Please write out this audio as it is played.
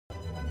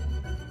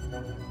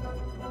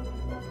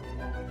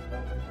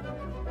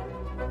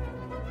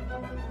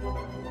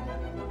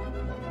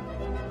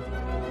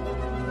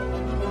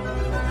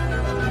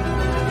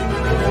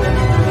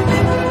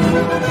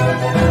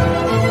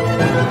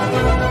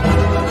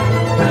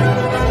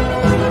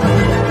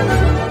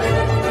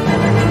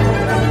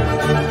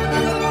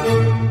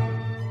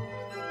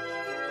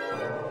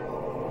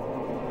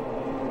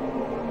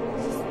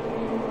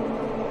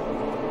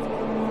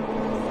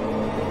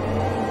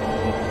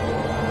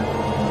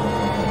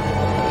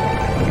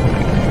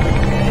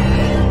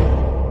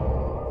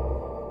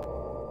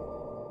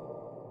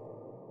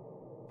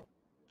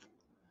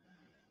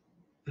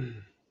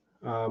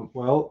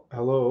Well,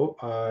 hello.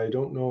 I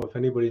don't know if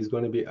anybody's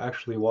going to be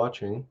actually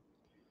watching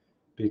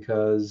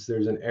because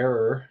there's an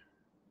error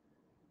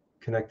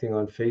connecting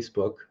on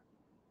Facebook.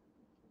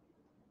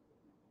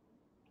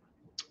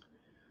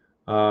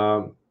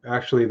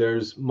 Actually,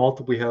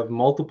 we have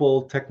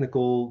multiple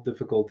technical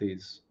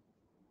difficulties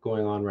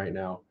going on right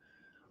now.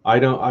 I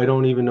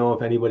don't even know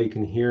if anybody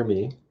can hear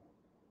me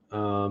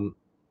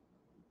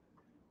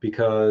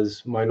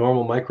because my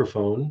normal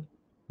microphone,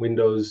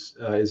 Windows,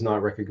 is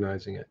not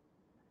recognizing it.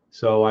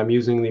 So I'm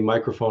using the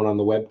microphone on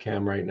the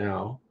webcam right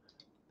now,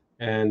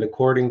 and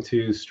according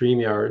to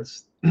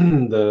StreamYards,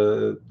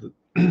 the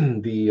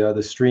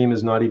stream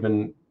is not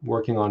even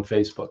working on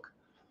Facebook.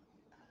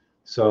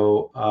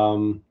 So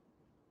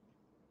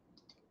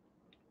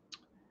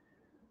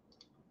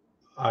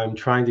I'm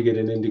trying to get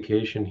an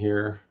indication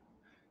here.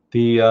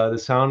 The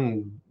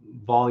sound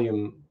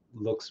volume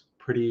looks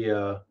pretty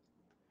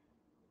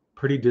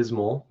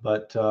dismal,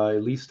 but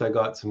at least I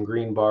got some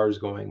green bars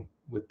going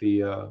with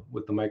the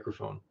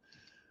microphone.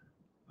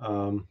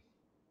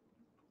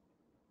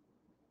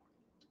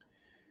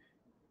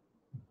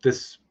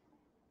 This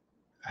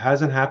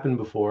hasn't happened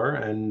before,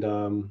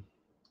 and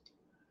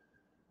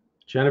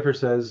Jennifer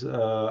says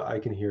I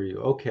can hear you.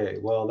 Okay,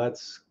 well,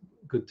 that's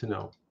good to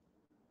know.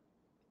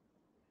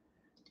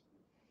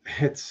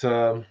 It's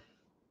we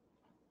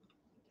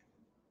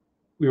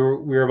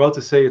were about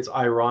to say it's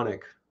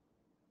ironic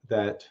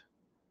that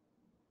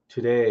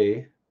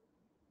today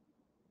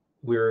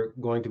we're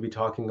going to be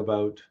talking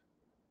about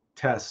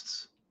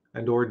tests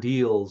and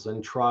ordeals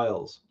and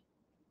trials,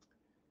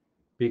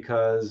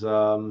 because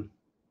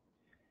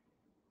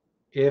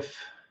if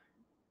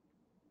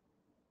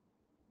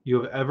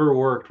you have ever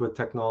worked with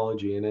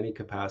technology in any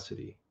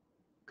capacity,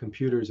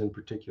 computers in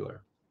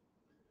particular,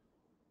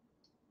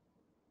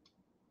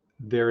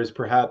 there is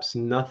perhaps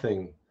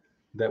nothing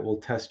that will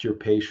test your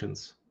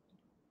patience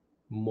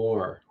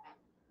more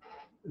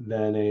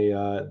than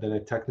a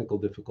technical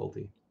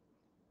difficulty,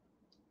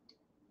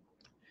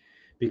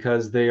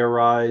 because they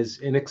arise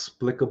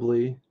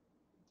inexplicably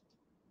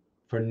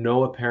for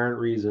no apparent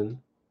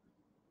reason,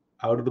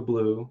 out of the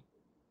blue,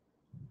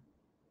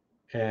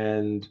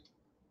 and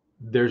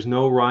there's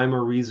no rhyme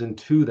or reason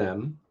to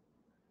them,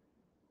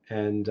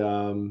 and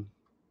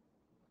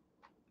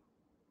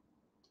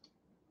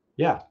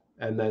yeah,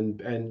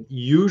 and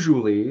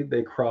usually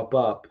they crop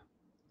up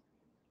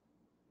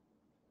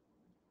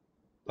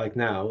like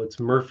now. It's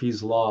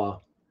Murphy's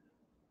law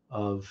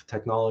of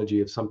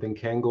technology. If something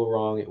can go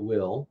wrong, it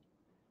will,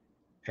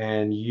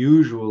 and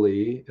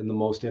usually in the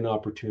most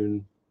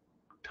inopportune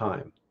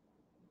time.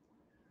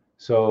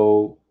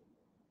 So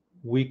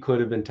we could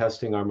have been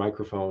testing our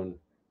microphone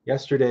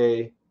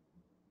yesterday,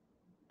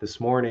 this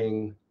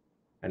morning,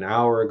 an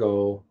hour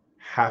ago,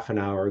 half an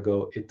hour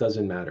ago. It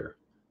doesn't matter.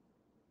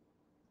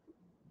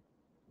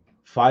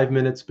 5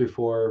 minutes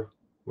before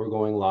we're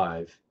going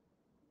live,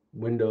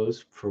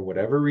 Windows, for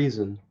whatever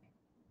reason,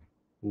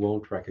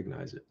 won't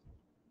recognize it.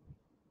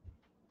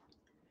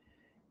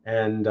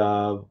 And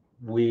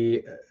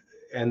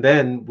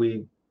then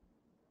we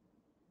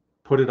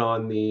put it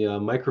on the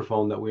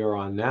microphone that we are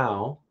on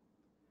now,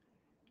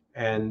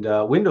 and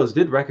Windows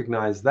did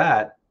recognize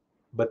that,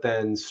 but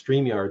then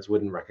StreamYards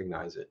wouldn't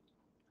recognize it.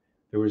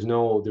 There was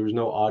no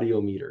audio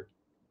meter.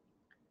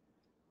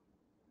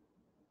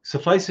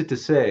 Suffice it to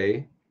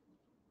say,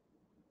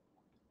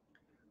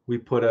 we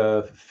put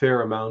a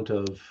fair amount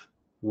of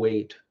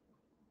weight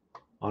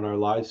on our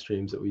live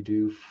streams that we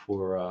do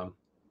for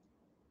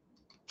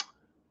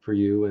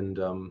you, and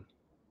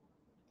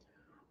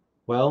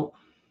well,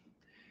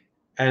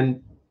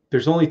 and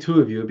there's only two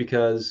of you,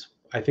 because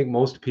I think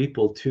most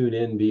people tune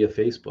in via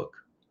Facebook,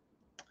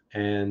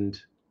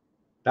 and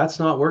that's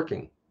not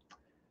working.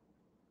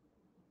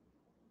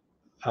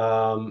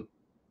 And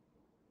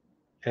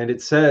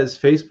it says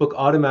Facebook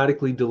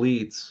automatically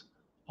deletes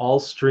all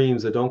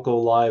streams that don't go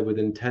live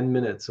within 10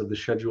 minutes of the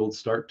scheduled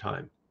start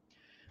time.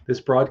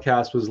 This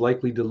broadcast was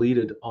likely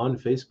deleted on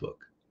Facebook.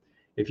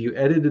 If you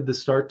edited the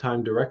start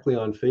time directly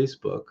on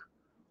Facebook,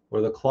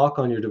 or the clock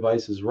on your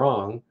device is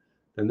wrong,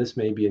 then this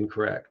may be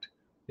incorrect.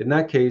 In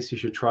that case, you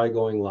should try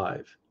going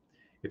live.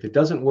 If it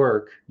doesn't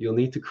work, you'll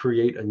need to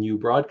create a new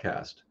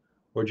broadcast,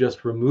 or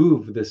just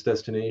remove this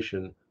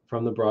destination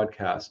from the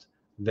broadcast,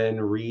 then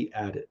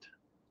re-add it.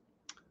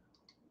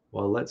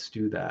 Well, let's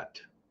do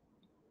that.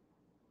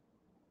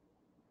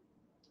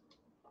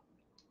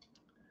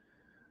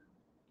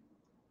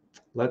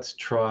 Let's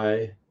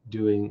try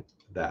doing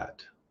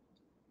that.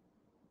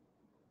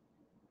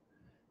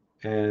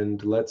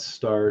 And let's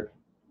start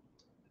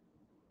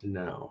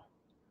now.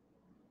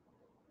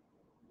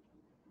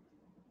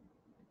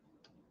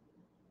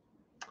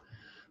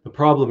 The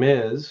problem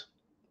is,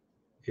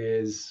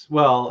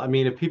 well, I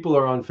mean, if people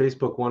are on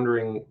Facebook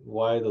wondering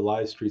why the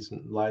live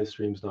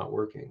stream's not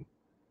working,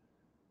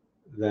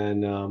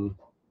 then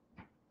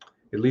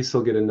at least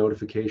they'll get a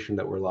notification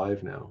that we're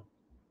live now.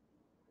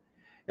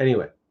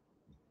 Anyway,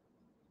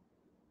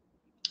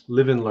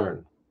 live and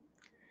learn,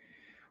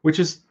 which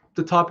is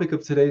the topic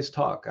of today's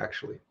talk,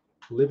 actually.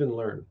 Live and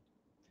learn.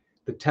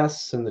 The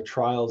tests and the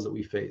trials that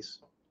we face.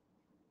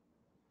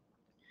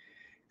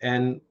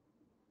 And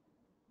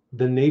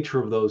the nature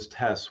of those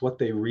tests, what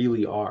they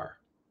really are.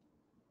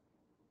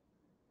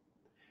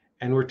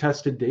 And we're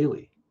tested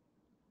daily.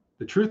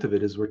 The truth of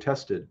it is we're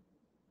tested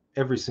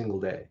every single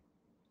day.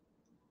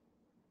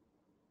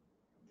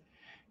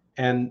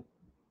 And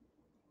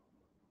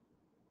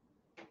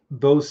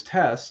those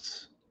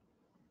tests,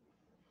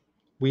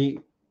 we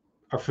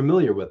are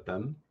familiar with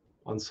them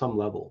on some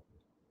level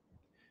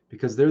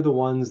because they're the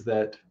ones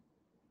that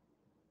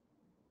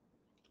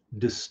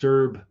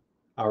disturb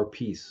our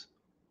peace.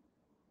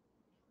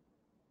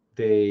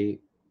 They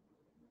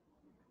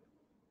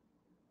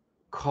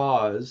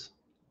cause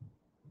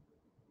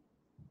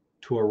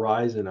to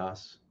arise in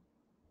us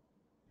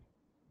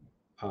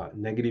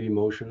negative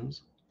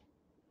emotions,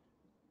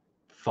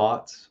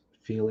 thoughts,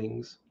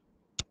 feelings,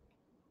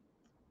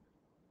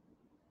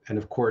 and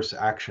of course,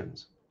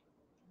 actions.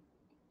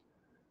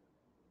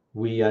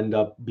 We end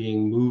up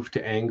being moved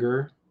to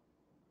anger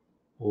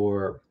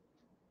or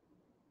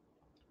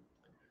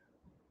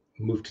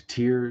moved to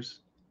tears.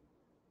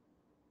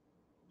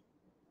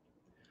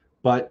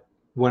 But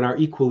when our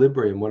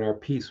equilibrium, when our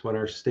peace, when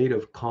our state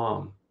of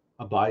calm,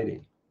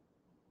 abiding,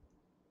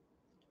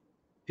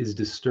 is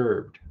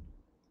disturbed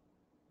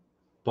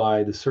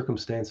by the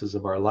circumstances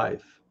of our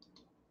life,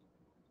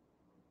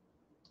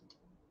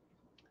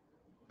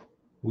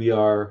 we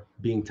are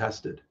being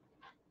tested.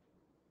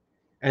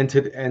 And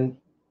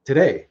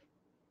today,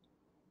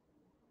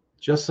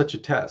 just such a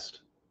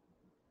test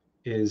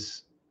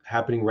is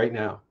happening right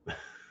now.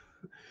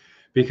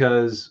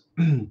 Because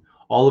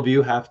all of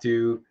you have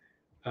to,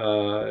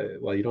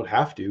 well, you don't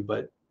have to,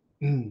 but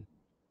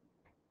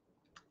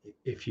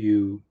if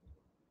you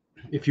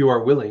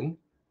are willing,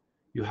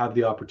 you have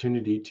the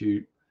opportunity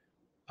to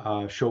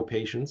show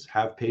patience,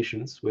 have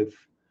patience with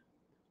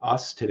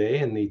us today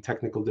and the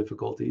technical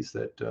difficulties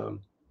that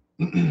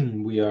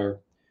we are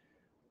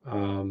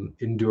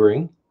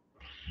enduring.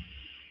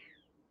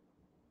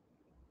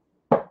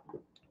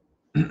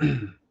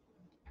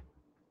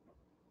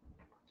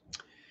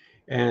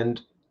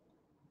 And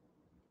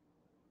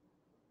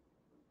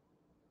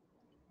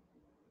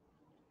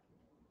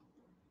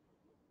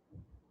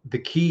the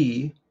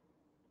key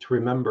to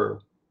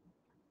remember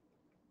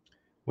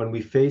when we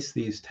face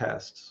these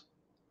tests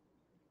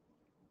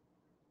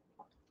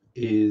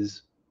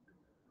is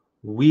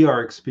we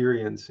are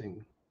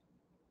experiencing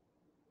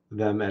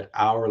them at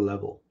our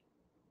level.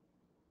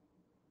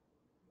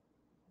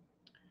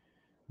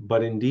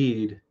 But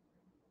indeed,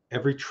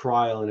 every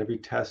trial and every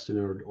test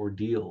and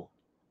ordeal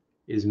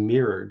is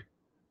mirrored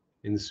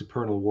in the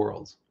supernal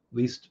worlds, at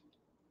least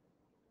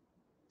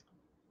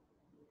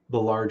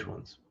the large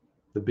ones,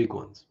 the big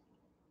ones.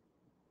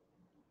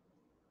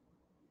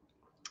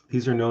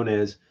 These are known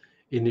as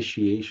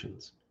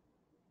initiations.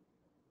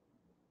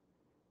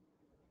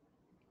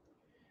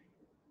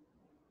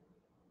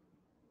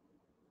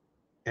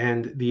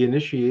 And the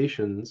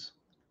initiations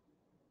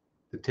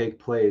that take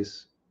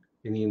place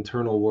in the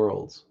internal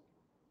worlds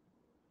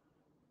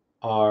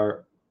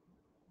are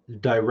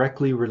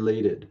directly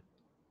related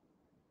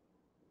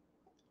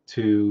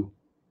to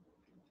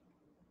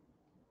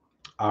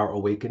our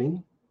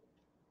awakening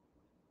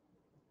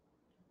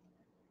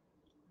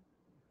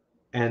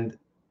and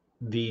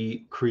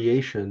the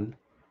creation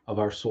of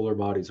our solar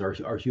bodies,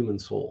 our human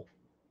soul.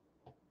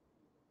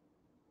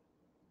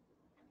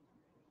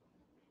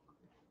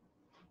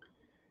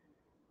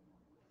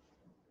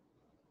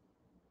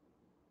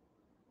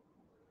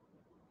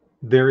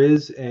 There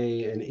is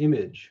an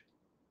image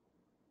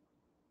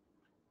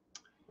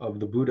of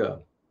the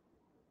Buddha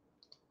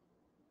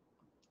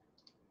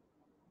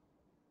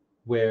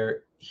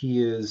where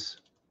he is,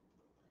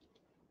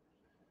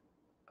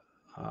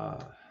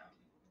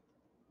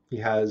 he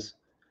has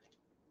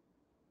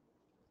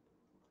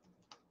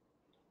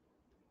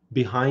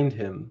behind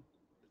him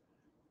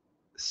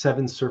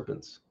 7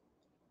 serpents.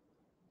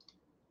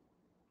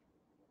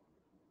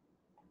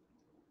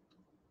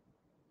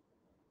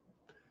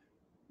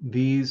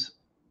 These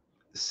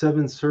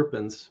 7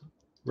 serpents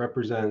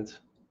represent,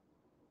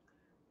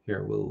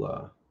 here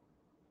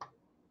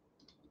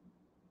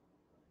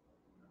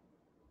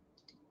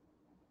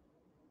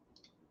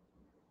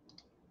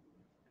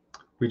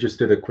we just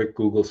did a quick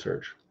Google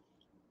search.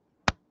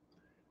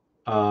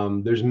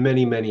 There's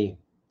many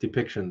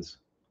depictions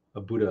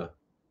of Buddha,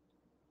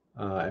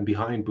 and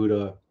behind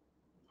Buddha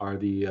are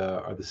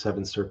the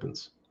 7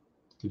 serpents.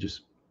 We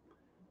just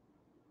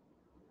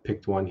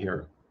picked one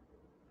here.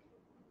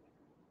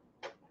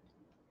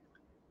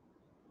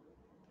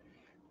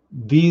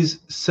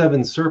 These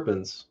 7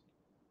 serpents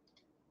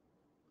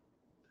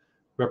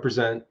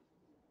represent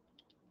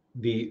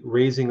the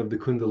raising of the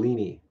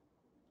Kundalini,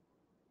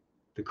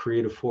 the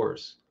creative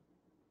force,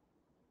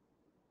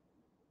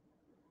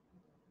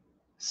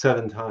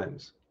 7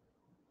 times.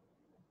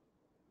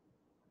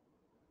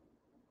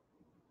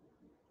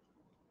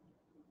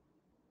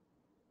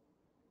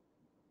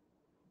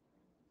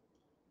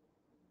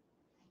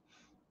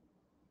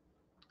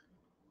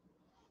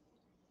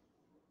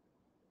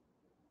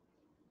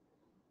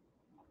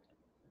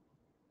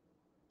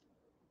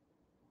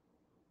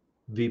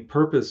 The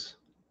purpose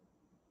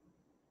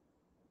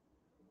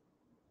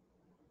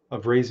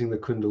of raising the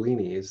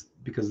Kundalini is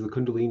because the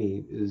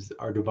Kundalini is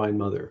our divine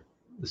mother,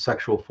 the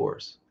sexual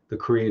force, the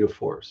creative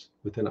force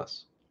within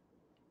us.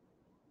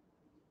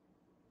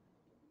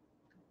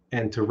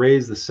 And to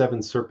raise the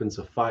 7 serpents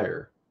of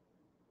fire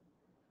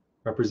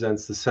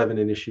represents the 7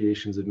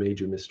 initiations of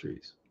major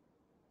mysteries,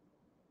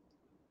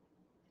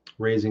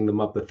 raising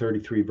them up the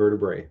 33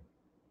 vertebrae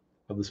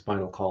of the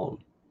spinal column,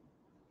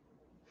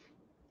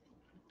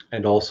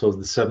 and also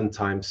the 7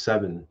 times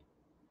 7.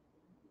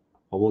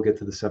 Well, we'll get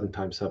to the 7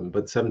 times 7,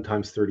 but 7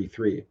 times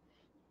 33,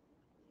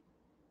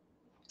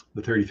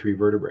 the 33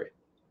 vertebrae,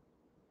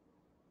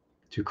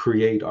 to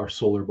create our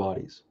solar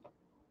bodies.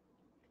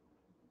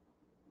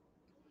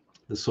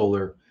 The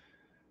solar,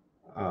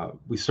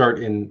 we start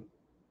in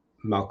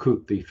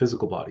Malkut, the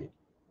physical body.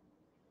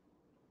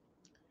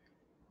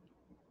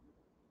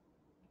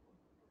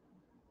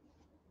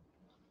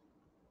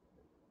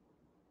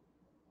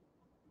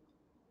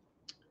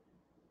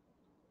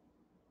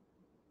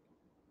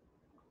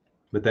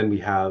 But then we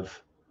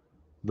have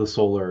the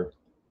solar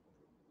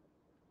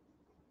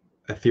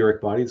etheric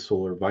body, the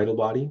solar vital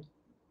body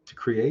to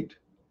create,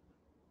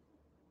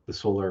 the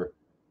solar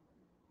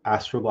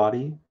astral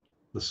body,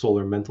 the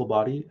solar mental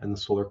body, and the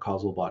solar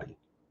causal body.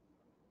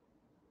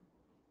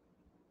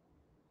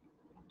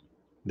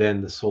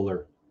 Then the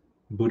solar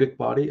Buddhic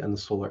body and the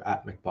solar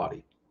Atmic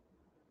body.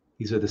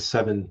 These are the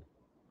 7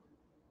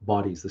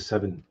 bodies, the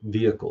 7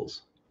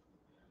 vehicles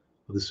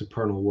of the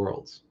supernal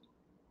worlds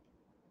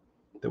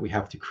that we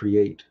have to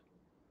create.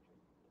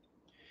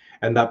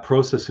 And that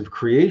process of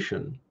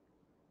creation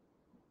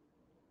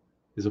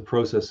is a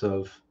process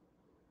of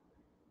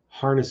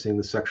harnessing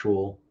the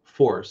sexual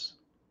force,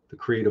 the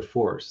creative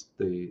force,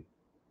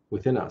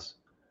 within us,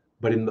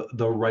 but in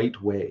the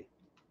right way.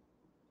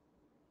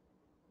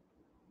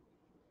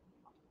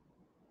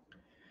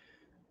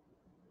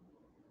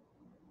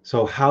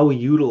 So how we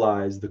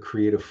utilize the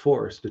creative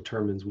force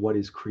determines what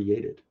is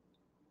created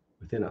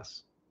within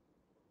us.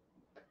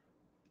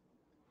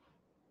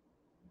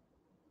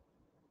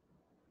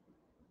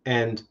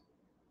 And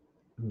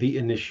the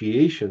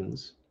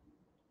initiations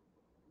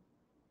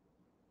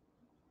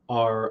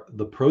are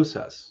the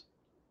process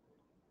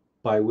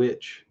by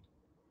which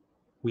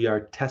we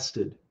are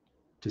tested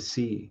to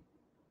see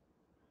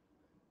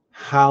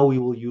how we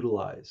will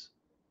utilize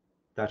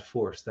that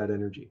force, that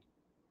energy.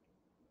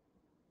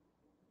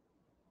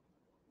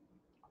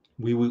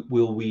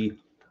 Will we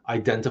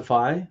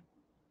identify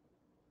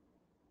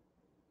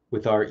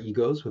with our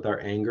egos, with our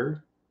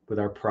anger, with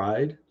our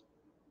pride,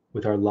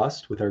 with our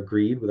lust, with our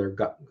greed, with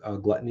our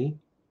gluttony,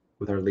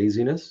 with our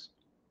laziness,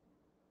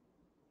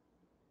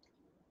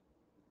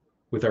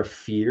 with our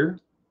fear?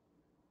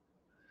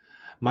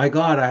 My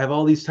God, I have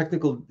all these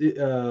technical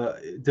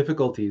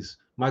difficulties.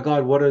 My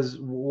God, what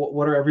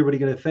are everybody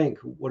going to think?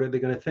 What are they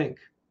going to think?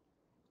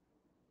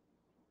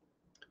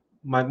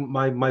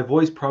 My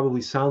voice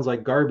probably sounds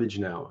like garbage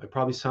now. I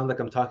probably sound like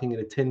I'm talking in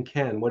a tin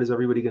can. What is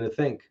everybody going to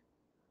think?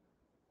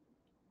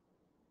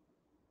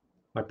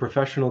 My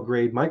professional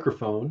grade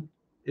microphone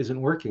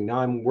isn't working. Now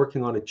I'm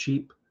working on a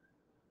cheap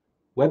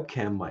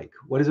webcam mic.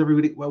 What is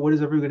everybody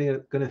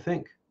going to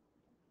think?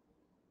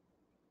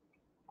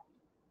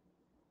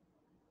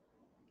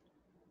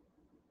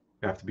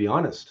 You have to be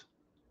honest.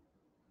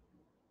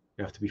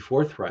 You have to be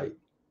forthright.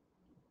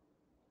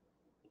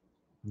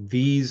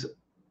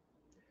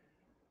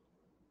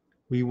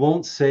 We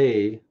won't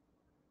say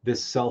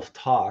this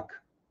self-talk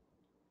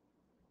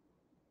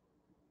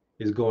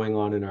is going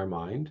on in our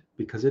mind,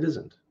 because it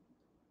isn't.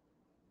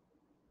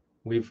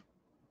 We've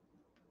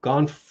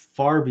gone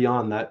far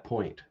beyond that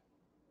point,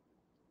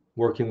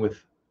 working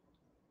with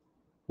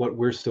what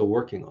we're still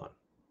working on.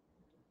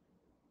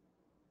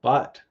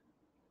 But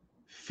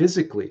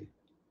physically,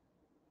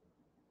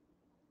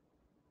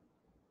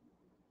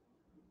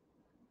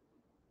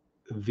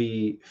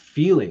 the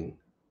feeling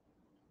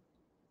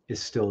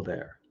is still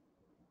there.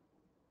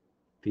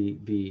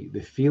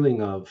 The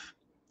feeling of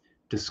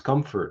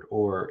discomfort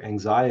or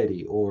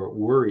anxiety or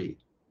worry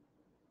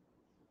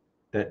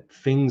that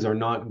things are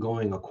not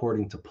going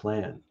according to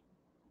plan.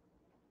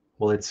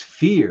 Well, it's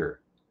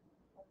fear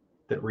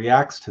that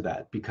reacts to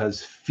that,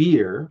 because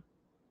fear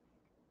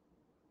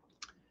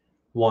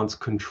wants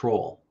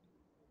control.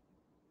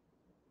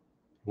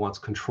 It wants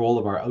control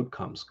of our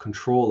outcomes,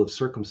 control of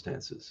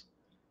circumstances,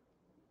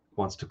 it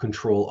wants to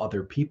control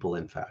other people,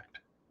 in fact.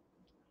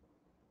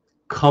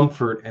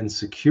 comfort and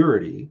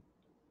security,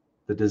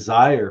 the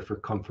desire for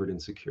comfort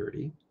and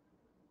security,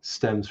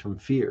 stems from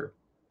fear.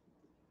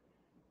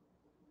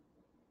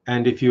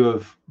 And if you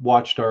have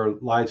watched our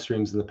live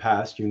streams in the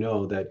past, you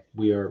know that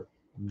we are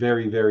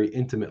very, very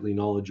intimately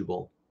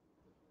knowledgeable,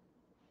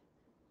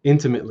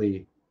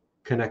 intimately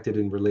connected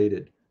and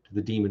related to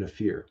the demon of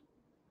fear.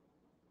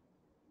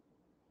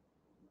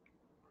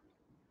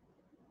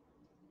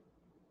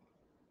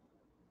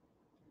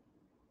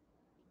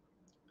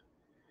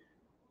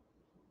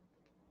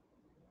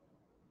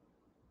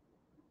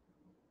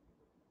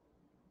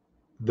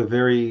 The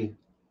very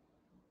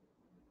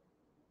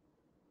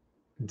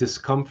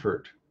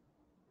discomfort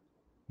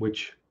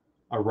which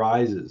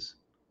arises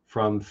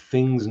from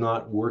things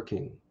not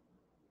working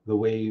the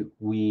way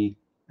we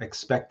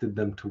expected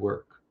them to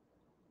work,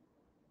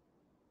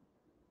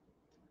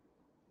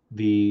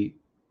 the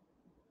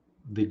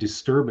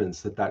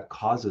disturbance that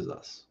causes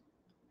us,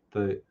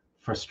 the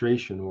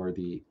frustration or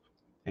the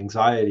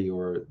anxiety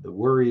or the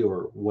worry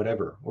or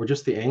whatever, or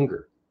just the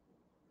anger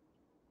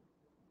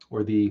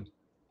or the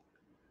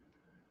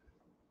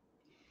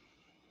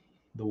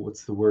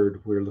what's the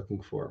word we're looking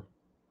for?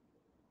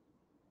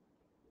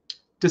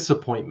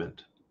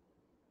 Disappointment.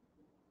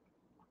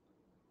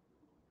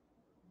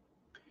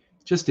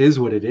 It just is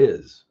what it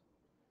is.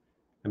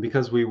 And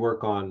because we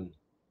work on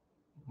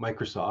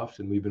Microsoft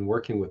and we've been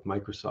working with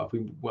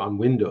Microsoft on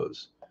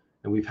Windows,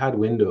 and we've had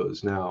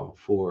Windows now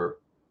for,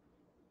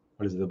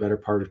 what is it, the better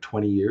part of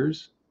 20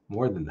 years?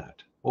 More than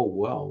that. Oh,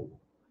 well,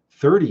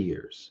 30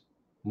 years.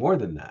 More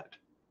than that.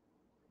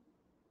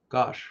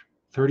 Gosh,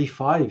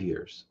 35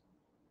 years.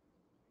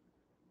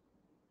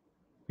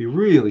 We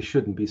really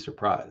shouldn't be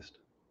surprised.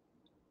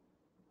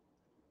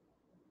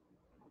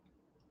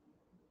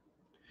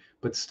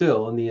 But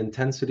still, in the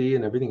intensity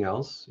and everything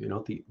else,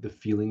 the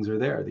feelings are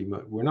there.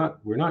 We're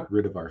not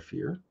rid of our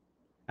fear.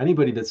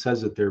 Anybody that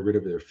says that they're rid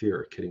of their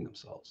fear are kidding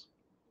themselves.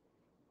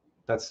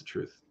 That's the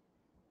truth.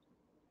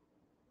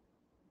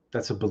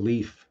 That's a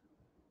belief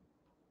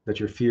that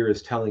your fear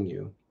is telling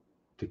you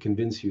to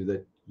convince you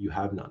that you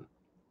have none.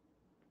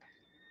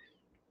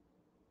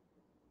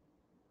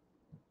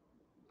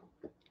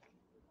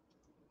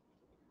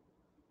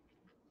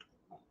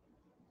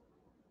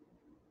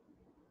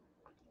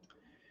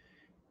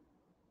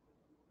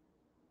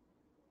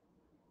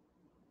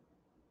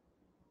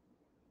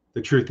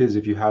 The truth is,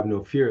 if you have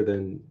no fear,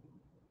 then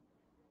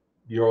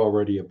you're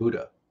already a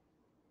Buddha.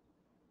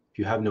 If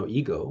you have no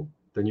ego,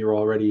 then you're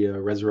already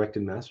a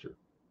resurrected master.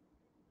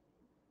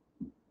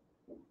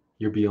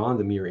 You're beyond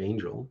the mere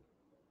angel.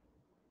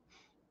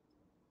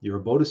 You're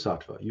a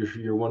bodhisattva.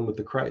 You're one with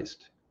the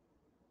Christ.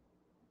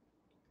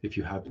 If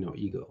you have no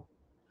ego.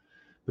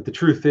 But the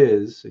truth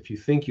is, if you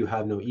think you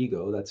have no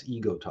ego, that's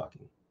ego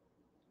talking.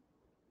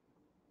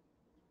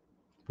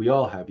 We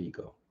all have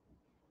ego.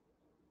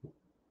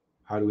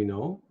 How do we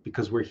know?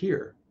 Because we're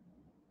here.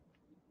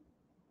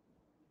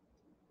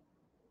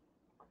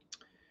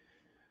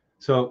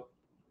 So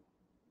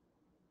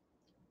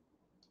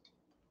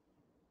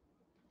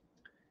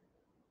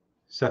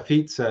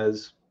Safit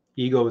says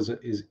ego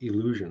is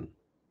illusion.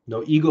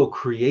 No, ego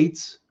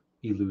creates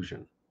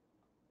illusion.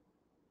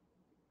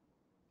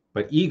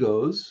 But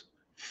egos,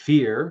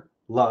 fear,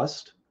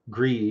 lust,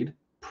 greed,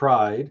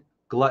 pride,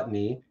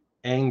 gluttony,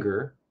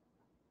 anger,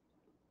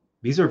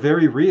 these are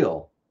very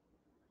real.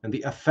 And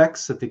the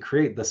effects that they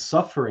create, the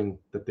suffering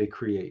that they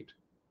create,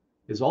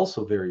 is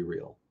also very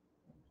real.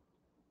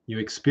 You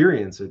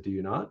experience it, do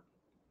you not?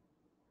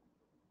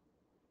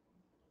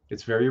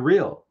 It's very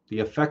real. The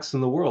effects in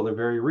the world are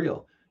very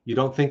real. You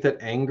don't think that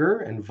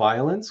anger and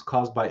violence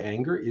caused by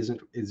anger is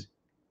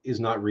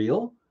not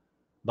real?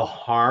 The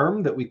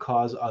harm that we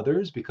cause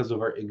others because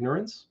of our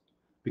ignorance,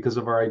 because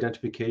of our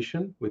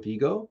identification with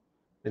ego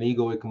and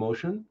egoic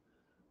emotion,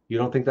 you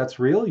don't think that's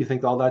real? You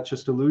think all that's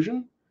just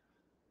illusion?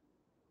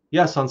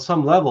 Yes, on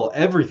some level,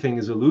 everything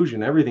is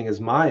illusion, everything is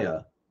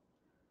Maya,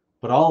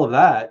 but all of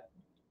that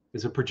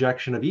is a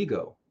projection of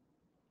ego.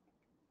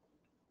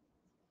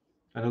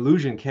 An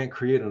illusion can't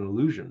create an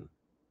illusion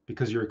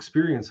because your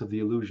experience of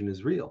the illusion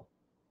is real.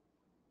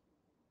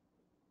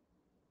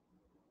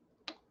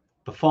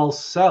 The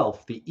false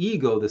self, the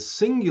ego, the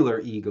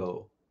singular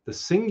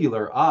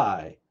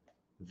I,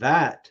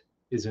 that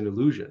is an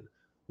illusion.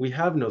 We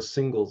have no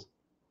single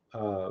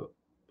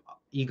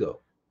ego.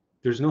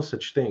 There's no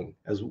such thing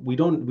as we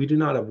do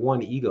not have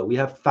one ego. We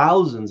have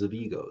thousands of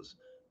egos.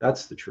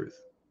 That's the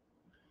truth.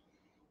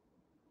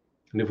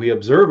 And if we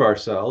observe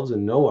ourselves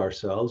and know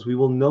ourselves, we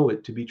will know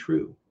it to be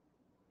true.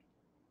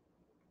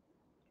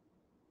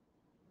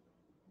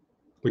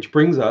 Which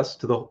brings us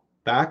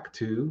back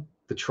to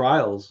the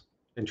trials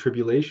and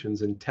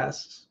tribulations and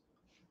tests.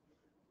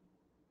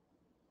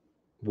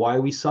 Why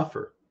we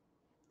suffer.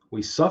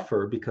 We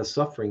suffer because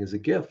suffering is a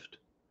gift.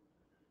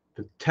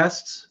 The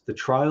tests, the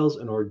trials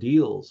and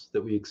ordeals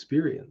that we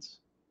experience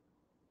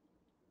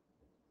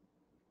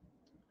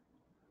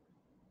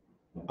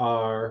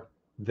are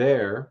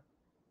there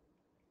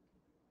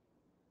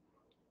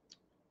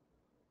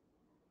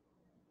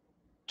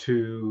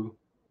to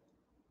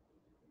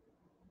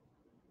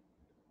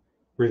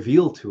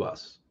reveal to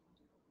us,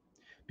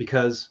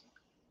 because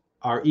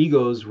our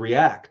egos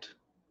react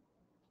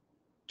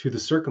to the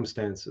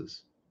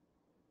circumstances,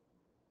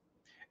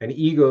 and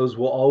egos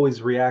will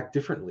always react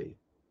differently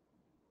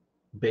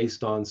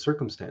based on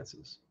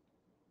circumstances.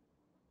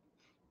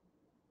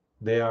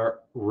 They are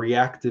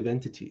reactive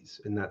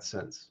entities in that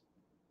sense.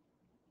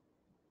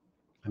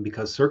 And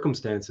because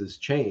circumstances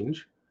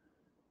change,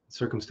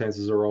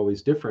 circumstances are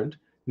always different.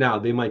 Now,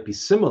 they might be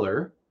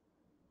similar.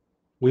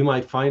 We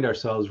might find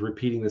ourselves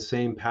repeating the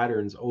same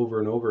patterns over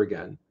and over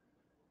again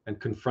and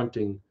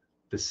confronting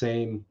the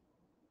same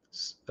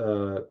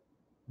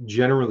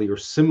generally or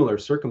similar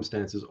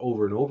circumstances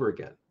over and over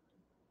again.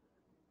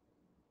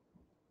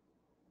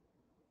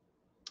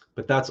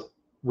 But that's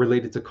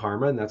related to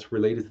karma, and that's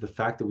related to the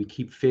fact that we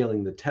keep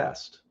failing the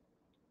test.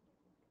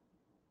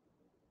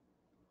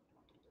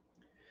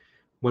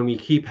 When we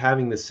keep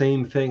having the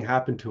same thing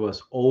happen to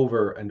us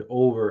over and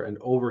over and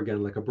over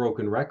again, like a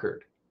broken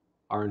record,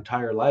 our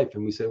entire life,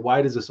 and we say,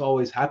 why does this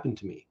always happen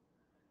to me?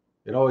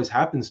 It always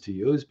happens to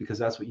you is because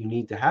that's what you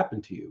need to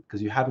happen to you,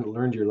 because you haven't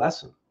learned your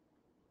lesson.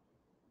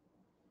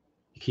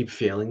 You keep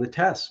failing the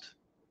test.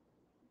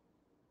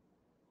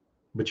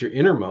 But your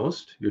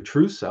innermost, your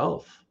true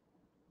self,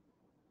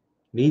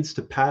 needs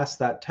to pass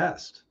that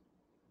test.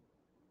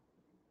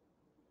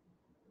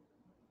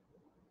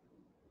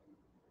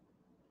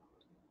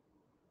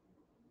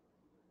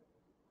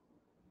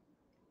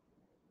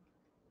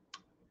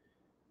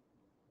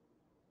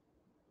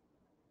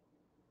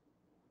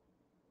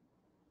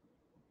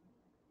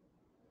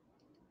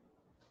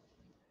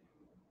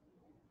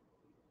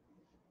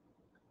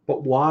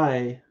 But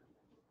why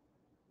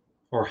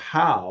or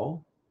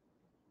how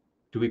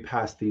do we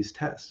pass these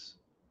tests?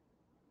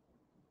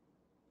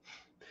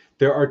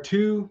 There are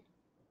two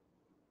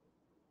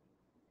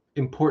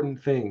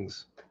important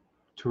things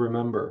to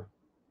remember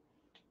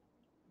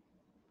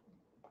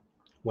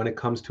when it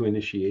comes to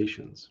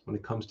initiations, when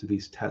it comes to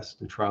these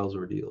tests and trials,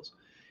 ordeals.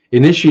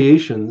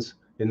 Initiations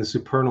in the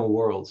supernal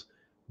worlds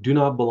do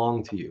not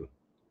belong to you.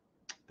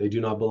 They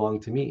do not belong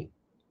to me.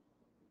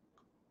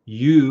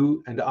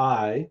 You and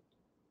I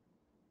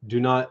do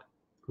not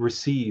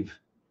receive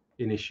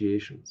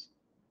initiations.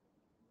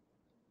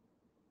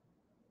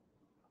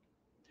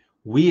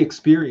 We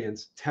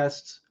experience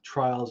tests,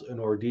 trials, and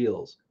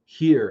ordeals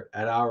here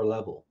at our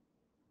level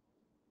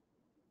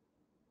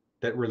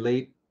that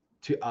relate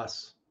to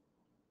us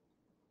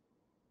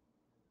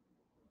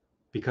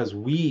because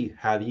we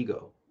have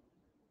ego.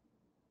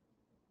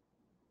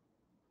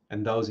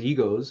 And those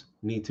egos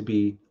need to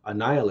be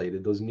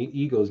annihilated. Those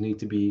egos need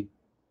to be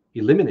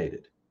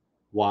eliminated.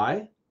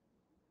 Why?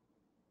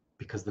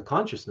 Because the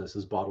consciousness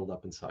is bottled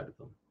up inside of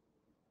them.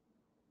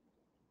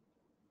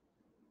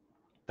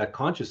 That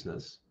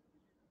consciousness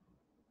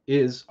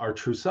is our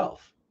true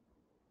self.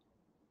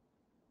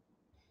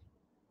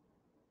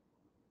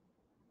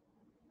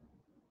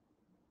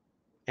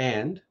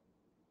 And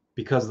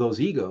because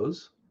those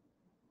egos,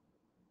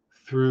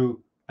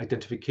 through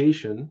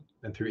identification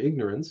and through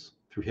ignorance,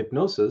 through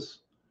hypnosis,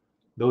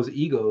 those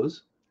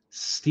egos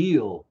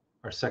steal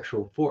our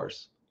sexual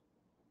force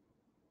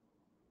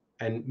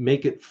and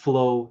make it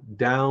flow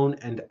down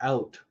and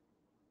out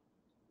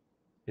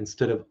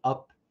instead of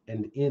up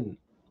and in.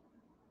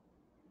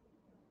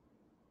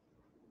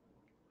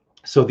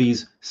 So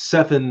these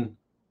 7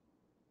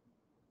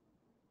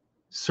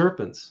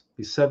 serpents,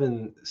 these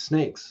 7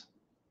 snakes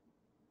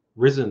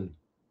risen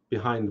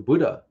behind the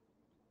Buddha,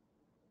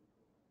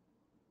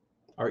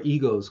 our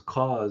egos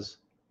cause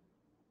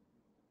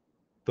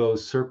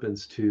those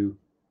serpents to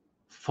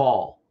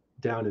fall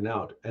down and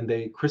out, and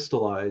they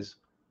crystallize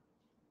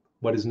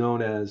what is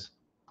known as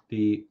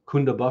the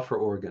Kunda buffer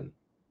organ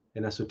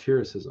in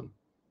esotericism.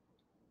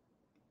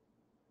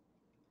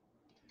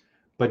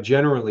 But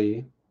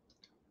generally,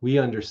 we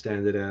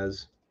understand it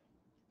as,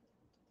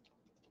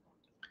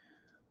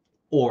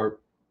 or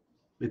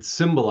it's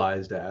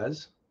symbolized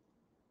as,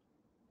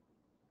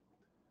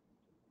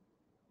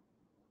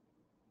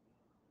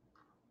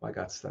 my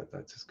God,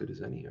 that's as good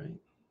as any, right?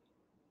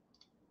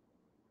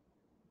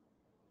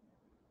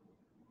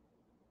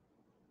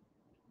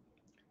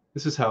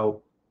 This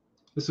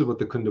is what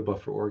the Kunda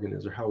buffer organ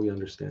is, or how we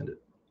understand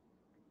it,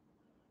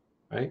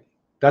 right?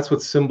 That's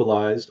what's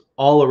symbolized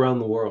all around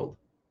the world.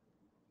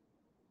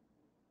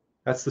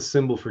 That's the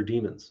symbol for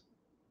demons.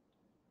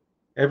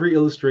 Every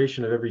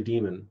illustration of every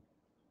demon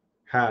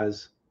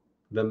has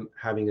them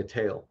having a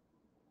tail.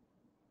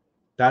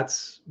 That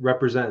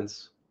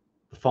represents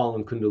the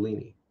fallen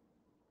Kundalini,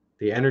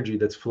 the energy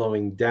that's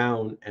flowing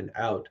down and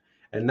out.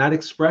 And that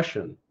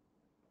expression,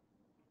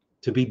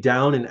 to be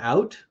down and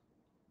out,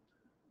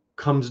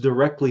 comes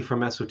directly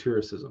from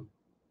esotericism.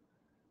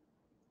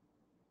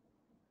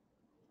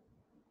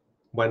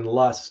 When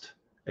lust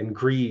and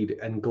greed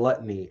and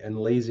gluttony and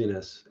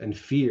laziness and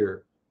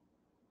fear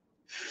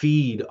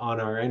feed on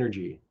our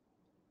energy,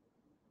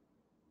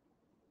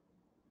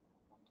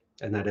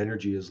 and that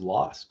energy is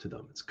lost to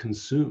them, it's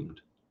consumed.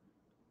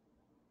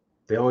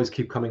 They always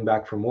keep coming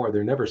back for more.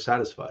 They're never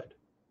satisfied.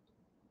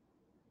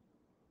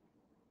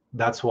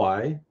 That's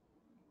why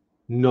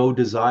no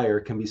desire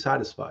can be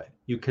satisfied.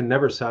 You can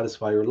never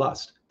satisfy your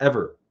lust,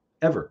 ever,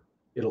 ever.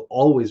 It'll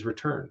always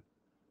return.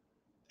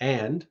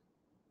 And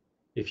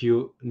if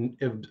you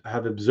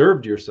have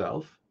observed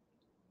yourself,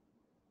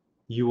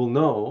 you will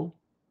know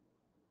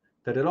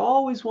that it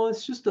always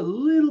wants just a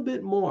little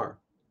bit more.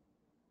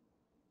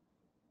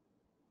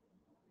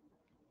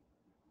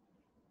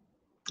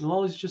 It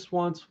always just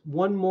wants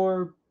one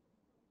more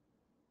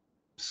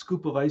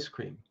scoop of ice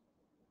cream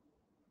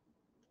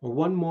or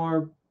one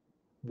more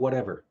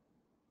whatever.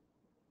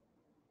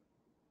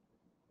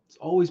 It's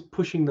always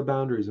pushing the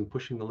boundaries and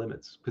pushing the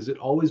limits because it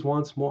always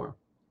wants more.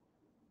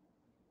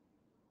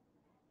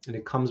 And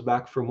it comes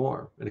back for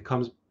more.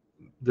 And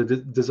the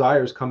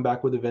desires come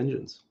back with a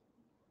vengeance.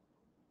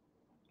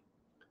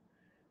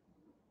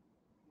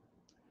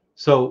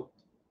 So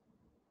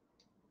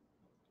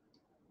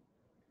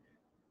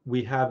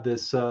we have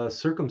this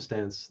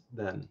circumstance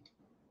then.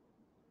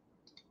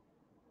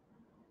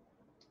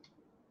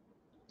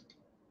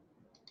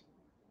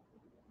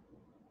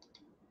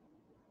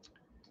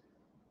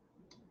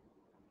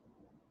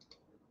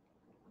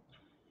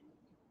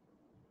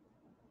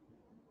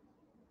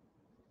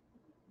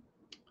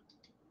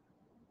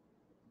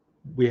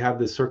 We have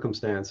this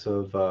circumstance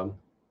of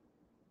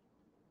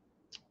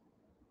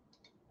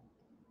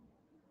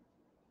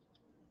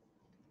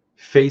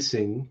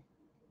facing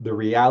the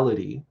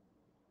reality,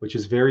 which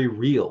is very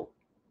real.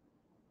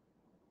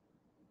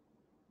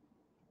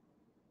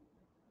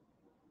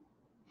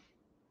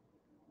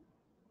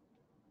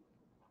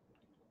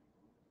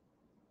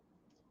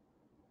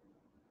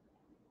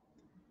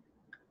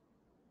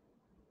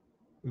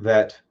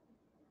 That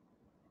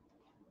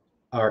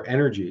our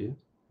energy,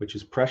 which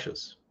is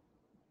precious,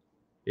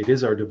 it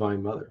is our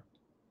divine mother.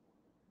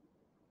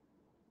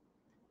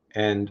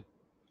 And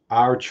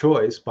our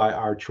choice, by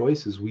our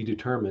choices, we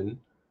determine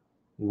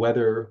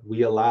whether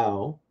we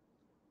allow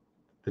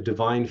the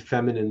divine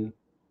feminine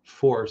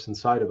force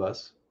inside of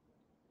us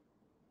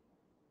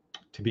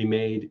to be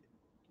made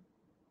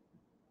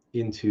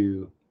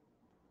into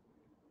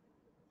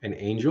an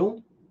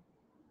angel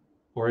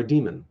or a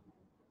demon.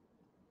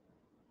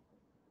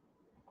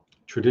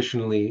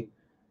 Traditionally,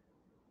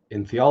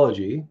 in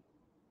theology,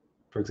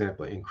 for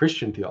example, in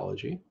Christian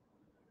theology,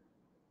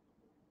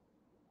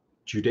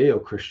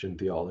 Judeo-Christian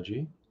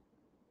theology,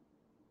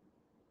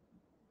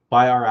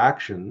 by our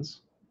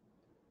actions,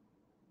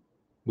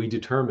 we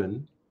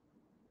determine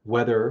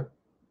whether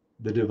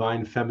the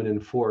divine feminine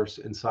force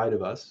inside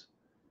of us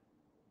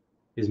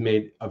is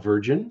made a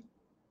virgin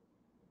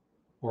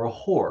or a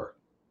whore,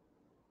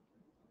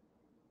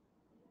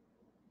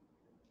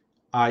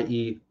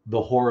 i.e.,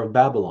 the whore of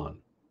Babylon,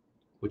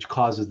 which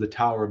causes the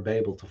Tower of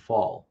Babel to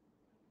fall.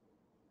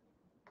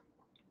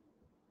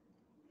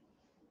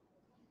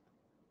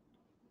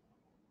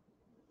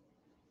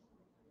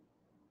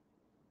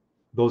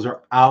 Those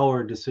are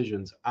our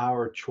decisions,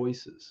 our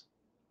choices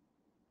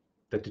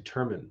that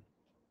determine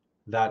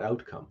that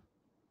outcome.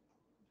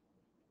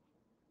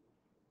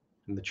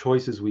 And the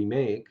choices we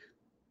make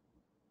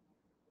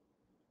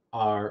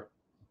are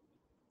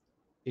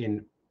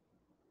in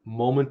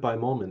moment by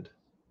moment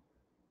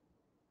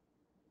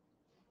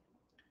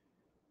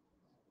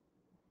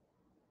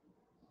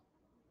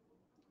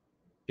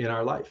in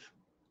our life.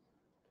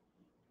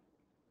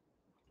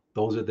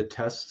 Those are the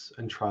tests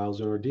and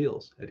trials and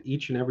ordeals at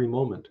each and every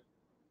moment.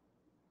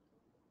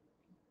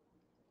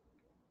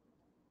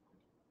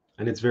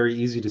 And it's very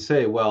easy to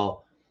say,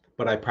 well,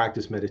 but I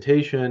practice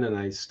meditation and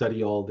I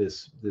study all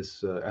this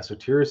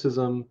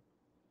esotericism.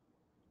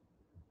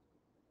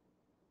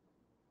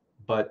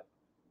 But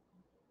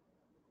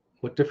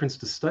what difference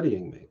does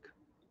studying make?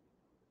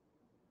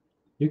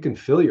 You can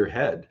fill your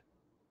head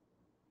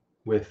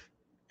with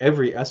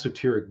every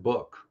esoteric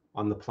book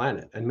on the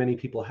planet, and many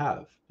people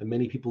have, and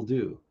many people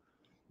do.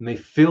 And they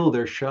fill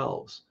their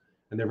shelves,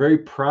 and they're very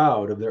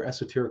proud of their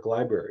esoteric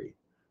library,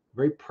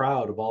 very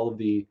proud of all of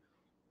the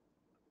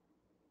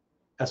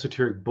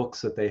esoteric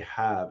books that they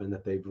have and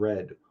that they've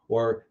read,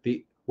 or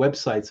the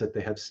websites that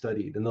they have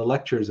studied, and the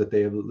lectures that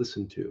they have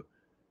listened to,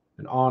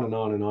 and on and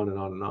on and on and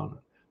on and on.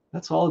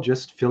 That's all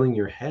just filling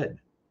your head.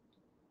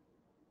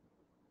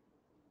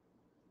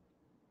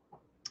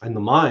 And the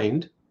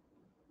mind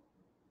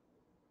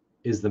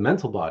is the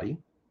mental body.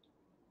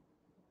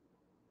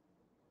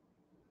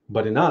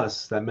 But in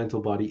us, that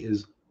mental body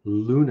is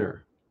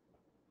lunar,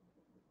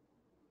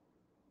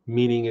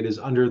 meaning it is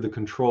under the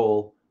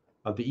control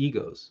of the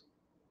egos.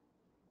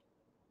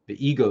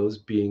 The egos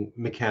being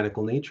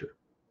mechanical nature,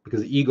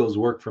 because the egos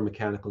work for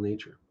mechanical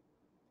nature.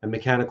 And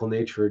mechanical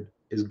nature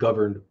is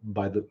governed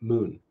by the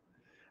moon.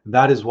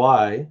 That is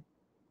why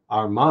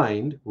our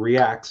mind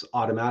reacts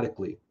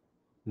automatically,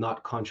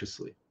 not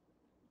consciously.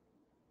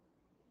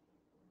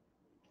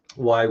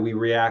 Why we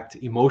react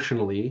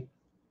emotionally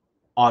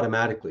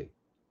automatically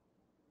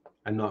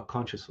and not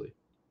consciously.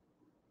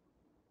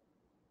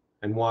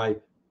 And why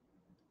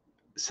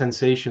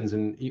sensations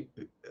and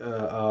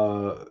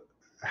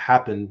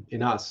happen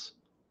in us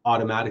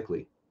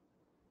automatically,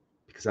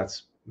 because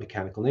that's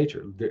mechanical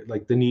nature,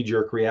 like the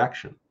knee-jerk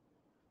reaction.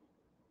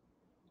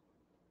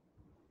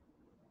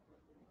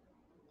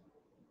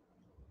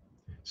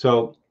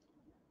 So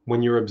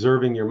when you're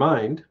observing your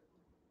mind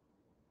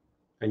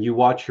and you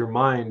watch your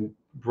mind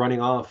running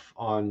off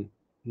on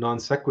non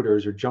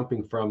sequiturs or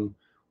jumping from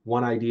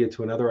one idea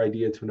to another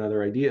idea to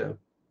another idea,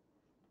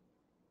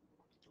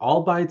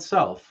 all by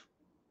itself,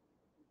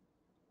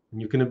 and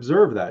you can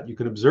observe that, you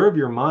can observe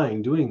your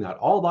mind doing that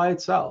all by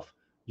itself,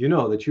 you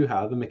know that you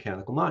have a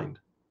mechanical mind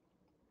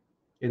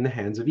in the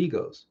hands of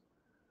egos.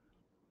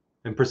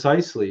 And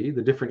precisely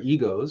the different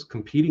egos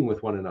competing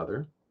with one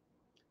another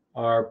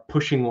are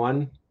pushing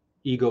one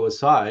ego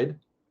aside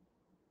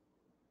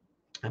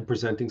and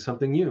presenting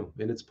something new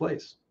in its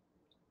place.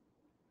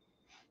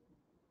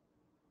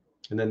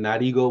 And then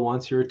that ego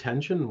wants your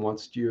attention and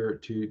wants to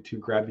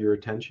grab your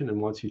attention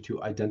and wants you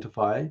to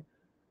identify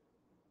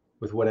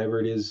with whatever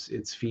it is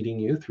it's feeding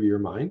you through your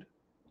mind.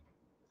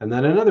 And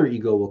then another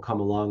ego will come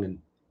along and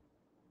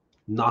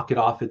knock it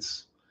off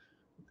its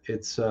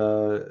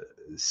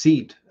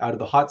seat, out of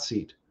the hot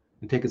seat,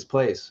 and take its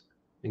place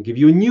and give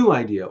you a new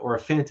idea or a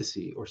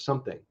fantasy or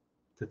something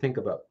to think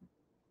about,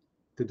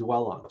 to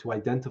dwell on, to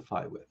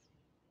identify with.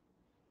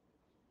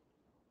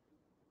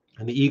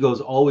 And the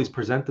egos always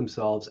present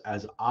themselves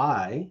as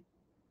I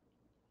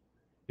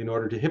in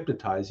order to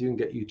hypnotize you and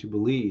get you to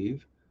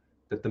believe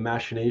that the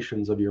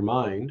machinations of your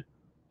mind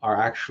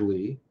are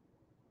actually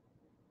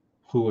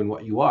who and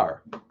what you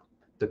are,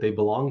 that they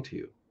belong to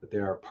you, that they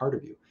are a part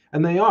of you.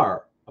 And they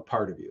are a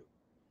part of you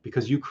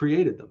because you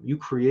created them. You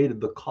created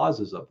the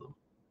causes of them.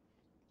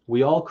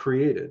 We all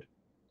created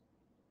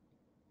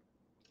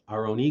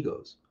our own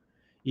egos.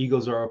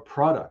 Egos are a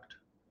product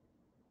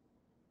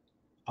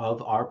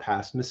of our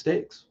past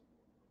mistakes.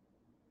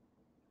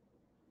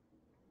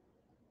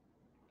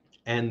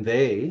 And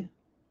they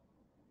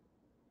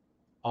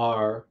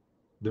are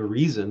the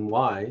reason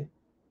why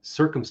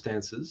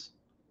circumstances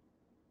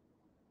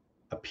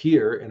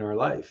appear in our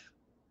life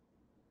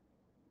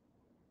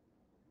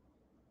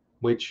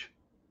which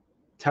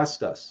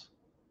test us.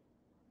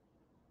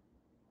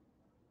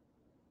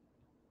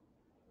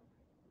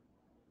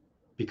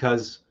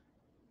 Because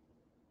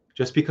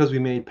just because we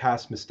made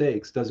past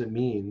mistakes doesn't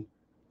mean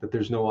that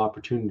there's no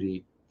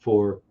opportunity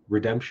for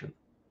redemption.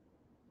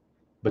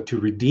 But to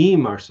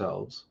redeem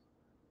ourselves,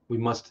 we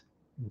must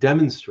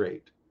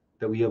demonstrate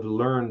that we have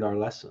learned our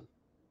lesson.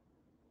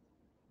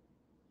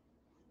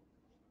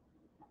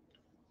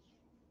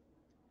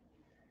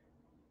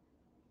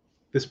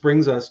 This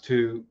brings us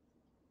to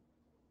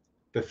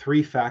the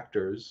three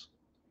factors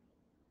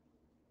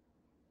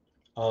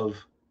of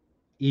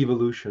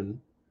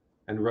evolution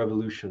and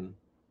revolution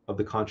of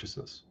the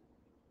consciousness.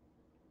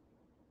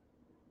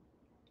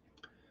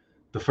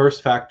 The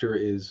first factor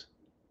is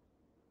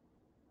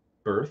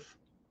birth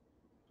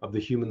of the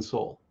human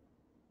soul.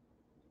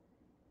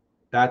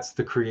 That's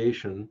the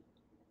creation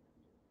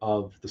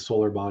of the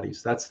solar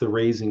bodies. That's the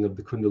raising of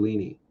the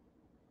Kundalini.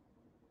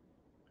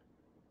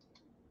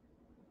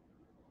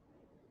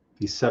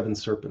 These seven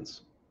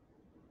serpents.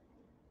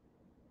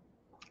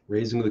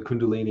 Raising the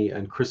Kundalini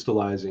and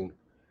crystallizing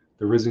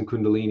the risen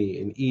Kundalini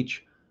in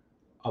each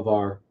of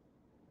our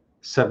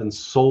seven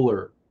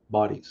solar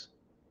bodies.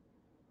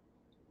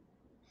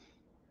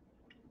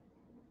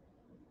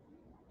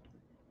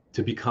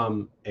 To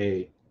become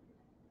a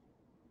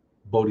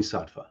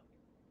bodhisattva.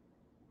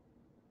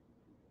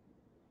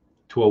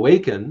 To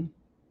awaken,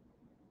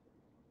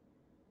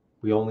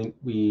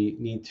 we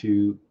need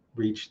to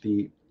reach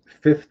the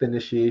fifth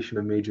initiation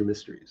of major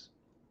mysteries.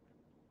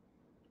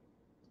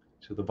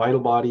 So the vital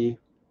body,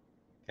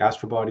 the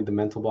astral body, the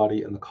mental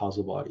body, and the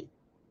causal body.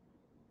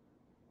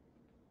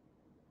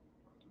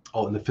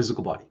 Oh, and the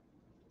physical body.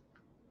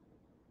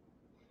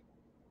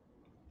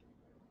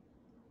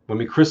 When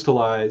we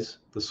crystallize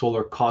the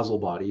solar causal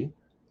body,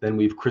 then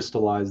we've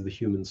crystallized the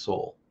human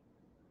soul.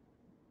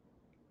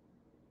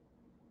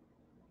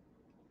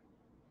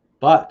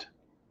 But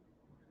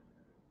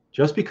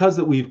just because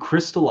that we've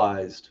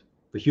crystallized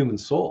the human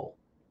soul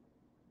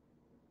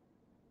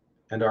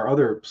and our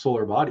other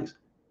solar bodies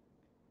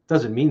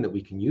doesn't mean that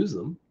we can use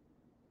them.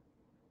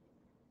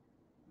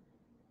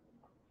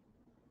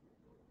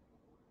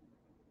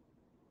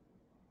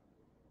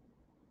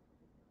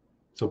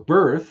 So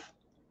birth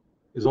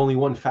is only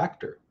one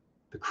factor.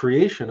 The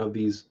creation of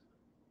these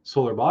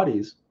solar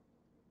bodies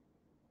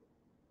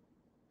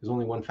is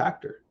only one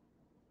factor.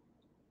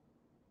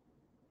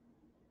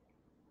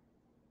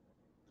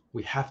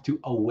 We have to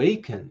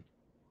awaken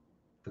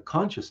the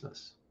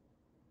consciousness,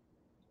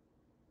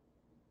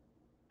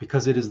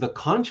 because it is the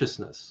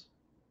consciousness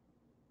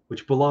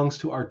which belongs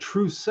to our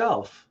true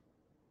self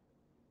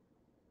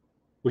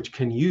which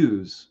can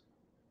use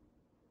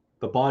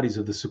the bodies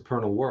of the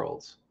supernal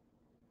worlds.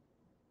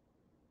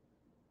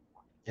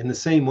 In the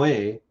same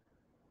way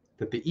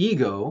that the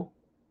ego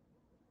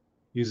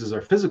uses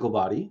our physical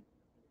body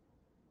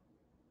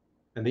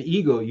and the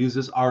ego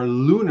uses our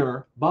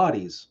lunar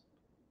bodies.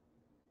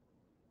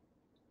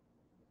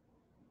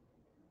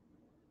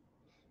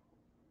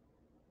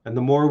 And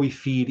the more we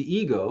feed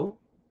ego,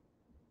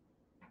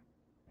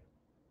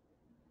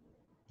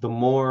 the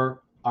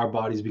more our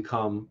bodies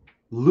become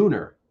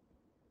lunar.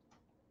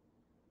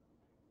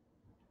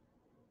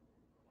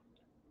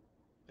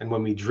 And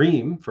when we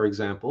dream, for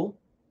example,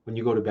 when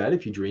you go to bed,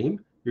 if you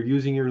dream, you're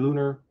using your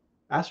lunar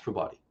astral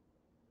body.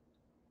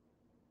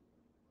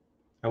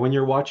 And when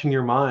you're watching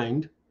your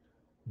mind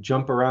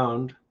jump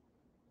around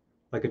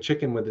like a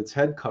chicken with its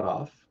head cut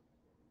off,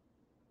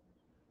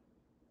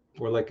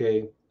 or like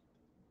a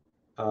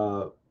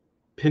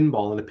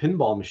pinball in a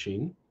pinball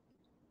machine,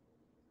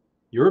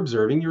 you're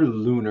observing your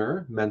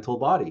lunar mental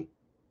body.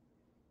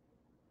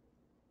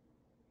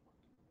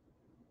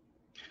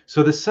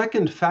 So the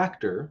second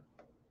factor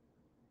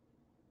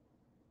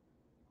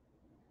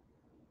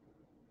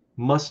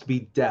must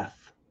be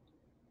death.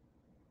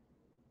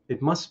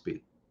 It must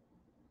be.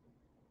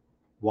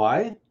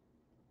 Why?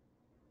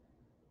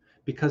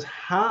 Because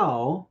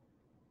how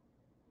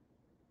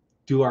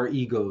do our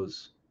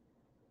egos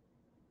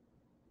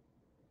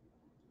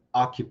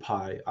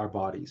occupy our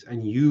bodies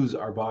and use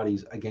our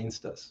bodies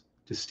against us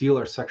to steal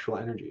our sexual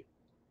energy?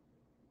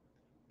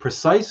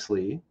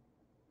 Precisely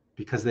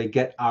because they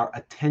get our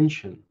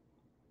attention.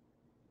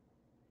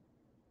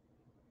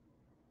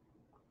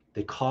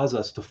 They cause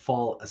us to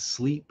fall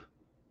asleep.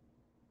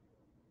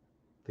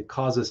 They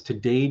cause us to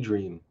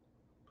daydream,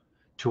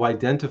 to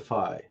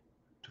identify,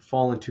 to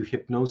fall into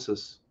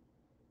hypnosis,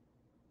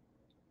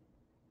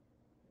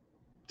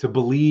 to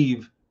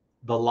believe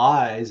the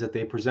lies that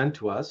they present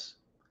to us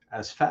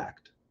as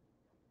fact.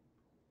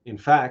 In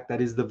fact,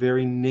 that is the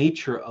very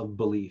nature of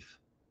belief.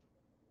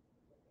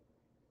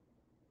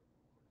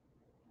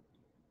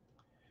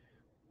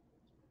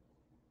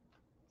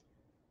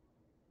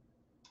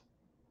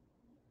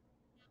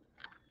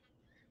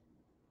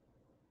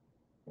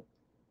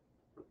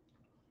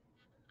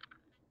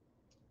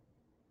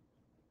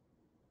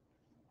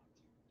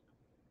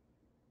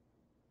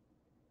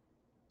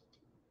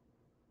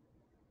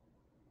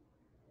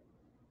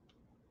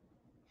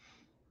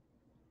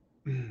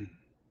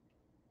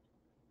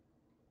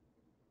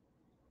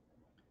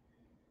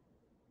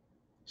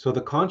 So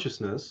the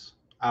consciousness,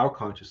 our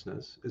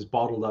consciousness, is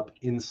bottled up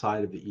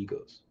inside of the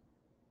egos.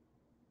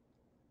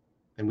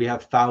 And we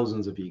have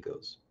thousands of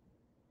egos.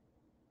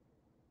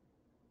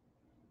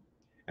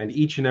 And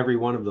each and every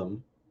one of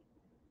them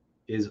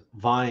is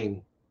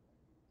vying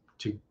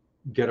to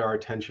get our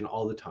attention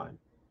all the time.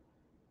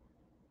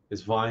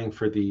 Is vying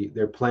for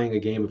they're playing a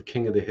game of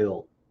king of the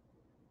hill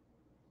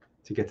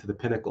to get to the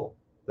pinnacle.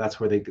 That's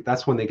when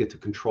they get to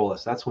control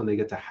us. That's when they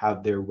get to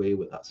have their way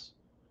with us.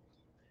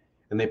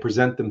 And they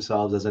present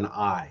themselves as an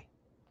I.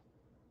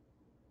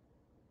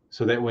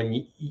 So that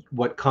when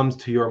what comes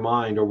to your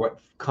mind or what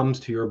comes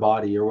to your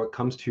body or what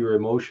comes to your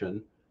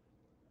emotion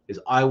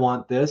is, I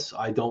want this,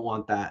 I don't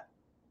want that.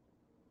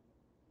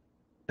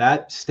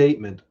 That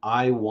statement,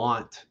 I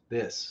want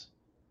this,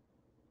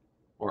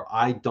 or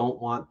I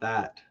don't want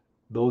that,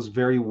 those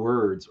very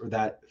words or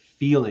that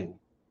feeling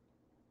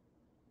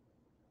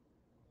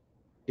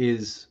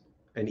is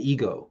an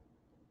ego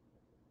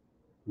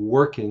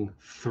working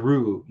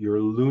through your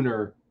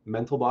lunar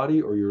mental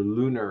body or your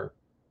lunar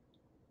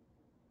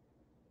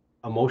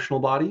emotional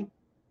body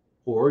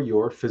or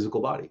your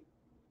physical body.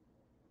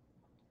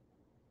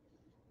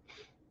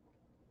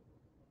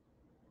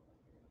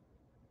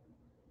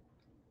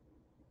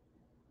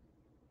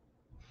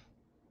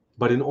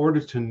 But in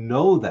order to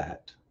know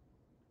that,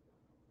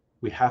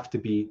 we have to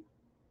be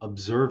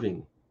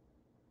observing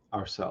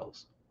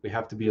ourselves. We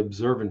have to be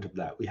observant of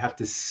that. We have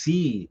to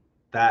see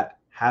that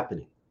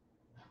happening.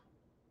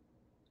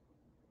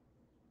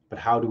 But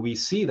how do we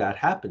see that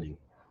happening?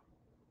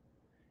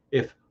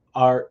 If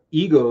our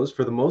egos,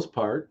 for the most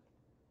part,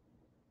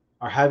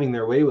 are having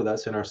their way with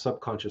us in our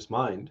subconscious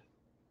mind.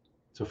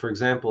 So for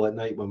example, at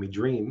night when we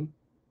dream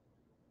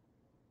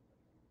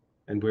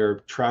and we're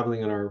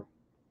traveling in our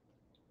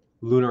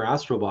lunar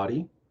astral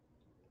body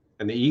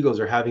and the egos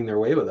are having their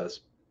way with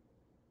us,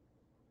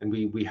 and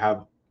we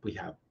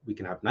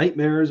can have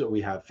nightmares, or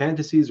we have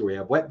fantasies, or we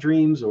have wet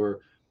dreams, or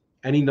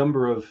any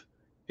number of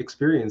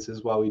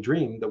experiences while we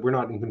dream that we're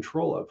not in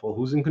control of. Well,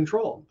 who's in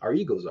control? Our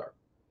egos are.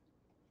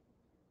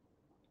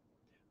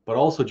 But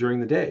also during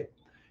the day.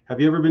 Have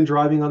you ever been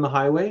driving on the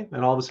highway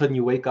and all of a sudden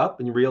you wake up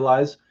and you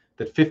realize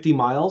that 50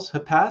 miles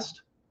have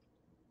passed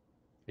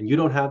and you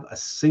don't have a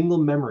single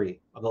memory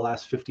of the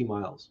last 50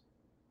 miles?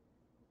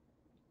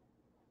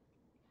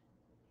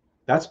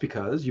 That's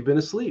because you've been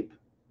asleep.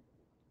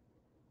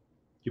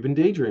 You've been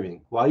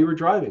daydreaming while you were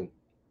driving.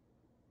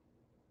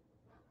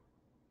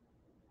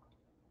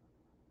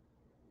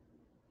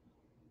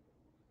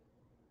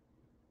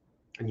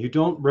 And you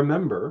don't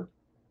remember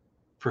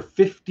for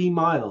 50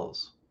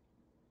 miles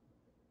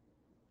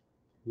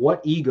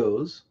what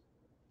egos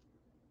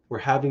were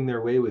having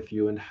their way with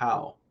you and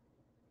how,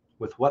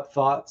 with what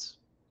thoughts,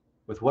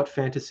 with what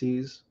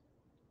fantasies,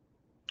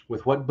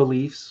 with what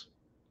beliefs,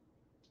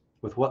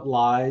 with what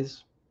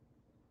lies.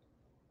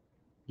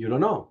 You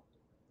don't know.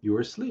 You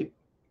were asleep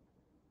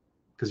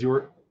because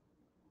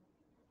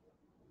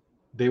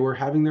they were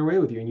having their way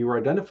with you and you were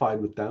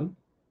identified with them,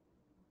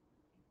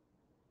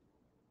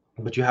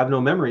 but you have no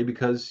memory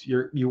because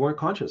you weren't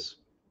conscious.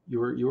 You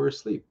were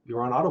asleep. You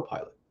were on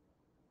autopilot.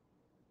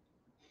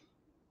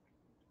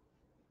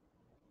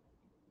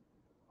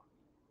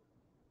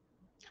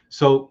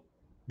 So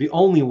the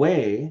only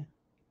way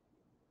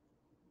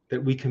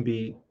that we can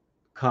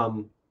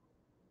become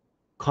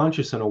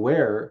conscious and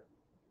aware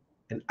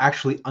and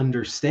actually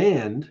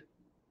understand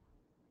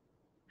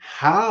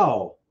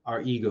how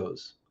our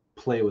egos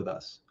play with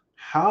us,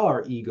 how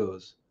our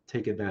egos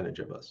take advantage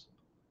of us,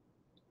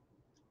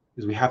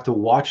 is we have to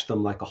watch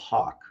them like a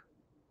hawk.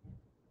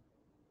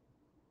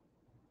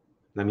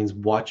 That means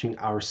watching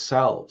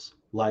ourselves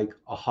like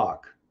a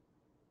hawk,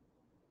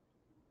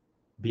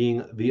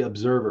 being the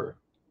observer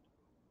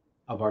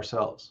of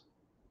ourselves.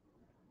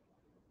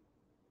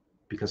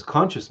 Because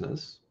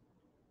consciousness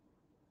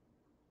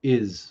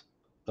is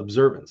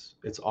observance,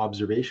 it's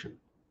observation.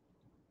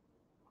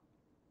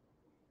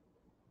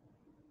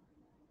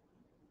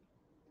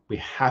 We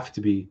have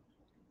to be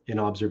in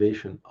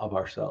observation of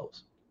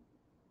ourselves.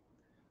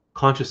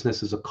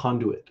 Consciousness is a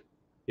conduit,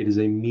 it is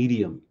a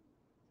medium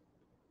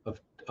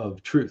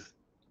of truth.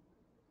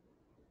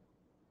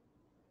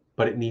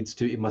 But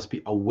it must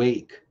be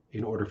awake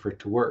in order for it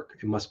to work.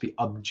 It must be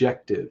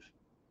objective.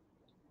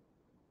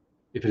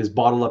 If it is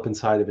bottled up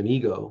inside of an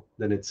ego,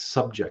 then it's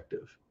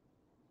subjective.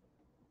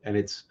 And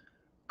it's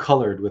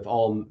colored with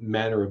all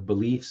manner of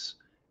beliefs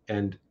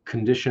and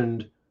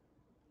conditioned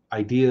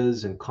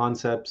ideas and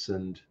concepts.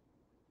 And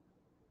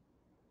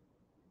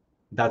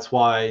that's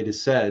why it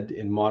is said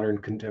in modern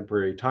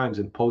contemporary times,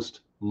 in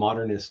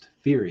postmodernist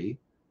theory,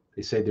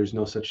 they say there's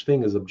no such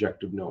thing as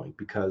objective knowing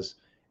because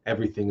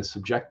everything is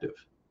subjective.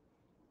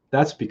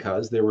 That's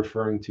because they're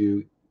referring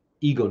to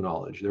ego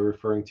knowledge. They're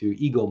referring to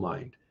ego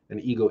mind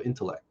and ego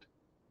intellect.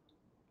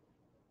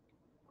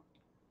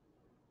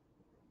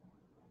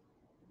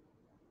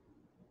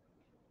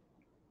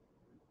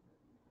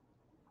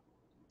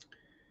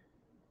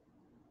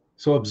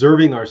 So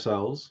observing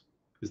ourselves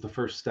is the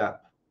first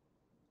step.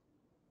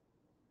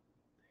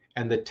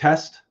 And the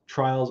test,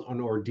 trials,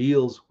 and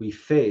ordeals we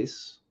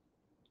face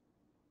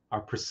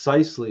are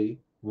precisely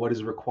what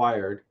is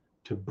required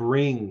to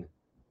bring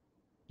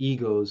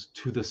egos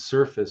to the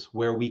surface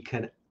where we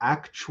can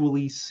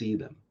actually see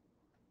them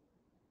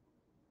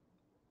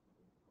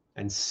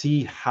and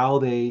see how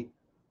they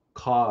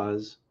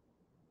cause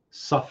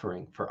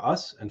suffering for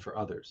us and for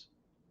others.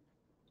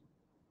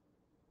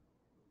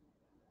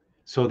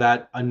 So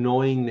that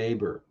annoying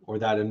neighbor or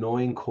that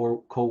annoying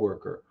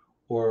coworker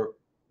or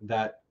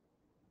that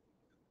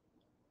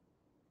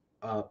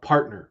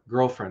partner,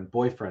 girlfriend,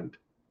 boyfriend,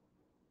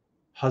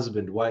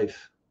 husband,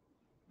 wife,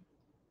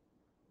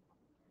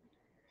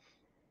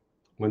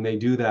 when they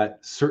do that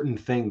certain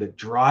thing that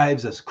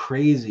drives us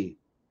crazy,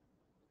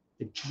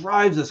 it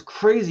drives us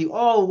crazy.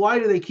 Oh, why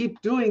do they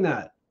keep doing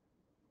that?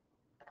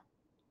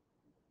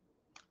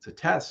 It's a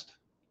test.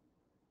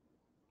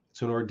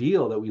 It's an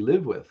ordeal that we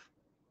live with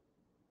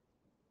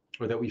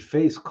or that we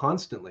face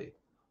constantly.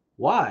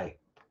 Why?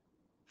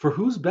 For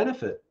whose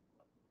benefit?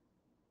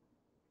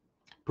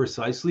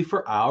 Precisely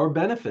for our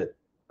benefit.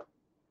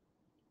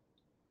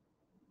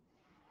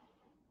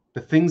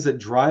 The things that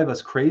drive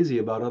us crazy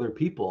about other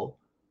people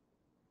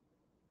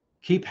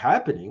keep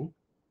happening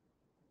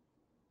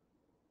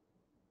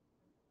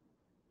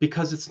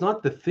because it's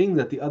not the thing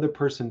that the other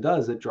person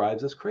does that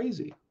drives us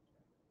crazy.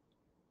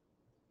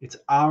 It's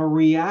our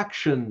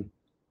reaction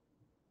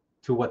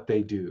to what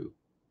they do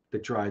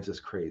that drives us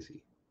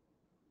crazy.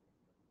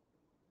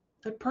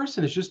 That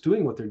person is just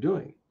doing what they're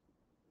doing.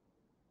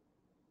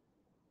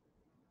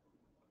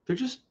 They're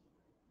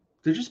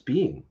just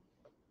being.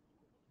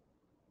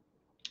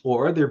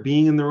 Or they're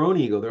being in their own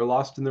ego. They're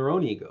lost in their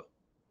own ego,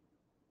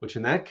 which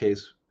in that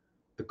case,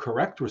 the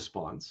correct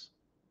response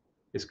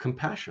is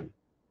compassion.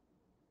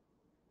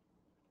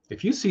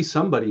 If you see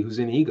somebody who's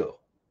in ego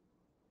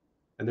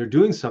and they're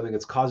doing something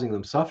that's causing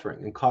them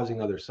suffering and causing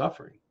others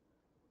suffering,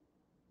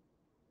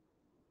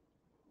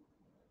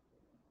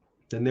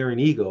 then they're in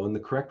ego, and the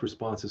correct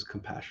response is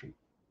compassion.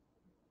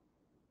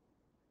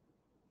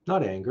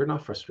 Not anger,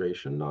 not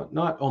frustration,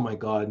 not oh my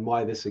God,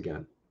 why this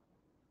again?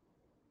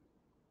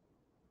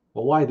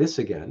 Well, why this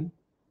again?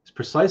 It's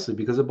precisely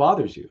because it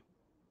bothers you.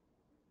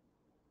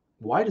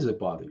 Why does it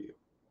bother you?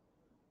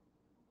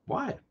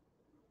 Why?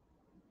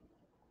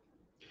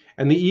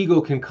 And the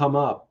ego can come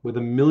up with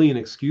a million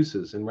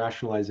excuses and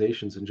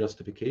rationalizations and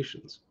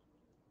justifications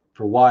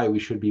for why we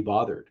should be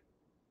bothered.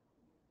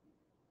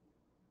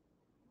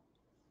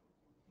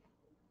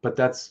 But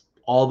that's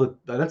all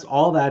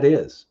that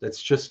is.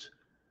 That's just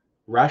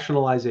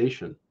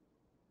rationalization.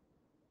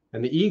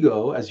 And the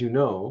ego, as you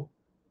know,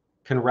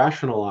 can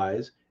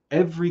rationalize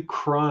every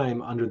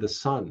crime under the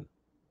sun.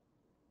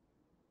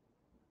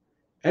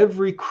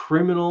 Every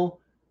criminal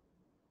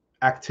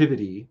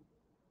activity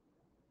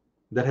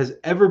that has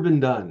ever been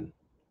done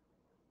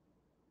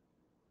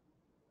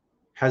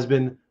has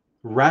been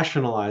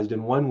rationalized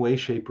in one way,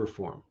 shape, or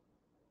form.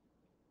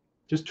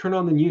 Just turn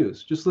on the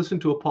news. Just listen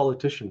to a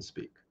politician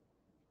speak.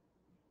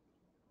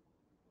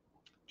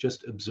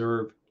 Just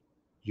observe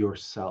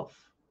yourself,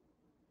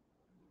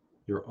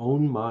 your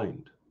own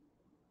mind.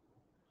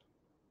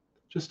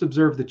 Just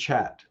observe the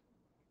chat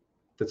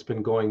that's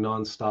been going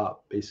nonstop,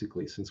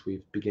 basically, since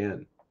we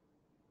began.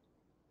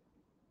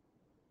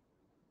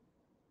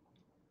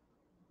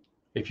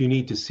 if you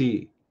need to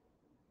see.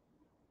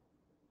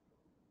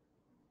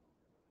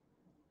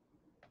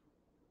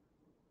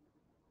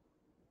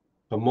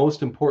 But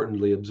most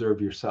importantly,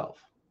 observe yourself.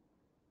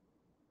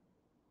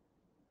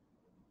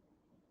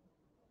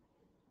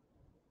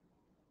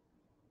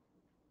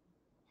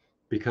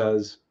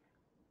 Because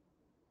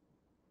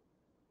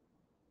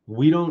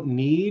we don't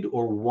need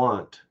or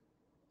want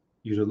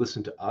you to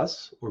listen to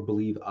us or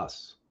believe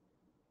us.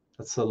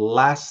 That's the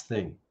last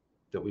thing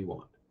that we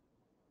want.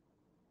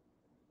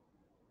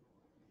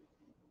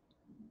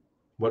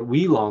 What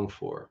we long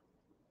for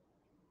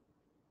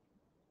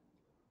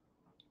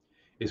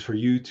is for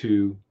you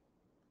to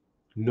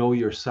know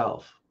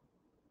yourself.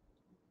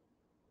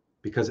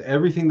 Because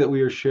everything that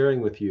we are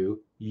sharing with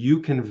you, you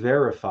can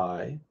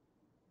verify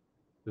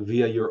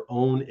via your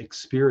own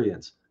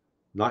experience.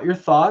 Not your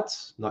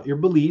thoughts, not your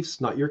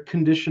beliefs, not your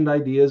conditioned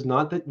ideas,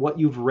 not that what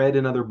you've read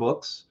in other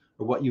books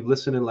or what you've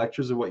listened in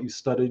lectures or what you've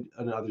studied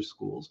in other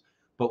schools,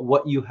 but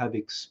what you have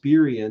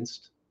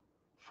experienced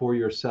for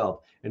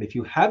yourself. And if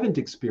you haven't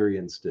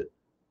experienced it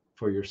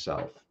for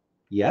yourself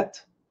yet,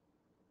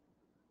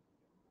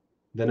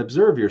 then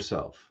observe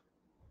yourself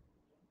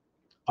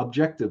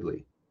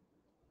objectively,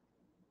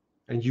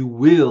 and you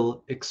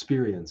will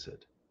experience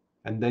it.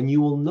 And then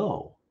you will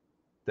know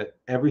that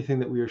everything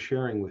that we are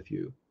sharing with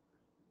you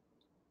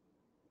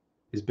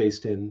is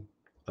based in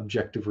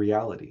objective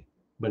reality.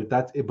 But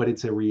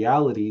it's a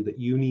reality that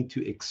you need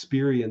to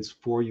experience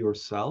for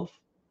yourself,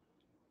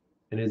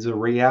 and it's a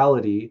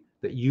reality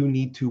that you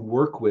need to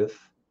work with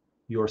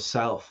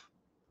yourself.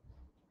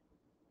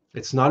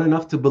 It's not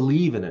enough to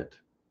believe in it.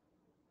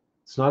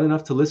 It's not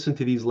enough to listen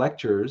to these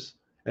lectures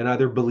and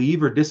either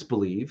believe or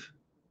disbelieve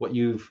what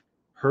you've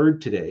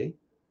heard today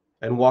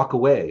and walk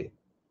away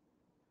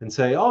and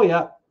say, "Oh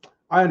yeah,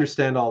 I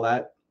understand all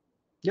that.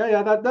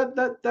 Yeah,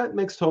 that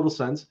makes total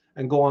sense,"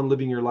 and go on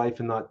living your life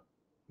and not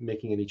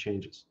making any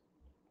changes.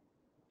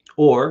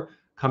 Or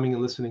coming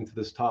and listening to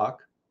this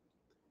talk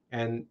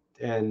and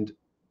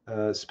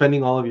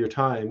spending all of your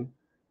time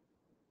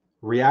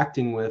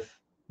reacting with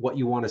what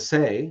you want to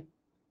say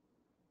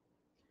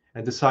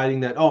and deciding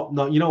that, oh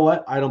no, you know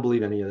what, I don't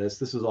believe any of this,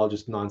 this is all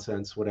just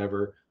nonsense,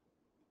 whatever,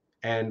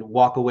 and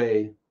walk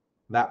away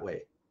that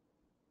way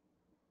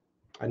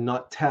and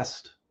not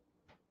test,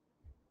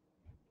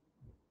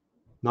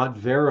 not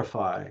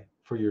verify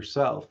for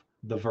yourself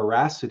the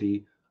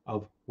veracity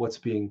of what's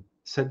being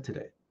said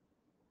today.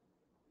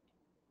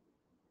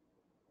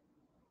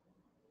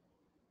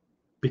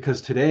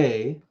 Because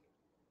today,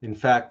 in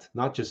fact,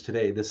 not just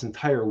today, this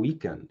entire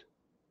weekend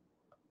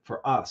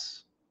for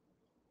us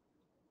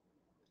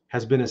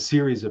has been a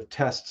series of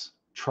tests,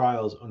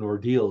 trials, and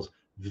ordeals,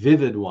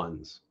 vivid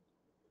ones,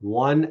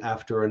 one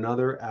after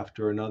another,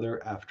 after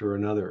another, after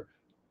another,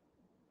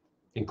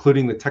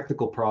 including the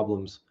technical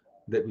problems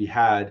that we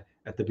had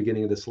at the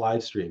beginning of this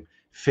live stream.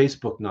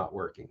 Facebook not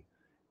working,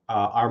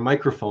 our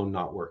microphone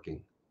not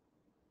working,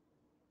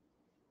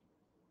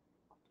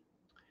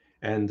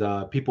 and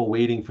people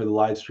waiting for the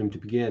live stream to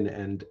begin,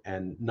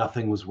 and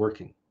nothing was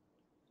working.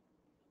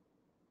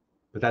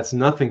 But that's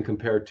nothing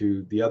compared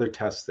to the other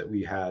tests that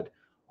we had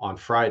on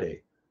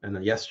Friday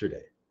and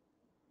yesterday.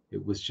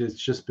 It was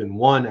just been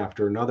one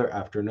after another,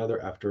 after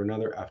another, after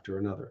another, after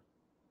another.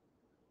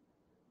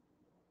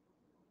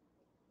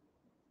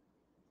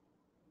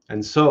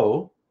 And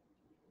so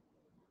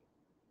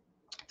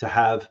to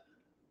have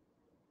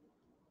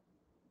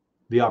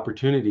the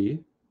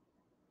opportunity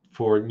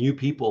for new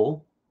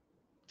people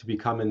to be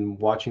coming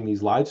watching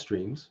these live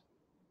streams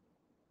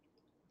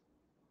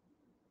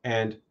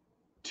and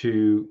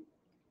to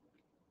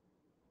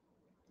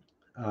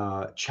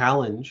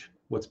challenge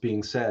what's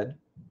being said,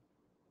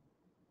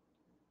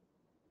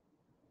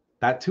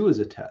 that too is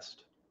a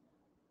test.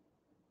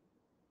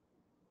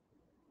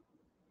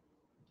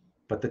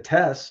 But the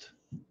test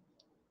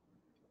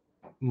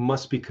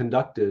must be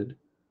conducted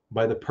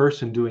by the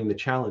person doing the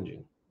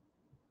challenging.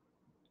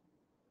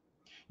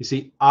 You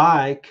see,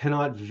 I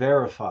cannot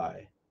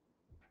verify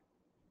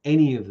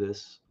any of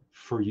this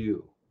for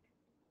you.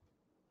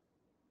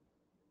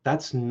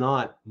 That's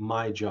not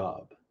my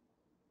job.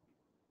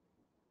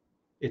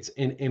 It's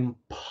an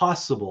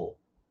impossible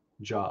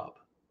job.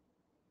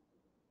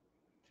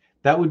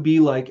 That would be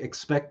like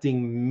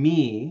expecting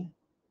me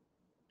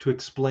to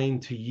explain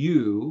to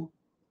you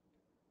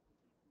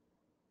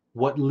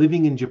what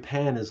living in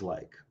Japan is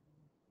like,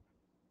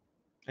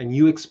 and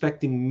you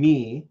expecting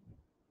me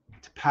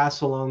to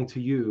pass along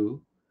to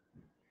you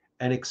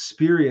an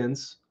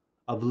experience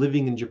of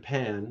living in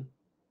Japan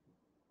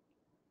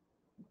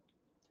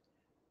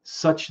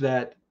such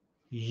that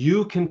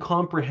you can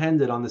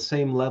comprehend it on the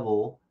same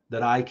level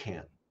that I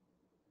can,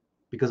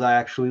 because I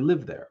actually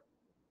lived there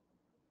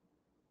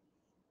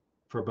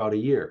for about a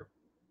year.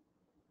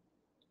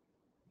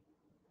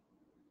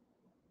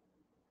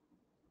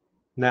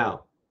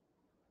 Now,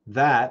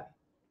 that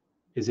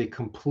is a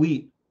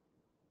complete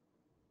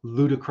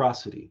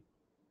ludicrosity.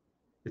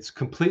 It's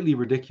completely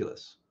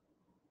ridiculous.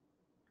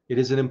 It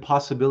is an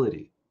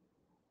impossibility.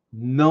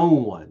 No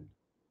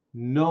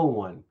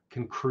one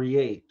can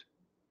create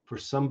for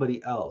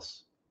somebody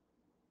else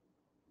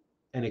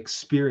an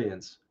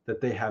experience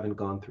that they haven't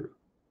gone through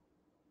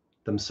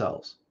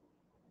themselves.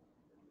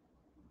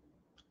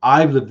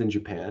 I've lived in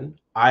Japan.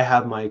 I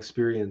have my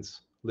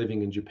experience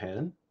living in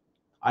Japan.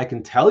 I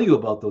can tell you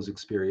about those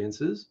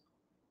experiences,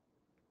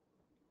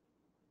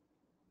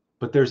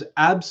 but there's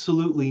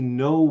absolutely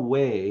no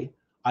way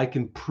I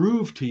can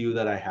prove to you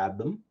that I had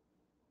them,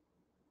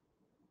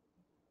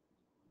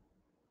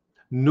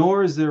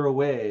 nor is there a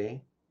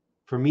way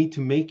for me to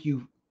make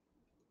you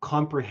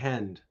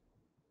comprehend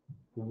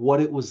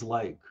what it was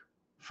like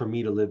for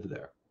me to live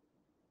there.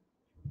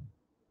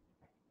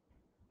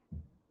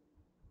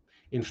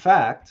 In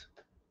fact,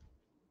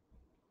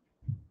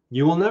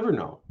 you will never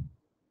know,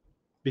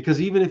 because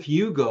even if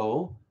you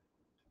go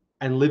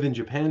and live in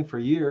Japan for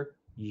a year,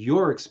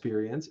 your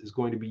experience is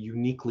going to be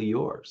uniquely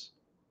yours.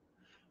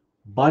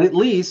 But at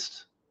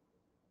least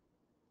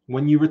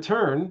when you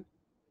return,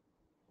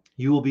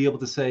 you will be able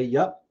to say,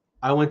 yep,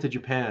 I went to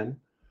Japan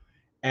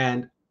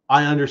and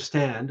I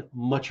understand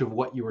much of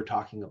what you were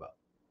talking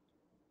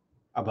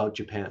about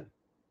Japan,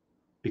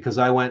 because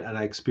I went and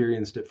I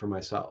experienced it for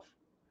myself.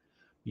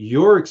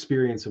 Your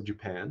experience of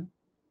Japan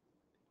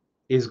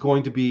is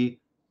going to be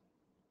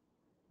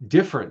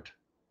different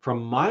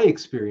from my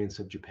experience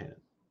of Japan,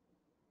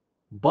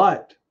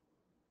 but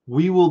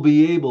we will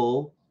be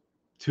able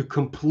to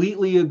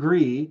completely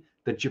agree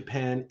that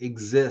Japan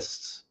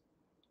exists.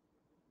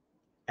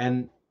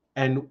 And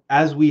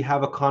as we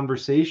have a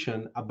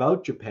conversation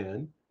about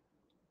Japan,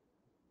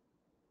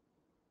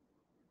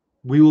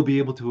 we will be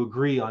able to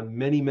agree on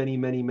many, many,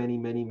 many, many,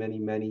 many, many,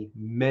 many,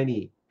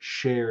 many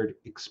shared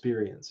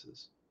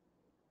experiences.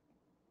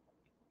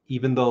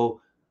 Even though,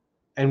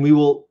 and we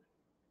will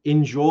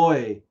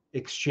enjoy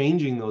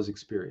exchanging those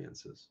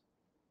experiences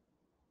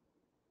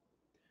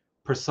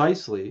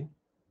precisely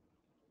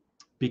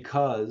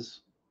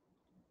because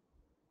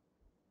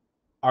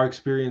our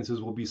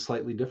experiences will be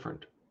slightly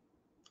different.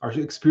 Our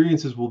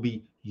experiences will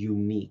be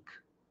unique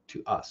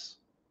to us,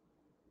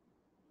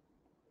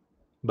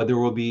 but they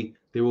will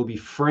be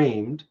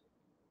framed,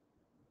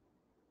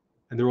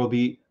 and there will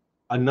be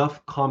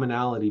enough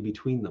commonality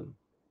between them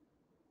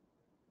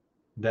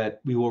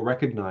that we will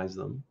recognize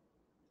them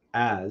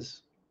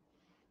as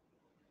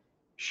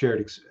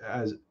shared,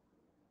 as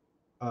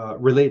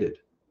related,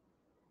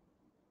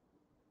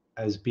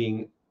 as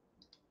being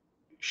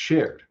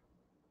shared.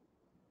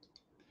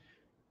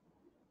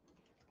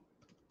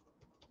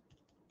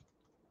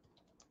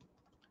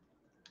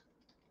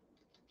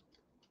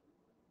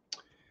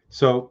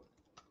 So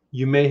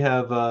you may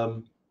have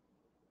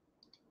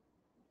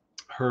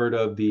heard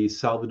of the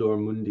Salvator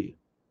Mundi.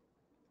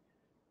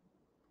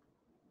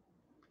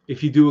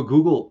 If you do a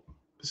Google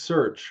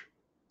search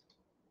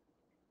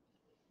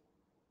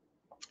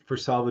for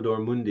Salvator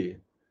Mundi,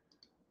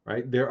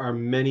 right, there are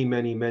many,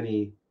 many,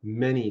 many,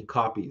 many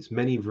copies,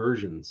 many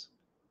versions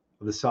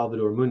of the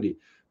Salvator Mundi.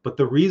 But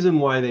the reason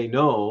why they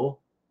know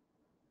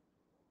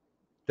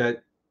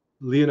that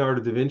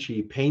Leonardo da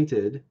Vinci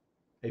painted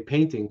a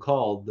painting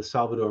called the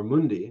Salvator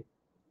Mundi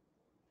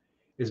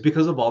is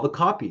because of all the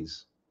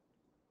copies.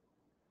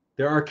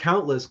 There are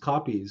countless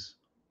copies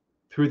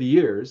through the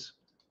years,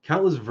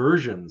 countless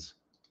versions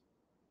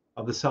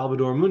of the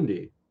Salvator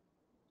Mundi.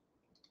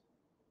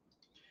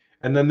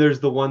 And then there's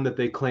the one that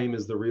they claim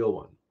is the real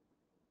one.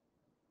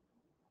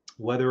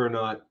 Whether or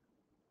not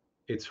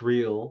it's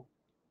real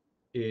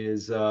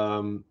is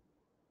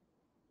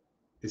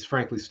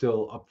frankly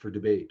still up for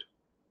debate.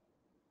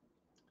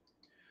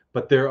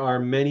 But there are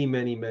many,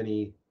 many,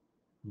 many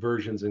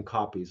versions and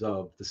copies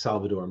of the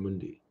Salvator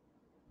Mundi.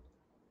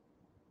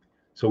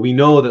 So we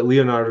know that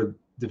Leonardo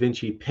da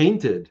Vinci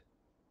painted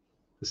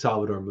the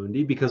Salvator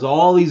Mundi because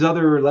all these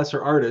other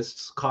lesser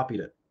artists copied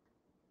it,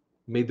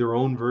 made their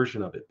own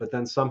version of it, but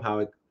then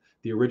somehow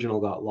the original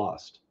got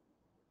lost.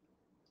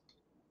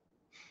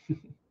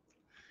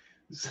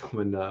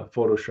 Someone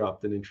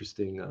photoshopped an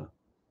interesting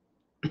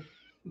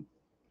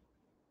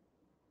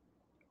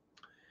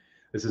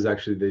this is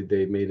actually,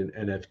 they made an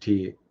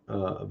NFT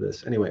of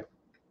this. Anyway,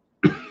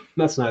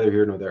 that's neither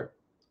here nor there.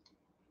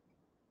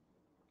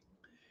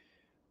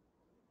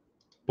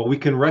 But we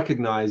can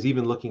recognize,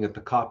 even looking at the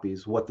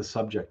copies, what the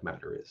subject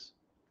matter is.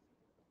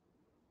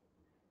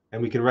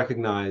 And we can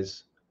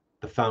recognize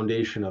the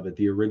foundation of it,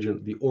 the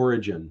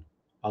origin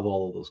of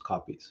all of those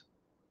copies.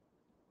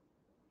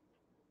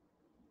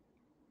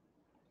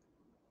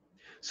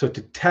 So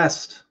to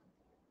test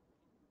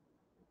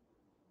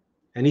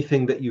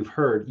anything that you've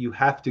heard, you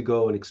have to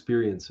go and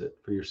experience it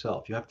for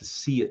yourself. You have to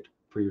see it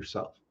for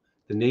yourself.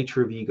 The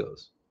nature of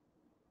egos.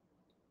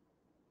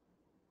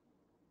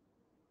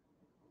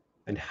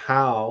 And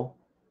how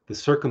the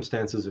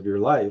circumstances of your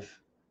life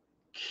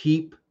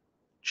keep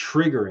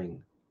triggering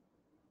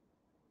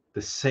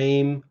the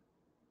same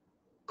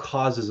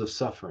causes of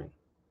suffering.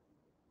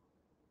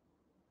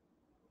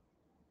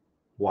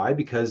 Why?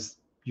 Because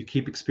you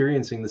keep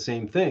experiencing the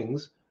same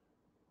things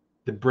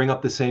that bring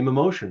up the same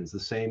emotions, the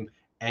same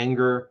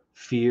anger,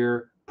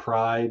 fear,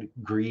 pride,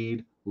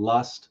 greed,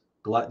 lust,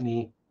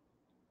 gluttony,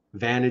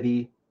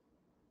 vanity,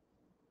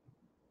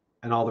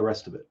 and all the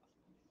rest of it.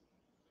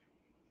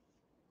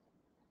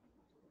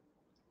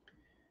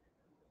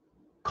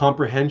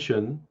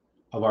 comprehension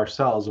of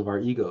ourselves, of our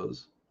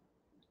egos,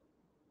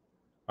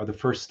 are the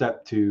first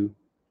step to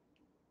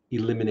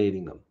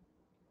eliminating them.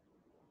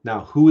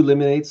 Now, who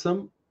eliminates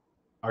them?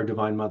 Our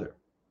Divine Mother.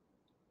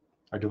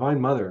 Our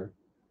Divine Mother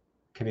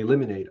can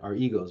eliminate our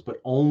egos,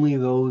 but only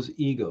those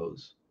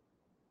egos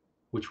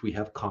which we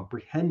have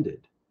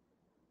comprehended.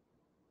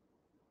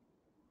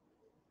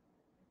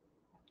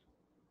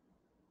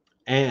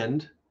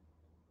 And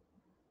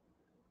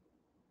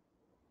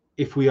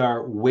if we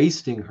are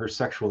wasting her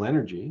sexual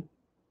energy,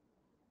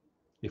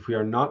 if we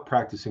are not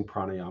practicing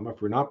pranayama,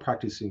 if we're not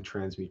practicing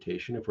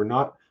transmutation, if we're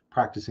not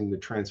practicing the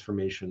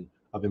transformation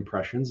of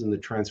impressions and the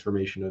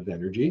transformation of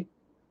energy,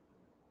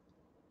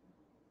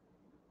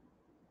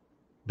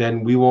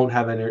 then we won't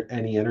have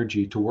any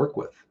energy to work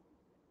with,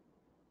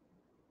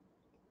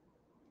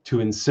 to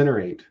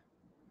incinerate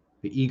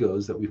the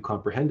egos that we've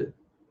comprehended.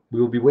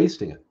 We will be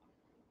wasting it.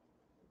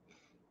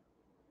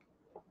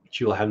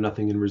 She will have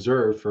nothing in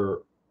reserve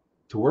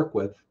to work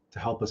with to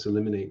help us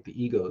eliminate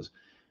the egos,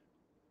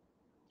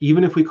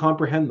 even if we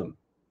comprehend them.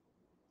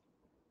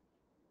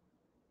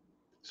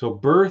 So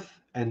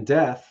birth and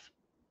death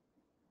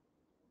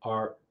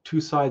are two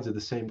sides of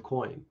the same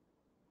coin.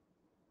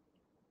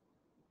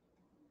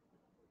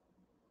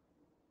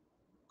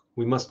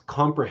 We must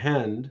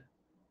comprehend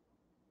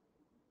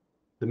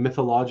the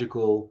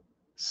mythological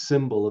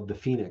symbol of the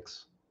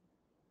phoenix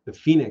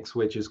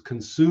which is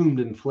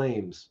consumed in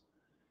flames,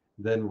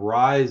 then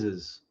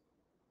rises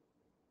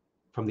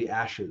from the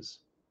ashes.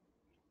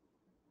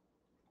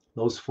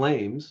 Those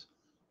flames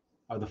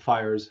are the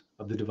fires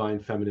of the divine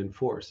feminine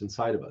force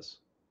inside of us.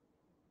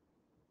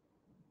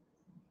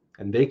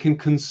 And they can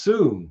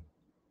consume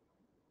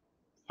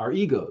our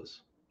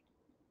egos.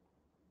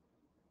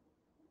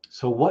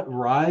 So what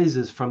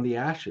rises from the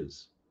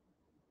ashes?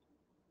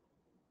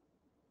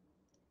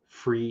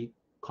 Free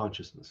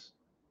consciousness,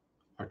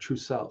 our true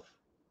self.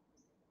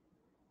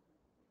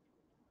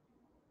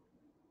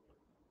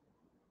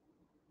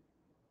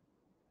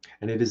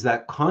 And it is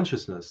that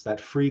consciousness,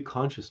 that free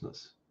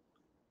consciousness,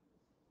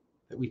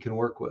 that we can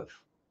work with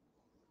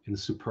in the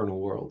supernal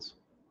worlds.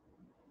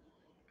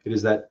 It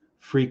is that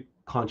free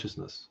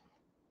consciousness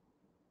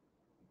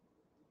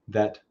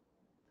that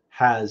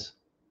has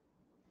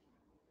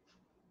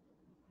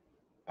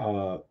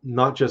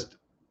not just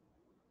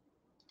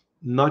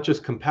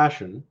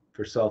compassion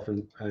for self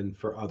and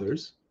for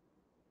others,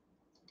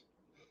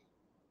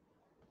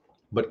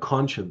 but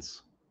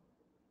conscience,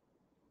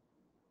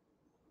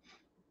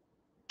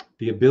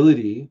 the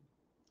ability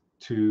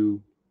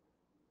to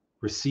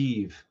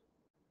receive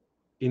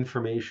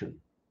information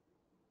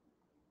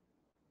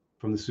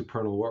from the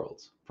supernal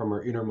worlds, from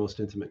our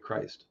innermost intimate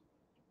Christ.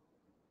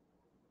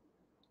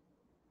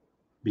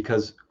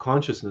 Because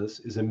consciousness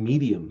is a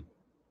medium.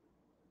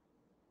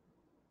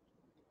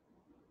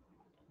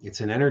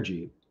 It's an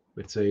energy.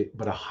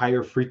 But a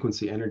higher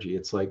frequency energy.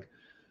 It's like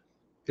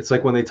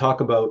when they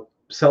talk about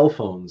cell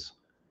phones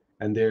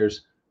and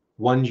there's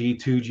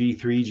 1G, 2G,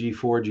 3G,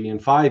 4G, and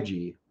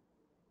 5G.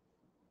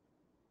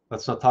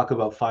 Let's not talk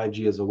about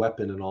 5G as a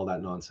weapon and all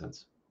that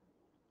nonsense.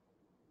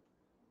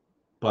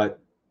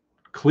 But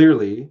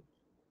clearly,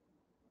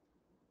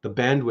 the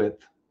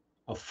bandwidth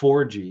of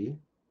 4G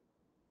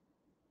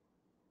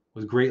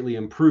was greatly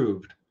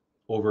improved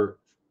over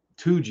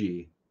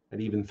 2G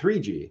and even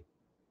 3G.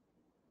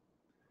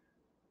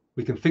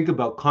 We can think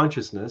about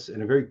consciousness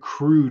in a very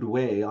crude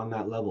way on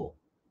that level.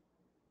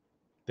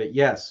 That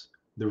yes,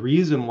 the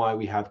reason why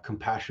we have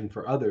compassion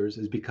for others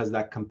is because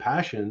that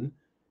compassion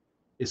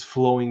is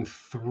flowing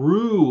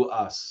through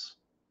us,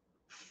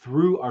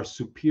 through our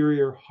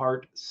superior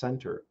heart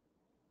center.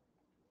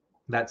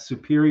 That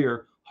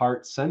superior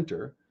heart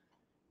center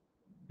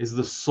is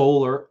the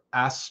solar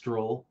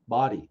astral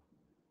body.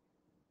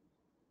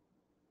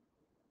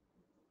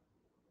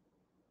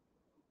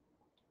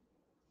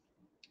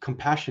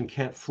 Compassion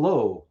can't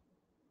flow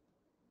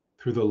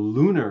through the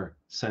lunar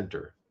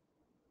center,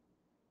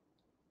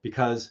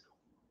 because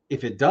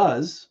if it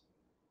does,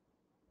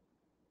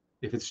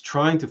 if it's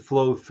trying to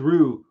flow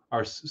through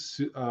our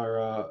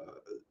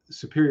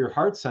superior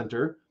heart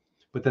center,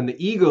 but then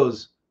the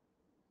egos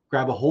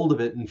grab a hold of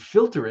it and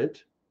filter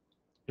it,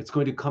 it's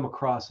going to come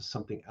across as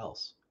something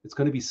else. It's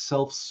going to be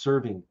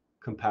self-serving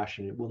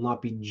compassion. It will not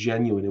be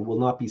genuine. It will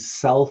not be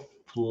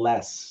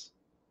selfless.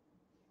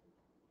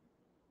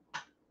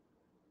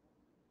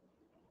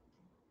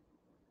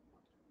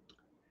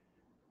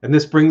 And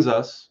this brings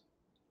us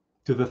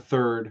to the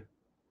third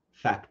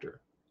factor.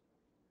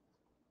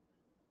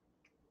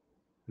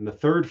 And the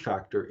third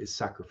factor is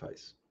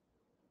sacrifice.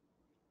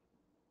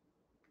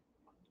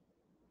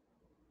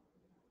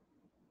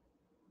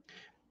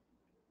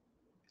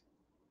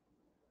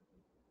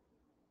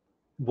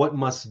 What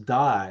must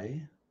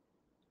die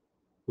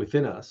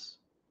within us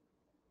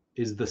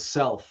is the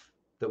self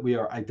that we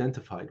are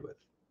identified with.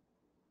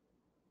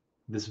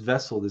 This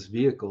vessel, this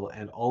vehicle,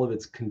 and all of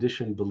its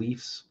conditioned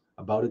beliefs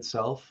about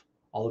itself,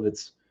 all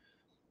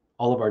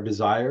of our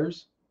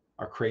desires,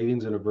 our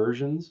cravings and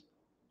aversions,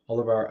 all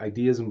of our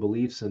ideas and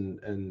beliefs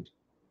and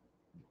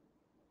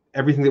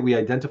everything that we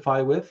identify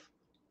with,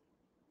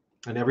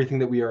 and everything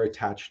that we are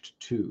attached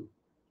to.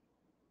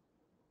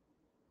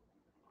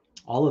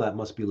 All of that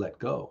must be let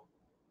go.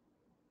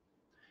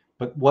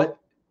 But what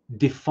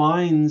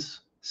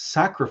defines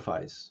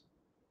sacrifice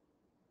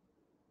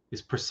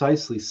is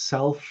precisely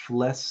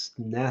selflessness.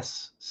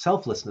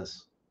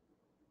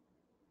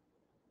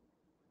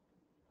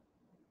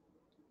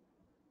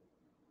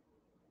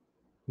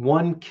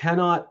 One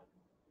cannot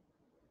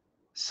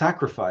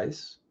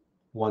sacrifice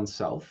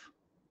oneself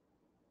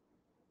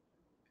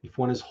if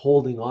one is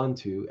holding on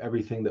to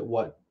everything that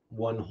what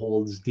one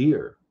holds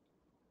dear.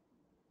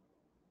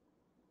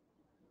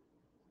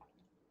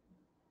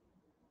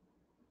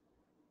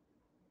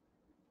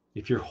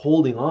 If you're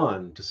holding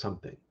on to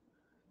something,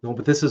 no,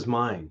 but this is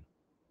mine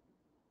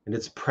and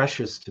it's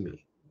precious to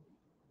me,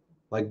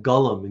 like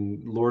Gollum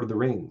in Lord of the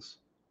Rings,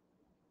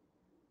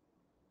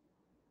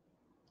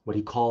 what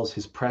he calls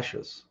his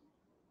precious.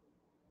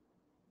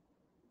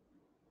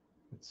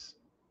 It's,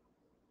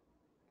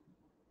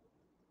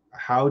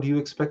 how do you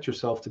expect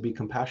yourself to be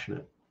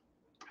compassionate?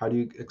 How do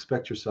you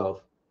expect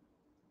yourself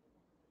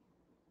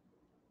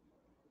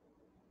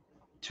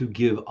to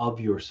give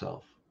of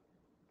yourself?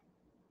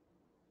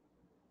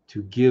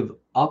 To give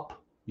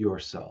up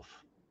yourself?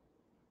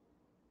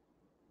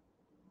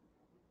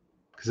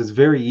 Because it's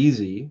very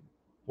easy,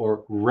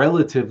 or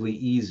relatively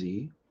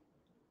easy,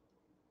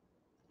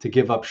 to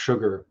give up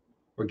sugar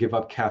or give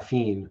up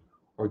caffeine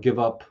or give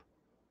up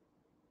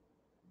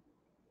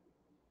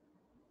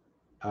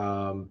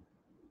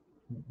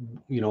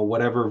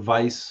whatever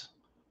vice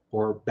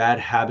or bad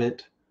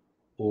habit,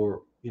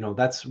 or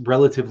that's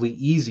relatively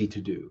easy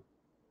to do.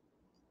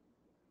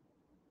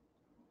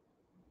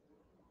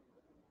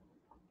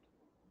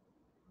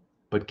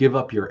 But give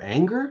up your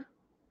anger,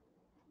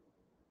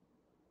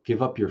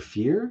 give up your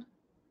fear,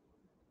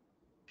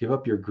 give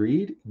up your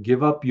greed,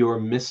 give up your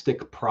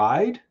mystic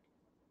pride,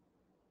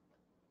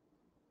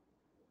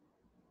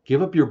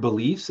 give up your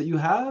beliefs that you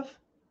have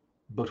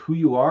about who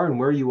you are and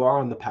where you are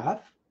on the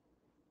path.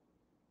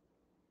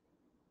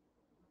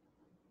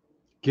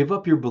 Give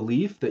up your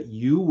belief that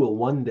you will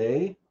one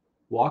day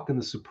walk in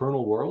the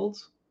supernal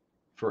worlds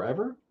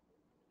forever.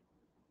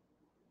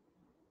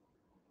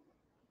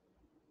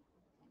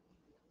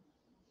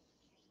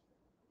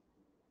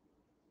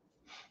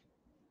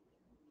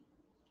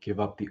 Give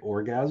up the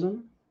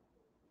orgasm.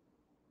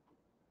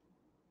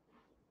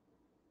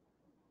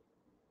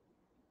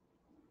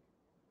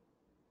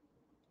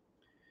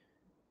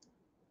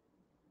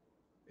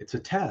 It's a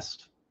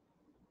test.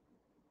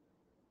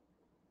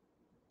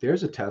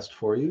 There's a test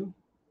for you.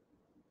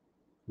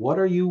 What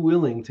are you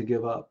willing to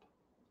give up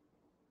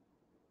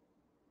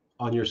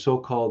on your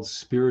so-called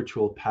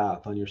spiritual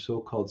path, on your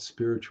so-called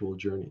spiritual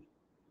journey?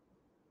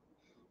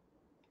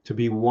 To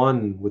be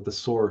one with the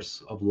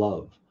source of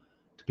love,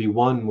 to be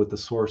one with the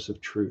source of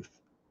truth,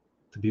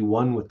 to be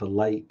one with the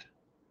light,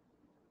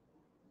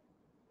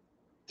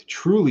 to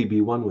truly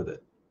be one with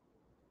it,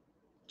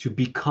 to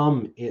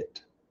become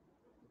it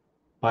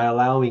by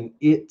allowing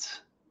it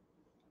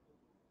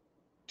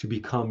to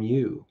become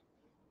you.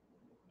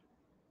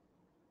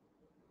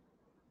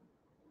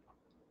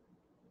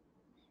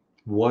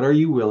 What are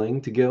you willing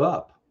to give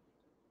up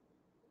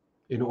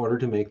in order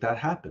to make that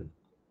happen?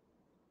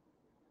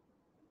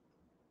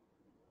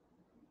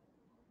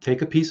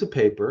 Take a piece of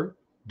paper,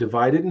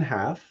 divide it in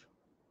half,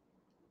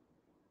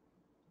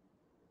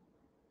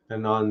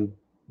 and on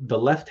the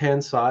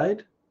left-hand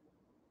side,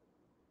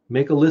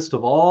 make a list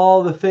of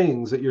all the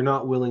things that you're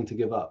not willing to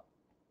give up,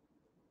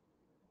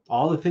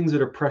 all the things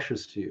that are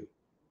precious to you.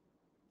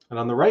 And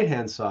on the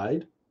right-hand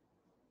side,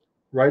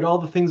 write all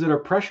the things that are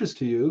precious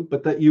to you,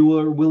 but that you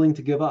are willing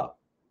to give up.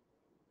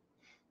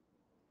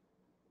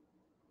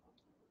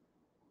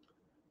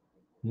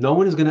 No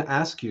one is going to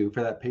ask you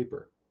for that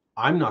paper.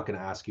 I'm not going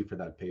to ask you for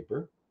that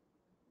paper.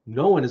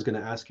 No one is going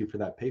to ask you for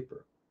that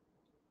paper.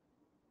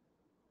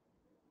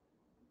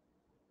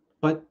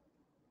 But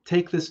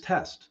take this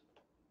test,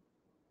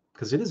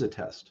 because it is a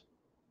test.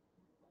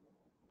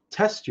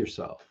 Test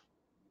yourself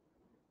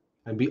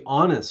and be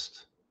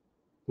honest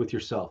with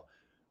yourself.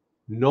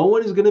 No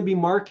one is going to be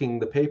marking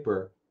the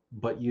paper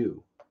but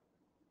you.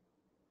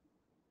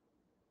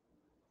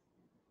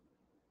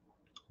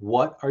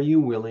 What are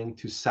you willing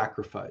to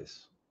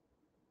sacrifice?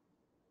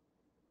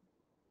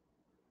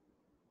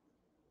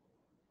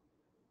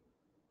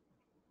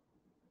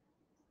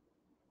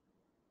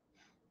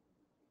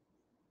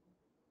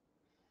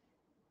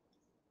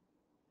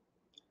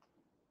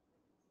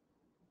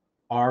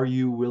 Are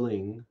you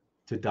willing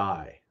to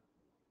die?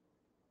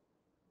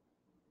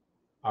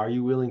 Are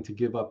you willing to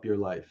give up your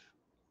life?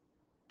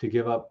 To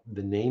give up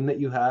the name that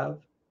you have,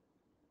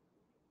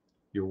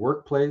 your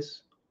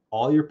workplace,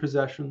 all your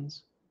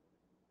possessions,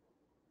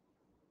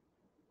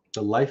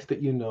 the life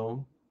that you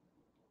know,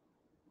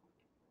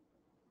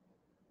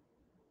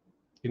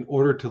 in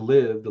order to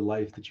live the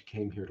life that you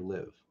came here to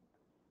live?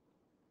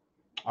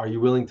 Are you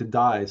willing to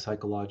die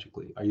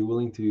psychologically? Are you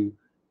willing to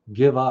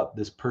give up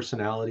this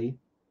personality,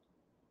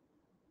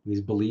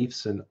 these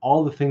beliefs, and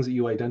all the things that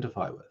you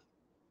identify with?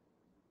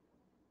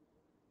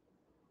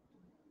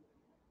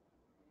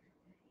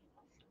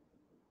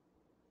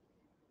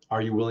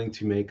 are you willing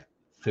to make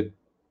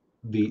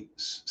the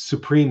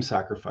supreme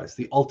sacrifice,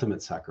 the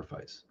ultimate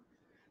sacrifice,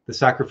 the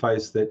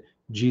sacrifice that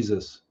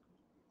Jesus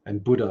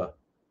and Buddha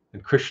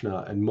and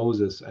Krishna and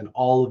Moses and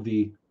all of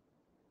the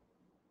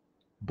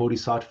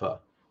bodhisattva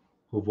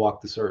who have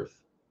walked this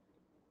earth,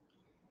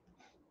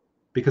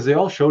 because they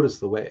all showed us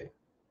the way.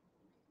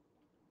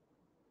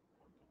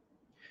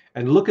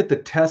 And look at the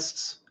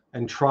tests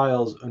and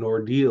trials and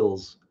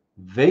ordeals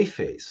they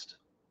faced.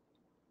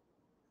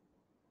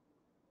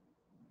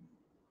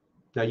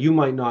 Now, you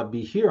might not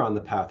be here on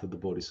the path of the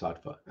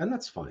bodhisattva, and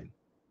that's fine.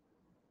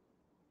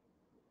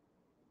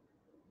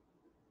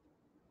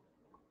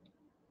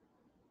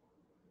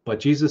 But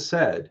Jesus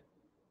said,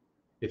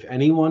 if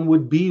anyone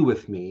would be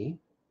with me,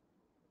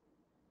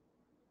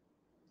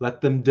 let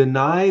them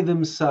deny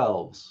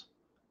themselves,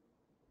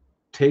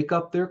 take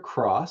up their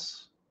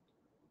cross,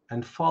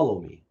 and follow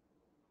me.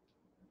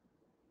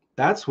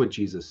 That's what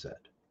Jesus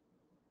said.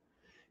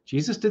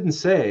 Jesus didn't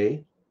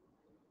say,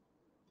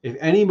 if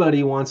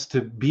anybody wants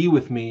to be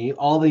with me,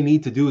 all they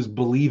need to do is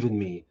believe in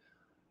me.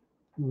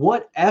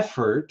 What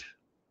effort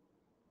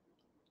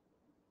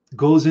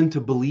goes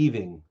into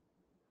believing?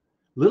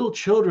 Little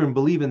children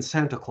believe in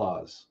Santa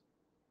Claus.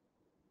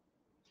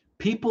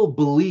 People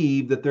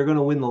believe that they're going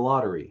to win the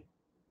lottery.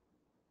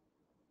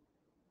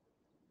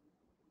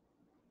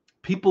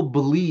 People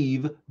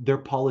believe they're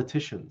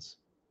politicians.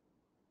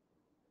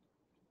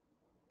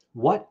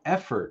 What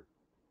effort?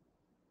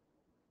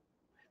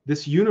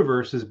 This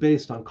universe is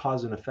based on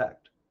cause and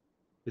effect,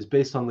 is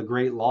based on the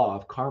great law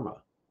of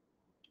karma.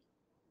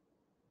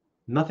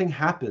 Nothing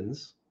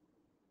happens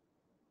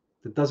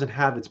that doesn't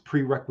have its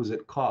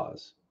prerequisite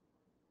cause.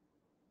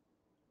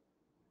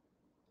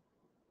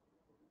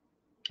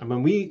 And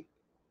when we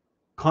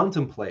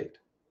contemplate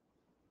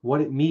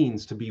what it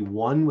means to be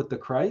one with the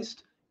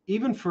Christ,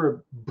 even for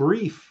a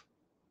brief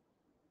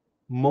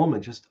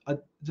moment, just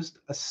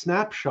a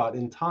snapshot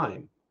in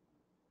time,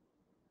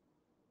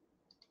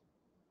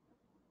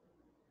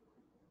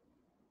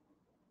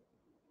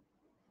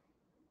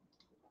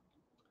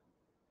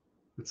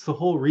 it's the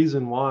whole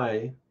reason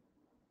why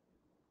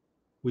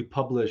we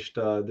published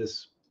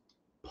this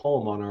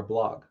poem on our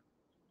blog.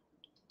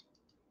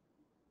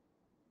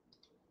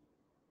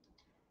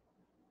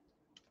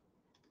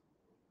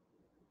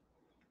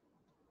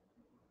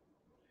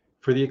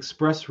 For the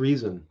express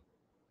reason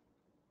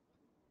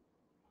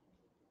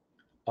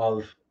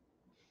of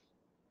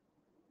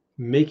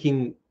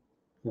making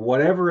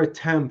whatever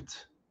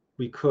attempt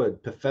we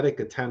could, pathetic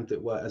attempt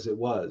as it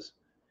was,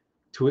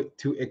 to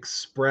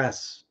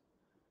express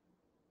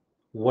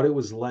what it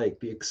was like,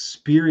 the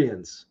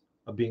experience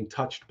of being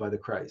touched by the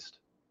Christ,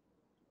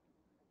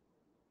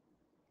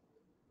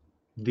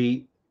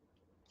 the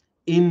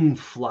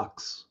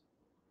influx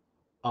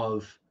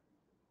of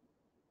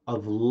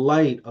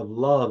light, of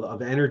love,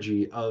 of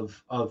energy,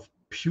 of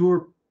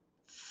pure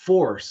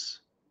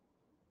force.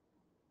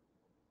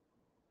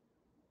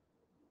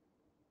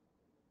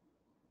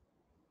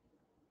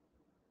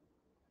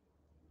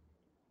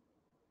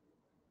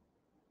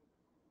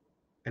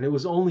 And it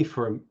was only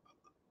for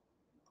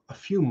a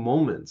few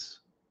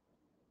moments,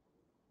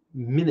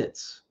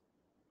 minutes,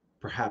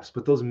 perhaps,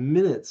 but those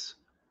minutes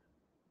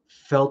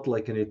felt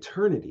like an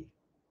eternity.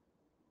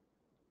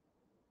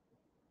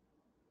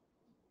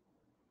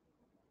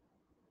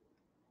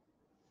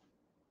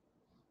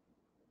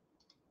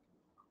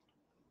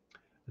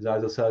 As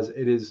Attlas says,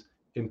 it is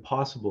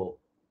impossible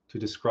to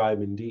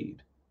describe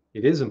indeed.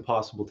 It is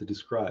impossible to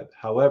describe.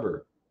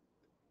 However,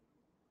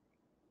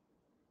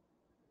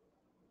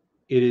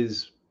 it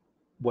is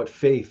what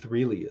faith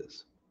really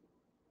is.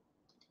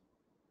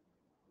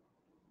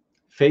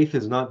 Faith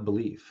is not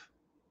belief.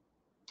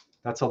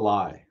 That's a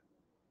lie.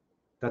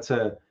 That's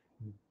a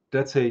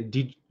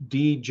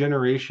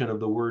degeneration of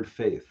the word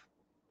faith.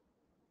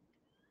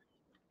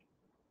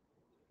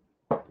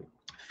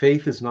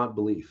 Faith is not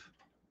belief.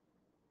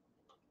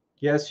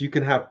 Yes, you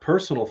can have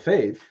personal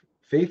faith.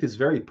 Faith is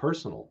very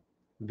personal,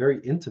 very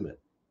intimate,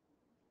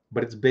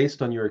 but it's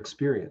based on your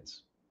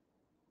experience.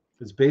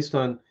 It's based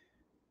on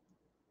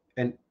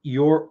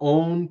your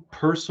own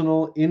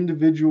personal,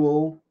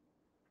 individual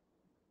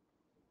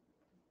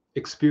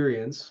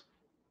experience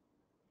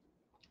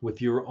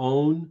with your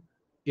own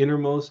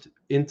innermost,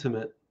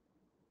 intimate,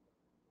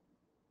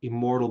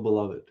 immortal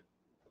beloved.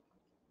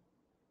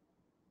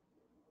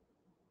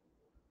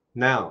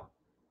 Now,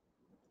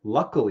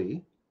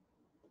 luckily,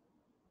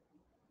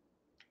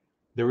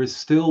 there is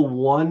still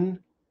one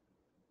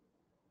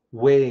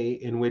way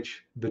in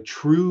which the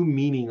true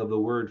meaning of the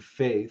word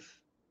faith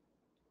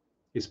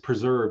is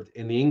preserved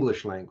in the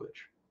English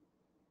language.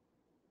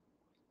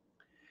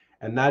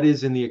 And that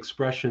is in the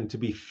expression to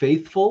be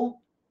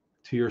faithful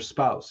to your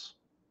spouse.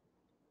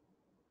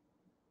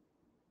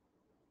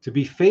 To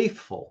be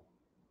faithful,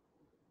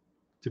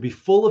 to be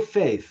full of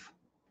faith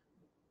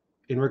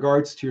in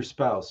regards to your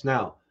spouse.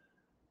 Now,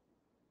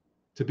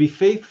 to be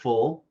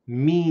faithful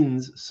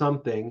means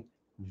something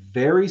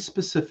very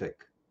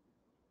specific.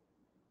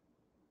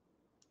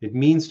 It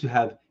means to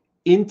have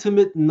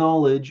intimate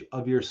knowledge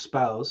of your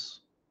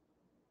spouse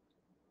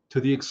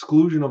to the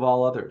exclusion of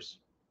all others.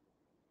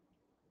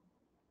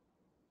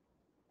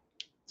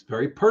 It's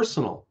very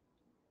personal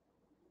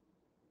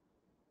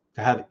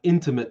to have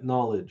intimate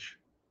knowledge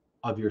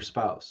of your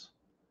spouse,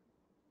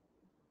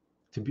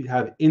 to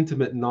have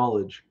intimate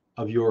knowledge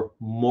of your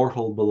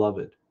mortal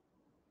beloved.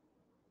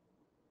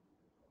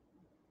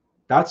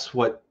 That's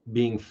what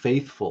being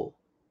faithful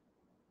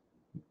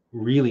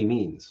really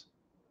means.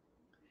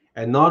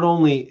 And not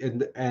only,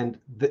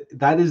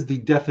 that is the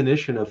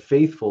definition of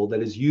faithful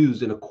that is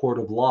used in a court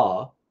of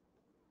law.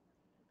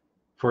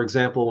 For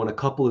example, when a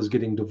couple is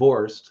getting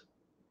divorced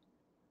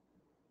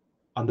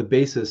on the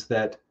basis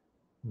that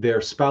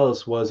their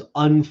spouse was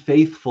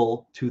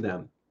unfaithful to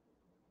them.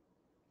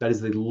 That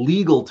is the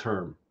legal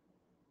term,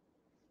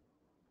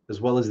 as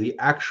well as the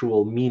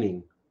actual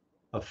meaning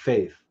of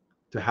faith,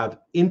 to have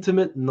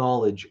intimate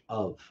knowledge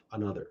of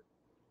another.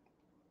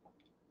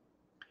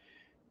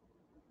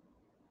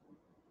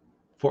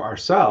 For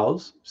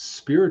ourselves,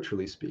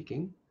 spiritually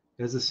speaking,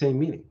 it has the same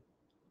meaning.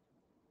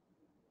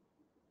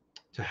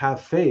 To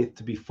have faith,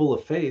 to be full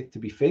of faith, to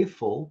be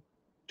faithful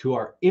to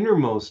our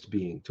innermost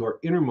being, to our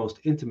innermost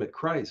intimate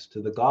Christ,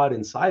 to the God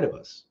inside of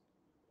us,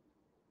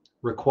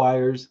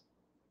 requires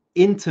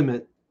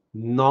intimate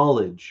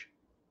knowledge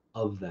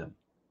of them.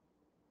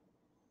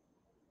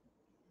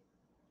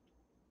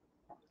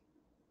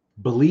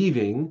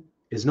 Believing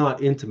is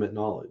not intimate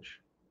knowledge.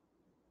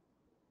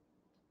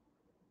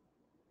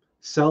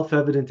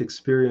 Self-evident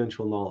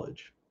experiential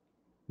knowledge,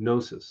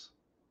 gnosis,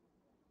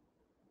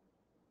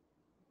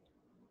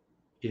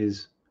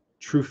 is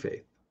true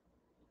faith.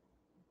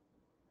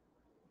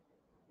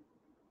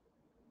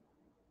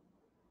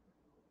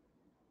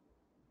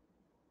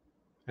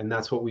 And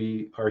that's what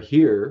we are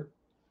here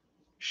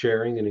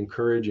sharing and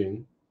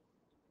encouraging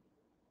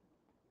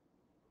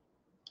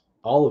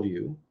all of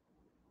you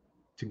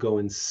to go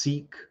and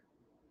seek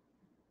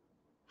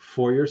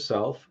for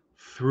yourself,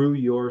 through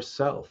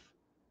yourself,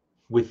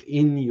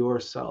 within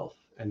yourself,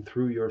 and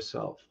through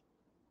yourself.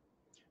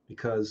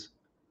 Because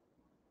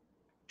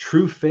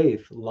true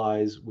faith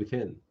lies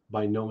within,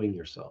 by knowing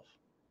yourself.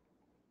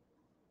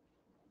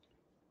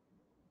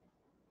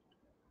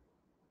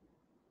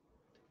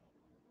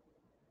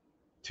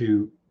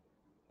 To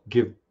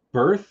give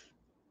birth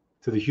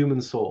to the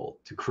human soul,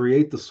 to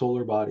create the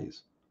solar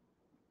bodies.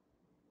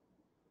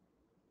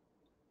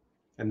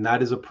 And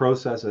that is a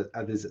process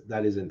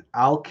that is an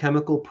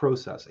alchemical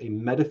process, a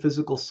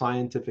metaphysical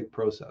scientific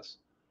process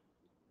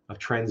of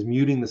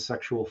transmuting the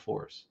sexual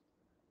force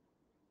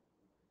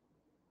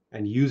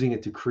and using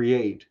it to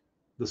create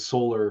the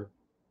solar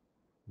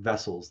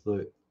vessels,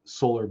 the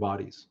solar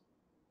bodies.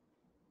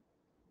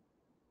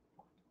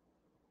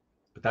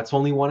 But that's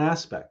only one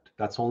aspect.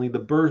 That's only the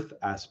birth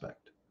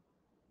aspect.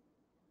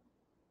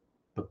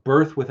 But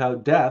birth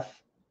without death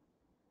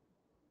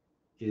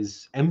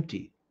is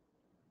empty.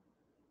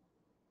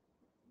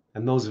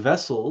 And those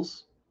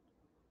vessels,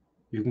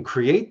 you can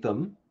create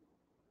them,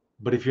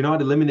 but if you're not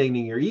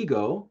eliminating your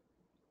ego,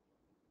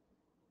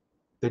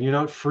 then you're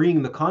not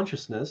freeing the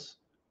consciousness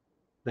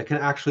that can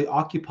actually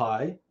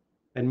occupy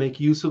and make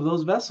use of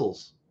those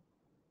vessels.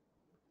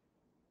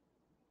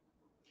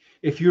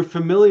 If you're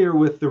familiar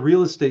with the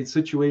real estate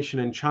situation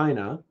in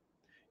China,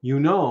 you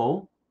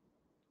know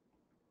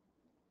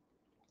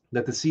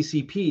that the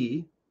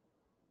CCP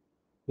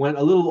went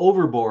a little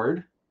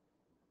overboard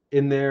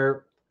in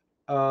their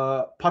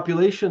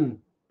population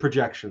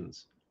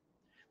projections.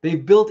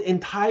 They've built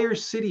entire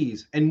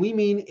cities, and we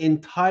mean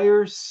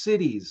entire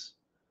cities,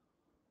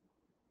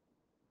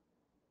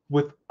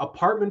 with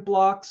apartment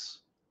blocks,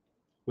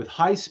 with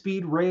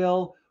high-speed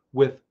rail,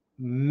 with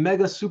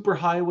mega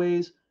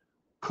superhighways,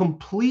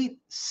 complete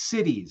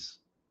cities.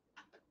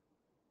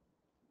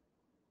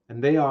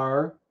 And they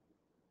are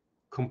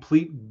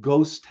complete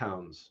ghost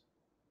towns.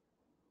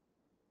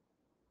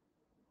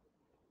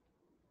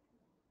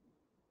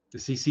 The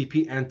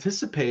CCP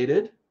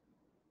anticipated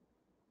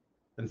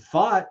and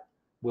thought,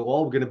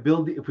 well, we're going to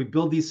build, if we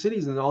build these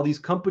cities, and all these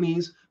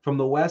companies from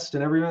the West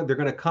and everyone, they're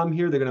going to come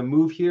here, they're going to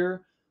move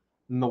here,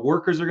 and the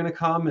workers are going to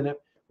come, and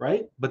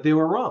right? But they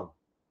were wrong.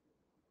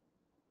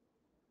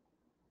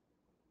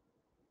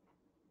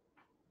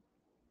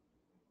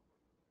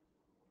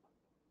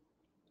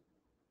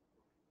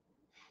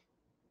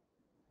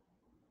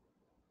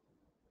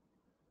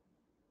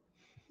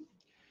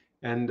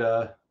 And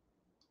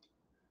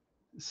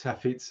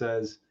Safit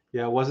says,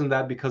 yeah, wasn't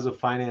that because of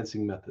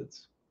financing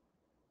methods?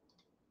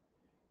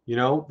 You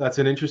know, that's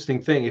an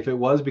interesting thing. If it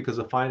was because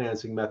of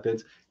financing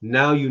methods,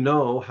 now you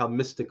know how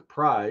mystic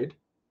pride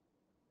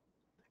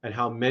and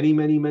how many,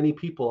 many, many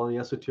people on the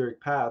esoteric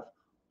path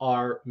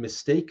are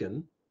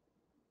mistaken.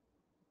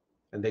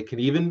 And they can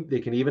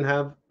even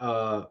have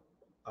a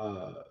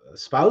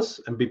spouse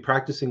and be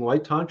practicing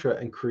white tantra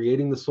and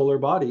creating the solar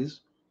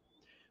bodies,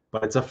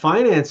 but it's a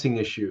financing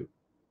issue.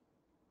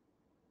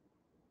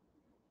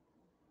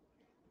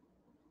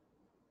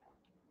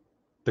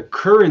 The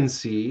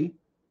currency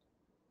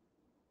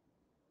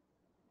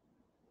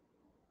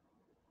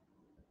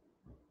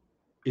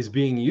is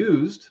being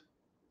used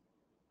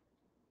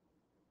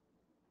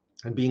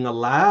and being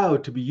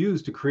allowed to be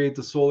used to create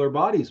the solar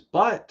bodies,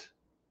 but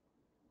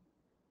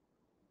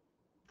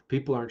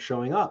people aren't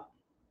showing up.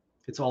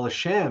 It's all a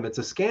sham. It's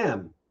a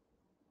scam.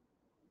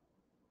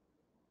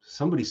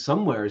 Somebody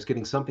somewhere is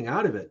getting something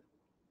out of it.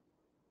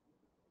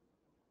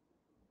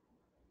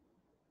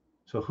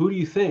 So who do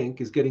you think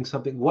is getting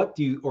something? What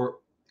do you, or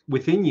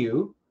within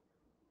you,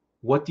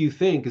 what do you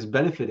think is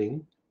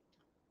benefiting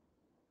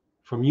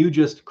from you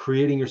just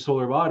creating your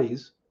solar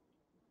bodies,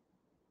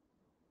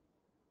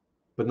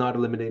 but not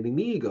eliminating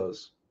the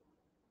egos?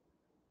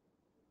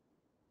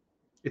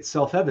 It's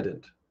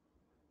self-evident.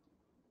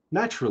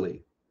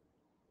 Naturally,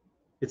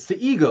 it's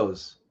the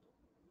egos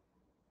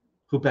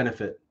who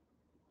benefit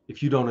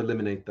if you don't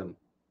eliminate them.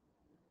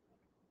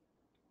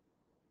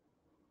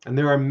 And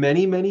there are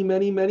many, many,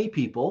 many, many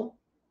people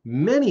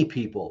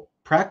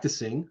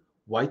practicing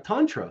white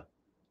tantra.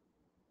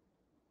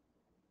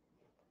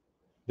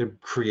 They're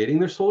creating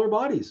their solar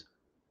bodies.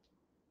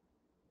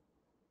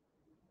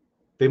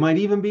 They might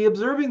even be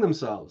observing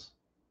themselves,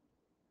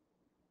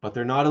 but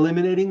they're not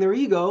eliminating their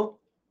ego.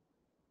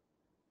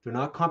 They're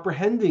not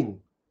comprehending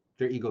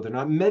their ego. They're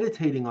not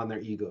meditating on their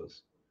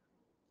egos.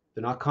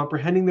 They're not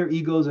comprehending their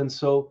egos, and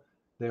so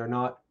they are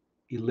not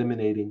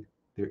eliminating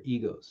their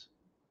egos.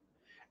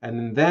 And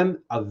in them,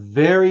 a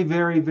very,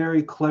 very,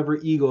 very clever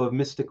ego of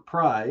mystic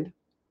pride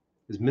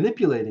is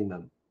manipulating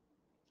them,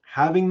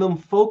 having them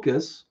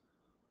focus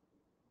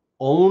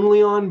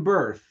only on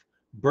birth.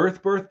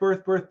 Birth, birth,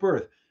 birth, birth,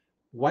 birth.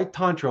 White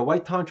tantra,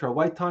 white tantra,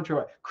 white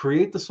tantra.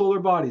 Create the solar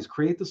bodies,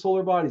 create the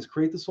solar bodies,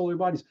 create the solar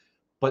bodies.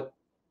 But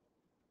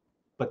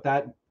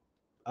that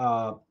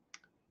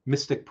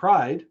mystic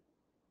pride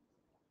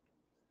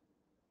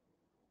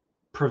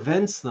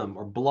prevents them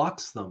or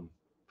blocks them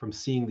from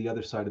seeing the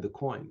other side of the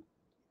coin,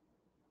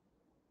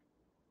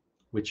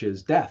 which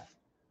is death.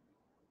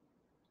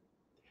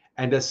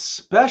 And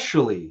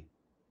especially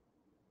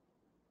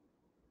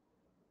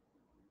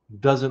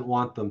doesn't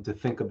want them to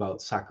think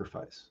about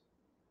sacrifice.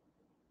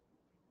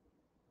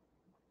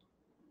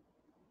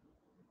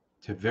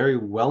 To very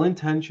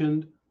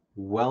well-intentioned,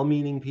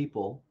 well-meaning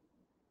people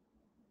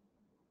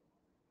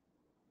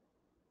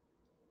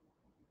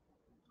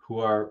who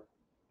are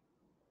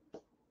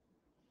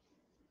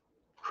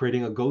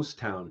creating a ghost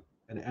town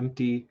and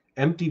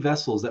empty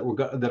vessels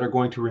that are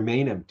going to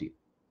remain empty.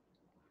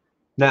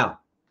 Now,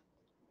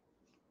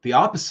 the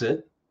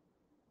opposite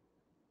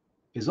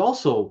is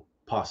also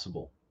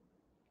possible.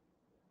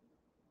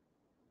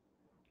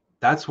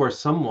 That's where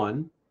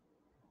someone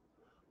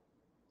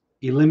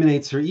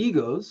eliminates their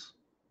egos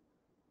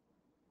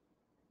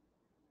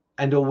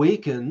and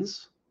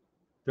awakens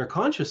their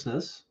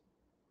consciousness,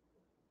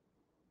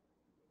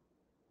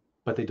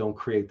 but they don't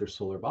create their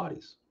solar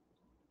bodies.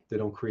 They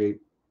don't create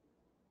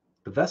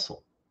the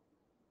vessel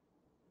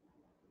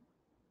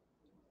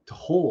to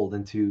hold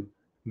and to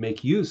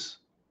make use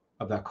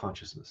of that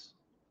consciousness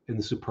in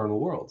the supernal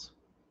worlds.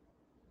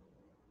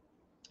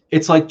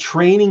 It's like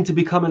training to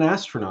become an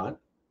astronaut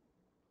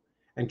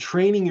and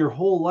training your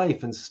whole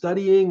life and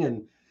studying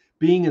and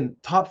being in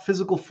top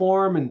physical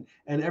form and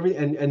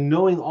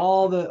knowing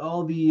all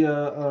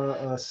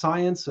the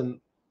science and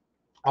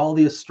all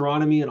the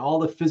astronomy and all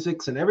the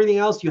physics and everything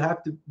else you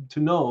have to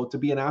know to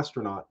be an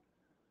astronaut,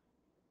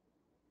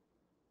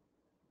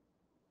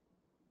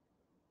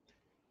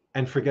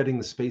 and forgetting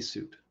the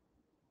spacesuit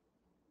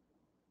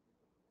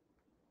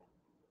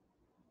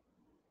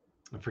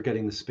and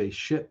forgetting the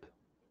spaceship.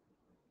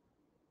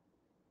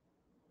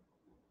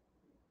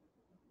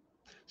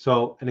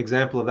 So an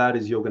example of that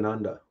is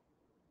Yogananda.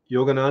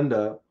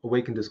 Yogananda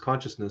awakened his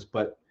consciousness,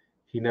 but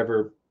he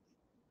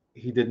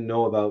didn't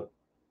know about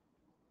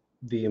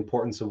the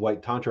importance of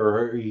white tantra,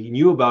 or he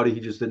knew about it, he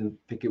just didn't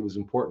think it was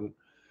important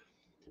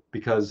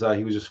because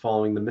he was just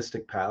following the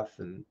mystic path,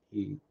 and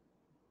he,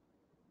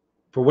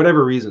 for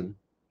whatever reason,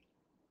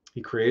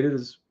 he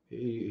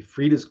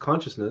freed his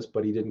consciousness,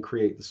 but he didn't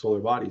create the solar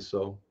body.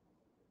 So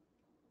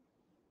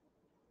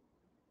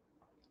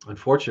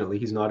unfortunately,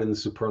 he's not in the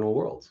supernal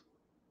worlds.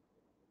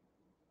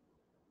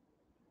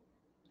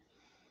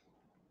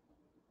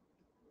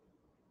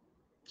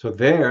 So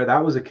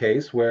that was a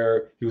case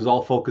where he was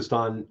all focused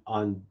on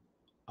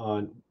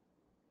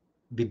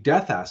the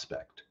death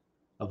aspect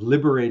of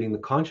liberating the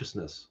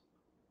consciousness.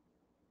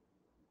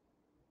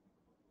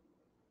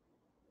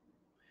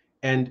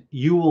 And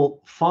you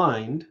will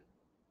find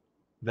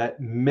that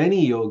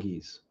many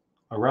yogis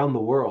around the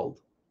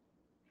world,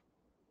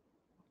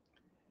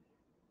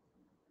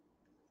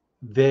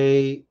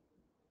 they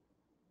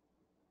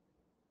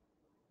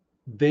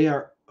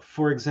are,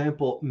 for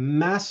example,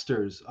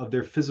 masters of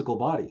their physical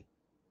body.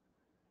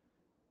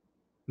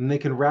 And they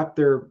can wrap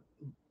their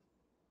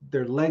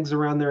legs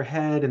around their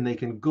head, and they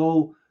can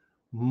go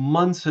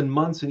months and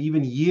months and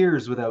even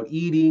years without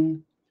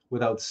eating,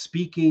 without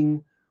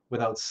speaking,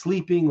 without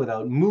sleeping,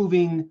 without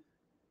moving.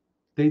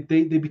 They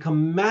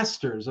become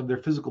masters of their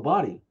physical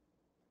body.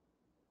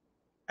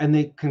 And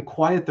they can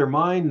quiet their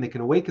mind, and they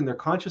can awaken their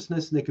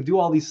consciousness, and they can do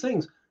all these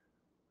things.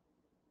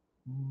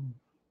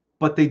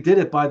 But they did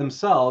it by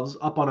themselves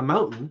up on a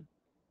mountain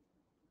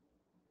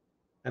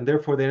and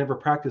therefore they never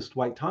practiced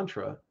white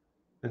tantra,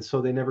 and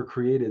so they never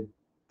created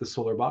the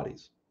solar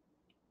bodies.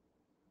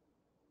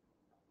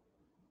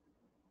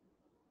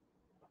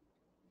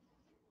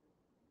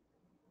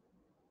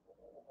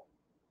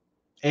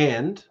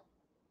 And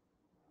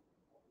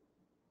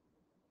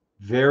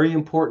very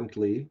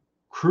importantly,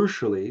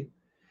 crucially,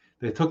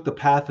 they took the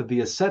path of the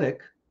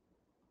ascetic,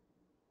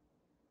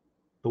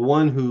 the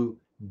one who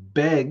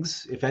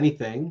begs, if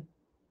anything,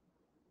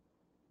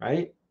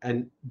 right,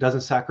 and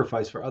doesn't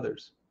sacrifice for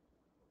others.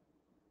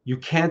 You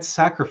can't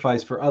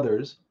sacrifice for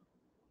others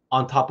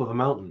on top of a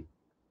mountain.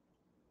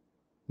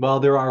 Well,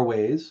 there are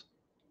ways,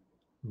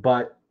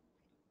 but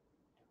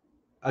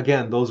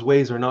again, those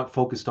ways are not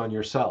focused on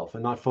yourself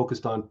and not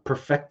focused on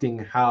perfecting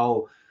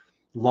how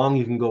long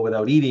you can go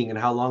without eating and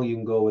how long you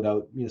can go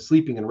without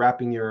sleeping and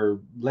wrapping your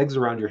legs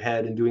around your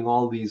head and doing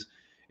all these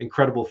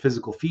incredible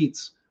physical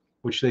feats,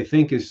 which they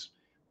think is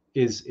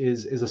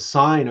a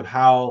sign of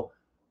how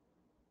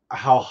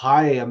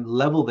high a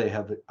level they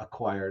have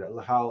acquired,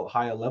 how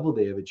high a level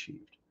they have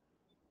achieved.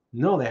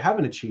 No, they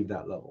haven't achieved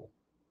that level.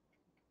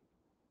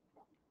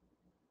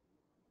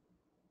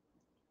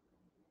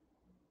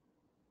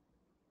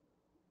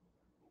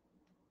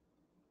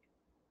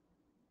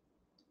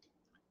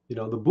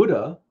 The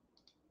Buddha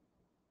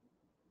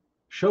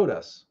showed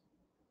us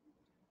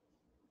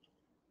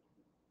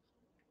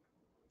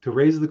to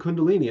raise the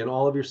Kundalini in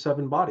all of your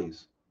 7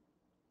 bodies,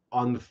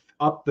 on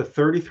up the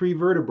 33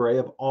 vertebrae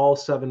of all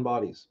 7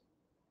 bodies.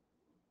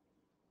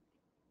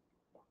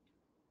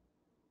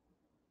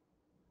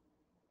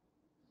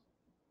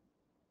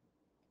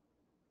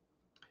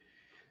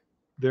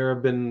 There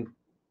have been,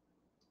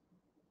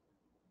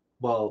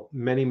 well,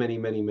 many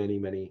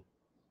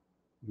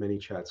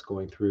chats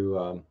going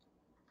through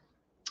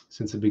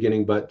since the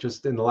beginning, but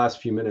just in the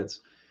last few minutes.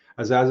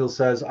 Azazel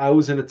says, I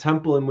was in a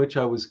temple in which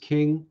I was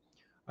king.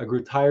 I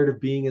grew tired of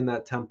being in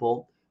that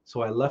temple,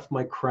 so I left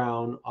my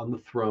crown on the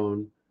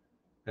throne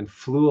and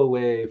flew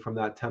away from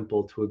that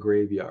temple to a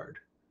graveyard,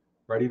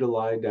 ready to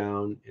lie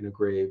down in a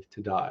grave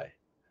to die.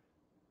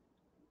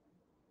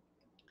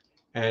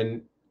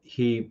 And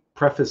he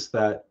prefaced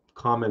that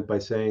comment by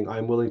saying,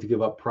 I'm willing to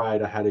give up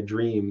pride. I had a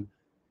dream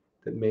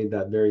that made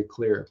that very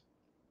clear.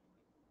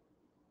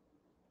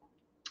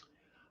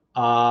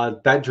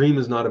 That dream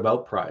is not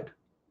about pride.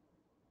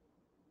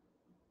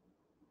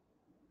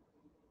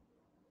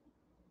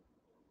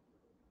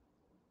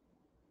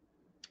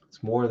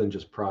 It's more than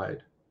just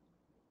pride.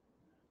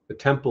 The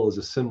temple is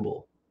a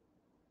symbol.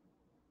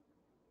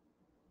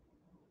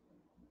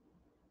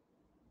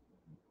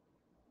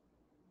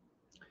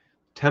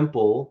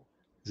 Temple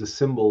is a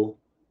symbol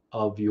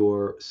of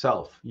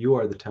yourself. You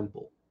are the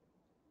temple.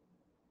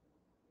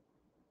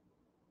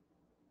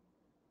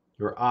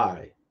 You're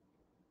I.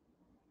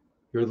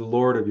 You're the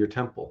Lord of your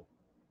temple.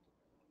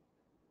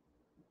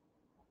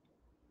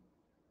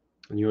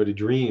 And you had a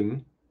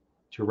dream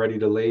that you're ready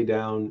to lay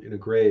down in a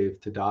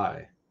grave to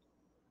die.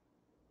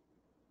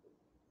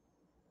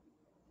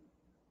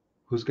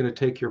 Who's going to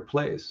take your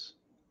place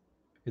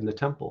in the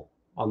temple,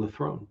 on the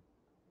throne?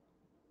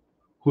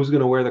 Who's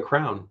going to wear the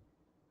crown?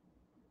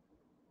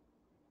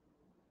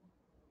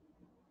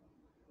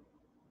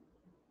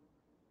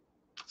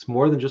 It's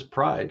more than just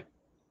pride.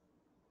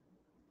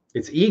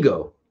 It's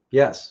ego.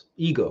 Yes,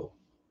 ego.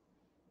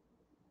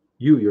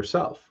 You,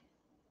 yourself.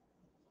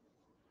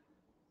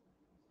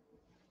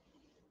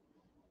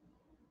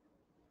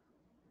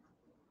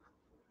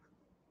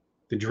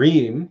 The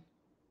dream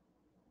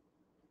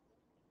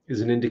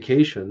is an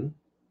indication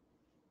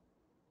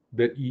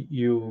that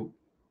you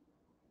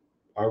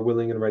are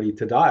willing and ready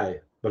to die.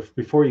 But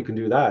before you can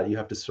do that, you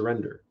have to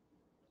surrender.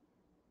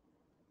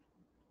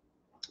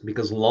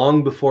 Because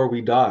long before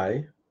we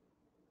die,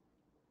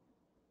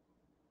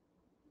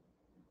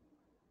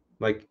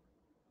 like,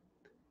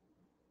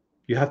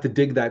 you have to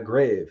dig that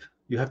grave.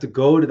 You have to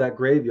go to that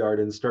graveyard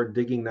and start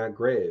digging that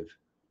grave.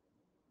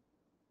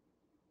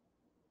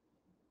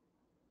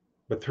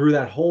 But through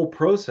that whole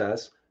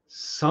process,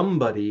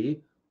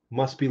 somebody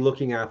must be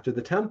looking after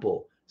the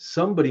temple.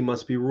 Somebody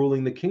must be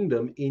ruling the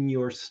kingdom in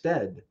your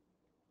stead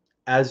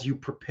as you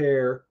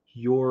prepare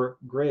your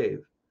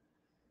grave.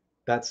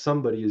 That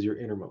somebody is your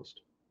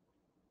innermost,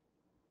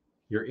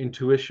 your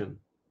intuition,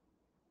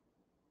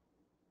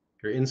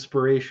 your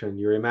inspiration,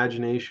 your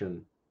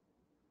imagination,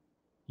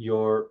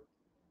 your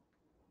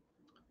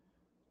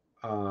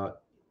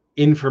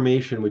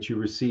information which you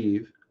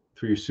receive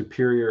through your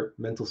superior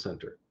mental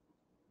center.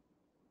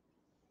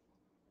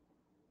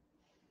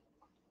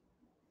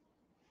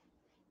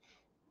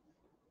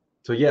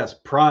 So yes,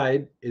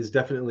 pride is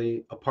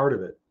definitely a part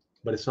of it,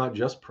 but it's not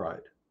just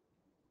pride.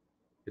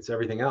 It's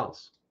everything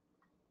else.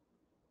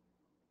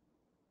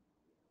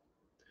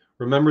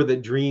 Remember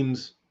that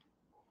dreams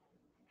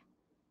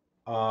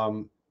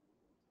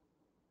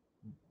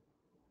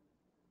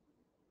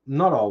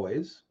not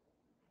always,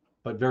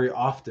 but very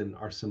often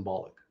are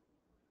symbolic.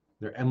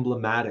 They're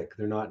emblematic.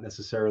 They're not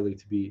necessarily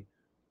to be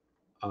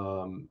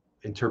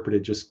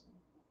interpreted just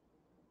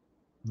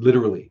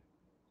literally.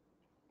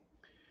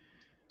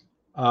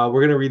 We're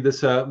going to read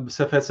this.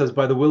 Sefet says,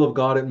 by the will of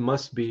God, it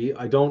must be.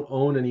 I don't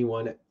owe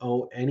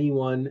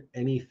anyone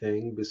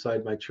anything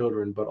beside my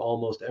children, but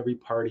almost every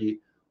party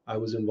I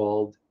was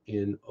involved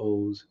in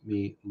owes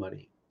me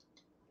money.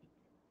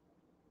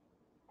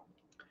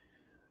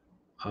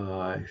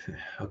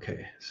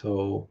 Okay,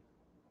 so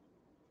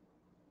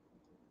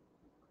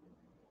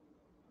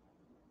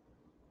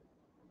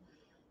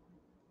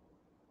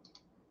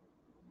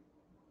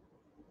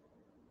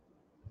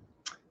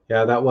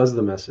yeah, that was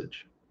the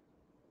message.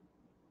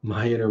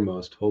 My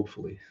innermost,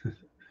 hopefully.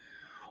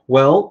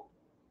 Well,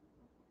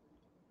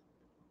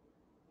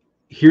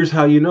 here's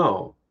how you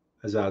know,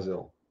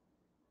 Azazel.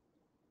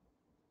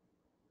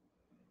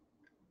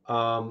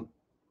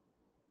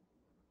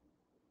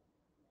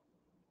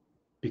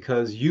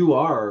 Because you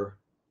are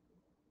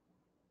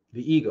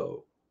the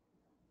ego.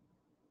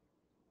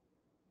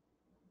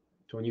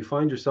 So when you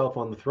find yourself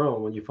on the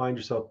throne, when you find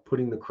yourself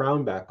putting the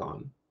crown back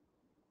on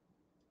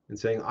and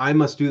saying, I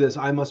must do this,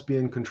 I must be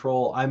in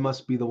control, I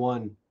must be the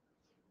one.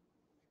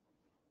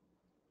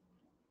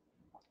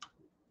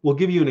 We'll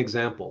give you an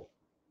example.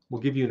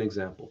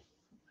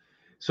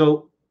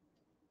 So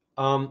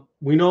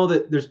we know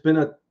that there's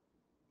been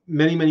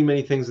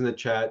many things in the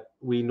chat.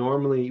 We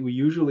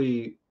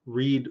usually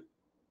read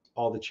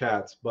all the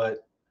chats,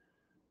 but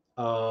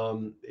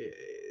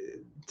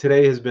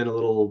today has been a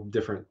little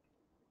different.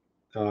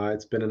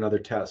 It's been another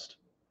test.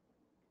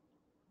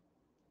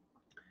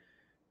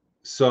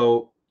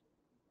 So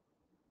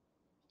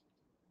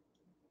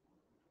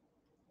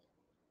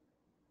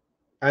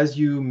as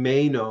you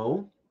may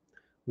know,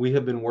 we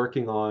have been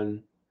working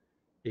on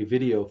a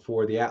video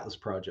for the Attlas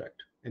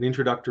project, an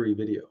introductory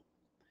video.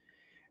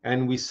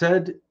 And we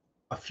said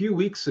a few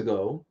weeks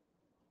ago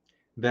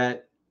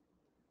that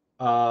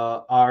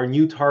our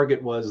new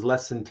target was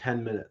less than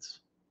 10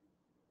 minutes,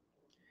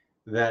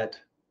 that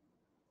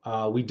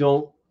we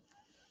don't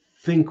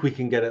think we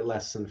can get it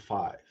less than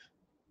 5.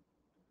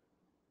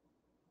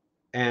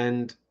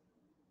 And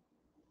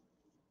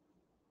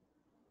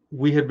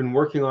we had been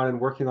working on.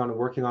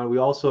 We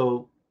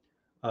also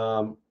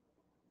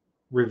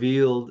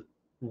revealed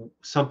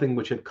something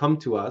which had come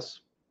to us,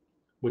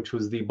 which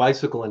was the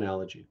bicycle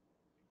analogy.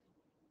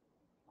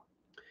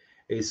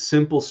 A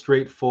simple,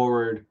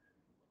 straightforward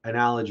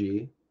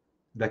analogy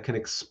that can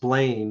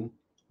explain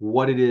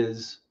what it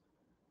is,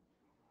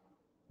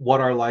 what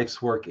our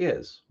life's work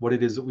is, what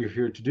it is that we're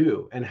here to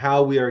do, and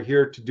how we are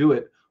here to do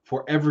it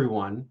for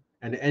everyone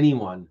and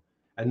anyone,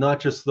 and not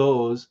just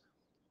those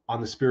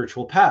on the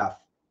spiritual path.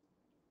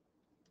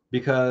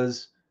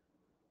 Because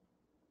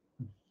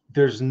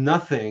there's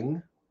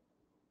nothing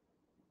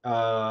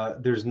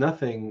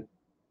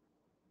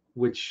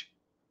which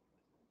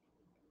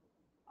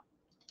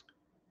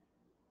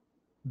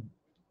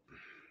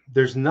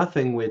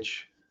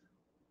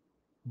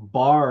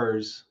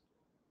bars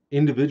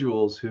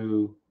individuals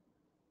who,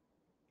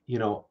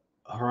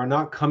 are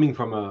not coming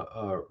from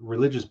a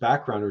religious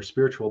background or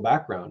spiritual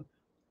background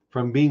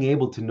from being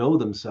able to know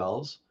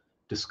themselves,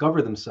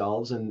 discover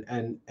themselves,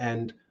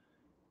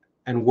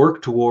 and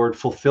work toward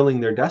fulfilling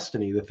their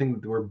destiny, the thing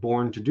that they were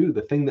born to do,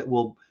 the thing that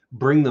will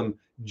bring them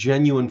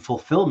genuine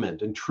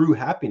fulfillment and true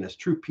happiness,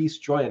 true peace,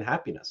 joy, and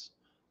happiness,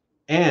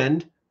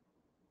 and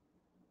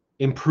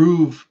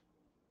improve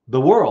the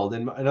world.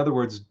 In other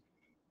words,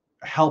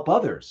 help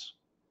others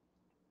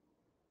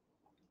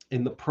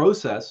in the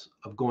process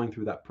of going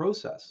through that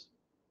process.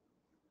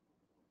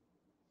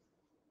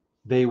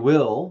 They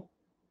will,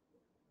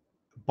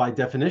 by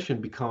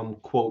definition, become,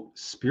 quote,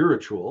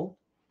 spiritual,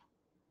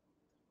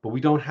 but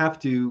we don't have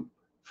to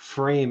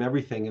frame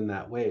everything in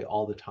that way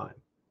all the time.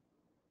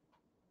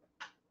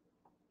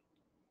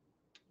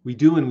 We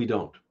do and we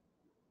don't.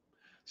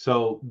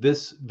 So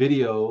this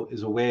video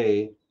is a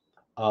way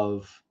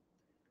of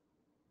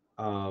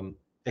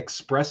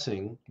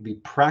expressing the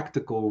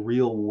practical,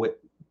 real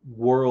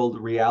world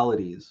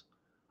realities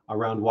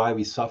around why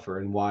we suffer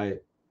and why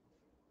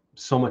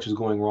so much is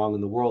going wrong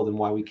in the world and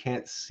why we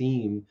can't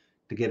seem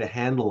to get a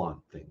handle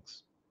on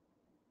things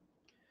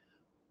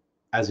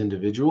as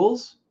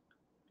individuals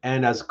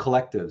and as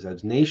collectives,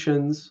 as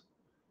nations,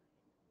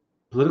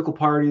 political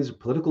parties,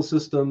 political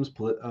systems,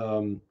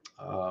 and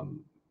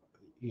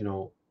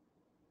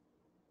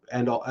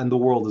the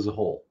world as a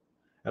whole,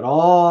 at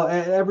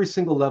every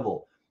single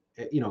level,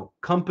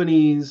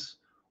 companies,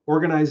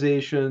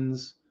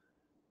 organizations,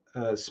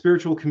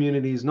 spiritual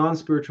communities,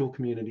 non-spiritual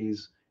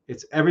communities.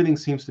 Everything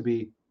seems to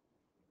be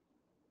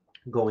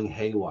going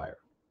haywire.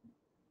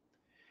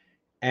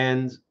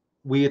 And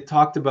we had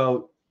talked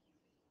about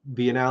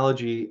the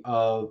analogy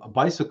of a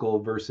bicycle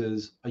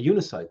versus a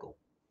unicycle.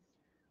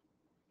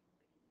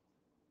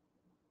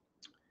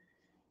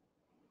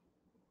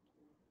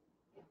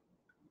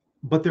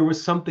 But there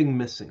was something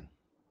missing.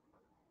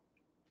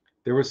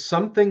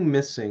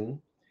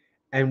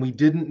 And we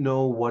didn't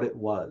know what it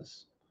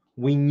was.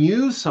 We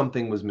knew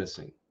something was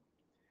missing,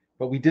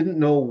 but we didn't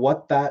know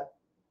what that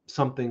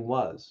something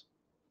was.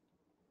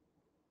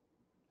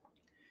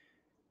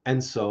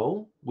 And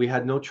so we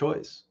had no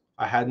choice.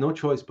 I had no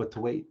choice but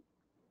to wait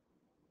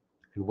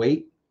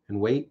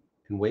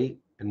and wait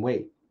and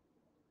wait.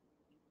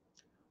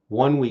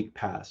 1 week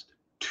passed,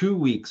 2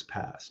 weeks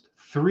passed,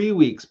 3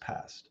 weeks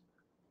passed,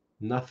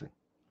 nothing.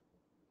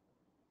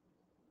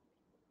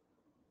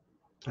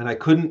 And I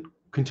couldn't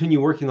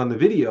continue working on the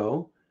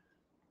video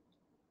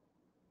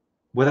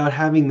without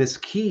having this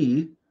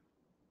key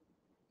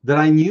that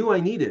I knew I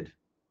needed,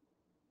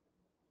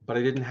 but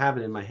I didn't have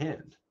it in my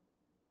hand.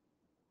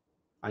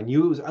 I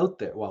knew it was out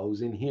there. Well, it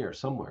was in here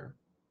somewhere,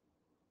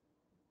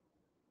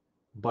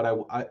 but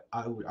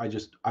I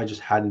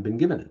just hadn't been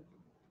given it.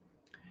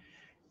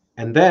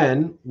 And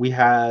then we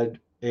had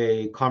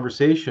a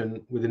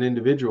conversation with an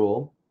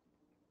individual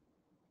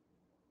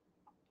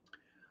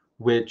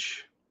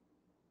which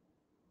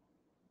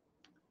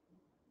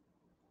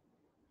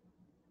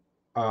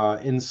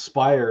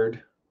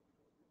inspired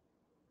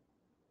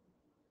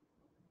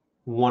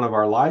one of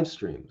our live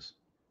streams.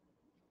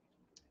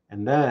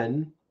 And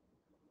then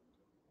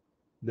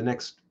the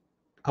next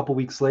couple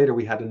weeks later,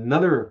 we had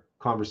another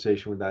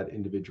conversation with that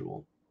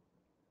individual.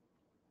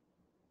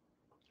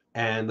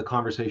 And the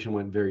conversation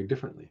went very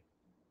differently.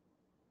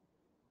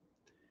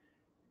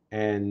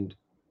 And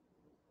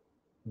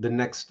the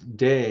next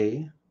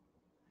day,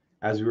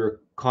 as we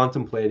were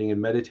contemplating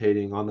and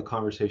meditating on the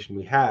conversation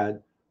we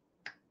had,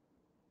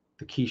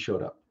 the key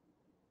showed up.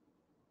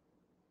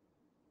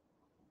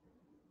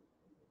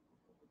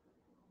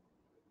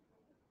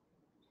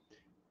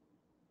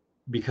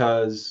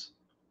 Because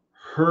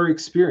her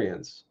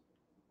experience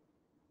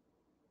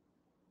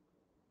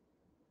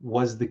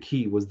was the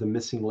key, was the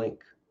missing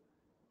link.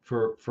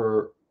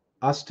 For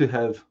us to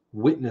have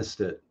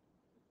witnessed it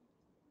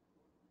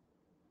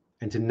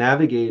and to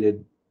navigate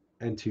it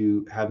and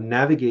to have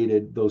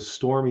navigated those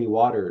stormy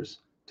waters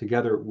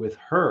together with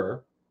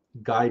her,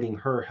 guiding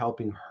her,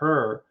 helping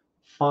her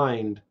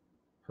find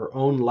her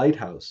own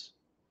lighthouse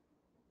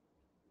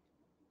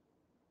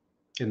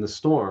in the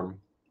storm,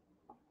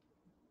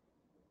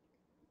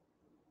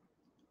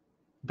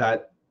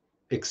 that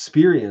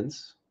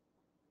experience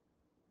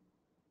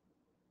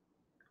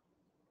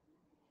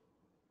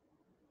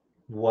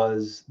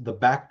was the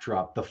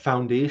backdrop, the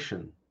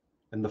foundation,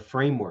 and the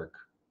framework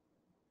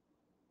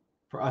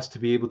for us to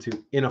be able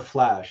to, in a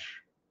flash,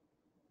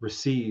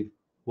 receive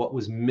what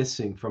was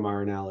missing from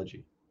our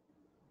analogy.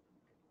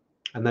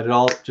 And that it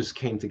all just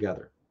came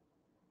together.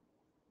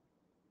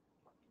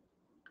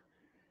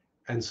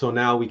 And so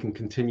now we can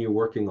continue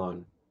working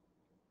on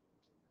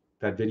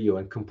that video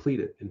and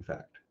complete it, in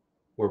fact,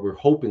 where we're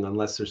hoping,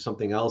 unless there's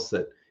something else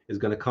that is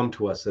going to come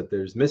to us that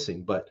there's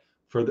missing. But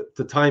for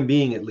the time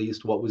being, at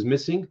least, what was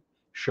missing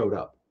showed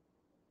up.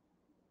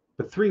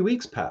 But 3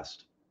 weeks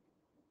passed.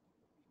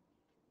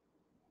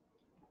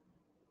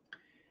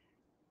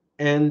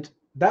 And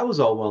that was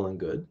all well and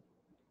good.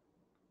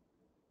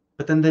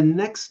 But then the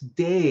next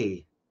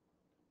day,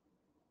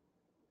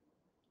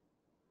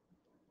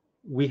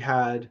 we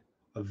had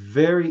a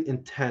very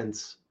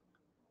intense,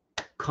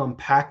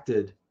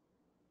 compacted,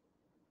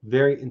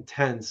 very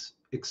intense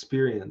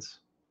experience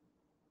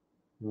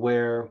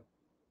where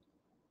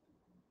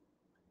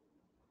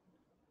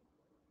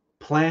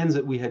plans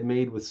that we had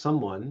made with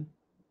someone,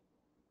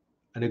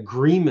 an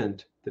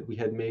agreement that we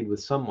had made with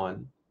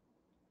someone,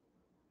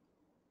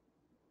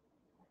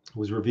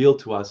 was revealed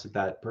to us that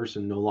that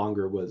person no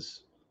longer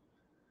was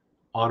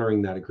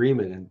honoring that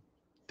agreement, and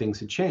things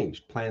had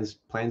changed.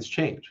 Plans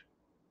change.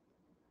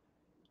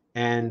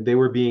 And they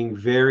were being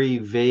very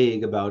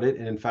vague about it,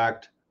 and in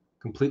fact,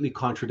 completely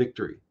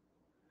contradictory.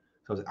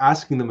 So I was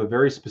asking them a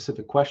very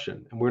specific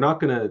question, and we're not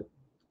going to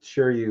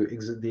share you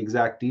the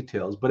exact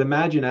details, but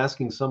imagine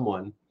asking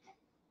someone,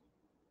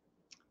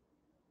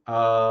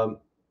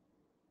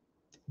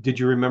 did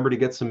you remember to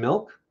get some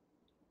milk?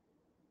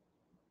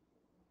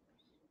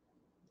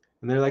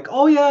 And they're like,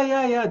 oh,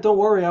 yeah, don't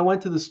worry. I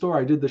went to the store.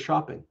 I did the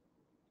shopping.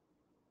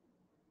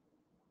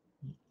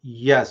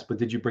 Yes, but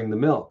did you bring the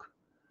milk?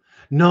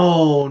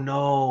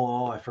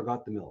 No, I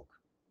forgot the milk.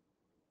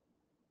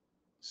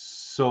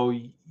 So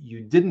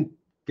you didn't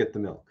get the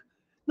milk?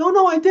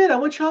 No, I did. I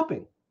went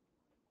shopping.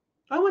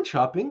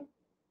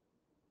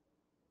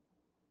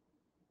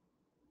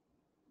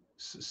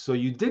 So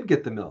you did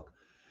get the milk?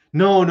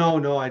 No,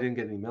 I didn't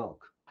get any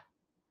milk.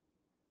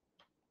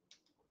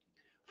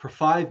 For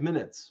 5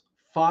 minutes,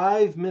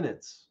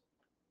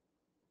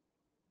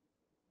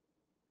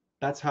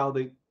 that's how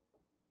the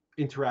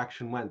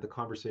interaction went, the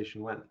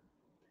conversation went.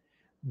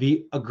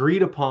 The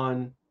agreed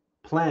upon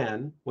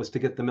plan was to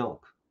get the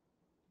milk.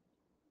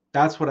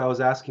 That's what I was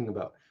asking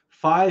about.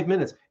 5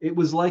 minutes. It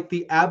was like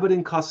the Abbott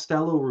and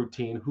Costello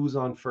routine, who's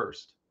on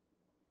first.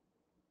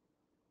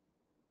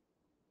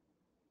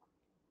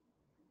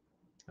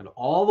 And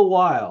all the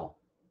while,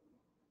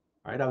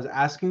 right, I was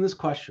asking this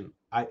question.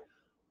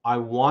 I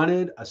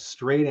wanted a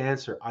straight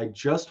answer. I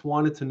just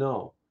wanted to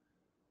know,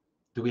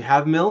 do we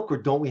have milk or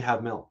don't we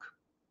have milk?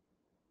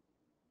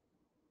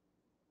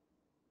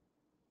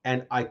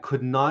 And I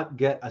could not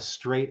get a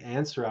straight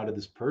answer out of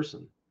this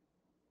person.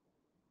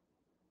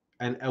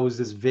 And it was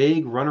this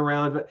vague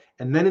runaround.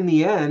 And then in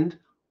the end,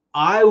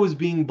 I was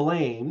being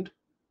blamed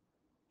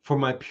for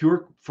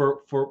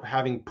for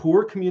having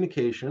poor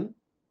communication,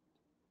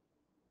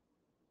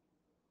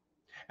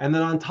 And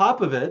then on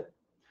top of it,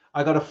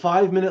 I got a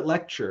 5-minute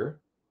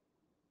lecture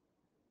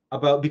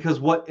about, because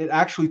what it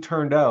actually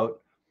turned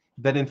out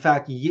that in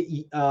fact,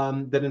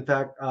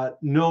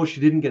 no, she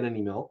didn't get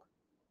any milk.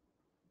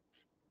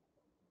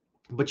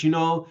 But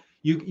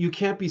you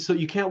can't be so,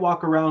 you can't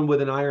walk around with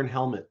an iron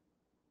helmet.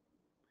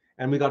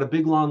 And we got a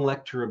big long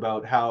lecture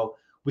about how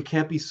we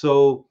can't be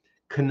so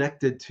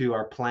connected to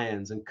our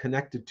plans and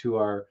connected to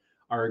our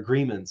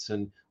agreements,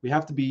 and we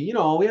have to be,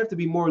 we have to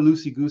be more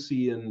loosey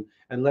goosey and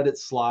let it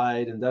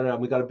slide and da da.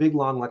 We got a big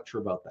long lecture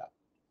about that.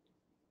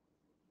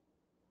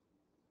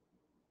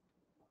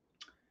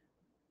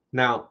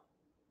 Now,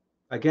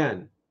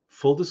 again,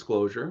 full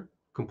disclosure,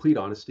 complete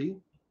honesty,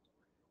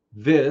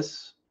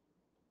 this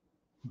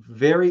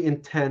very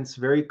intense,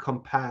 very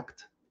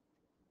compact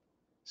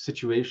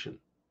situation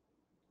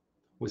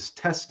was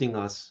testing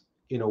us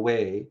in a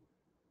way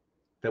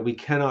that we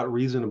cannot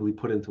reasonably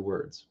put into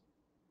words.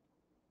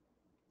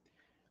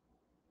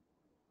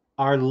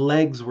 Our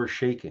legs were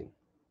shaking.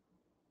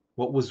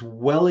 What was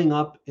welling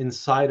up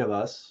inside of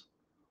us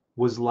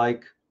was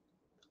like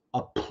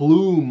a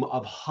plume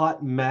of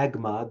hot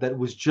magma that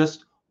was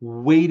just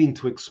waiting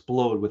to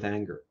explode with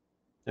anger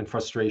and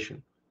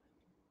frustration.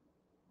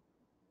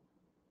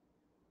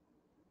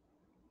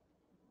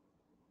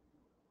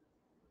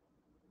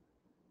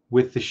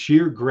 With the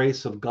sheer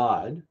grace of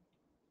God,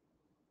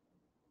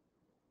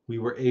 we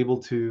were able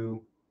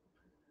to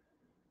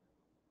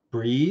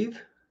breathe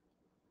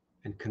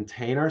and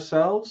contain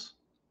ourselves.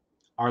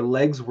 Our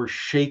legs were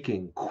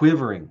shaking,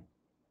 quivering,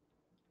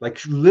 like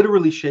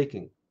literally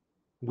shaking.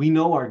 We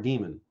know our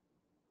demon.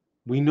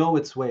 We know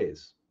its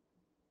ways.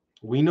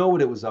 We know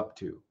what it was up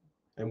to.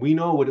 And we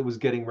know what it was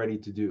getting ready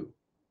to do.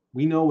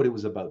 We know what it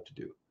was about to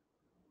do.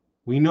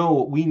 We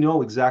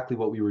know exactly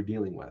what we were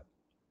dealing with.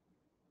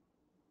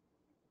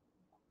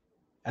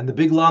 And the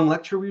big long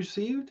lecture we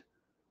received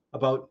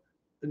about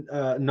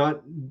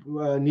not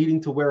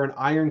needing to wear an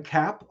iron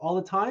cap all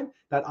the time,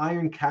 that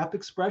iron cap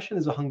expression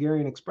is a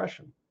Hungarian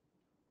expression.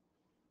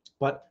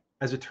 But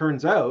as it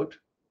turns out,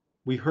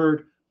 we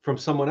heard from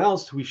someone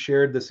else who we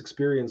shared this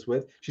experience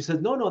with. She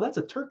said, no, that's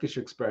a Turkish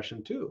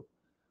expression too,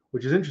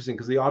 which is interesting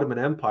because the Ottoman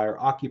Empire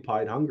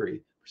occupied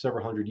Hungary for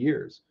several hundred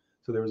years.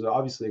 So there was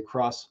obviously a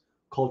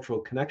cross-cultural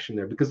connection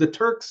there, because the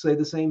Turks say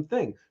the same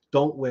thing.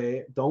 Don't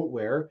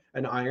wear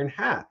an iron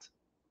hat.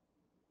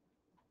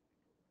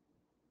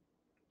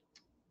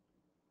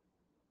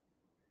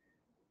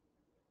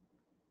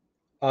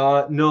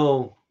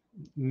 No,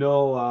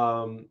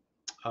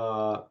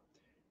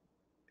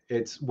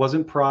 it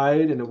wasn't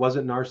pride and it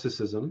wasn't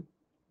narcissism.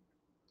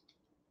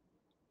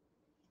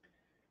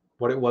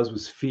 What it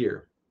was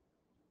fear.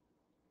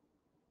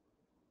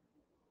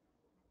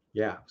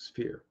 Yeah, it was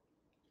fear.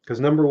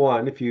 Because number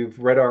one, if you've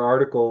read our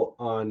article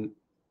on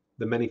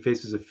the many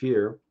faces of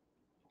fear,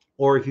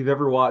 or if you've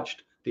ever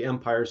watched The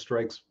Empire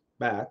Strikes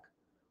Back,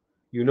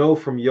 you know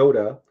from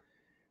Yoda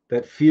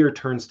that fear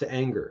turns to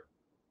anger.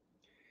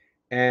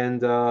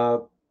 And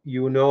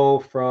you know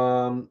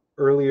from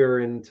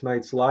earlier in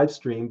tonight's live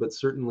stream, but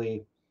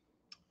certainly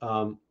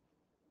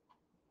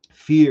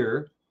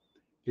fear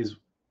is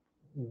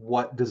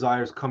what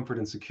desires comfort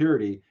and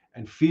security,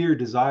 and fear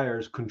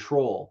desires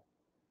control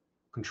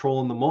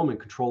in the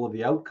moment, control of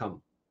the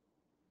outcome.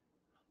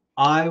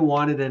 I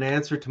wanted an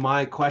answer to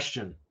my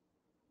question.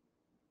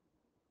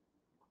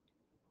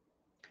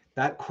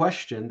 That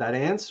question, that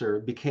answer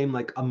became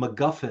like a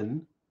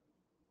MacGuffin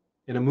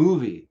in a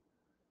movie.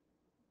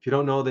 If you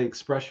don't know the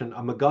expression,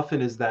 a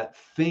MacGuffin is that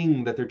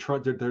thing that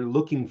they're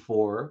looking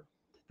for,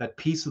 that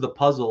piece of the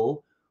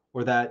puzzle,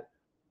 or that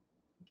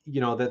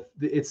that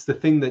it's the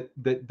thing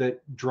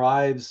that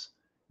drives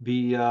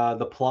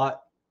the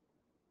plot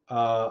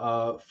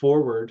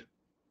forward.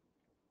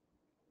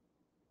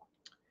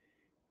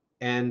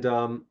 And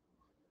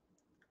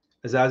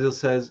as Aziel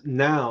says,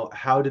 now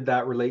how did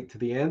that relate to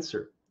the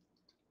answer?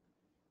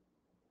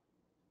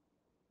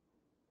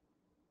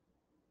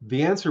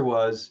 The answer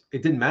was,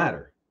 it didn't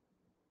matter.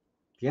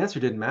 The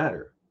answer didn't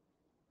matter.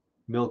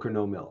 Milk or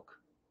no milk.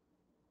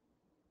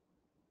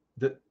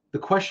 The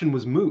question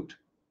was moot.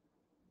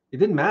 It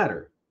didn't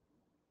matter.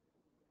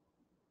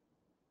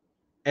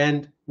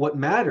 And what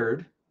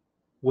mattered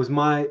was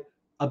my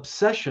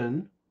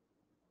obsession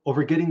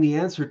over getting the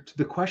answer to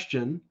the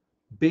question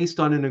based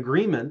on an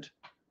agreement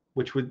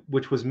which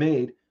was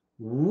made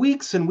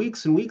weeks and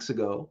weeks and weeks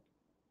ago,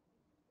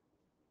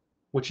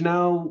 which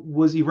now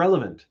was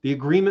irrelevant. The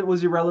agreement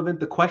was irrelevant.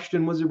 The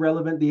question was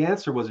irrelevant. The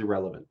answer was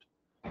irrelevant.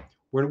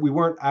 We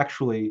weren't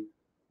actually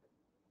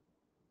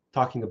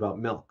talking about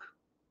milk.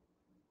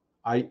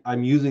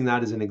 I'm using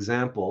that as an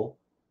example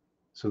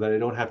so that I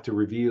don't have to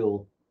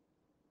reveal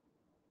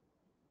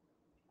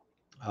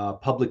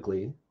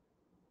publicly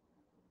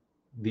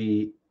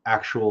the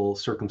actual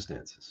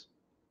circumstances.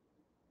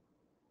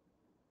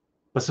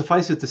 But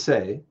suffice it to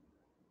say,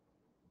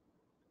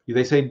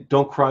 they say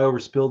don't cry over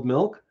spilled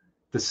milk.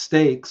 The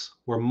stakes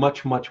were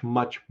much, much,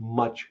 much,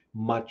 much,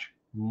 much,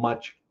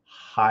 much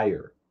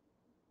higher.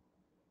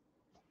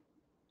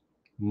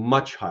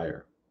 Much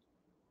higher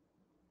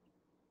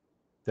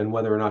than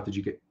whether or not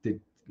did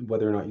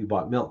whether or not you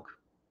bought milk.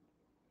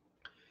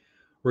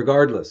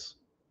 Regardless,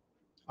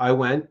 I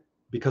went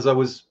because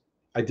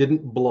I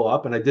didn't blow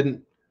up and I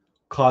didn't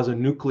cause a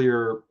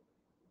nuclear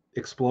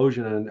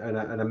explosion and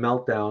a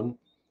meltdown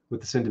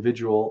with this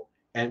individual,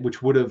 and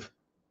which would have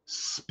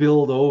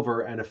spilled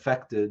over and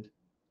affected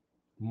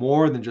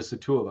more than just the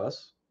two of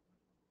us.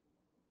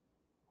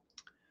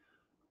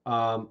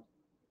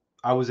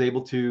 I was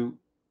able to,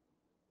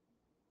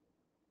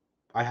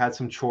 I had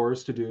some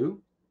chores to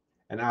do.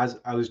 And as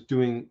I was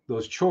doing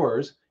those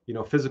chores,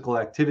 physical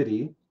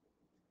activity,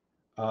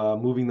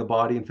 moving the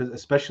body, and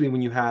especially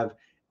when you have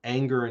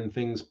anger and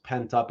things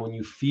pent up, when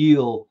you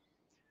feel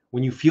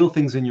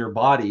things in your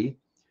body,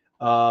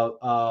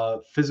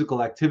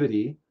 physical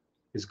activity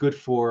is good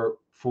for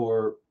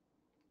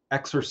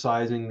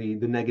exercising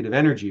the negative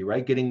energy,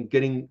 right? Getting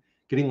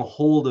a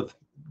hold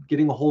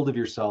of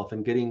yourself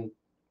and getting.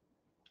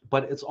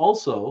 But it's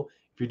also,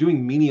 if you're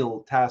doing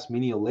menial tasks,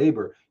 menial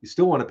labor, you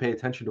still want to pay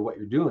attention to what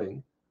you're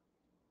doing.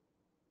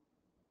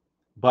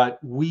 But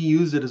we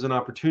use it as an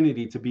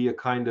opportunity to be a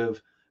kind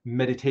of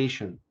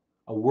meditation,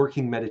 a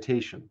working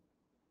meditation,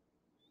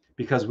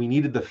 because we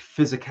needed the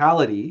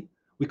physicality.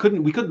 We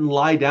couldn't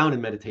lie down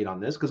and meditate on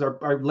this because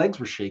our legs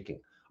were shaking.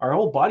 Our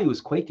whole body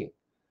was quaking.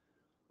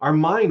 Our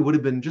mind would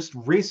have been just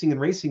racing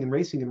and racing and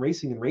racing and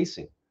racing and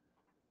racing.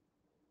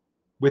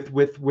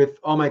 With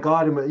oh my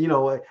God,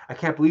 I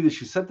can't believe that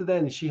she said that,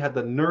 and she had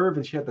the nerve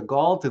and she had the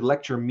gall to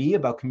lecture me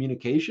about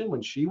communication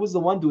when she was the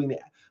one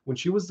when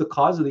she was the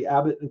cause of the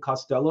Abbott and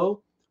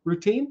Costello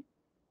routine.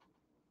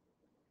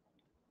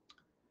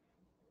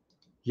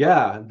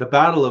 Yeah, the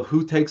battle of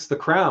who takes the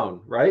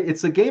crown, right?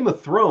 It's a Game of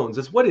Thrones.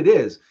 It's what it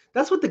is.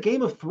 That's what the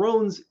Game of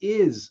Thrones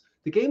is.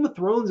 The Game of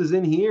Thrones is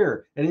in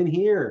here and in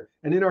here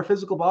and in our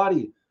physical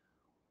body.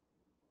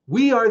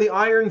 We are the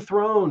Iron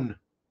Throne.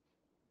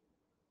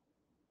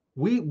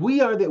 We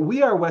are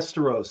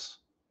Westeros.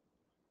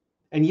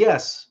 And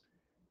yes,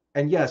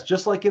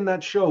 just like in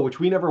that show, which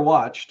we never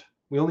watched,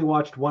 we only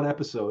watched one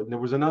episode, and there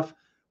was enough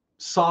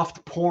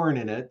soft porn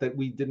in it that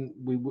we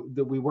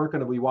weren't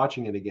going to be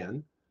watching it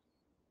again.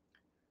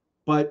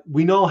 But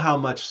we know how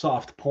much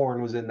soft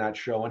porn was in that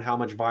show and how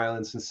much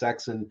violence and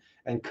sex and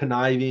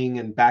conniving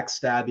and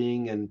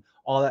backstabbing and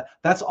all that.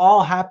 That's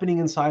all happening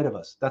inside of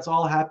us. That's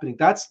all happening.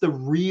 That's the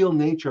real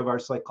nature of our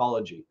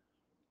psychology.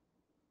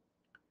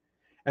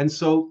 And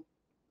so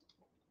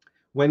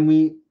when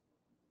we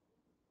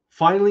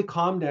finally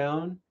calmed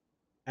down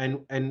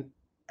and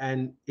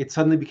it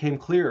suddenly became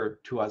clear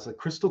to us, like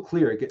crystal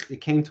clear,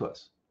 it came to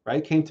us, right?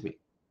 It came to me.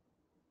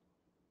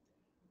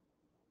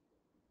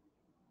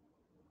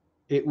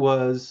 It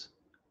was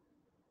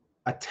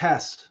a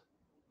test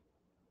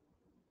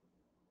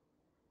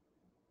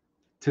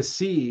to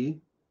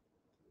see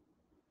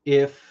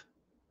if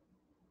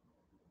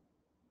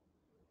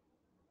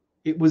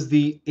it was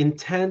the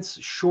intense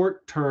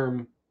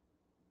short-term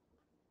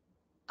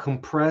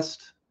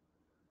compressed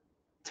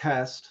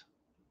test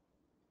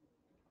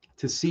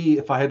to see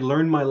if I had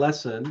learned my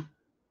lesson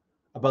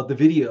about the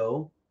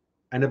video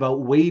and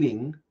about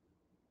waiting,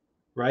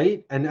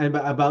 right? And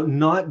about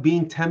not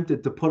being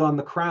tempted to put on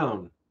the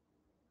crown.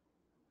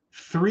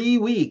 3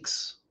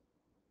 weeks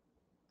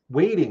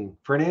waiting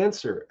for an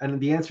answer, and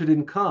the answer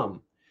didn't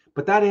come.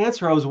 But that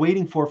answer I was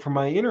waiting for from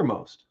my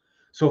innermost.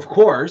 So of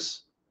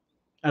course,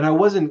 and I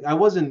wasn't,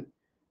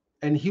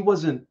 and he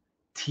wasn't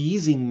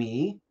teasing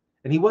me,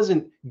 and he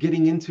wasn't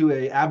getting into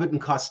a Abbott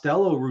and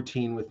Costello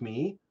routine with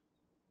me.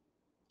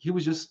 He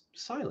was just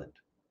silent.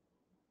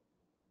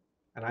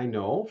 And I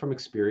know from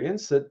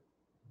experience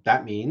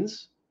that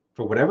means,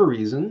 for whatever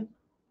reason,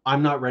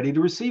 I'm not ready to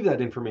receive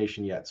that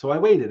information yet. So I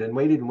waited and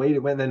waited and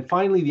waited, and then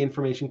finally the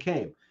information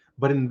came.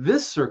 But in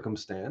this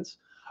circumstance,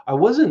 I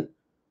wasn't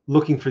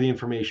looking for the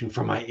information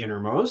from my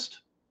innermost.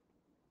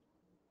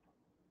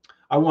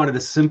 I wanted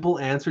a simple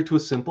answer to a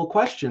simple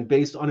question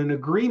based on an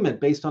agreement,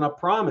 based on a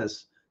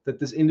promise that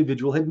this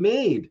individual had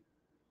made.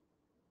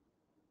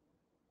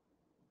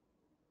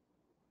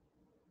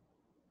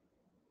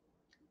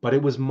 But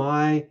it was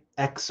my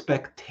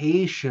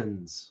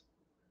expectations,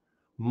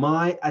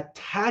 my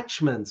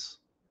attachments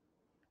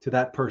to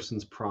that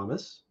person's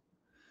promise,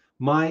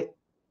 my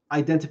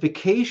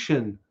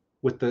identification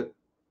with the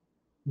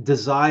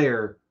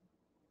desire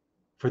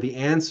for the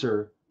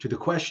answer to the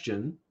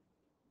question,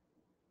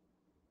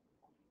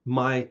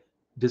 my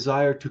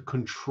desire to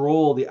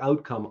control the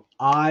outcome.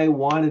 I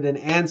wanted an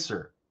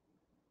answer,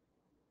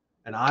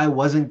 and I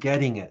wasn't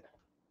getting it.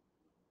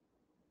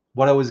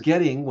 What I was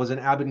getting was an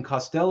Abbott and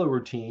Costello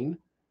routine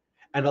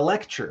and a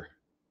lecture.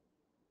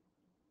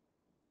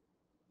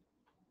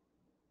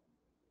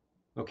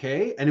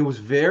 Okay? And it was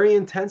very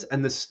intense,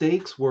 and the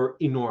stakes were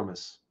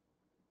enormous.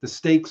 The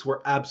stakes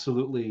were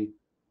absolutely,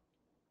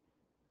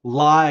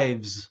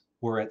 lives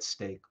were at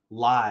stake.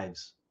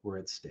 Lives were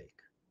at stake.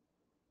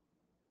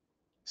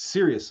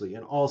 Seriously,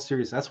 in all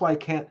seriousness. That's why I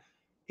can't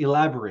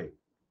elaborate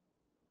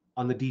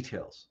on the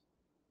details.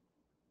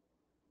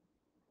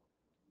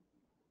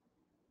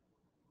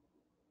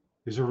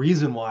 There's a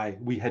reason why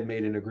we had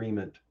made an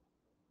agreement.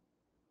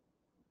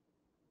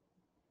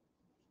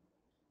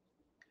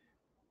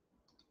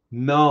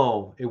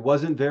 No, it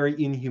wasn't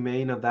very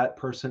inhumane of that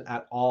person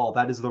at all.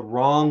 That is the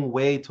wrong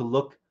way to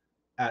look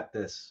at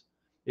this.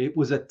 It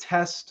was a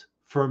test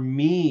for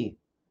me.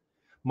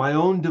 My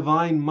own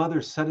divine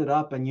mother set it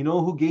up. And you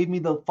know who gave me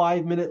the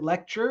 5-minute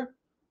lecture?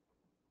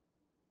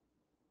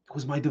 It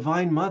was my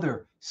divine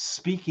mother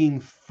speaking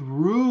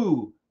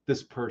through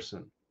this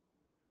person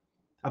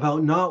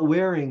about not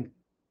wearing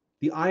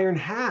the iron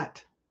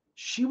hat.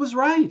 She was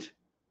right.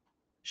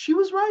 She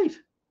was right.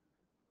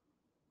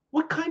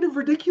 What kind of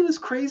ridiculous,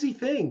 crazy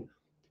thing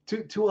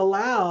to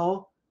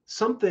allow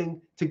something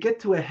to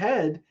get to a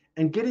head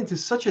and get into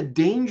such a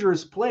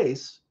dangerous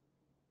place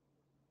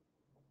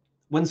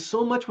when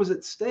so much was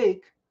at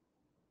stake.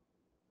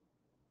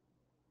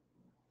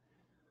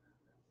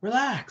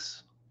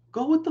 Relax.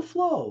 Go with the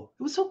flow.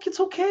 It's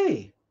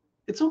okay.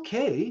 It's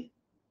okay.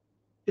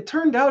 It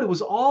turned out it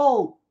was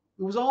all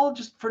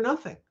just for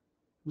nothing.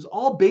 It was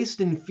all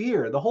based in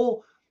fear. The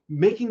whole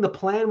making the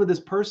plan with this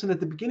person at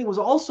the beginning was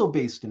also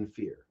based in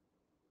fear.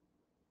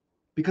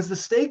 Because the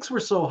stakes were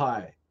so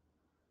high.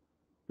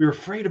 We were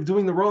afraid of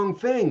doing the wrong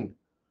thing.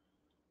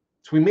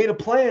 So we made a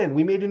plan,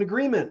 we made an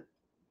agreement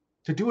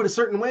to do it a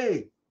certain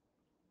way.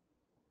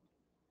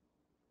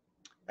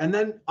 And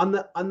then on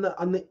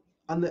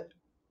the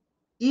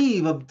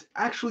eve of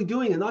actually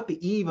doing it, not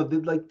the eve of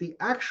the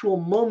actual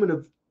moment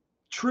of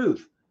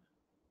truth,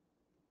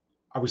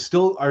 are we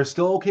still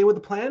okay with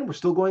the plan? We're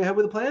still going ahead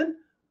with the plan?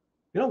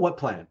 You know, what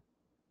plan?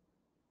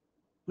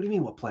 What do you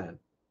mean, what plan?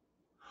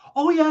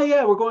 Oh,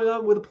 yeah, we're going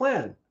on with a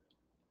plan.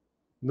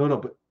 No,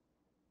 but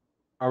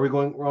are we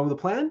going wrong with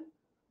the plan?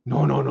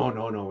 No,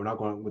 we're not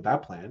going with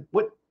that plan.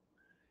 What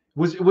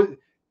was it?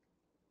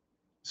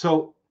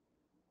 So,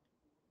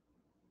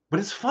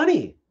 but it's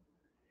funny.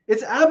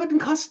 It's Abbott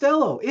and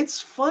Costello. It's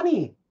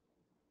funny.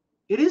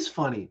 It is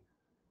funny.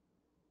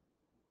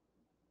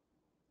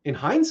 In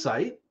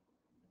hindsight,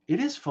 it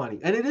is funny.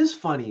 And it is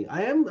funny.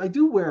 I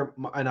do wear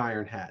an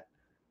iron hat.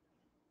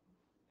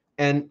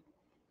 And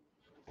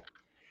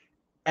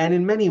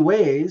in many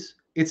ways,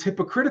 it's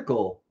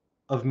hypocritical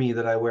of me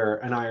that I wear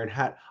an iron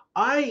hat.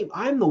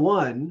 I'm the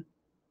one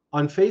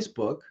on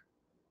Facebook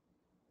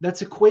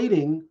that's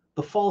equating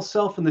the false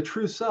self and the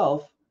true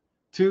self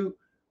to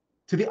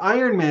the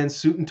Iron Man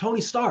suit and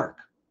Tony Stark.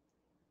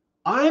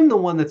 I'm the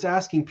one that's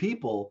asking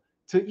people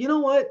to, you know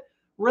what,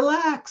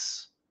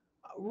 relax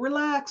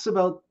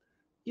about,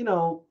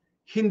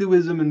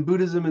 Hinduism and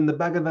Buddhism and the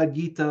Bhagavad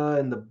Gita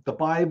and the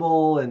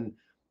Bible and,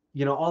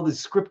 all the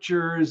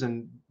scriptures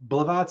and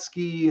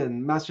Blavatsky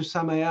and Master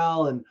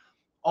Samael and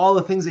all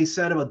the things they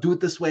said about do it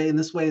this way and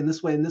this way and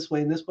this way and this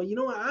way and this way.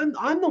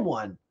 I'm the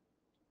one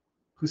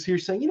who's here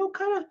saying,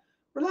 kind of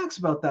relax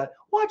about that.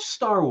 Watch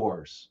Star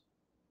Wars,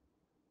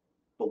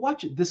 but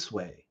watch it this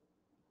way.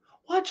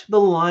 Watch The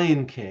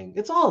Lion King.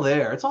 It's all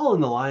there. It's all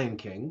in The Lion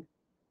King.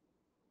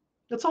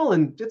 It's all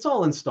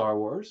in Star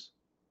Wars,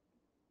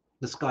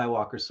 the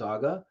Skywalker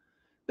saga.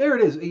 There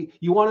it is.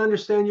 You want to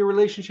understand your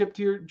relationship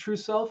to your true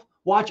self?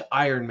 Watch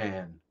Iron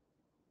Man.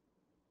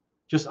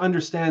 Just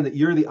understand that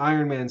you're the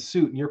Iron Man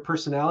suit and your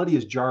personality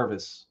is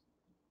Jarvis.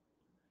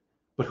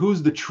 But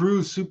who's the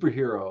true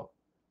superhero?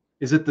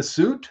 Is it the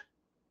suit?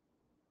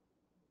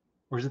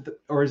 Or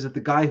is it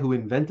the guy who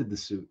invented the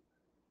suit?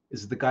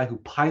 Is it the guy who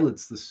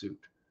pilots the suit?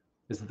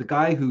 Is it the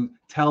guy who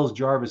tells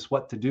Jarvis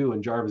what to do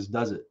and Jarvis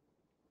does it?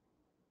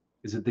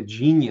 Is it the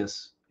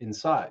genius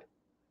inside?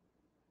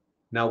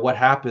 Now, what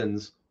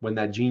happens when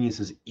that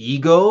genius's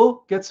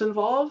ego gets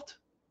involved?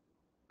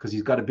 Because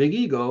he's got a big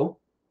ego.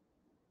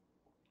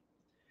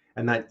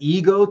 And that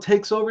ego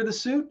takes over the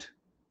suit.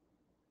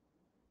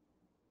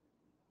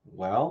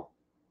 Well,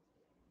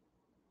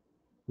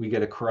 we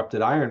get a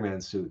corrupted Iron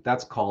Man suit.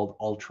 That's called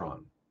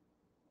Ultron.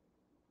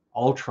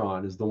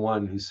 Ultron is the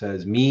one who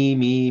says, me,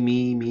 me,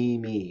 me, me,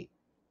 me.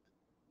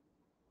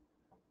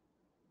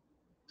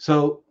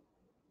 So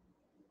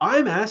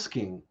I'm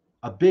asking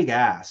a big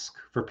ask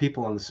for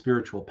people on the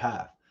spiritual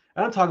path.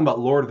 And I'm talking about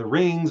Lord of the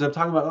Rings. I'm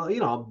talking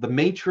about, the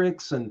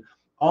Matrix and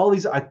all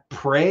these. I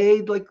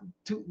prayed like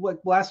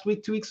last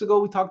week, 2 weeks ago,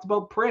 we talked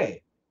about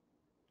pray.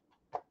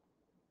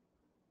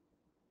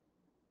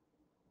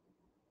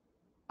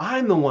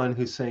 I'm the one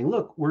who's saying,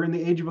 look, we're in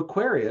the age of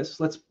Aquarius.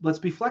 Let's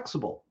be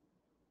flexible.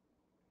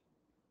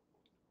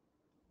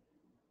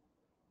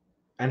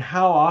 And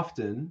how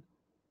often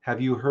have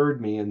you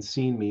heard me and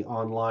seen me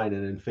online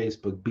and in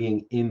Facebook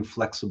being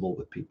inflexible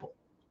with people?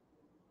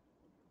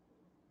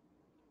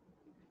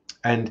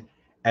 And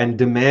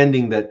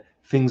demanding that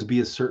things be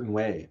a certain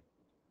way.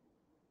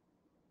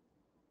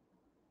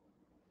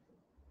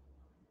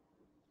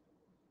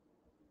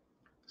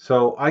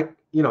 So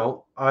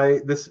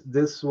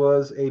this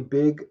was a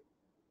big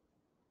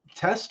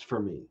test for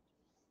me.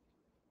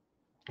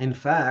 In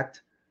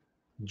fact,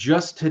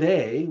 just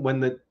today, when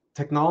the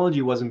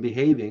technology wasn't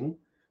behaving,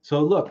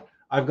 so look,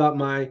 I've got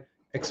my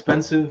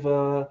expensive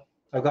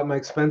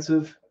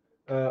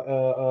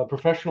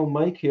professional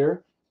mic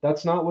here.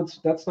 That's not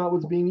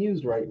what's being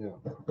used right now.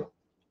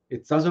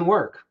 It doesn't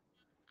work.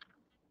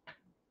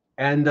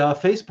 And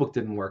Facebook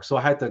didn't work, so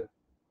I had to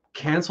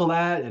cancel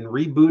that and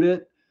reboot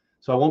it.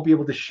 So I won't be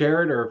able to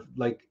share it, or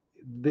like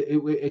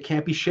it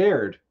can't be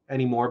shared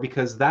anymore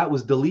because that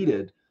was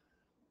deleted.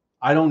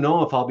 I don't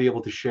know if I'll be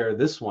able to share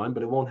this one,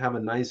 but it won't have a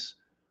nice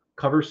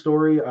cover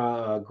story,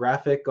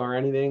 graphic or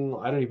anything.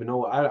 I don't even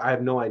know. I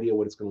have no idea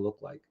what it's going to look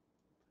like.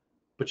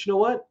 But you know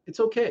what? It's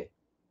okay.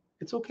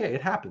 It's okay.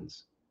 It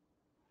happens.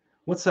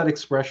 What's that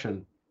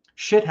expression?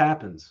 Shit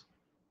happens.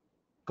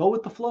 Go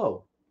with the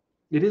flow.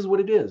 It is what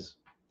it is.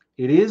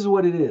 It is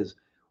what it is.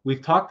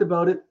 We've talked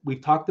about it.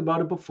 We've talked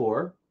about it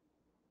before.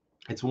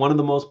 It's one of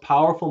the most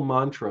powerful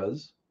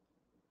mantras.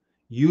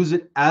 Use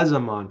it as a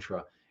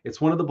mantra. It's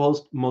one of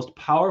the most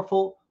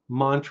powerful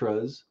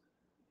mantras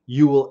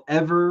you will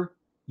ever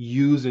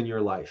use in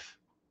your life.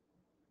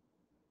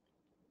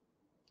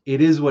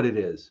 It is what it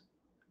is.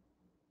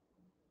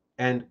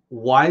 And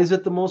why is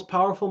it the most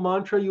powerful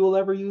mantra you will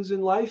ever use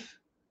in life?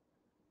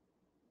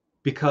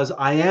 Because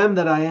I am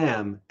that I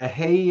am,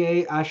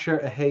 Eheye Asher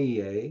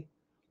Eheye,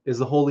 is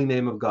the holy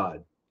name of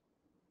God.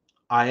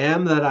 I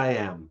am that I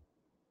am.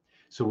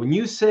 So when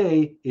you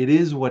say it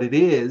is what it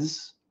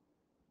is,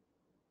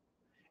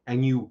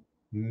 and you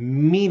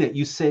mean it,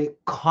 you say it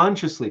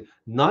consciously,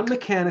 not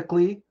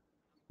mechanically,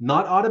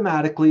 not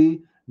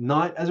automatically,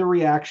 not as a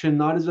reaction,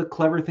 not as a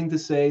clever thing to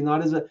say,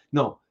 not as a,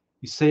 no,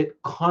 you say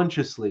it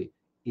consciously.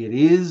 It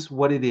is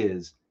what it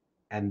is,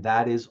 and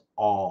that is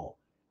all.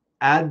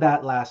 Add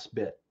that last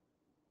bit.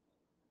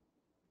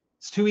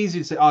 It's too easy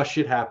to say, oh,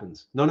 shit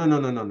happens. No, no, no,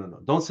 no, no, no, no.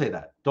 Don't say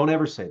that. Don't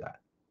ever say that.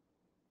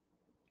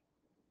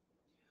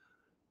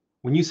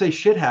 When you say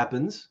shit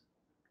happens,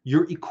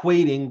 you're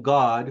equating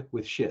God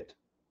with shit.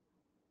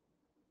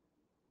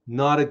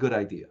 Not a good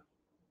idea.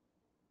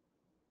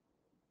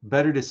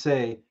 Better to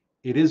say,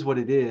 it is what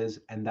it is,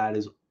 and that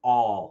is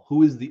all.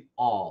 Who is the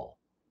all?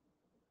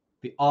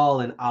 The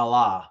all in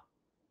Allah,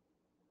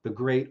 the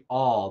great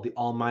all, the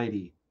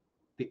almighty,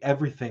 the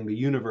everything, the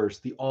universe,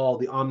 the all,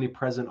 the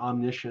omnipresent,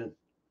 omniscient,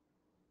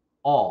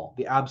 all,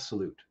 the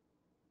absolute,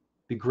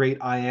 the great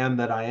I am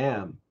that I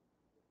am.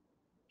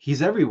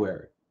 He's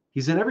everywhere.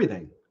 He's in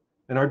everything.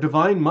 And our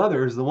divine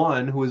mother is the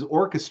one who is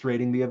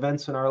orchestrating the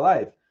events in our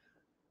life.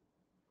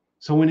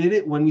 So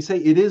when we say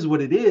it is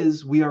what it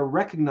is, we are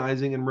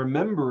recognizing and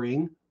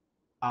remembering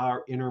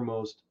our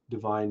innermost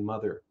divine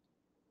mother,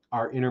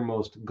 our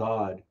innermost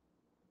God,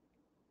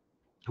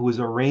 who is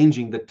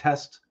arranging the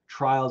tests,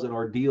 trials, and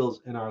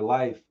ordeals in our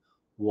life.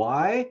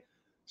 Why?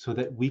 So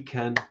that we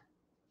can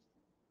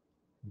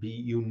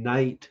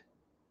unite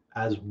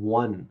as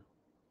one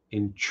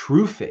in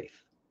true faith,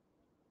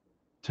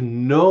 to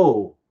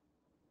know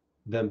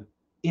them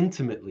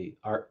intimately,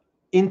 our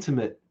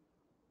intimate,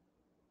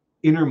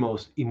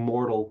 innermost,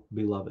 immortal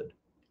beloved.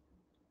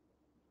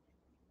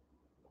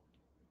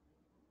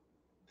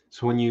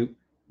 So when you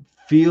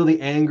feel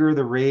the anger,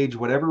 the rage,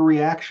 whatever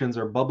reactions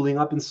are bubbling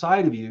up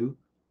inside of you,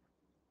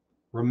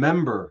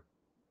 remember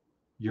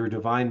your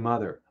divine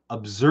mother.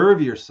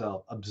 Observe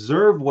yourself.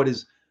 Observe what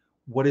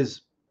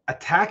is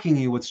attacking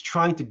you, what's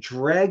trying to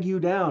drag you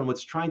down,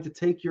 what's trying to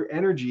take your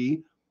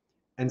energy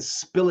and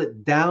spill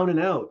it down and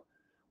out,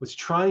 what's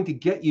trying to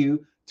get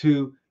you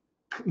to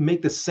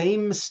make the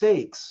same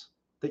mistakes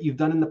that you've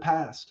done in the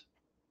past.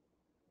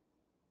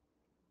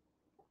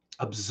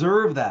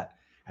 Observe that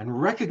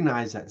and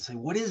recognize that and say,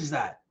 what is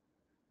that?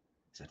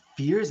 Is that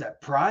fear? Is that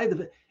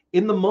pride?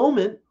 In the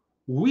moment,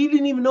 we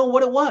didn't even know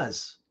what it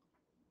was.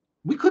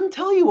 We couldn't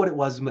tell you what it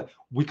was.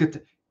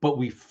 But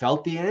we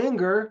felt the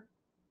anger.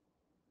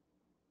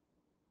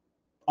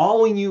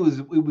 All we knew is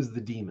it was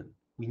the demon.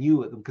 We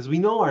knew it because we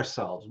know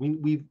ourselves.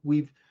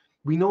 We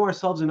know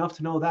ourselves enough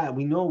to know that.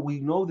 We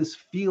know this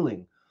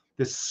feeling,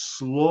 this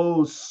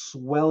slow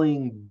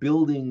swelling,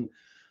 building,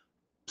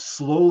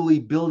 slowly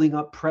building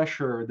up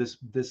pressure, this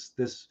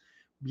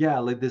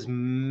like this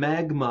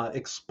magma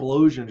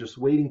explosion just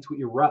waiting to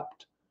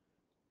erupt.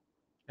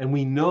 And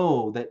we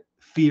know that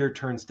fear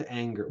turns to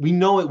anger. We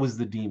know it was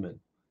the demon,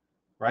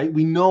 right?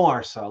 We know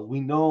ourselves.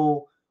 We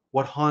know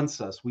what haunts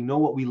us. We know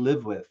what we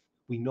live with.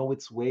 We know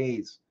its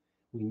ways.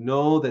 We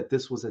know that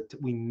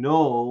we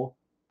know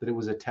that it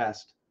was a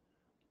test.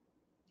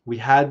 We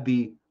had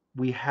the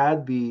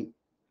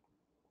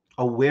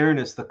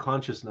awareness, the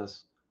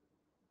consciousness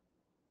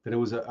that it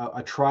was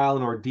a trial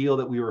and ordeal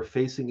that we were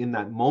facing in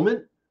that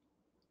moment.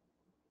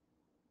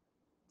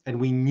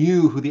 And we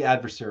knew who the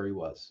adversary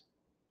was.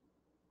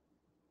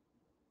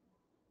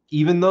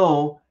 Even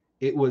though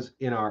it was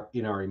in our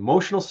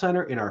emotional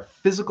center, in our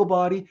physical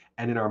body,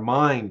 and in our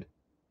mind.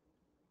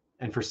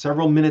 And for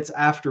several minutes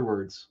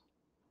afterwards,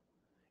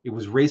 it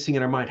was racing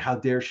in our mind. How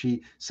dare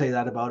she say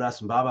that about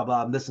us, and blah, blah,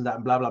 blah, and this and that,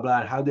 and blah, blah,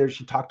 blah. And how dare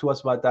she talk to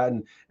us about that?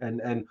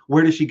 And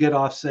where does she get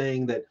off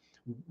saying that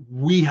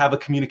we have a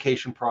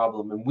communication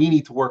problem and we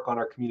need to work on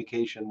our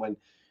communication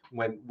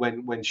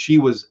when she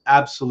was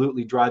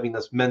absolutely driving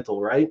us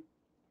mental, right?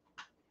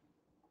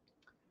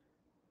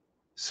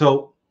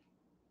 So,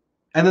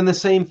 and then the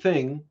same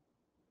thing,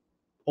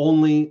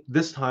 only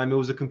this time it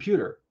was a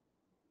computer.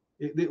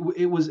 It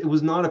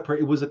was not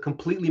it was a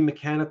completely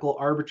mechanical,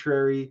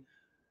 arbitrary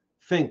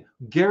thing.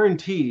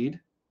 Guaranteed,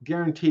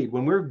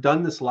 when we're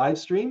done this live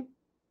stream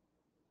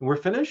and we're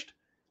finished,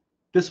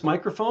 this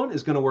microphone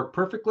is going to work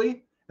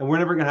perfectly, and we're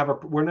never going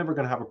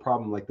to have a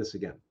problem like this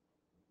again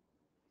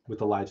with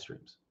the live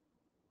streams.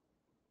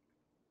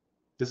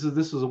 This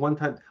is a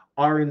one-time.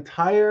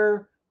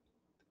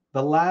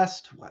 The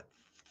last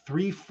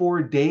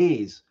 3-4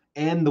 days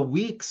and the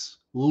weeks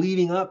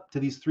leading up to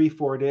these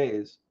 3-4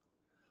 days,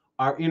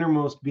 our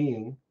innermost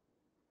being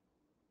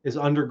is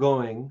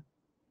undergoing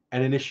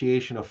an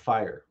initiation of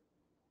fire,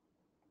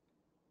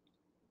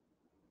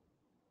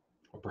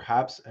 or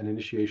perhaps an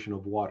initiation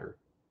of water.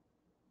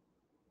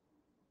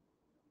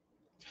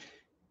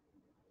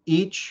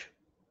 Each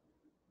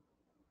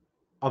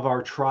of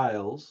our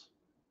trials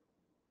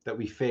that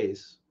we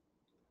face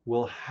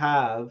will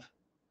have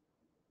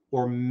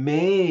or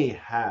may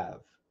have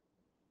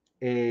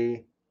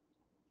an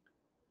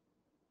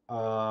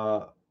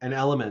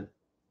element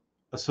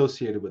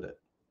associated with it,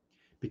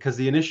 because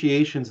the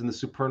initiations in the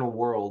supernal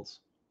worlds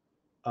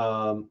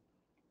are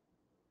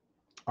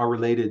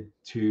related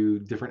to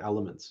different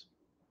elements.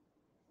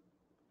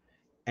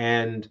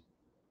 And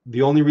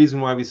the only reason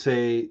why we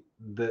say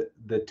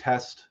the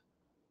test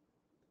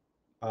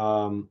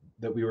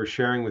that we were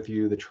sharing with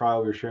you, the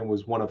trial we were sharing,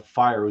 was one of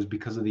fire, was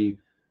because of the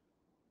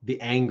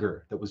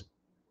anger that was,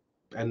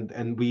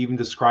 and we even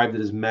described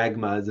it as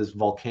magma, as this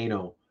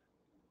volcano.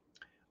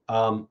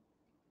 But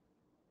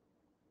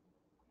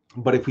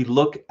if we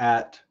look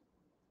at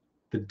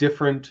the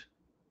different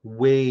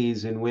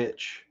ways in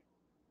which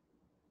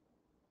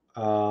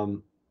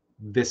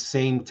this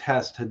same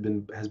test has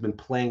been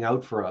playing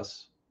out for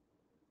us,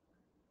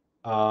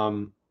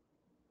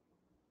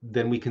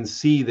 then we can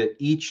see that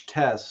each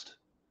test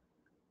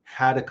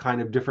had a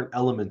kind of different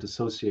element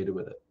associated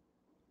with it.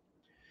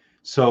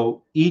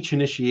 So each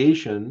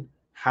initiation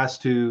has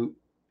to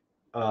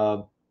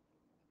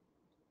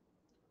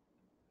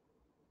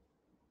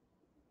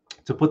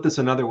put this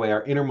another way,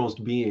 our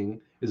innermost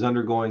being is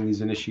undergoing these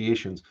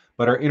initiations,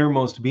 but our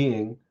innermost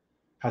being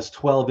has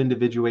 12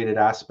 individuated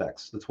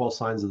aspects. The 12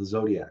 signs of the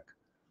zodiac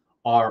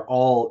are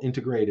all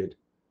integrated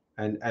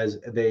and as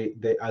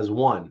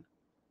one,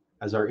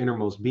 as our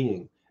innermost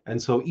being. And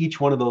so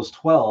each one of those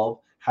 12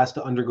 has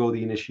to undergo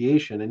the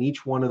initiation, and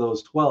each one of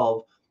those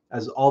 12,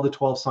 as all the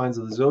 12 signs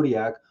of the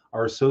zodiac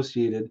are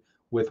associated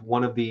with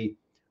one of the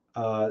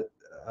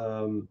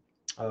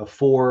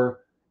 4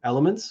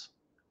 elements,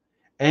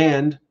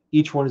 and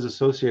each one is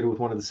associated with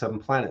one of the 7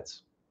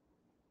 planets,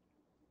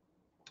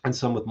 and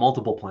some with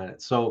multiple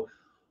planets. So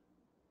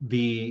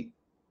the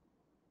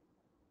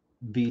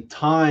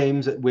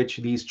times at which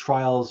these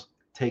trials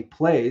take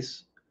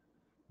place,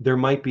 there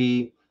might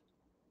be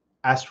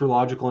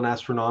astrological and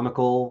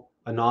astronomical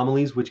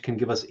anomalies which can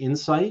give us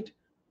insight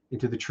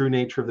into the true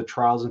nature of the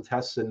trials and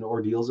tests and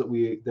ordeals that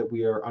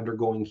we are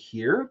undergoing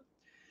here.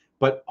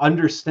 But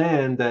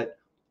understand that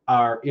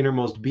our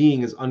innermost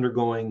being is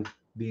undergoing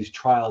these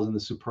trials in the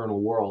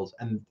supernal worlds,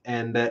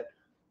 and that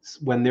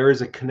when there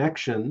is a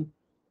connection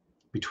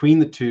between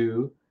the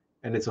two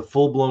and it's a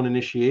full-blown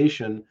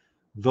initiation,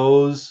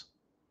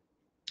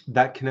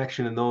 that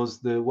connection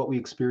and what we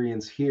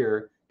experience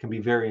here can be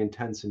very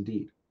intense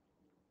indeed.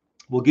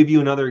 We'll give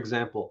you another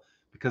example,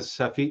 because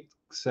Safit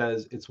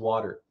says it's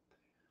water.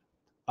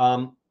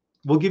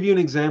 We'll give you an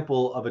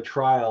example of a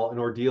trial, an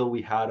ordeal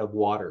we had of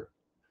water.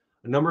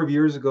 A number of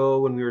years ago,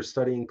 when we were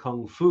studying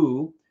Kung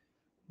Fu,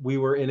 we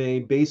were in a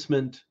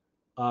basement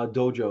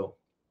dojo,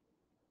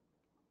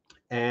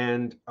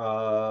 and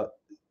our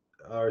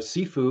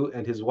Sifu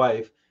and his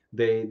wife,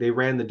 they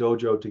ran the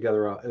dojo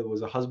together. It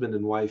was a husband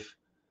and wife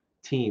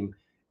team,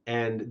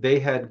 and they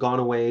had gone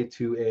away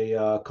to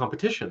a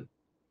competition.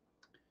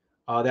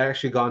 They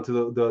actually gone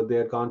to they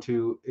had gone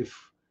to,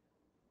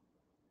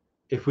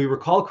 if we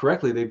recall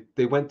correctly,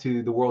 they went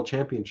to the World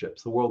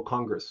Championships, the World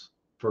Congress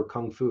for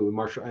Kung Fu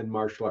and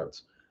martial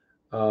arts.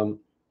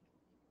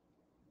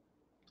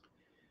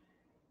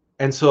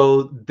 And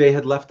so they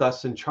had left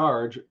us in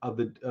charge of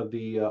the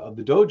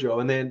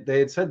dojo, and then they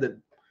had said that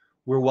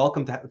we're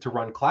welcome to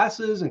run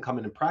classes and come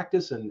in and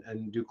practice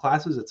and do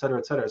classes, et cetera,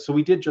 et cetera. So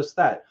we did just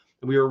that.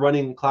 And we were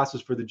running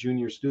classes for the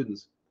junior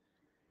students.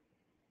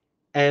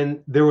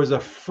 And there was a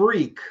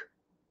freak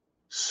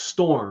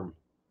storm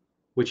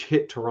which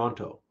hit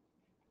Toronto.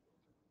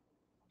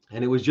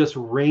 And it was just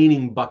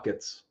raining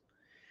buckets.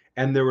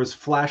 And there was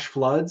flash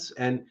floods.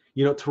 And,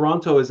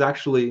 Toronto is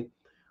actually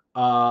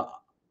a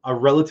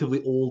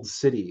relatively old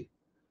city.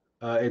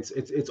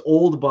 It's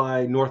old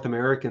by North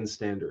American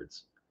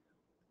standards.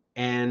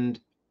 And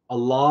a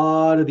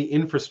lot of the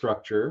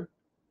infrastructure,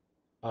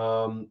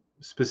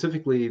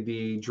 specifically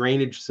the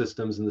drainage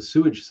systems and the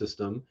sewage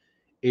system,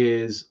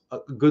 is a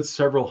good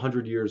several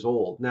hundred years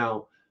old.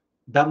 Now,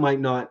 that might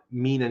not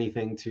mean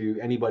anything to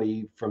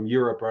anybody from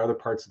Europe or other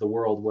parts of the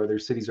world where their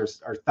cities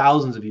are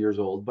thousands of years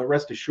old, but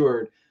rest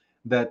assured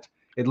that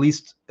at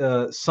least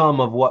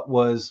some of what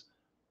was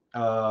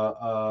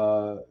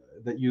that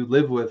you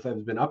live with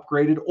has been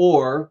upgraded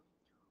or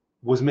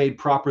was made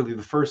properly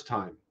the first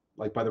time,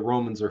 like by the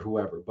Romans or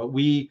whoever. But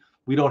we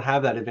don't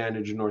have that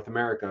advantage in North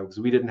America, because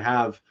we didn't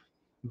have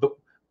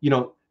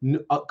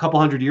a couple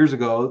hundred years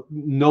ago,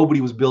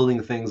 nobody was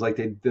building things like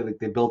they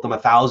built them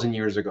 1,000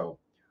 years ago,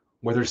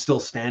 where they're still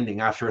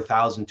standing after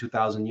 1,000,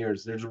 2,000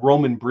 years. There's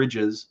Roman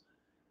bridges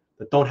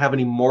that don't have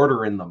any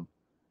mortar in them.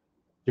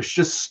 There's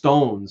just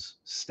stones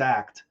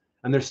stacked,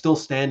 and they're still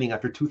standing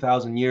after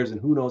 2,000 years.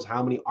 And who knows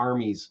how many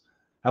armies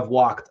have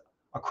walked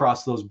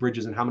across those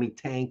bridges, and how many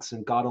tanks,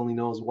 and God only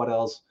knows what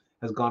else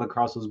has gone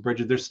across those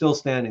bridges. They're still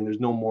standing. There's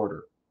no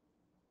mortar,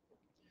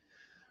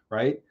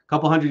 right? A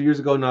couple hundred years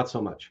ago, not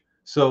so much.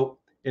 So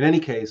in any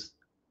case,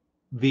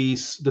 the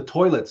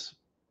toilets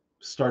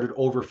started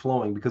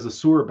overflowing because the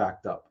sewer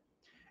backed up,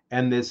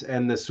 and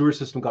the sewer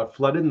system got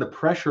flooded, and the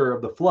pressure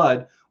of the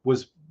flood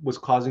was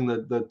causing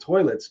the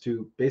toilets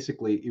to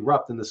basically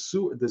erupt, and the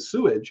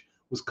sewage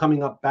was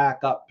coming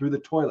back up through the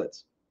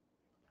toilets.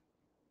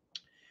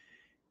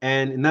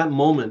 And in that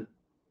moment,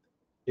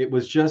 it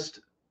was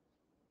just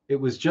we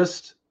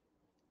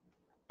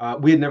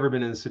had never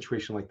been in a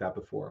situation like that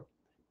before,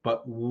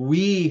 but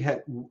we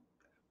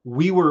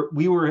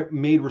were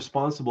made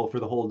responsible for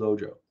the whole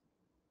dojo.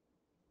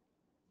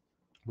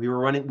 We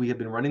had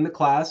been running the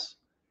class,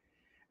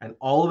 and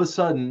all of a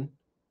sudden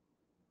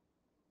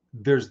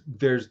there's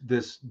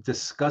this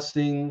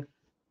disgusting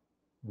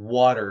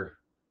water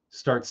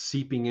starts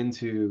seeping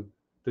into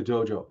the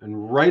dojo,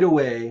 and right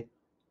away,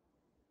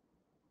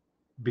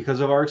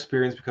 because of our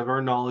experience, because of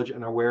our knowledge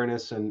and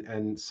awareness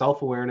and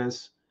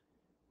self-awareness,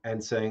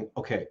 and saying,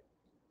 okay,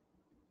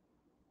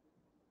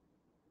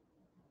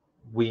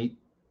 we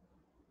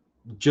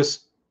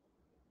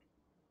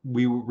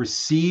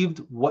received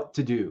what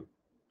to do,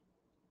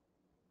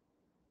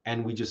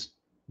 and we just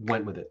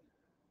went with it.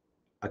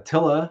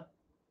 Attila,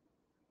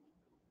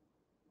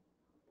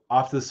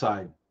 off to the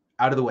side,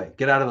 out of the way,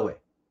 get out of the way.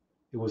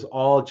 It was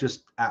all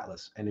just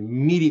Attlas. And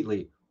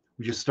immediately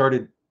we just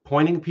started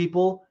pointing at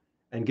people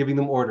and giving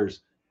them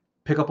orders.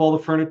 Pick up all the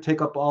furniture,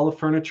 take up all the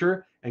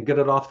furniture and get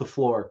it off the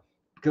floor.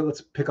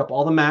 Let's pick up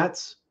all the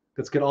mats.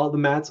 Let's get all the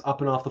mats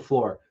up and off the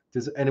floor.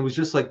 And it was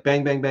just like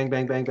bang, bang, bang,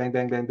 bang, bang, bang,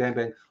 bang, bang, bang,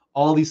 bang.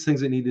 All these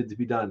things that needed to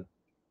be done.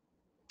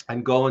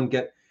 And go and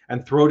get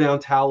and throw down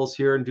towels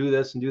here and do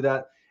this and do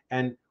that.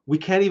 And we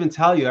can't even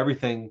tell you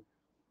everything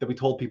that we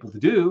told people to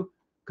do,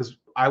 because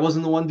I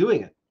wasn't the one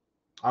doing it.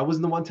 I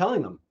wasn't the one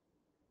telling them.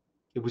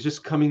 It was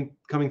just coming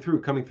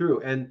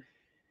through. And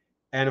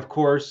of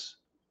course,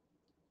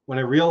 when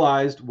I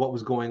realized what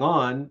was going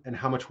on and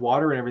how much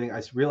water and everything,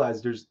 I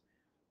realized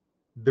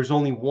there's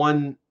only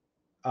one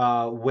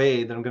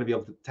way that I'm going to be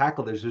able to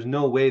tackle this. There's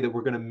no way that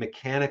we're going to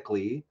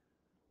mechanically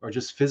or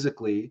just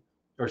physically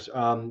or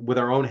with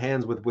our own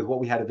hands, with what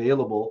we had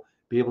available,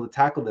 be able to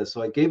tackle this.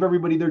 So I gave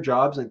everybody their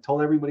jobs and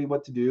told everybody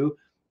what to do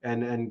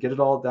and get it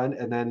all done.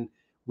 And then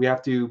we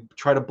have to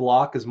try to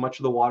block as much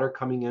of the water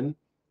coming in.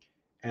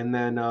 And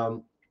then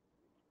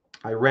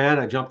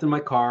I jumped in my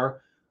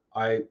car.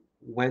 I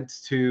went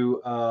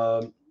to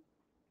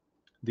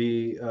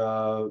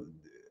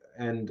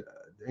and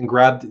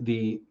grabbed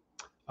the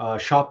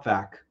shop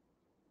vac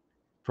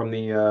from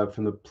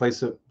the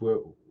place that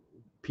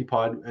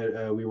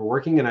Peapod we were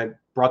working, and I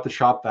brought the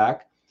shop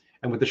vac.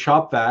 And with the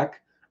shop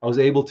vac, I was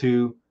able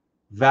to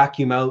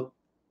vacuum out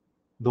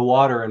the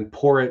water and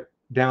pour it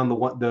down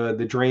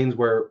the drains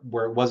where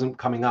it wasn't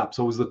coming up.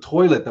 So it was the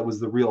toilet that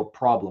was the real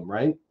problem,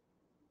 right?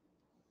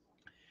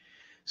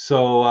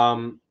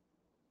 So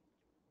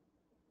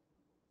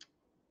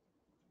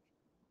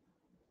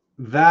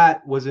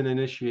that was an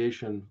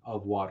initiation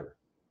of water.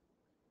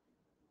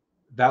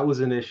 That was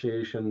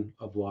initiation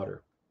of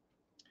water.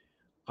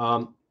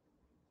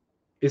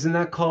 Isn't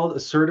that called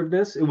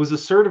assertiveness? It was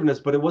assertiveness,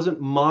 but it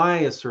wasn't my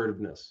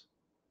assertiveness.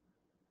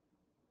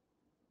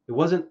 It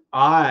wasn't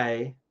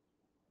I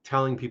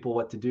telling people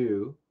what to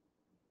do.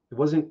 It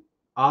wasn't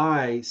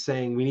I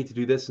saying we need to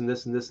do this and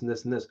this and this and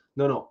this and this.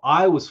 No,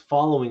 I was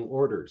following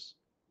orders.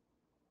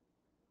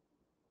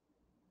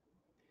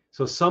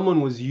 So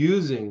someone was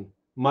using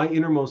my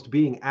innermost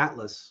being,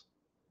 Attlas,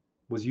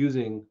 was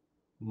using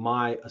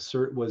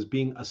was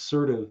being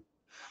assertive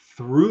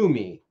through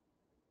me.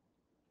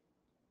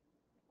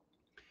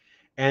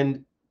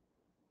 And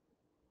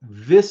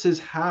this is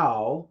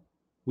how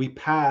we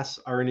pass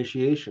our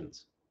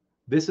initiations.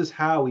 This is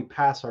how we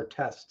pass our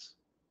tests.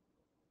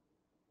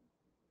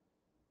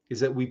 Is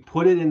that we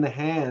put it in the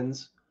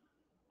hands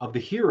of the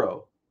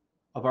hero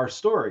of our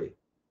story.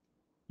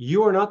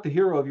 You are not the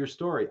hero of your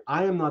story.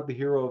 I am not the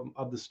hero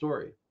of the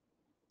story.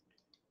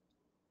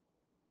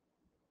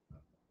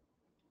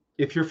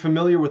 If you're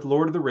familiar with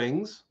Lord of the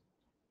Rings,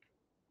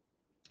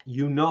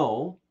 you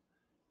know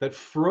that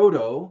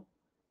Frodo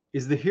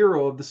is the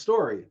hero of the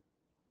story.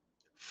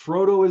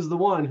 Frodo is the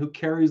one who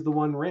carries the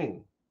One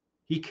Ring.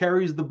 He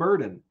carries the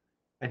burden,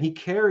 and he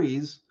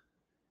carries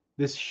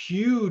this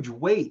huge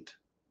weight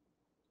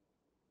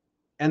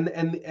and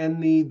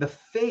the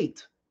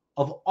fate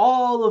of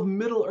all of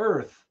Middle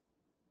Earth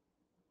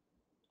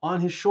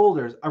on his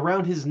shoulders,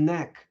 around his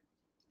neck,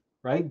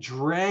 right?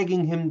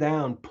 Dragging him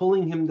down,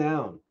 pulling him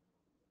down.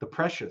 The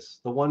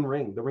precious, the One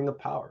Ring, the Ring of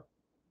Power.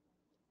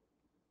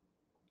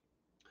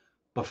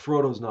 But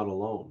Frodo's not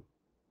alone.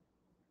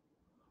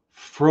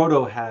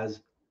 Frodo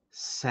has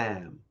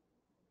Sam.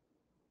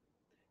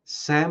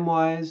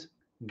 Samwise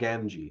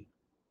Gamgee.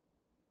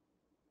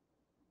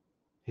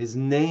 His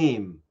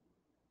name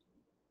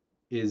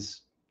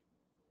is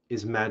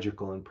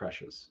magical and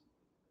precious.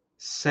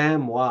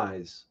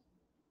 Samwise.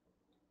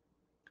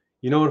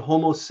 You know what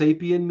Homo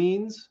sapien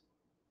means?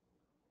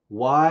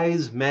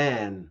 Wise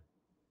man.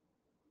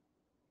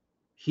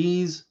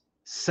 He's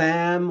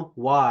Sam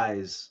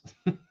Wise.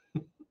 He's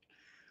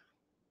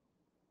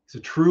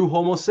a true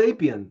Homo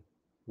sapien.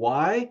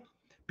 Why?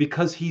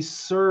 Because he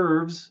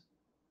serves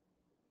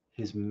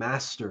his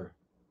master.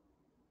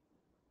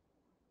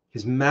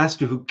 His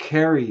master who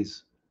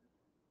carries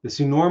this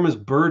enormous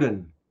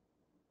burden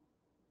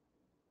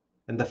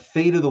and the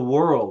fate of the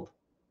world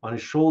on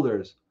his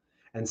shoulders.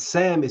 And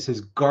Sam is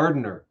his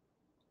gardener,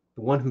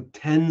 the one who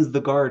tends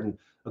the garden.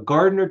 A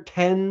gardener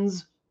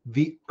tends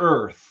the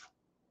earth.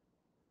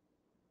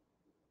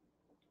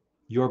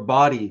 Your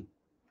body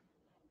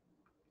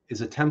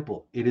is a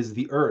temple. It is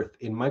the earth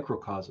in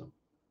microcosm.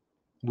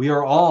 We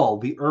are all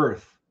the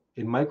earth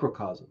in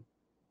microcosm.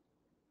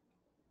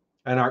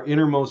 And our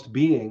innermost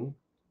being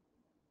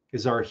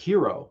is our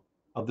hero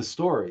of the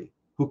story,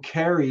 who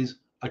carries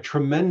a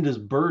tremendous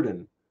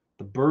burden,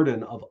 the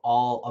burden of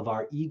all of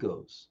our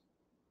egos.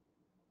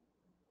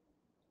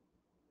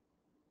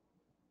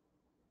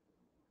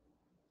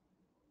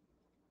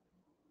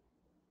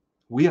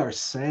 We are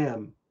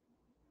Sam.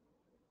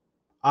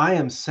 I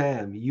am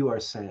Sam. You are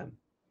Sam.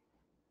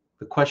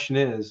 The question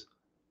is,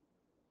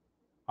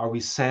 are we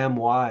Sam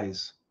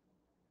wise?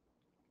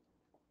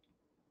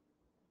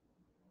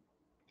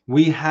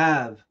 We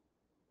have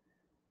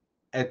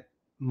at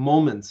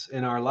moments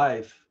in our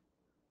life,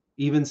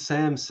 even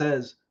Sam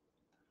says,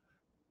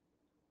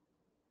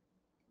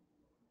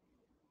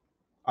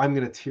 I'm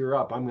going to tear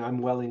up. I'm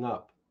welling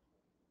up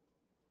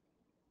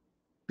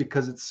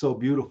because it's so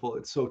beautiful.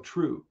 It's so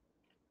true.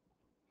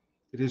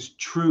 It is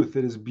truth.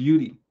 It is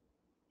beauty.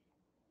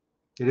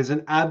 It is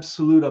an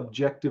absolute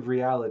objective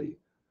reality.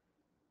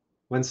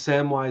 When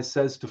Samwise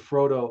says to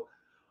Frodo,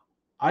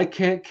 I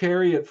can't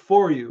carry it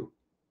for you,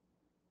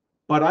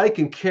 but I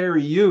can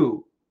carry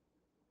you.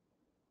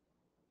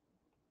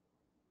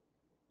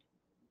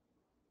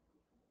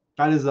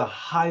 That is the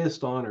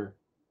highest honor.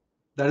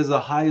 That is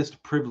the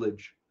highest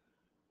privilege.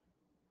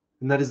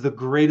 And that is the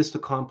greatest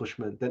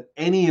accomplishment that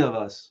any of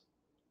us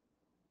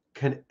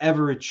can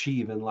ever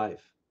achieve in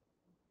life.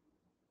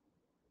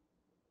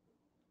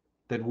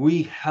 That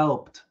we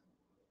helped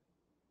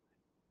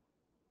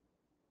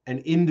an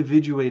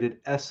individuated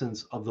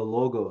essence of the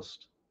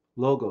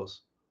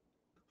logos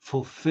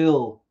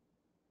fulfill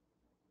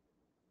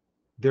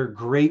their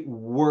great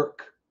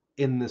work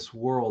in this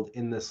world,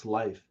 in this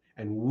life.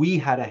 And we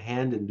had a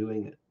hand in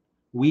doing it.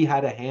 We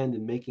had a hand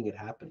in making it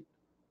happen.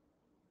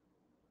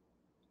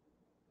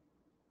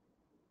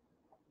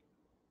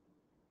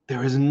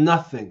 There is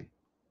nothing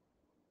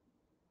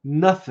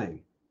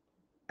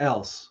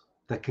else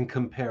that can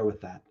compare with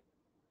that.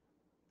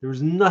 There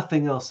is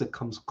nothing else that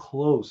comes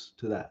close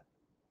to that.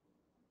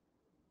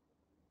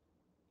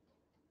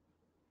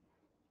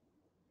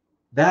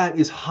 That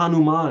is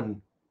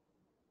Hanuman,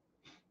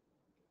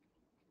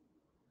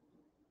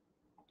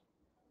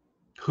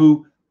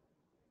 who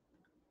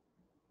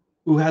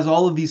has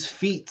all of these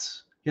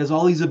feats. He has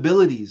all these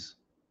abilities,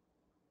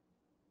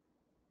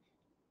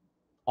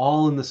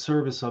 all in the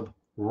service of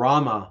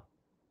Rama,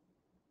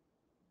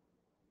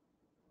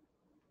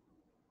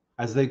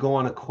 as they go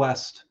on a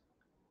quest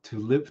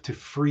to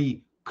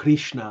free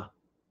Krishna,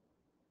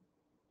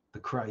 the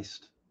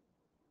Christ,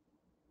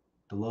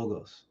 the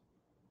Logos.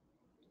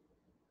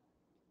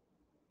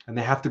 And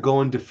they have to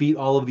go and defeat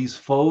all of these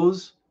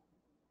foes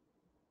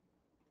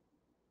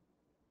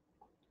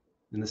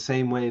in the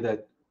same way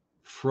that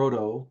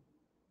Frodo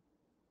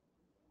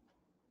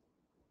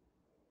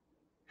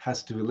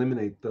has to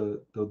eliminate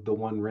the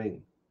one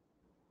ring.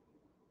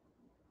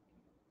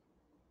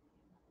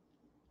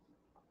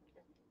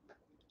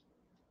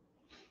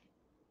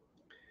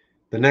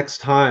 The next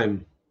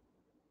time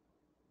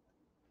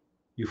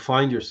you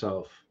find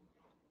yourself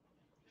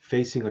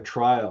facing a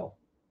trial,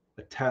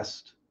 a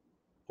test,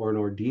 or an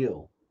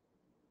ordeal,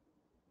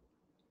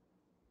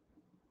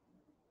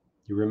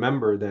 you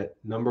remember that,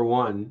 number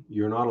one,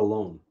 you're not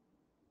alone.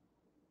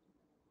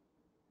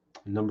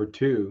 And number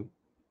two,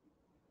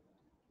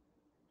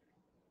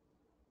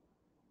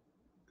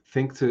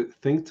 think to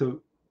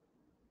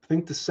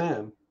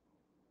Sam.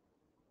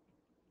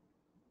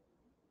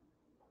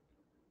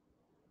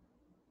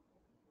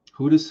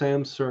 Who does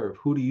Sam serve?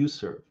 Who do you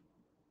serve?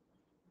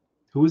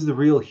 Who is the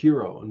real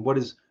hero?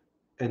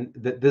 And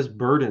that this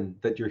burden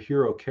that your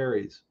hero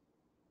carries,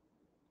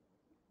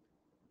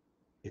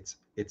 it's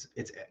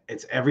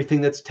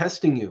everything that's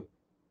testing you.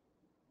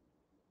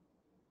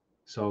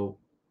 So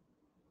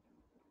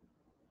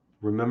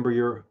remember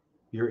your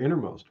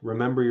innermost.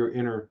 Remember your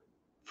inner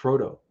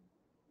Frodo.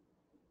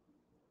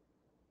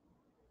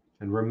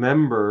 And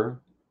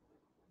remember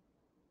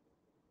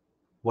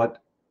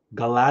what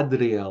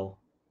Galadriel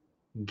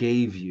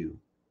gave you.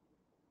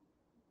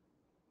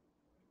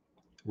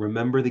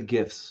 Remember the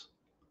gifts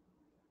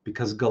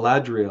because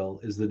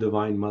Galadriel is the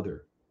Divine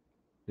Mother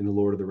in the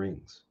Lord of the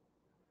Rings.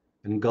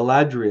 And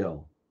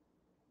Galadriel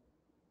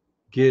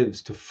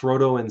gives to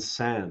Frodo and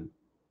Sam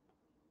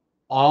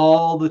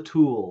all the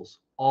tools,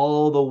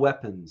 all the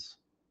weapons,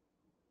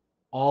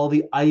 all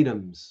the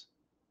items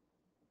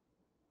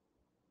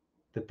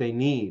that they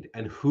need.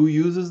 And who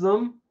uses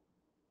them?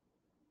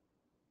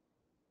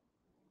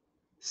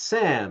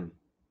 Sam.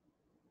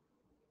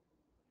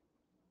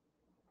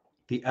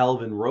 The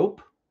elven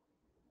rope,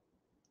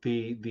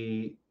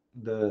 the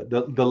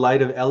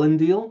light of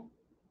Elendil,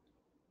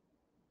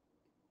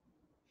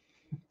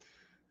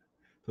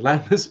 the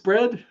Latmus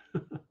bread,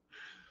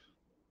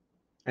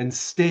 and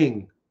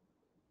Sting,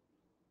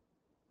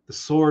 the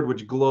sword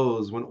which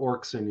glows when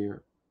orcs are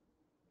near,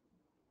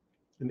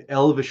 an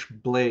elvish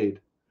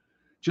blade,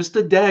 just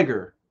a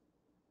dagger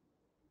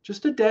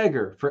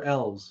for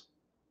elves.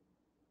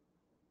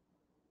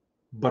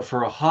 But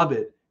for a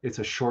hobbit, it's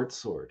a short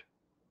sword.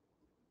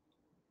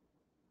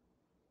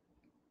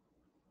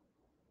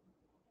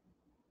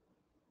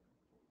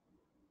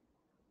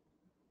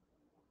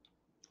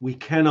 We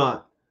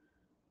cannot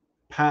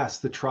pass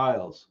the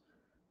trials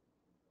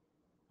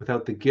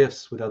without the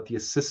gifts, without the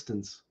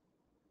assistance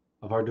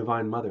of our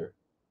Divine Mother.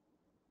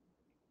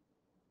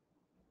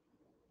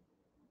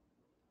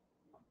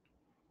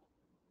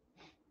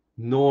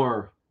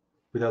 Nor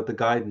without the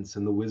guidance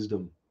and the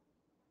wisdom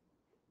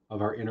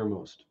of our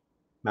innermost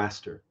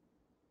Master,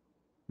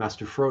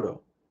 Master Frodo,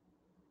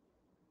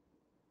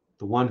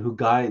 the one who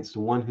guides,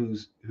 the one who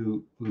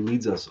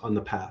leads us on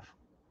the path.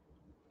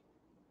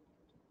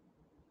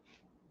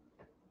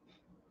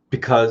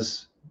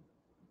 Because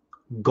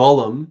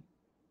Gollum,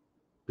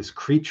 this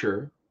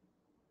creature,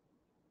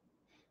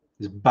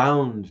 is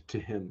bound to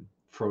him,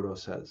 Frodo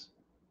says.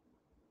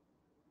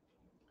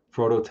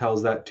 Frodo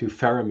tells that to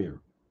Faramir.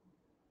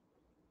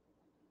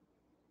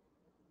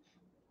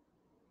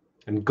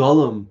 And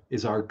Gollum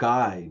is our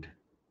guide,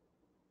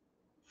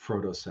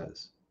 Frodo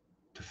says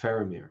to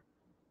Faramir.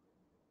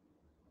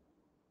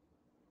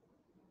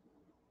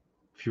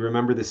 If you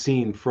remember the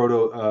scene,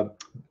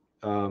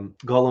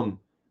 Gollum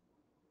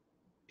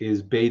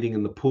is bathing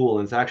in the pool,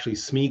 and it's actually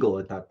Smeagol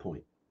at that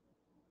point.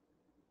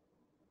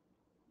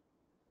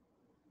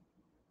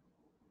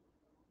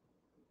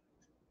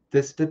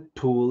 The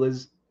pool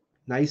is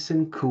nice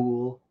and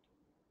cool.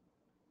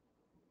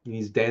 And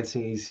he's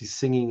dancing, he's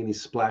singing, and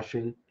he's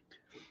splashing.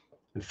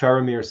 And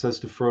Faramir says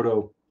to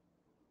Frodo,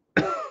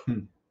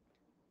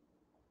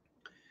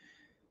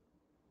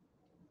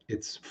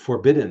 it's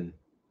forbidden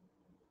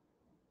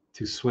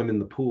to swim in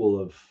the pool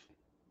of,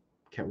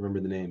 can't remember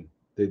the name,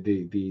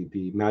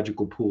 the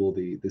magical pool,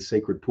 the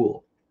sacred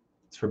pool.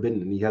 It's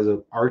forbidden. And he has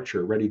an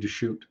archer ready to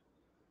shoot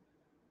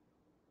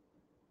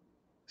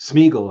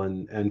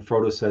Smeagol, and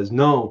Frodo says,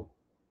 no,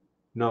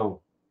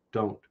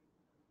 don't.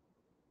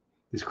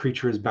 This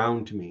creature is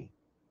bound to me.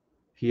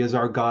 He is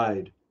our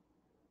guide.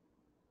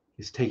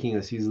 He's taking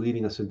us, he's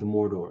leading us into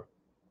Mordor,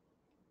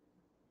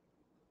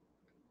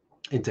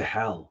 into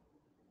hell,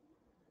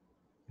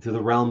 into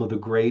the realm of the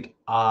great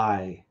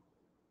eye.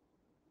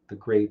 The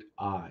great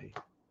eye.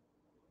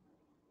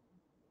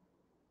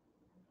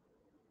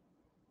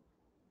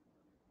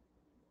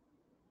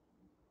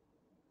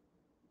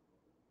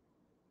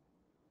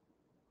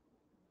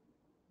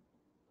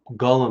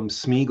 Gollum,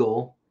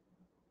 Smeagol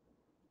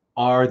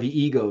are the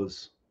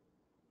egos,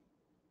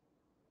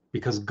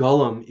 because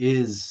Gollum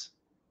is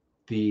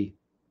the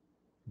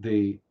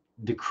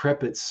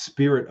decrepit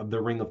spirit of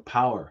the Ring of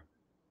Power.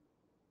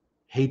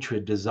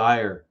 Hatred,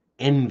 desire,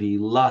 envy,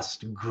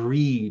 lust,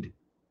 greed.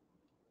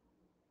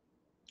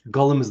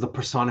 Gollum is the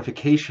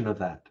personification of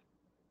that.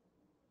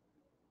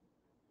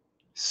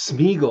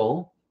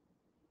 Smeagol,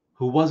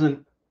 who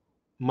wasn't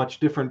much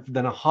different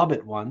than a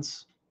hobbit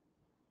once,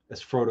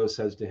 as Frodo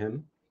says to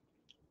him,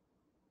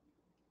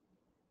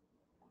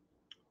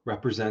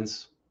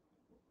 represents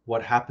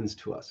what happens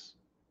to us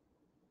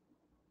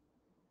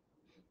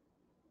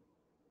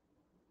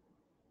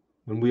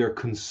when we are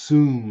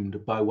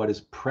consumed by what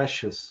is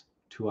precious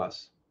to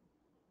us.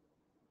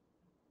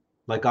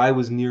 Like I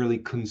was nearly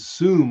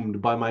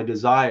consumed by my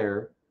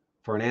desire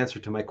for an answer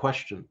to my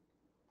question.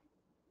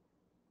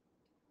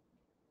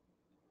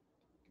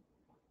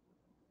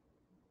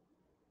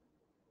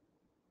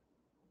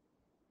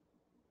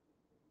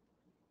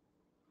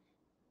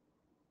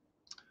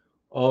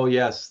 Oh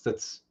yes,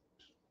 that's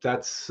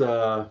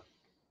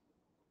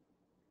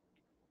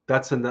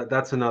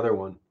another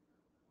one.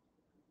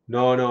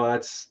 No,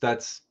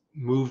 that's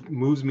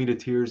moves me to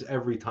tears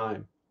every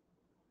time.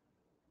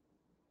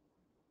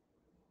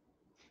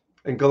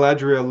 And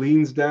Galadriel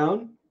leans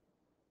down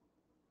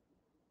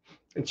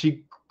and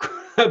she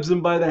grabs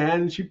him by the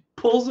hand and she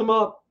pulls him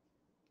up.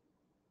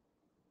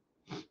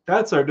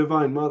 That's our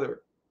Divine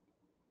Mother.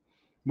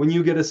 When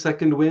you get a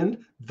second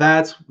wind,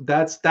 that's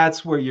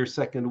where your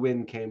second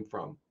wind came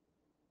from.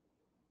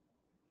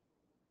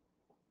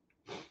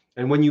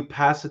 And when you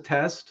pass a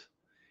test,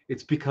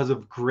 it's because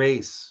of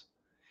grace.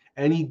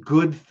 Any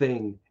good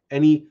thing,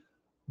 any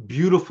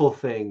beautiful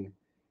thing,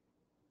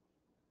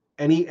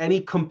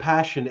 any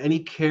compassion, any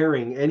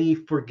caring, any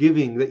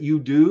forgiving that you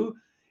do,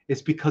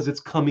 it's because it's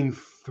coming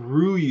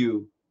through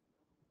you.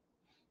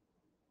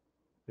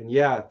 And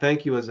yeah,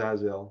 thank you,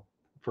 Azazel,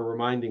 for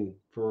reminding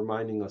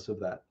us of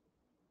that.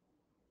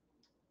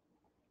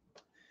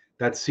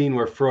 That scene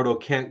where Frodo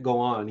can't go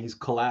on, he's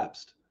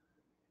collapsed.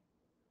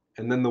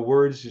 And then the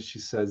words that she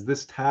says,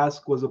 "This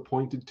task was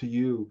appointed to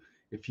you.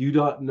 If you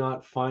do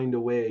not find a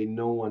way,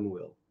 no one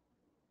will."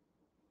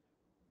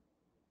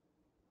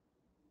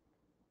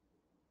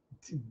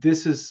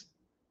 This is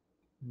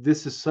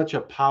such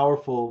a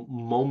powerful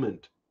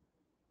moment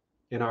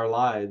in our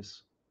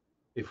lives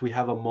if we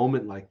have a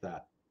moment like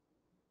that,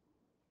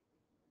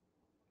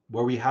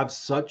 where we have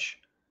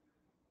such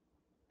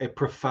a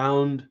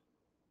profound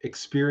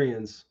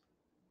experience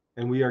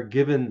and we are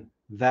given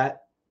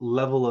that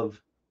level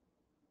of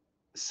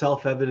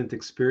self-evident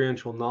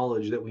experiential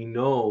knowledge that we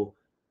know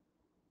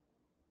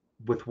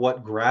with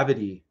what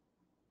gravity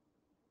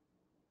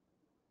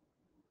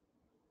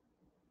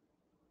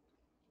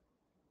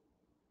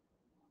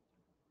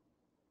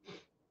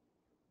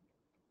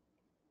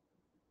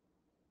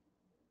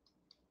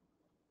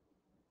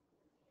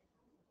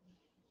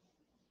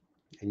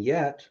and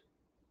yet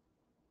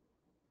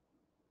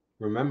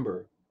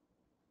remember,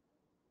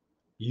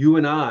 you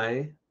and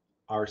I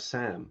are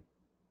Sam,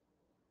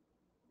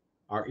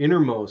 our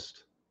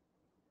innermost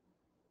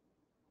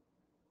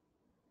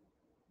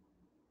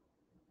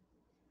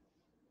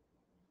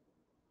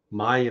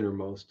my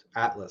innermost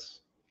Attlas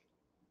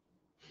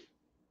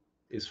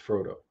is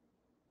Frodo.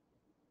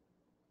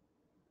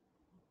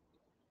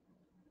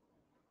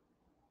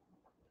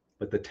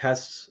 But the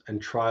tests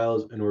and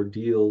trials and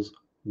ordeals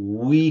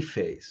we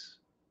face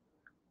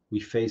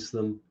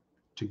them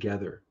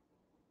together.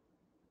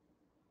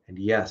 And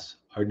yes,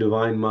 our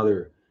Divine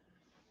Mother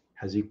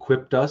has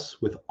equipped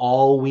us with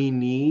all we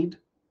need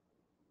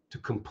to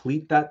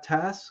complete that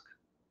task,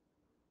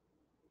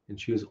 and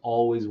she is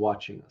always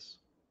watching us.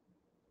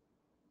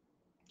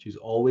 She's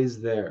always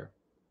there.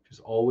 She's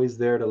always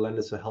there to lend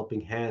us a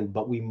helping hand,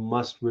 but we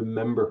must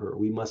remember her.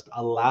 We must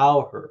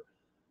allow her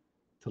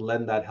to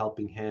lend that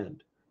helping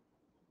hand.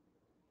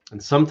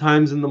 And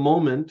sometimes in the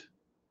moment,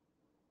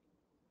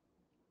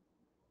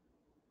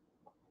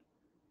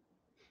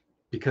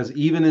 because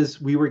even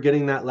as we were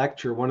getting that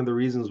lecture, one of the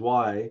reasons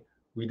why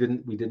we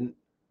didn't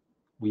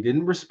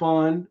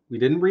respond, we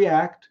didn't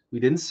react, we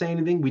didn't say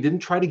anything, we didn't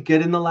try to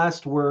get in the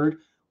last word.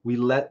 We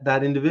let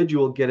that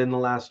individual get in the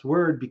last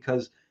word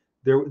because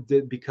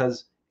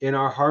in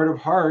our heart of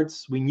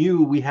hearts, we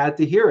knew we had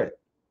to hear it.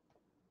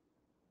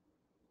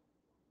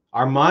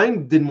 Our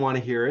mind didn't want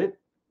to hear it.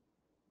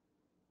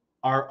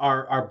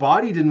 Our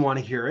body didn't want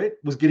to hear it,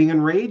 was getting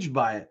enraged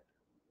by it.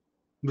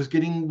 Was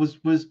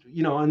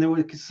and there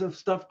was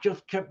stuff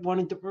just kept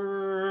wanting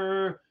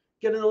to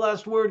get in the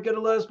last word, get a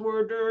last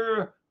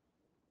word.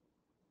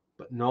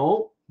 But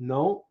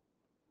no.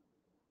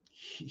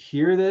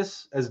 Hear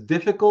this. As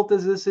difficult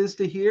as this is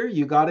to hear,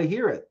 you got to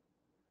hear it.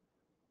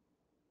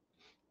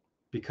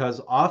 Because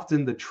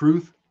often the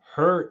truth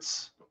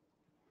hurts.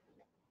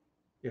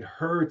 It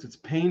hurts, it's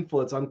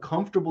painful, it's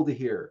uncomfortable to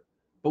hear,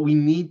 but we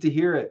need to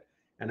hear it.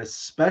 And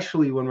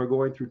especially when we're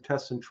going through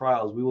tests and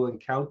trials, we will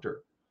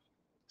encounter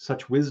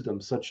such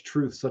wisdom, such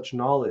truth, such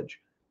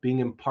knowledge being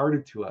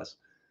imparted to us,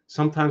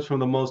 sometimes from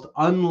the most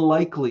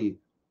unlikely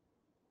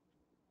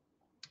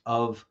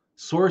of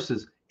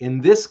sources. In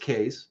this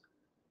case,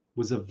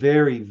 was a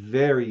very,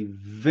 very,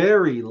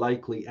 very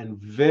likely and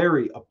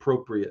very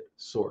appropriate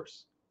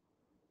source.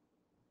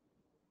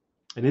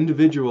 An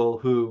individual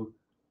who,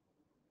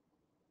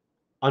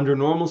 under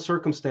normal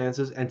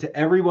circumstances, and to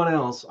everyone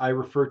else, I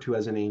refer to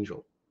as an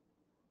angel.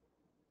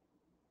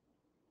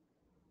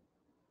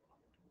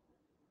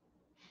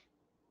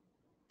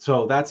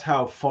 So that's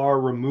how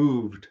far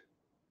removed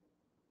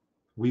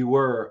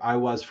I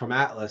was from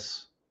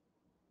Attlas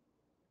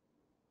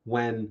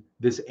when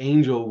this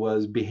angel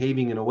was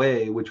behaving in a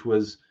way which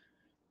was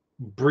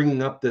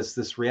bringing up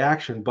this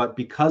reaction. But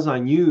because I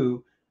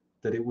knew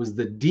that it was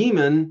the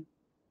demon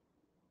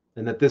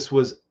and that this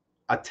was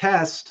a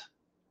test,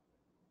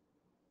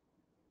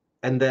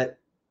 and that,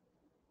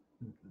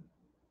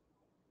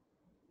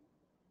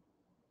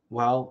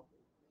 well,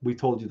 we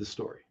told you the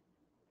story.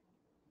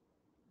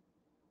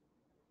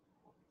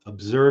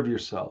 Observe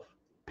yourself,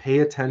 pay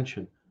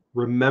attention,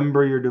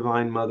 remember your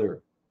Divine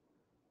Mother.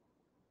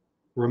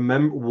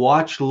 Remember,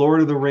 watch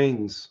Lord of the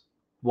Rings,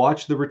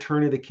 watch The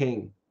Return of the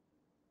King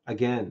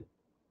again.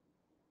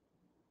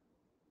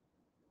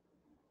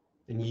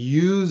 And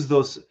use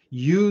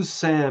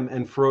Sam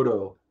and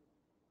Frodo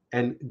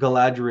and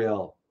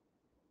Galadriel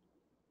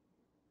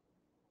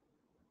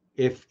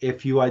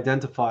if you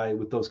identify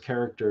with those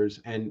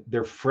characters and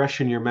they're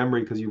fresh in your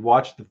memory because you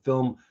watched the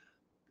film.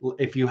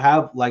 If you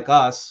have, like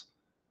us,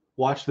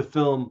 watched the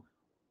film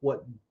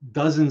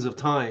dozens of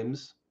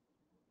times,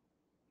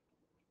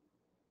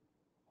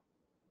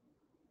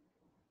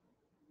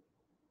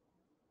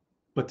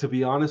 but to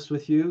be honest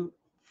with you,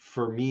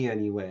 for me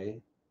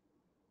anyway,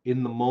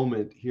 in the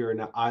moment here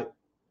now,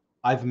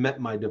 I've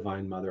met my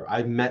Divine Mother.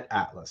 I've met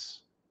Attlas.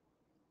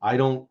 I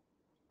don't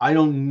I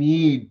don't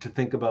need to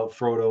think about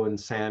Frodo and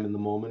Sam in the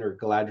moment, or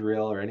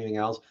Galadriel, or anything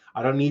else.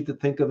 I don't need to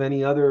think of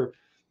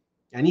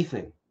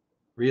anything,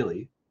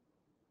 really.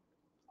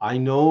 I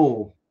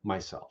know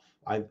myself.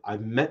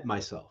 I've met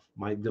myself,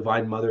 my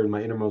divine mother, and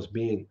my innermost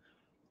being.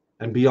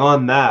 And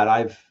beyond that,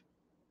 I've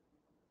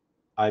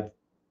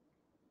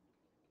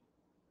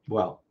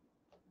well,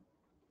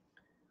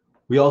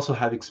 we also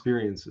have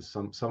experiences.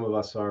 Some of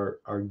us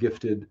are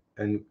gifted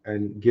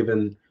and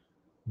given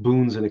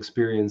boons and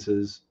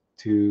experiences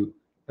to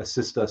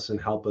assist us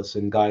and help us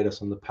and guide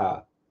us on the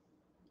path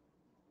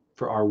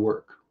for our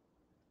work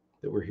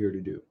that we're here to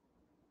do.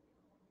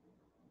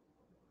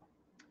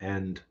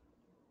 And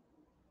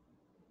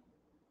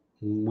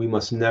we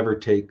must never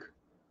take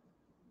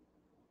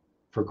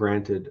for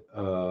granted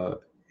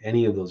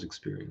any of those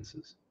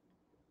experiences.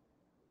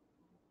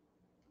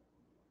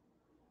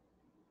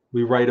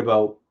 We write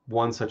about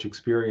one such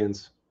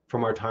experience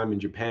from our time in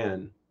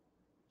Japan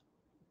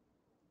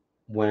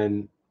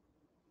when,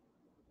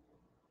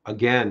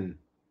 again,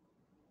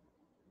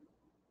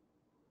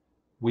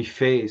 we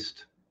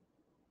faced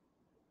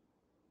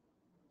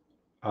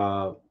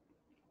a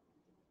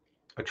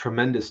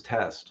tremendous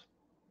test.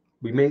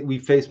 We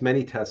faced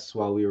many tests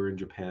while we were in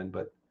Japan,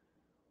 but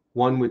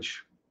one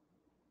which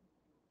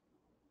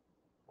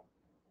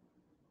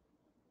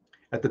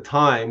at the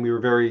time we were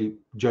very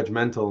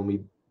judgmental, and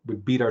we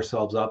would beat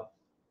ourselves up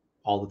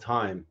all the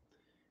time,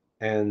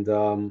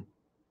 and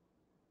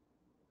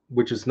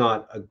which is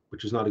not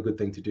a good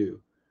thing to do.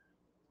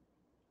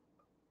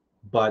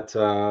 But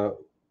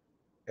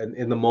and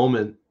in the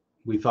moment,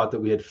 we thought that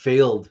we had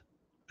failed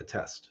a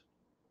test.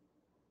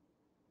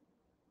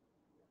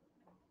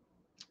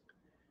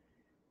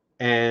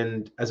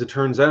 And as it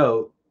turns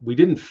out, we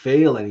didn't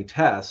fail any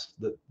test.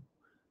 That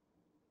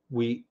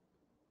what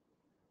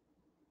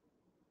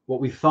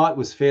we thought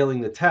was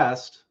failing the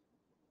test,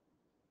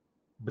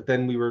 but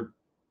then we were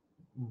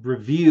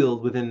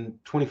revealed within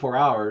 24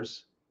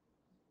 hours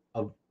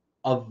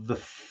of the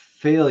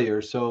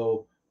failure.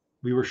 So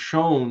we were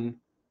shown,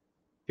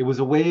 it was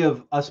a way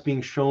of us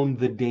being shown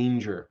the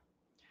danger.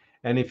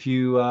 And if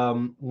you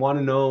want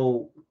to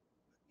know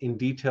in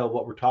detail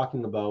what we're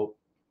talking about,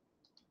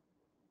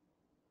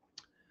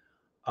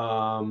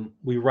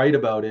 we write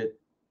about it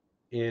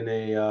in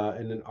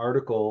an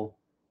article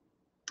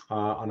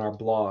on our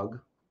blog,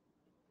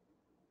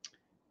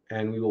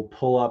 and we will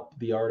pull up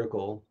the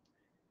article.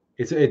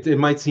 It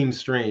might seem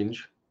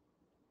strange,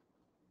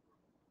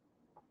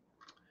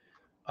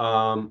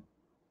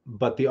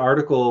 but the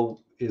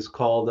article is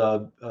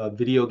called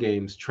 "Video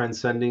Games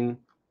Transcending,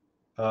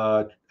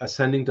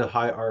 Ascending to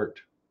High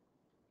Art,"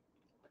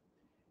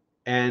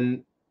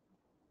 and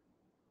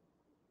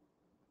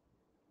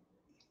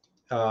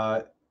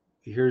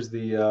here's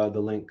the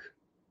link.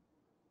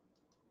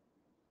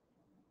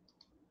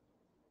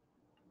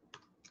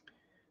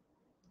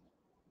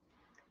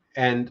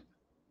 And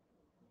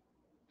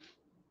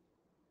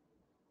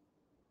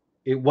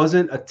it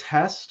wasn't a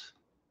test.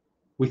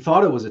 We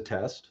thought it was a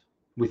test.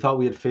 We thought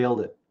we had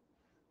failed it.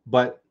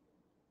 But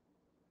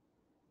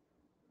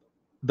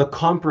the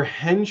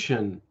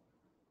comprehension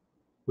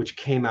which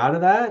came out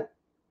of that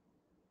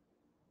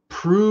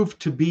proved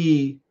to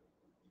be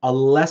a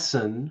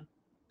lesson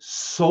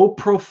so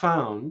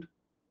profound,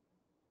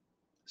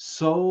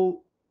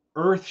 so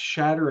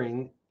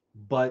earth-shattering,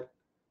 but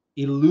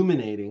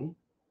illuminating.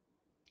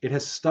 It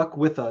has stuck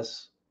with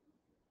us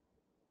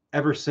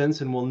ever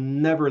since and will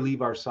never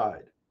leave our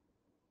side.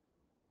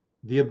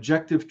 The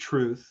objective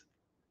truth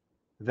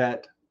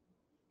that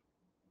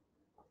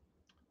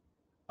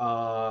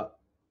the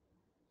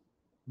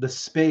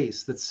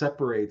space that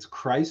separates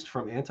Christ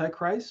from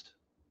Antichrist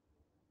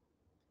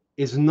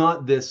is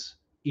not this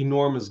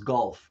enormous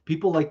gulf.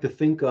 People think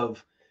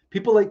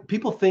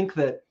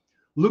that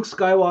Luke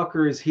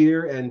Skywalker is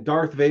here and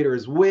Darth Vader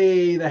is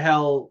way the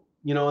hell,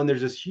 and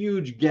there's this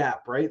huge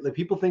gap, right? Like,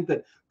 people think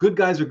that good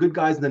guys are good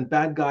guys and then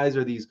bad guys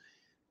are these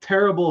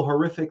terrible,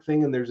 horrific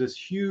thing, and there's this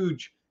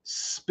huge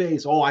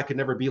space. Oh, I could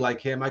never be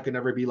like him. I could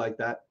never be like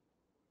that.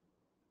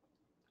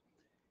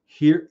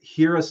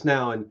 Hear us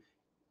now, and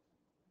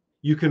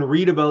you can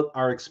read about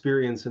our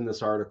experience in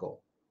this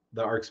article,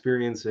 our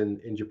experience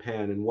in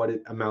Japan and what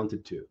it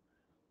amounted to,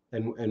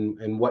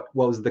 and what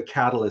was the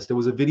catalyst. It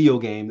was a video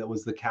game that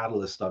was the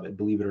catalyst of it,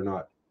 believe it or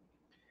not.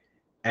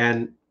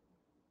 And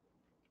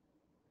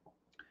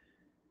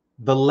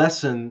the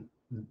lesson,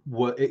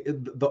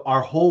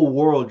 our whole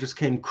world just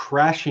came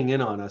crashing in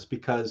on us,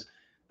 because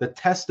the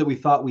test that we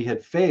thought we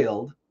had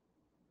failed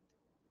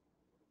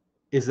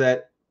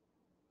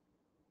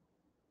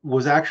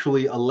was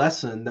actually a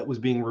lesson that was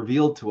being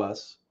revealed to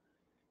us,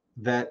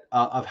 that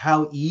of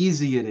how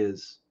easy it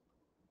is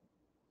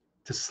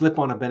to slip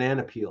on a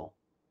banana peel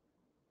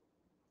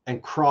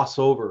and cross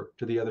over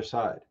to the other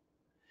side.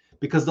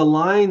 Because the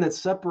line that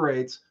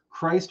separates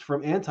Christ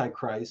from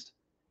Antichrist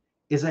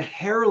is a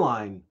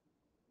hairline.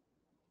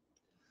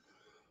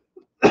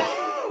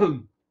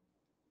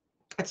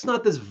 It's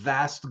not this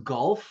vast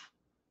gulf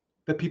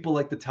that people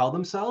like to tell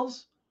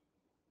themselves.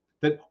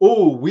 That,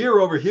 oh, we're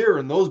over here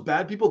and those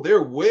bad people,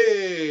 they're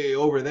way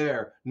over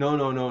there. No,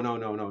 no, no, no,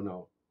 no, no,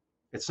 no.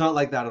 It's not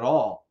like that at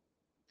all.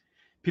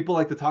 People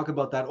like to talk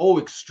about that. Oh,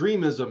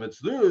 extremism. It's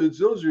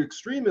those are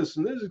extremists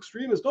and there's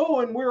extremists.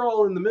 Oh, and we're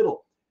all in the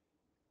middle.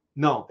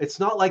 No, it's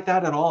not like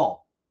that at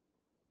all.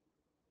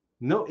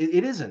 No,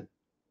 it isn't.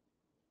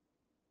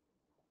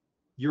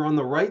 You're on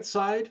the right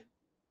side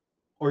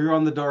or you're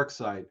on the dark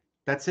side.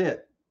 That's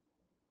it.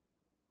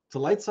 It's a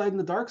light side and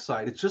the dark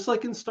side. It's just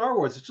like in Star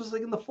Wars. It's just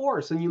like in the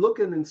Force. And you look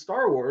in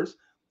Star Wars,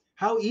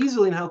 how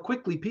easily and how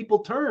quickly people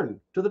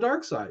turn to the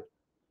dark side.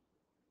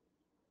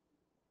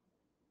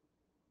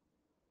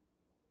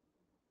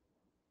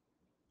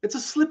 It's a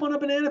slip on a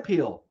banana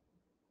peel.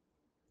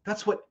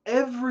 That's what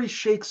every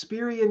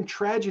Shakespearean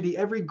tragedy,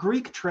 every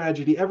Greek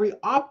tragedy, every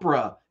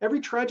opera,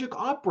 every tragic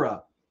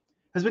opera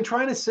has been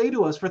trying to say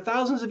to us for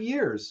thousands of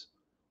years.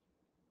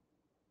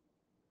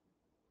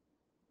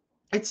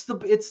 It's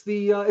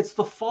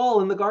the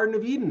fall in the Garden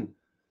of Eden.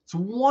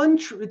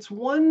 It's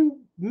one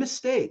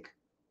mistake.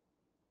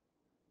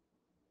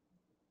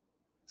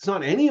 It's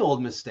not any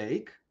old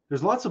mistake.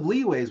 There's lots of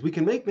leeways. We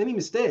can make many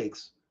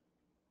mistakes.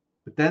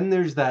 But then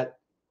there's that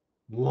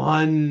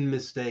one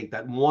mistake,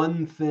 that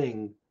one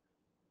thing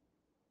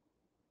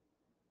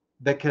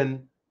that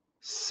can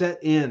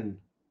set in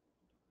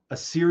a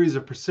series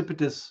of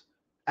precipitous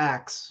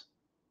acts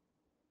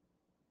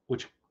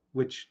which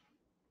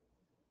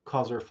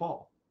cause our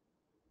fall.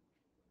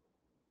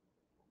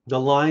 The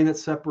line that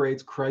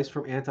separates Christ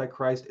from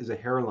Antichrist is a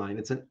hairline.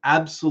 It's an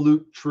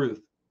absolute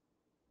truth.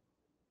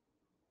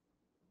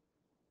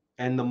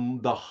 And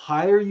the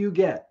higher you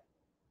get,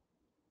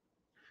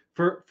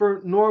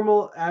 for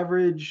normal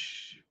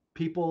average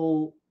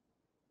people,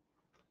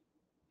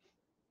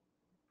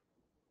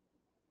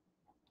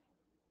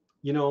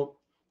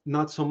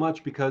 not so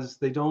much, because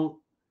they don't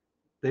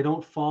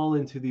fall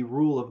into the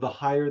rule of the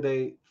higher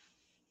they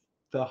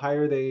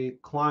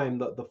climb,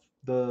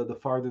 the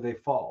farther they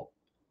fall.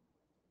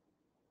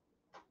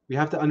 We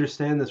have to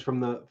understand this from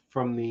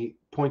the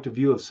point of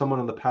view of someone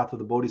on the path of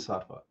the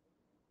Bodhisattva.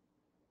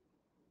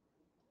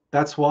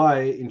 That's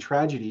why in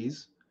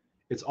tragedies,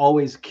 it's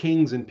always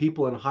kings and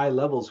people in high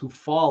levels who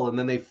fall, and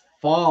then they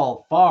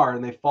fall far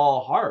and they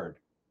fall hard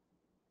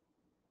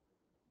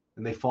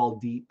and they fall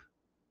deep.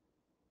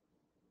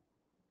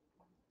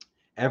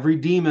 Every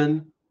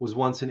demon was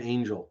once an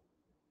angel,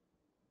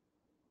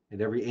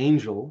 and every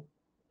angel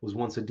was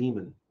once a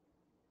demon.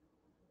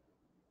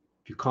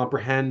 If you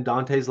comprehend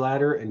Dante's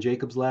ladder and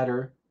Jacob's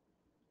ladder,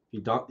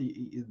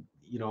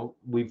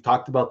 we've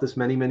talked about this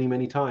many, many,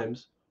 many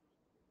times.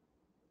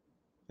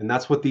 And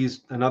that's what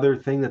another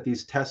thing that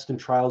these tests and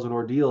trials and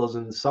ordeals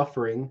and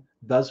suffering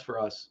does for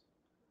us.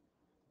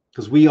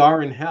 Because we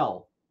are in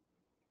hell.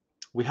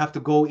 We have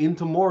to go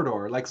into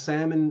Mordor like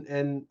Sam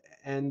and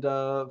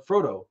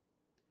Frodo.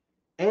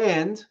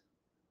 And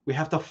we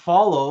have to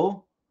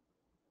follow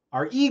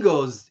our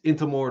egos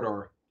into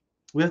Mordor.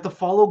 We have to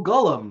follow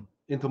Gollum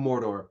into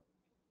Mordor.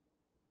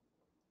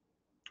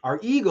 Our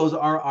egos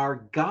are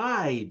our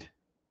guide.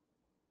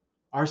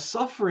 Our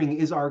suffering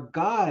is our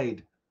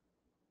guide.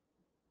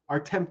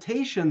 Our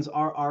temptations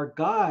are our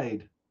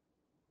guide.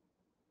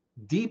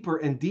 Deeper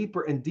and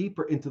deeper and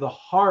deeper into the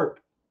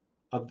heart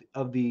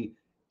of the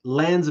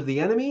lands of the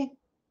enemy,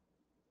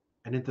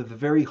 and into the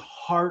very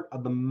heart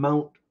of the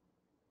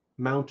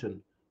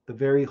mountain, the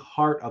very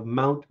heart of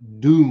Mount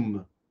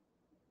Doom,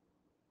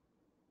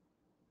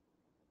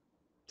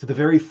 to the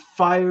very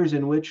fires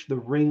in which the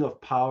ring of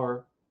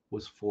power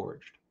was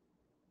forged.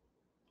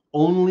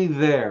 Only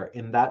there,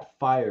 in that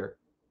fire,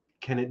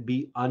 can it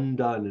be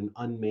undone and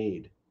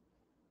unmade.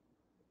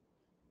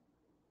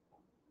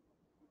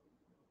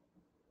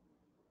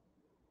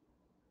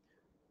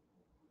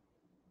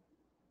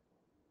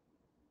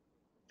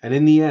 And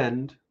in the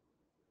end,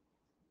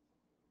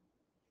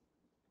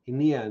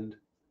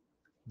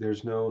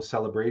 there's no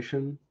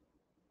celebration,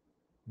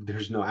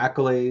 there's no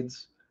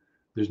accolades,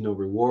 there's no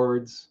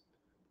rewards,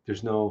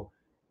 there's no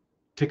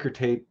ticker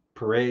tape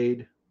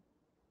parade.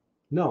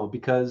 No,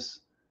 because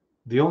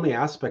the only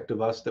aspect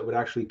of us that would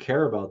actually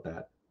care about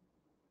that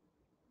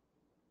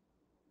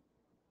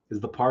is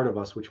the part of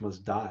us which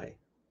must die.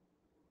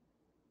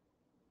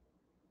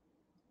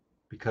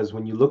 Because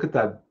when you look at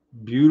that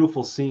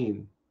beautiful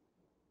scene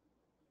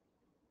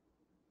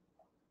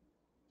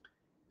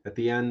at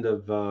the end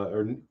of,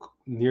 or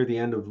near the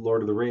end of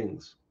Lord of the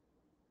Rings,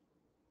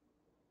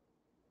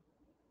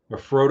 where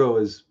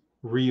Frodo is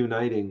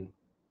reuniting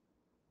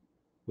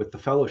with the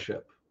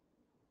Fellowship,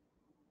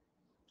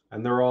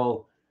 and they're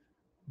all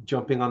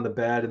jumping on the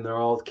bed and they're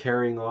all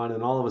carrying on,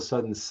 and all of a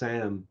sudden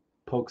Sam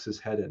pokes his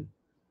head in,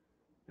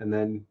 and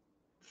then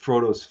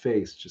Frodo's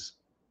face just,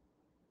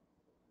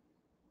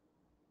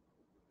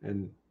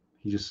 and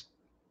he just,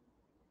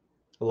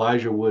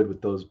 Elijah Wood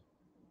with those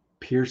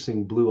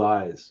piercing blue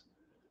eyes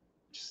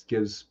just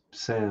gives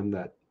Sam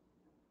that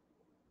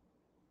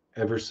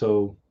ever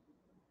so,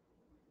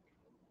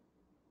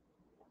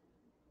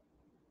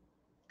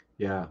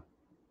 yeah,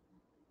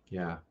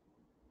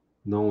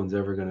 no one's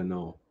ever going to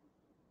know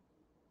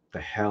the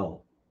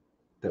hell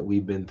that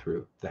we've been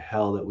through, the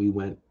hell that we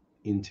went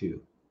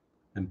into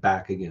and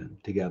back again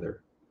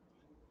together.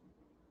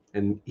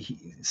 And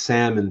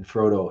Sam and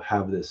Frodo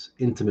have this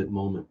intimate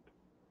moment,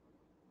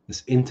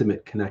 this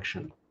intimate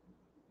connection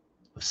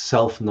of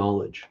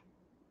self-knowledge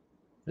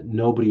that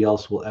nobody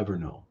else will ever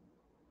know.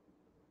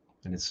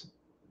 And it's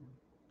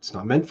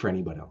not meant for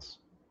anybody else.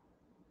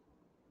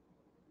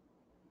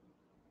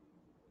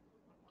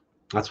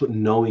 That's what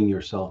knowing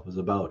yourself is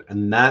about.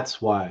 And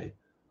that's why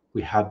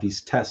we have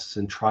these tests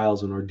and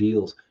trials and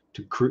ordeals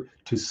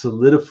to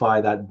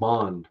solidify that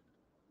bond,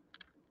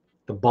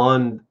 the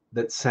bond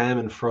that Sam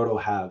and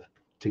Frodo have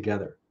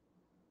together.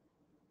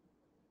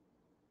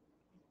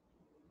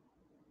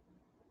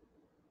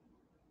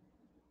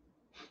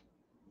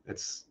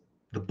 It's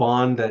the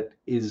bond that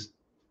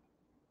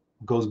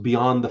goes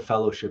beyond the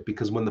fellowship,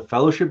 because when the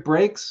fellowship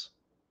breaks,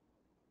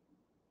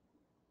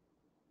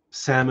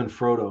 Sam and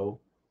Frodo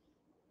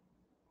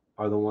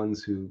are the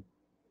ones who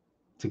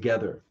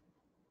together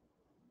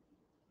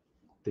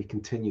they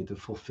continue to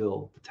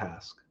fulfill the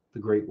task, the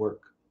great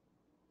work.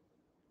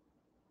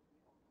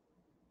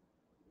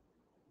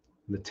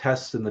 And the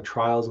tests and the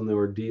trials and the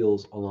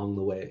ordeals along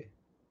the way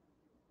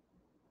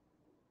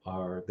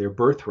are their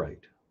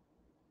birthright.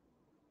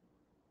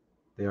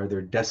 They are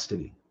their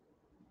destiny.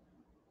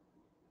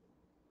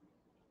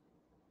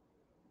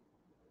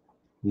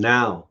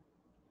 Now,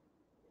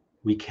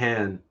 we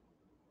can,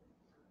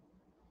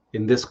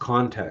 in this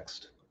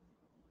context,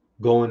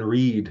 go and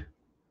read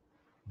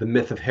the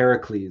myth of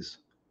Heracles,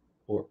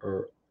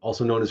 or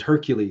also known as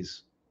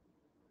Hercules,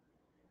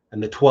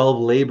 and the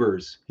 12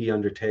 labors he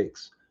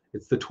undertakes.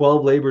 It's the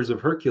 12 labors of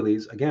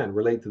Hercules, again,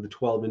 relate to the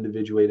 12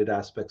 individuated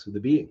aspects of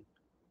the being.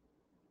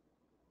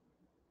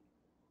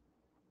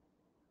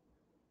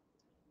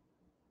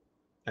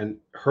 And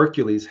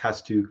Hercules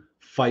has to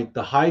fight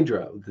the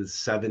Hydra, the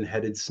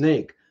seven-headed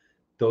snake.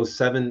 The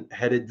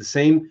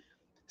same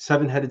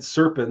seven-headed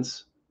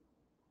serpents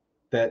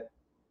that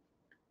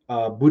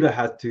Buddha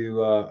had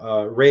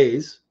to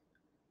raise,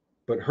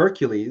 but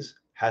Hercules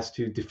has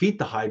to defeat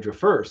the Hydra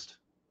first.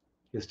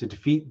 He has to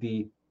defeat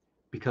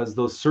because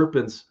those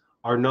serpents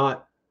are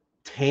not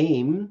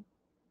tame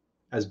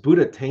as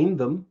Buddha tamed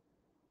them.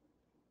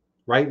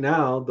 Right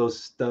now,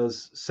 those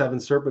seven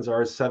serpents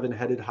are a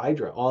seven-headed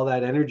Hydra. All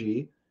that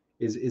energy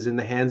is in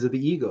the hands of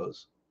the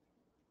egos.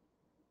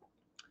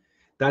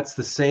 That's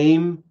the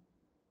same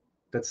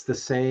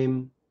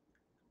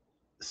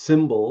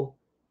symbol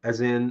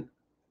as in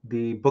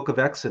the book of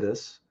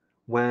Exodus,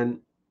 when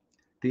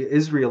the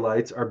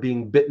Israelites are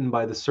being bitten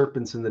by the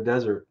serpents in the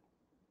desert,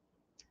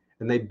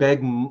 and they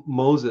beg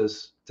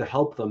Moses to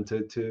help them,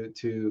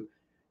 to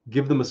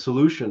give them a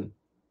solution.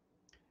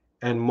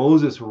 And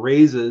Moses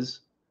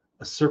raises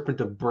a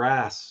serpent of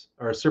brass,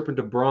 or a serpent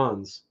of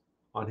bronze,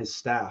 on his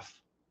staff.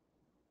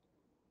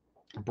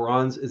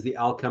 Bronze is the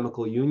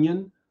alchemical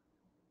union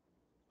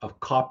of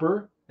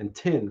copper and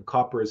tin.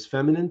 Copper is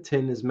feminine,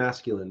 tin is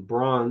masculine.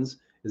 Bronze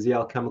is the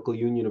alchemical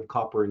union of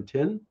copper and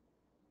tin.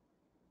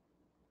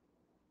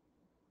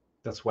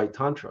 That's white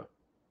tantra.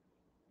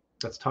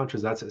 That's tantra.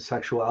 That's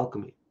sexual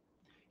alchemy.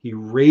 He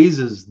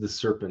raises the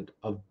serpent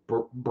of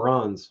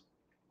bronze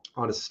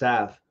on a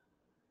staff,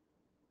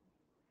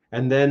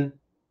 and then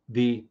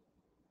the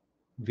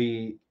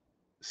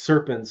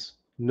serpents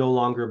no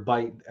longer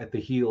bite at the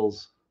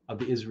heels of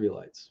the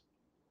Israelites.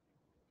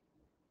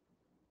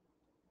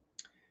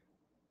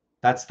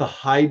 That's the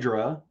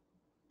Hydra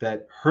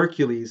that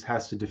Hercules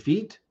has to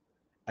defeat,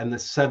 and the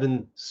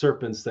seven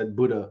serpents that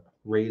Buddha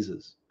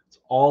raises. It's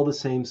all the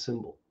same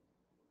symbol.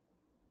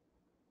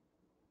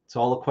 So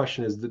all the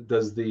question is,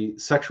 does the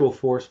sexual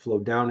force flow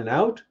down and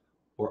out,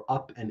 or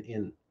up and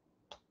in?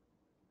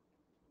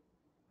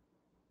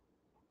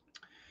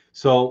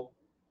 So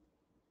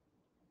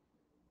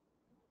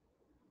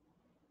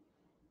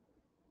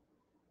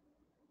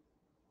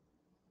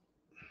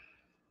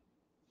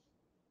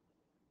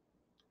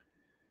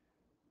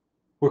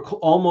we're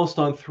almost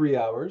on 3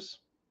 hours.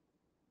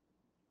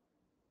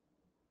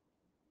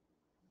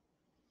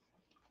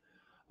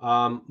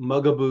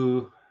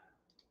 Mugaboo,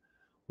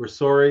 we're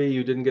sorry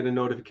you didn't get a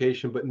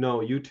notification, but no,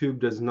 YouTube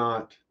does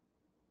not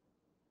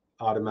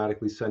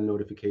automatically send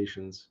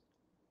notifications.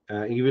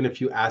 Even if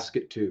you ask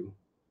it to,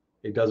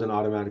 it doesn't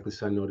automatically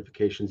send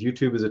notifications.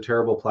 YouTube is a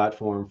terrible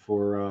platform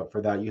for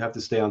that. You have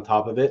to stay on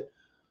top of it,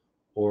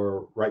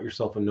 or write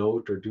yourself a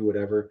note, or do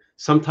whatever.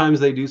 Sometimes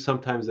they do,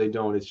 sometimes they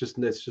don't. It's just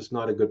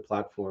not a good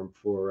platform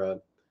for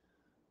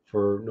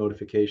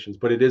notifications.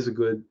 But it is a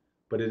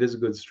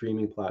good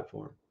streaming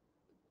platform.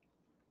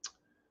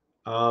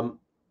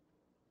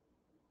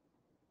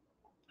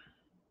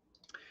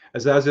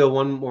 Azazel,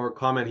 one more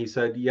comment. He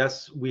said,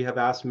 yes, we have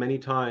asked many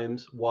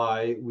times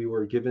why we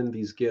were given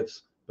these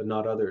gifts, but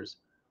not others.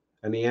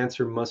 And the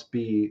answer must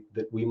be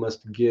that we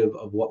must give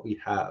of what we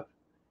have.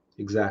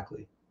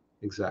 Exactly.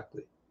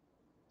 Exactly.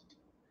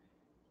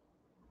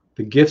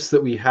 The gifts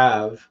that we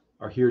have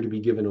are here to be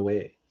given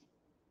away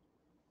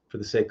for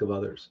the sake of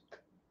others.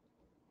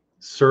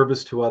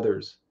 Service to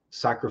others,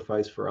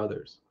 sacrifice for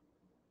others.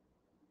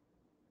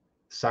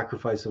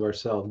 sacrifice of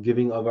ourselves,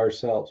 giving of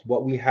ourselves.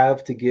 What we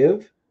have to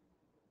give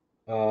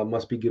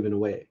must be given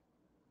away.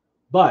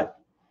 But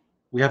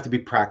we have to be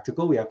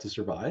practical. We have to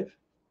survive.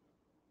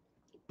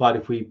 But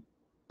if we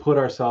put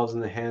ourselves in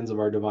the hands of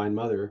our Divine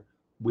Mother,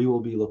 we will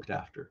be looked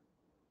after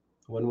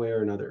one way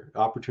or another.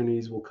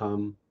 Opportunities will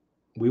come.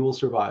 We will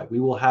survive. We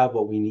will have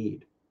what we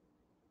need.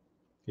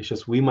 It's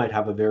just we might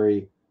have a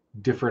very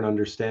different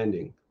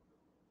understanding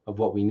of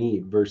what we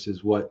need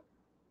versus what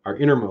our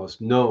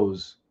innermost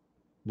knows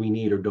we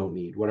need or don't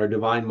need. What our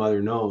Divine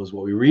Mother knows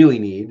what we really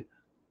need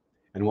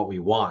and what we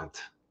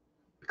want.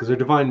 Because our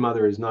Divine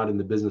Mother is not in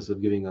the business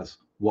of giving us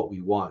what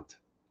we want.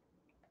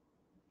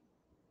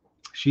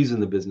 She's in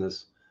the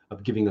business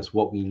of giving us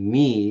what we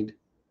need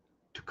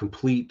to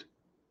complete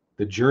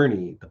the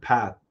journey, the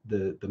path,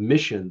 the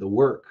mission, the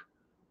work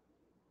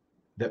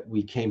that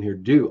we came here to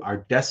do, our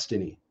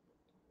destiny.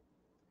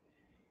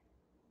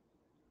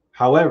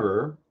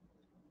 However,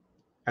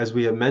 as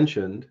we have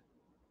mentioned,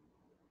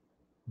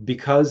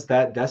 because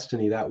that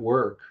destiny, that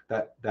work,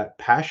 that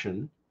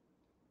passion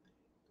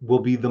will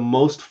be the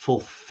most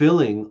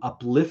fulfilling,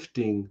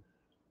 uplifting,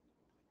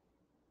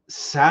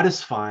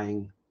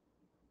 satisfying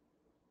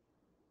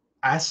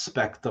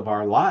aspect of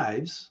our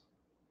lives,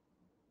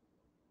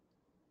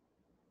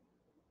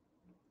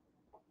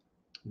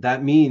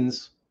 that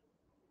means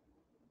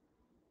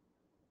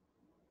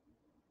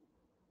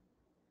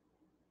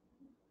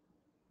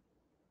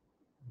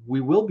we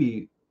will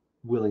be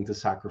willing to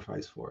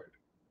sacrifice for it,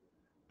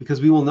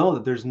 because we will know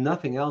that there's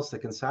nothing else that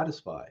can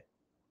satisfy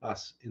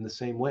us in the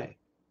same way.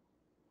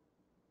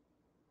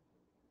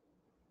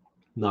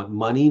 Not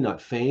money,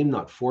 not fame,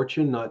 not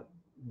fortune, not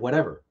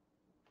whatever.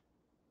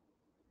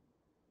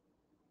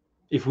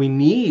 If we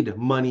need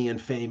money and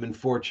fame and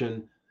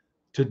fortune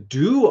to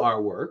do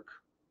our work,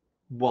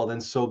 well, then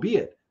so be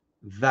it.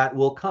 That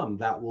will come,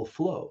 that will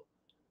flow,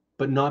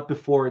 but not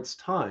before it's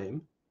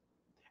time,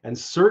 and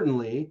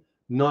certainly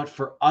not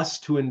for us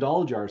to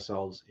indulge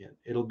ourselves in.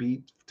 It'll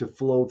be to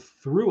flow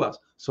through us.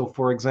 So,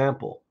 for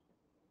example,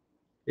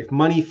 if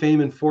money,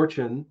 fame, and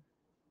fortune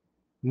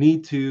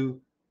need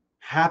to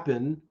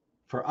happen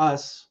for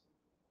us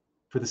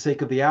for the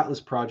sake of the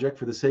Attlas project,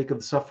 for the sake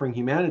of suffering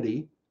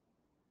humanity,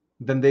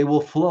 then they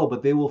will flow,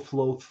 but they will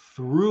flow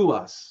through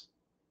us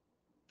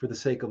for the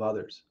sake of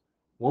others.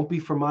 Won't be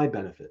for my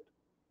benefit.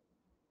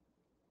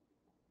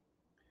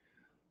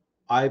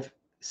 I've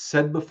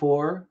said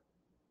before,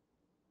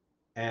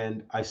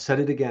 and I've said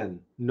it again,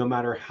 no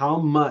matter how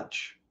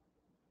much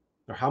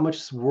or how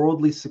much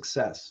worldly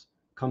success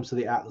comes to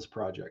the Attlas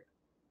project,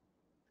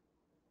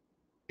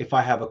 if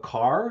I have a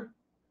car,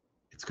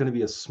 it's going to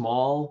be a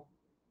small,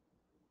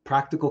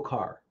 practical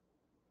car.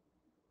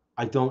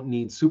 I don't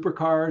need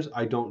supercars.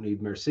 I don't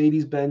need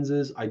Mercedes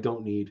Benzes. I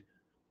don't need,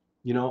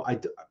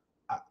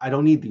 I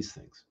don't need these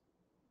things.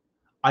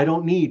 I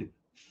don't need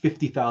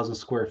 50,000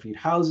 square feet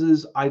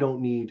houses. I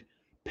don't need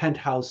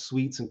penthouse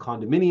suites and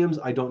condominiums.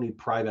 I don't need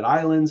private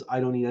islands. I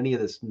don't need any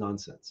of this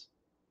nonsense.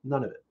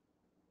 None of it.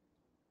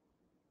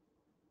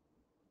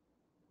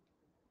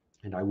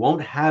 And I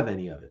won't have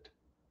any of it.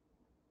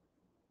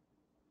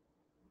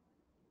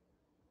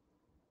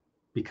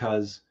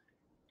 Because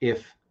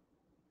if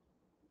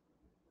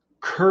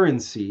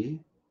currency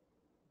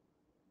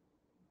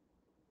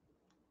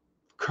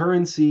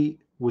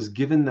was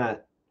given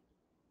that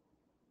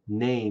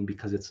name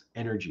because it's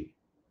energy,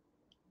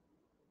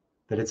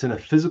 that it's in a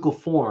physical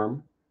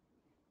form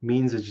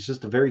means it's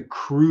just a very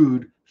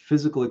crude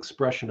physical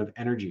expression of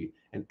energy,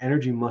 and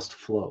energy must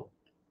flow.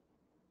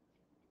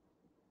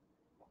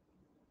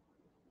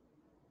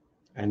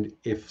 And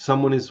if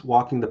someone is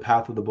walking the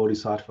path of the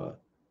Bodhisattva,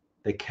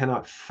 they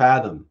cannot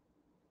fathom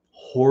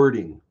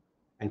hoarding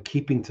and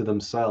keeping to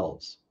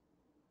themselves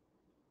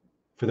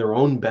for their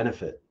own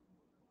benefit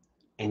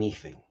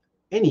anything.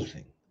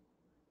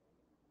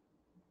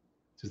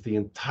 Just the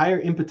entire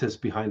impetus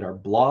behind our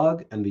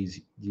blog and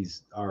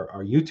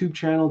our YouTube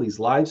channel, these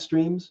live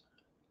streams,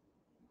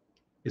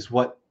 is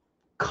what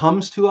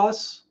comes to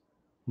us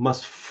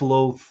must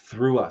flow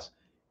through us.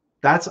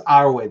 That's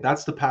our way.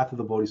 That's the path of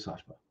the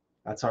Bodhisattva.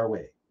 That's our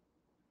way.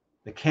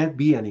 There can't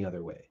be any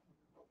other way.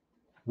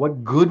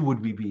 What good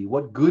would we be?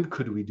 What good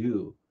could we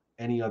do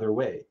any other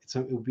way?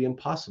 It would be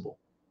impossible.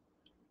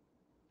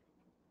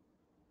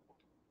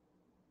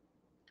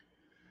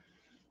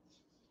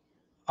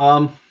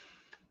 All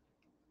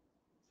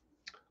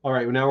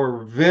right, now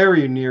we're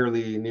very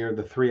nearly near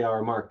the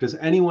 3-hour mark. Does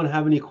anyone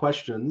have any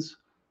questions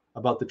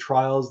about the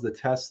trials, the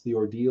tests, the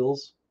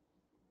ordeals?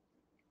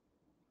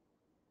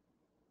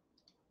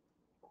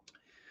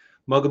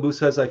 Mugaboo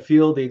says, I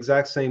feel the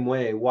exact same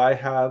way. Why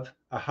have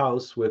a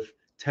house with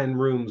 10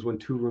 rooms when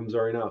 2 rooms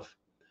are enough?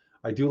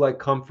 I do like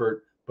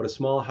comfort, but a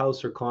small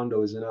house or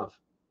condo is enough.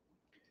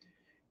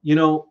 You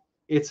know,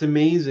 it's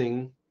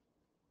amazing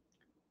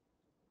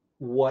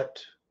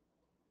what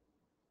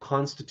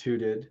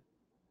constituted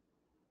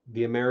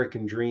the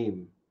American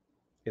dream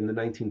in the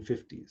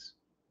 1950s.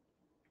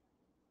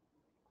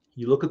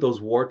 You look at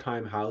those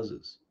wartime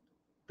houses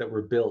that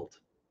were built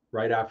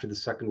right after the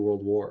Second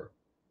World War,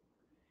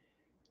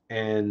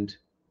 and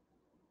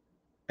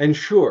And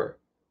sure,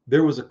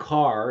 there was a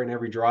car in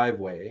every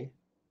driveway. I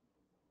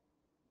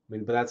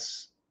mean, but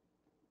that's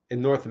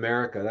in North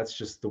America. That's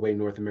just the way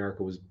North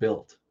America was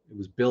built. It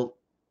was built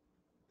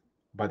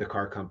by the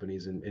car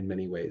companies in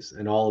many ways,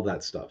 and all of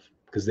that stuff,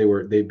 because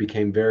they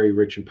became very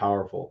rich and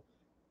powerful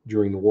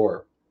during the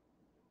war.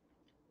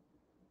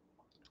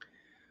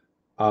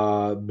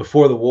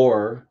 Before the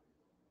war,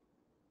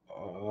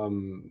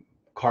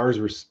 cars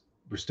were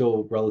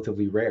still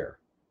relatively rare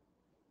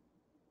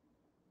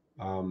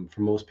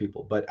for most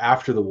people. But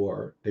after the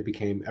war,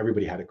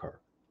 everybody had a car.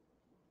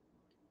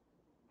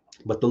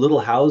 But the little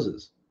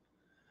houses,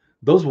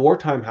 those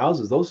wartime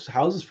houses, those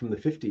houses from the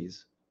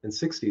 50s and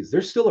 60s,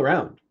 they're still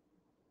around.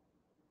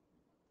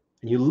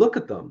 And you look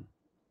at them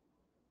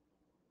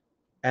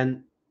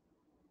and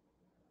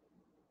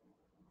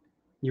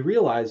you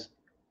realize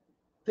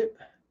there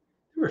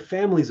were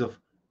families of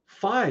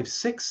 5,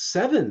 6,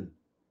 7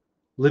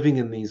 living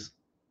in these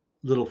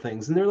little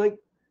things. And they're like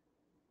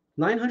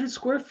 900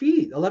 square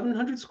feet,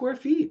 1,100 square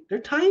feet. They're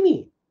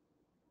tiny.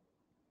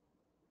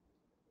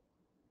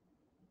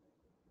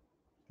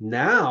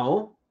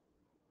 Now,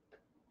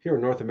 here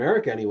in North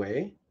America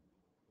anyway,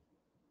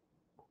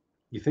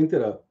 you think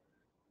that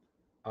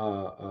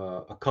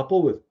a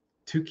couple with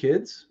 2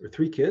 kids or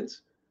 3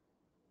 kids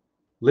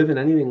live in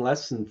anything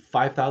less than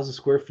 5,000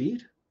 square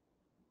feet?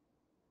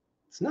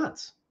 It's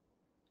nuts.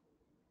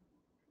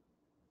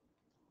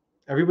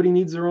 Everybody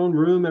needs their own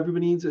room.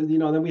 Everybody needs,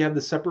 then we have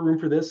the separate room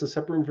for this, a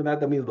separate room for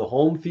that. Then we have the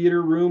home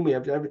theater room.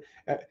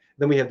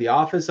 Then we have the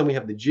office. Then we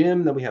have the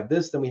gym. Then we have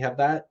this. Then we have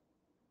that.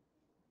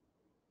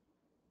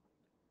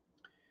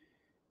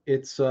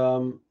 It's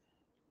when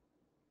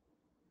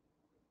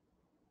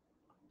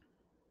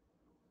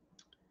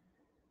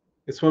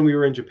we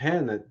were in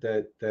Japan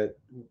that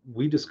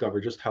we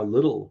discovered just how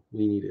little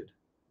we needed.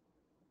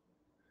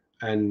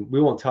 And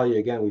we won't tell you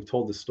again. We've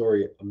told the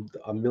story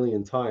a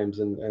million times,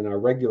 and our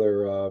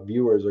regular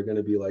viewers are going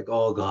to be like,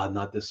 "Oh God,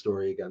 not this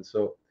story again."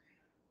 So,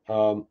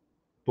 but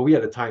we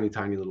had a tiny,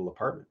 tiny little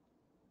apartment.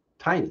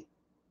 Tiny.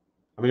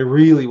 I mean, it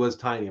really was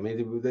tiny. I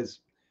mean,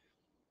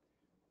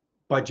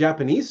 by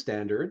Japanese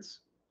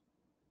standards,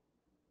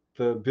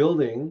 the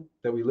building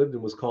that we lived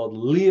in was called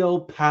Leo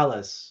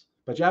Palace.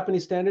 By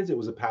Japanese standards, it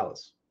was a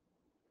palace.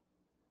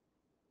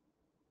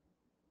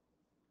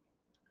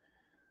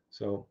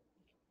 So,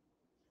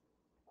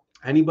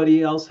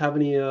 anybody else have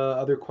any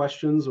other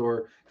questions,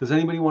 or does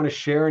anybody want to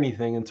share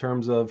anything in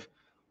terms of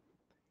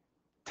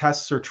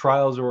tests or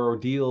trials or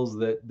ordeals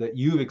that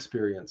you've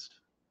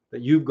experienced,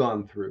 that you've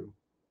gone through?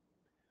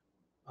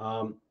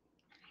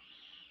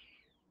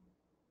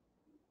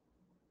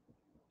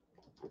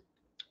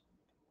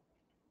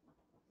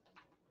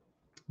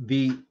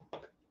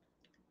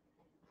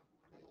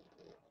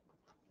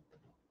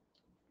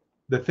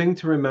 The thing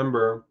to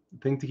remember, the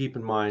thing to keep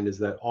in mind is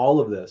that all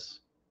of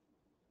this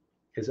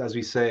is, as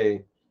we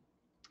say,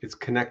 it's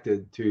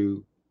connected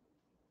to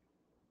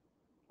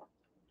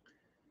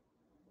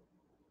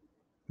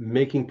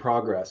making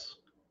progress,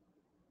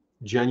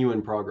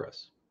 genuine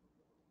progress.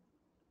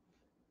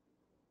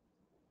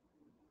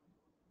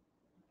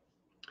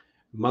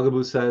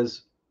 Mugaboo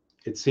says,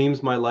 "It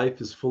seems my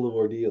life is full of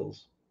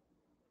ordeals."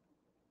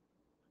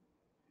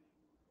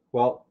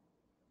 Well,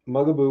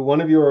 Mugaboo,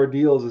 one of your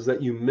ordeals is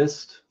that you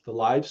missed the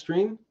live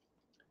stream,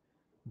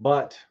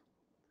 but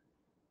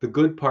the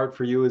good part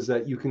for you is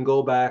that you can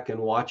go back and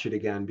watch it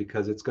again,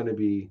 because it's going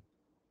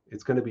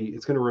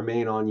to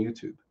remain on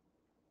YouTube.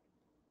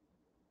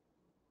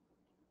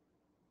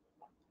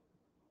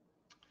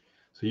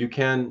 So you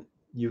can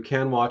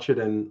watch it,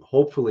 and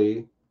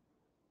hopefully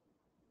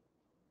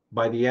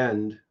by the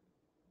end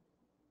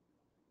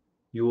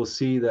you will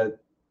see that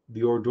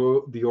the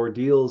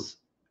ordeals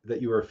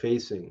that you are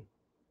facing,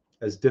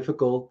 as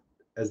difficult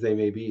as they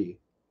may be,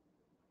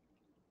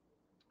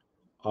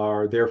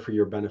 are there for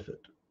your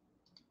benefit.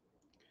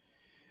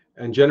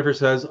 And Jennifer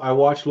says, "I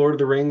watched Lord of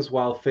the Rings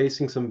while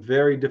facing some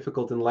very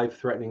difficult and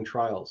life-threatening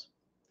trials.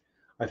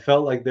 I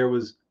felt like there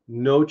was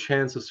no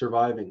chance of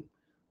surviving.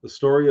 The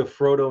story of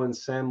Frodo and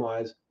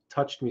Samwise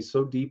touched me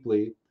so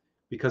deeply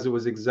because it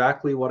was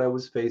exactly what I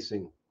was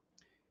facing.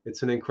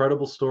 It's an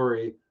incredible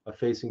story of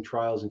facing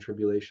trials and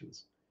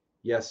tribulations."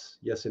 Yes,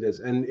 yes, it is.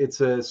 And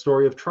it's a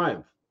story of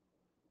triumph.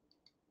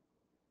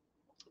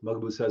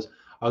 Mugaboo says,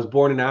 "I was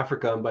born in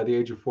Africa, and by the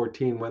age of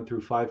 14, went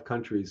through 5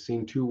 countries,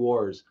 seen 2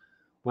 wars,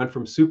 went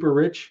from super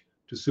rich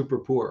to super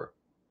poor."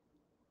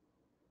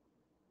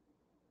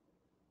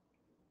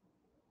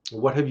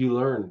 What have you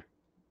learned?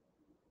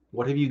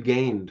 What have you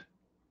gained?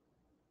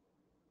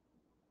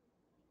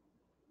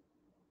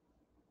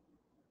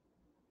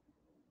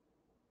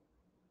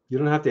 You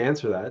don't have to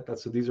answer that.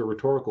 These are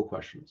rhetorical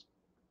questions.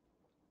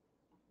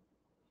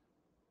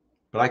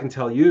 But I can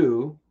tell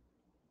you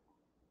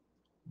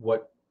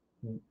what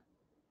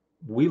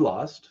we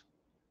lost.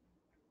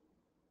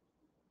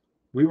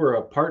 We were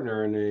a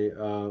partner in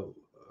a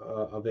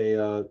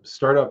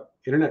startup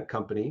internet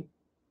company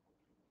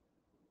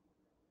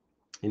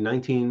in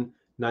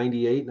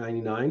 1998,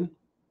 99.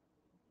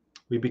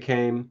 We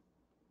became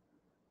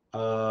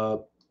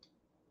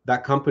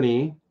That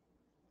company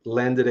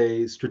landed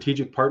a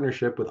strategic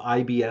partnership with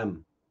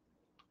IBM,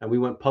 and we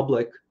went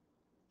public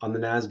on the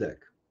NASDAQ.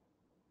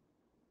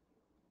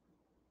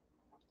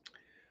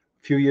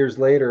 A few years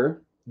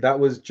later, that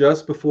was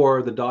just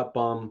before the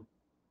dot-com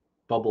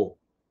bubble,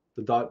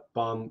 the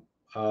dot-com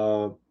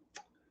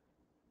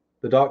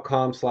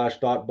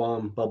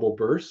bubble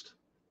burst.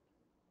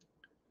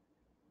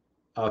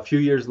 A few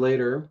years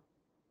later,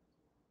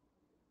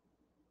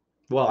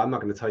 well, I'm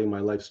not going to tell you my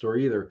life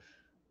story either.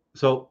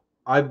 So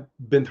I've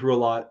been through a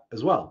lot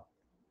as well.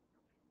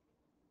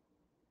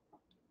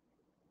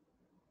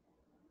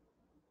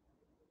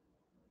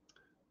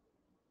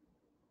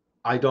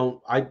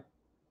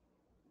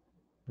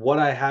 What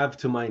I have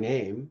to my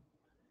name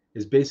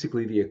is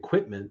basically the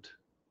equipment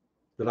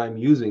that I'm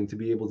using to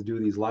be able to do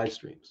these live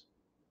streams.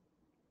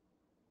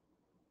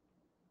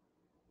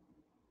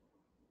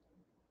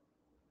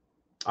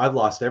 I've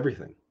lost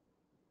everything.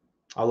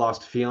 I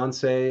lost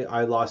fiance.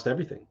 I lost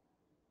everything.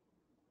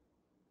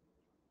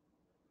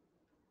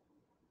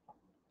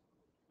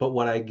 But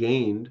what I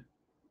gained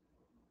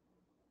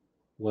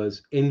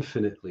was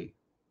infinitely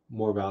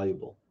more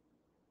valuable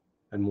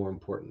and more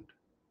important.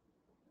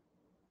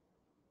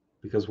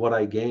 Because what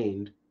I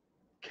gained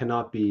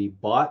cannot be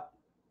bought,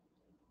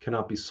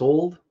 cannot be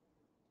sold,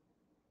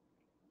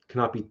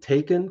 cannot be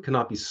taken,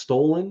 cannot be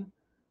stolen,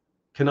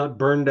 cannot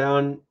burn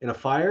down in a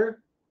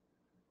fire,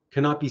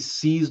 cannot be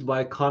seized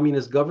by a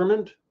communist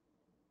government.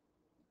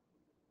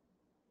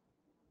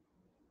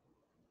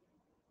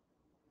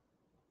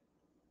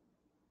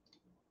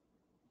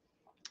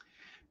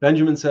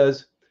 Benjamin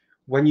says,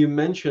 when you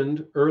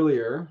mentioned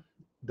earlier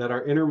that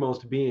our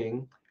innermost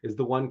being is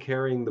the one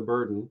carrying the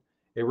burden,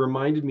 it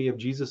reminded me of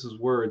Jesus'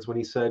 words when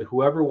he said,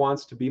 whoever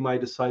wants to be my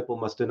disciple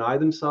must deny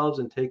themselves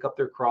and take up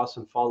their cross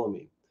and follow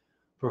me.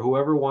 For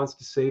whoever wants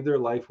to save their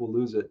life will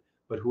lose it,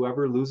 but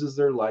whoever loses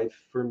their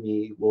life for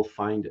me will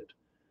find it.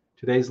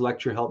 Today's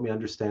lecture helped me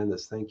understand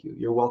this. Thank you.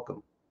 You're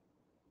welcome.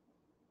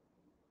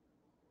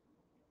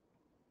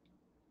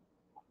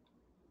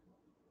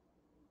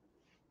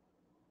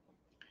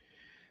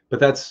 But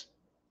that's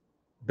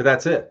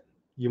it.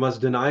 You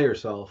must deny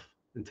yourself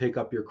and take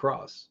up your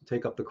cross,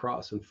 take up the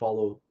cross and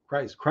follow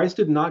Christ. Christ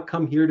did not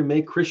come here to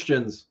make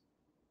Christians.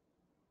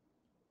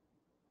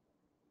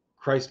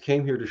 Christ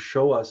came here to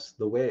show us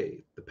the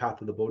way, the path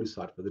of the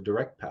Bodhisattva, the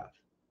direct path,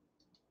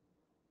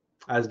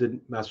 as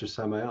did Master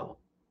Samael.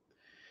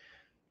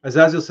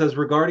 Azazel says,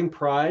 regarding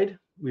pride,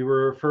 we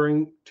were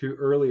referring to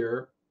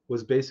earlier,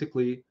 was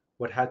basically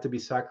what had to be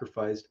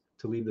sacrificed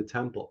to leave the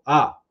temple.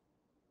 Ah,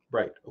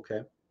 right,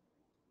 okay.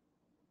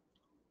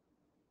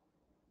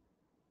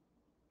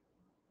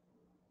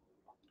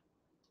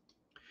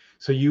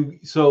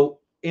 So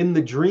in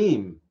the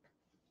dream,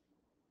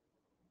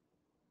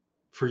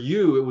 for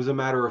you, it was a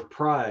matter of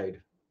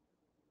pride,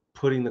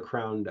 putting the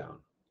crown down.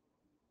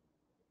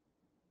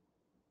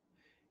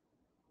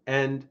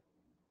 And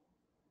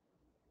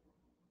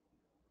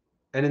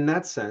in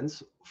that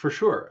sense, for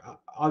sure,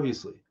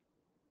 obviously,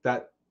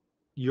 that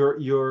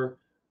your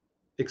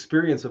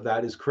experience of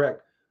that is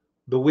correct.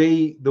 The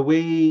way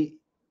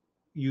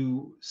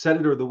you said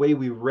it, or the way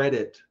we read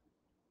it,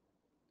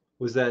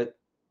 was that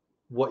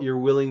what you're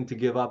willing to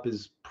give up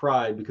is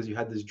pride, because you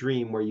had this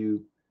dream where it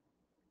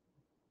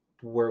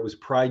was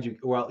pride.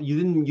 You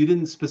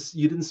didn't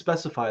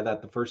specify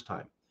that the first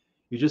time.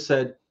 You just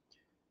said,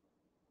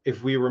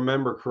 if we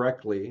remember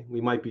correctly, we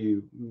might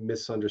be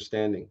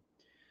misunderstanding.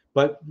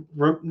 But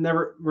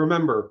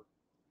remember,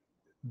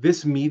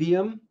 this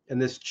medium and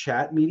this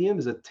chat medium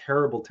is a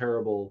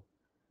terrible.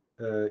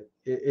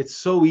 It's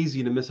so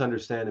easy to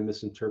misunderstand and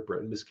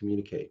misinterpret and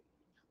miscommunicate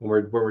when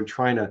we're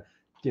trying to,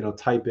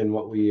 type in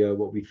what we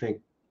think.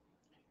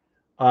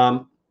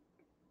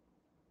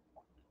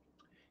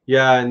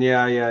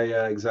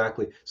 Yeah,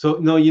 exactly. So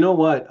no, you know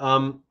what?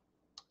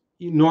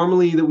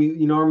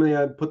 Normally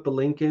I put the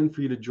link in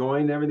for you to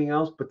join and everything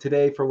else, but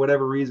today, for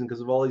whatever reason,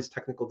 because of all these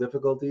technical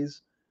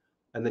difficulties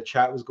and the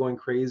chat was going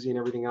crazy and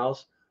everything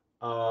else,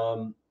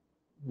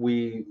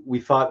 we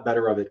thought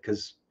better of it,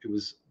 because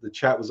the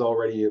chat was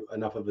already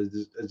enough of a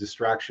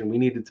distraction. We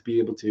needed to be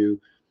able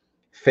to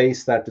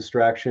face that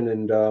distraction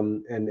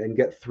and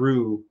get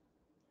through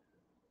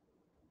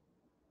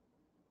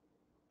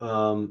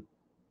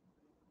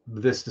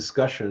this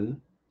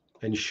discussion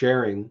and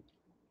sharing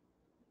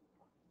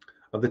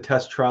of the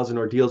tests, trials, and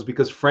ordeals,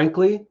 because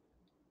frankly,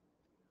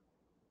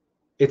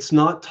 it's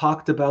not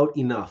talked about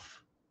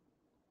enough.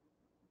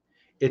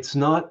 It's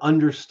not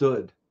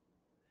understood.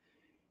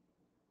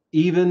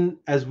 Even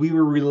as we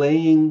were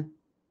relaying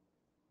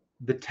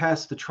the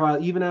test, the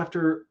trial, even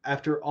after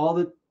all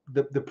the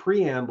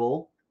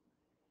preamble,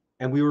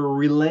 and we were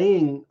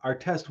relaying our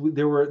test,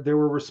 there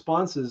were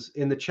responses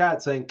in the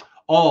chat saying,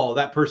 oh,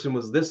 that person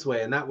was this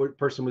way, and that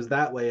person was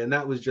that way, and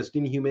that was just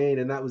inhumane,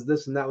 and that was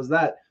this, and that was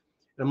that.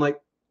 And I'm like,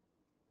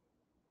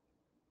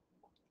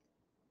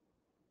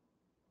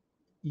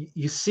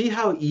 you see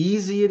how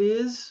easy it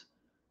is,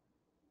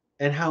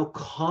 and how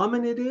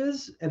common it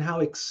is, and how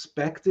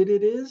expected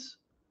it is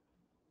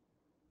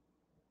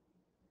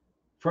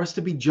for us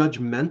to be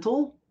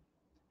judgmental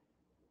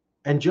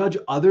and judge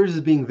others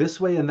as being this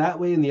way and that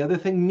way and the other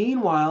thing.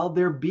 Meanwhile,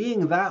 they're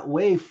being that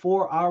way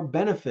for our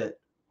benefit.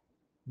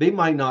 They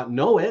might not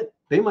know it.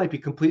 They might be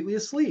completely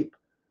asleep.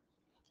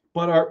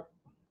 But our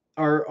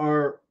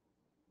our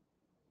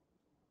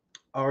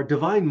our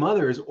divine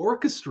mother is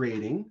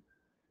orchestrating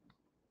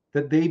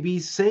that they be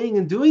saying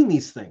and doing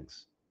these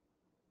things.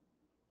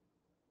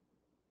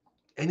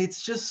 And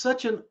it's just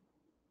such an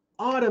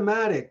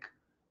automatic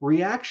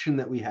reaction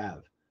that we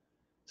have,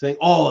 saying,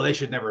 oh, they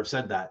should never have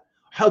said that.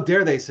 How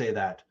dare they say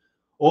that?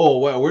 Oh,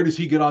 well, where does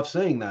he get off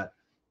saying that?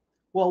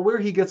 Well, where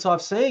he gets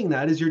off saying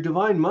that is your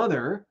divine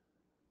mother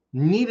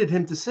needed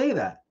him to say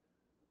that.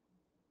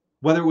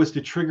 Whether it was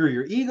to trigger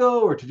your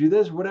ego or to do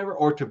this or whatever,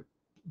 or to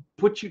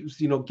put you,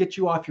 get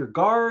you off your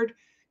guard,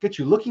 get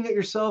you looking at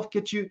yourself,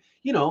 get you,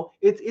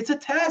 it's a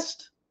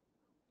test.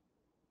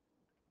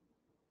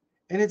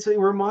 And it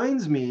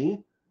reminds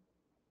me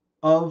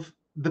of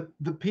the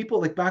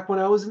people like back when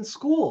I was in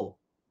school.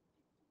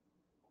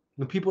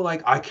 The people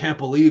like, I can't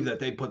believe that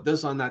they put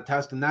this on that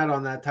test and that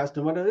on that test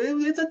and whatever.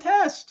 It's a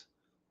test.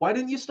 Why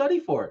didn't you study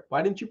for it?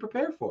 Why didn't you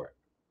prepare for it?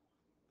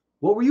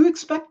 What were you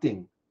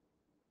expecting?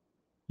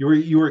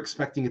 You were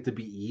expecting it to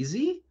be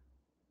easy?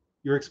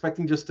 You're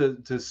expecting just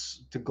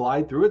to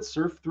glide through it,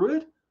 surf through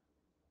it?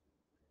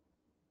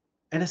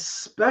 And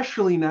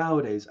especially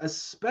nowadays,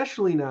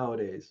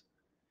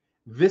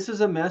 this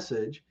is a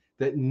message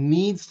that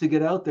needs to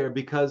get out there,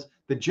 because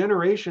the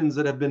generations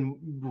that have been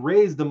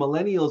raised, the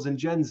millennials and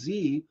Gen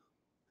Z,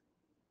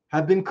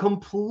 have been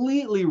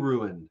completely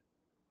ruined.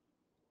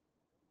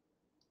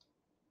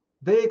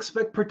 They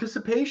expect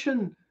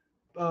participation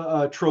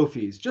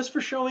trophies just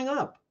for showing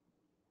up.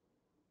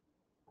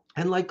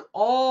 And like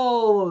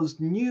all those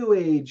new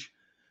age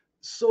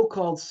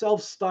so-called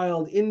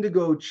self-styled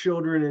indigo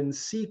children and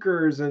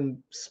seekers and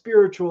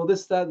spiritual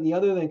this, that, and the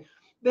other thing,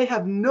 they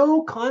have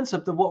no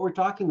concept of what we're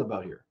talking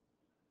about here.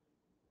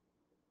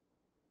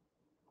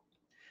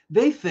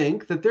 They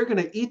think that they're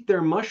going to eat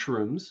their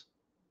mushrooms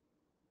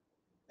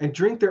and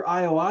drink their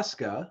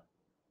ayahuasca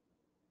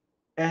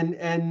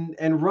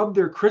and rub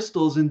their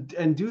crystals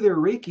and do their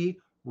Reiki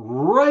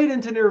right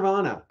into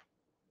nirvana.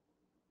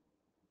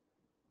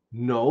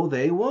 No,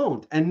 they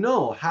won't. And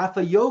no,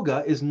 hatha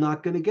yoga is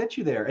not going to get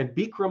you there. And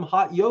Bikram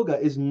hot yoga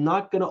is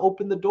not going to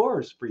open the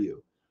doors for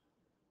you.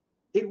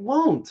 It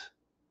won't.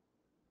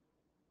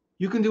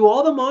 You can do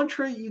all the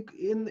mantra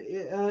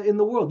in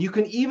the world. You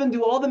can even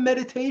do all the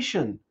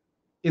meditation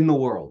in the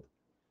world.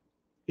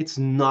 It's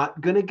not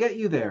going to get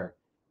you there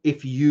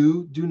if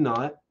you do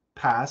not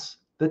pass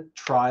the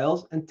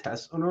trials and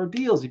tests and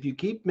ordeals. If you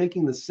keep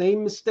making the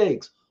same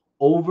mistakes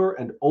over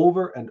and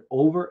over and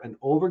over and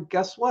over,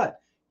 guess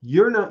what?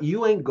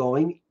 You ain't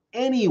going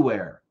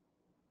anywhere.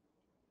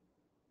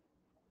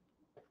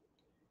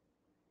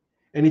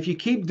 And if you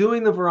keep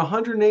doing them for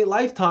 108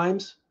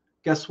 lifetimes,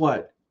 guess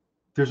what?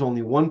 There's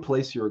only one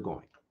place you're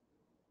going.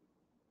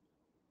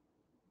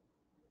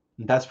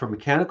 And that's for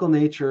mechanical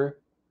nature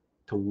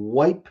to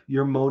wipe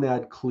your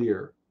monad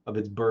clear of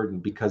its burden,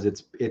 because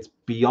it's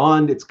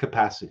beyond its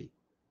capacity.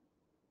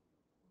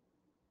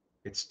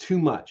 It's too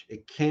much.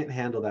 It can't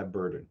handle that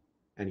burden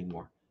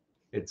anymore.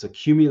 It's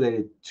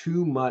accumulated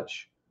too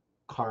much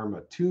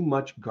karma, too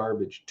much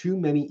garbage, too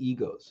many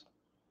egos.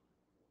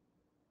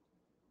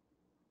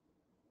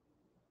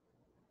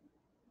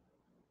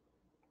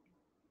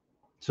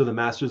 So the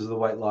masters of the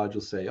White Lodge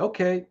will say,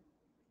 okay,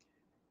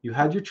 you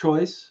had your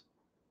choice,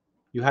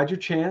 you had your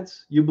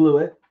chance, you blew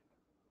it.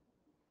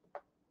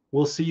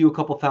 We'll see you a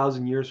couple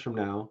thousand years from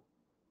now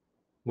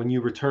when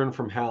you return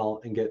from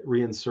hell and get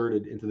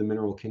reinserted into the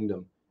mineral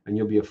kingdom, and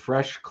you'll be a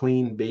fresh,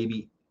 clean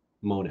baby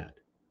monad.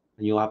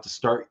 And you'll have to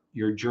start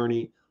your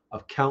journey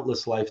of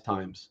countless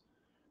lifetimes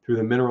through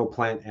the mineral,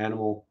 plant,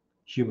 animal,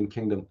 human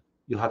kingdom.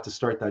 You'll have to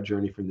start that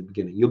journey from the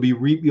beginning. You'll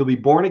be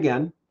born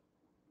again.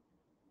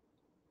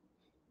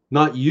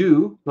 Not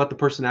you, not the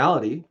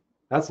personality.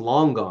 That's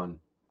long gone.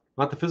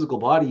 Not the physical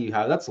body you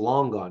have. That's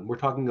long gone. We're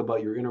talking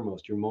about your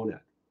innermost, your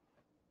monad.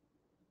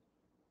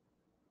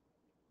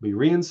 Be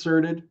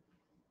reinserted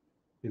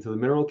into the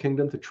mineral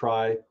kingdom to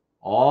try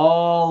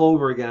all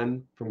over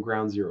again from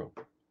ground zero.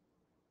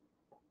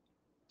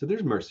 So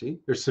there's mercy.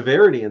 There's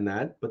severity in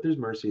that, but there's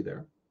mercy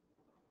there.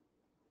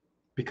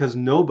 Because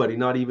nobody,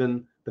 not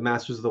even the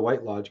masters of the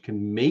White Lodge,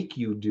 can make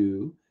you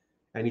do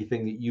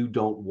anything that you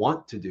don't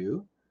want to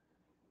do.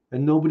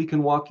 And nobody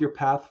can walk your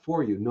path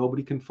for you.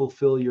 Nobody can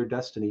fulfill your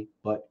destiny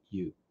but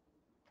you.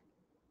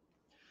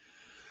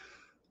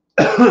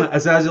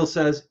 As Azazel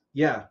says,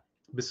 yeah,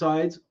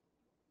 besides,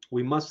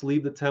 we must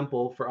leave the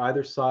temple for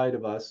either side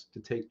of us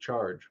to take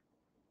charge.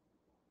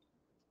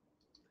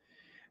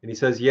 And he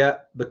says, yeah,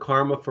 the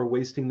karma for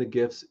wasting the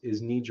gifts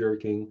is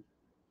knee-jerking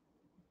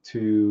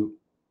to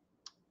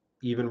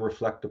even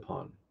reflect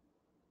upon.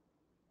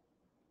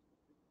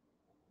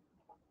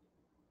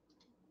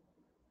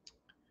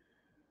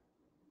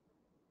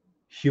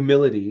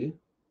 Humility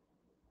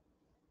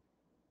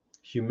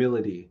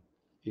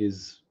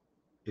is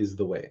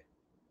the way.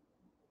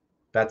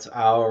 That's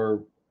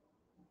our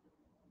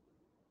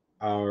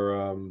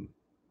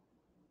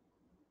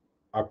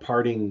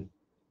parting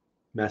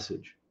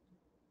message.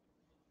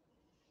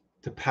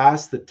 To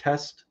pass the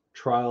test,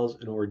 trials,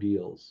 and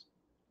ordeals.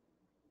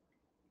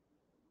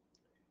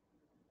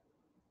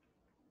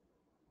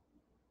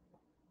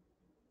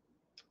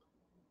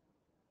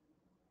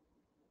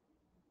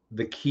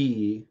 The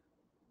key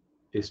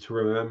is to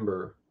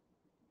remember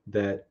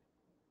that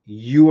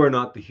you are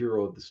not the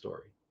hero of the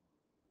story.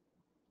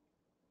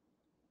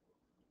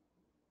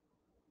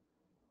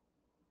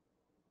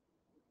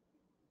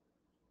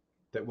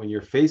 That when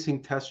you're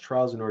facing tests,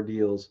 trials, and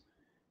ordeals,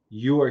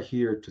 you are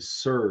here to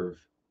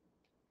serve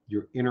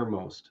your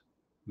innermost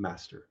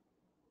master.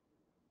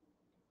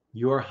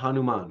 You are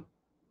Hanuman.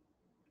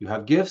 You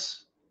have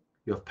gifts,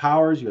 you have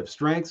powers, you have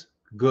strengths.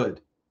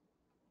 Good.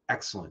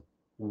 Excellent.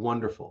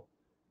 Wonderful.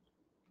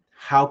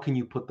 How can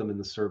you put them in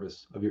the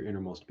service of your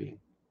innermost being?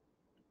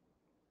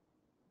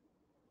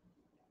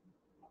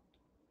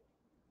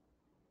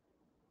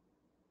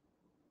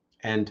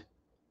 And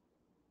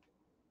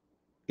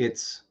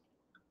it's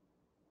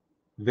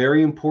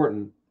very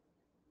important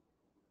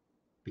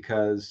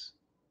because,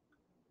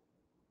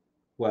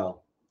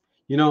 well,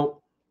 you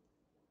know,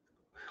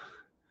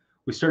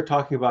 we start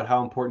talking about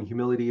how important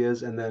humility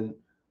is, and then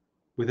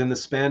within the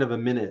span of a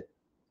minute,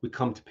 we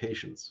come to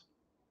patience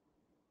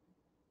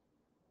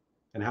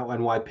and how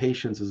and why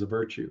patience is a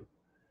virtue.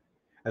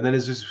 And then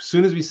as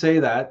soon as we say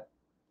that,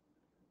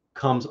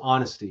 comes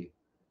honesty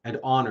and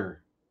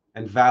honor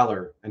and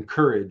valor and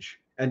courage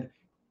and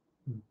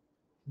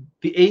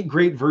the 8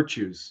 great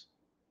virtues.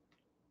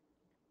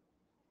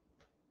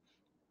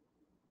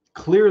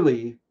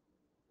 Clearly,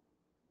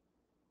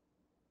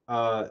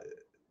 the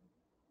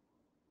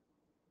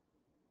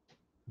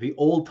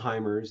old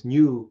timers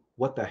knew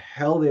what the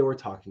hell they were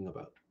talking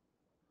about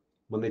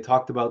when they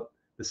talked about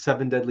the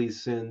 7 deadly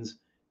sins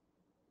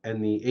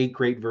and the 8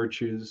 great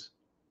virtues.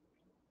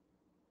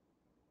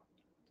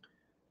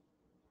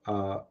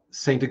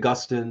 Saint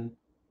Augustine,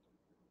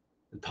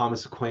 and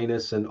Thomas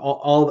Aquinas, and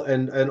all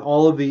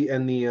of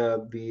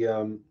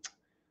the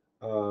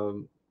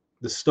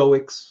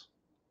Stoics,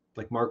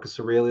 like Marcus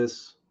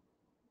Aurelius.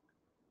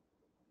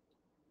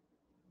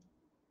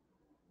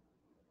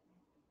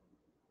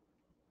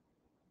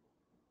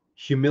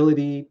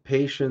 Humility,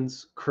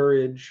 patience,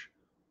 courage,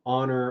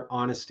 honor,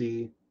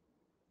 honesty.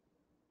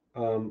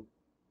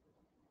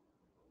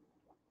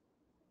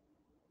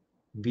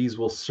 These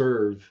will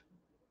serve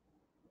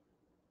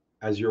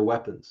as your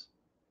weapons.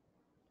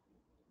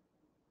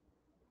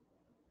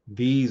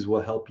 These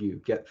will help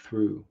you get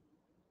through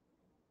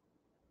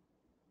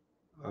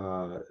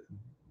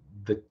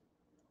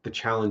the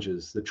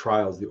challenges, the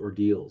trials, the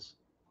ordeals.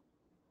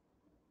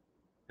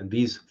 And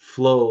these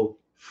flow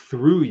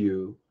through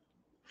you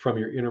from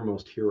your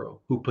innermost hero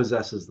who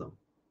possesses them,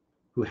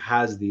 who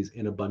has these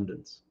in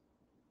abundance.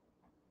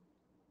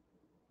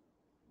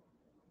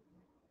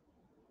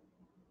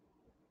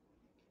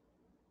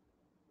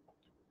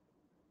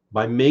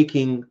 By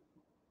making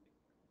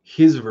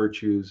his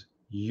virtues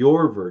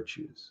your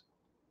virtues,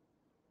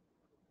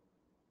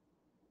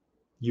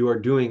 you are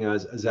doing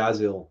as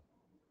Azazel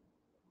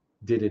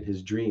did in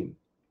his dream,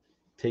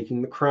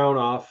 taking the crown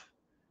off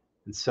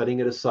and setting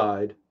it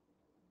aside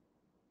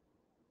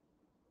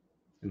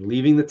and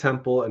leaving the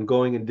temple and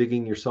going and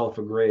digging yourself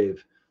a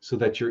grave so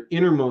that your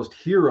innermost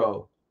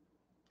hero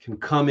can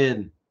come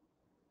in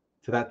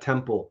to that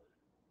temple,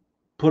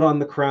 put on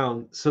the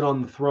crown, sit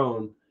on the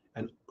throne,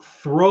 and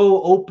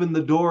throw open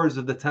the doors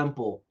of the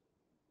temple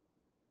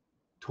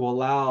to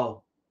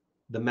allow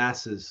the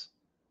masses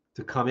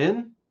to come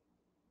in,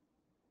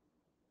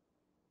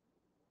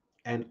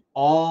 and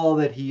all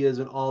that he is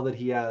and all that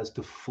he has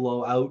to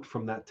flow out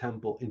from that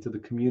temple into the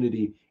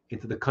community,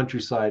 into the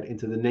countryside,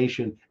 into the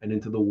nation, and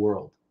into the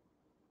world.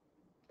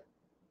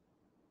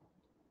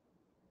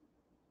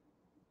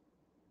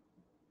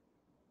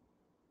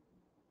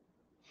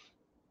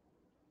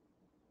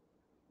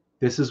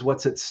 This is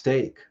what's at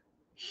stake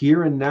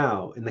here and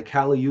now in the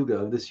Kali Yuga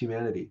of this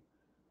humanity.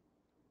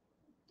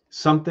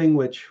 Something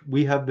which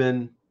we have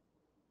been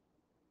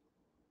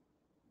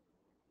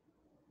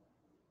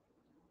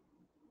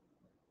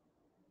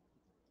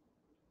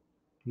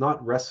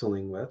not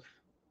wrestling with,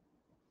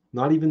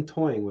 not even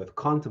toying with,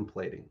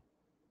 contemplating.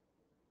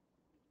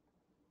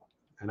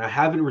 And I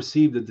haven't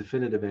received a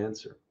definitive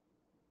answer.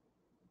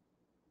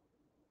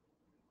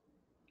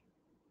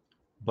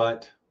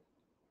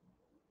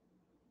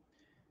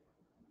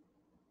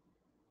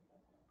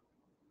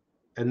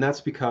 And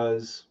that's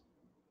because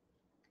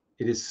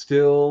it is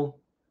still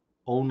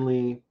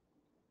only,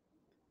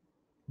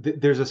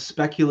 there's a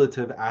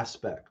speculative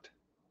aspect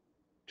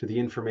to the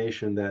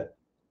information that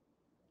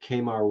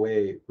came our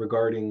way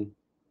regarding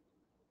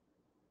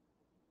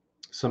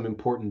some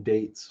important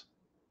dates.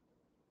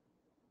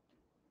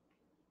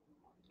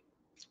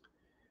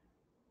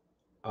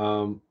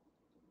 So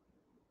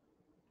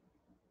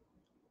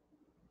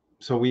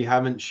we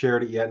haven't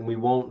shared it yet, and we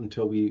won't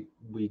until we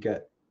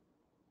get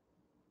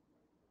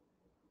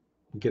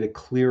a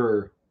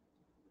clearer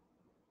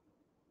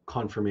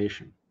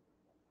confirmation.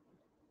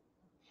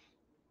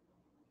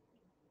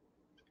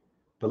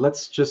 But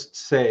let's just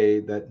say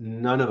that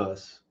none of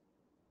us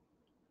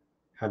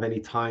have any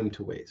time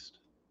to waste,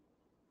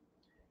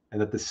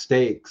 and that the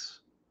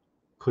stakes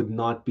could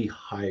not be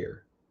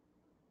higher.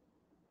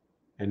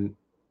 And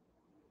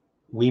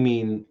we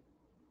mean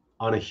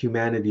on a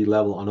humanity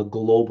level, on a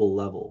global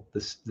level.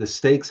 The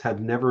stakes have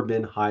never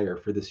been higher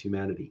for this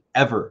humanity,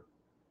 ever,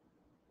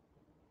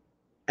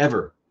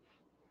 ever,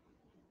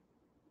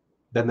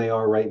 than they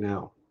are right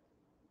now.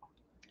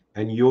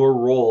 And your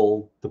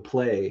role to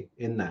play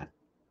in that,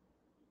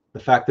 the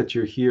fact that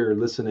you're here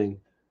listening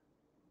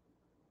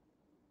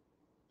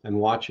and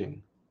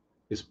watching,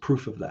 is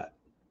proof of that.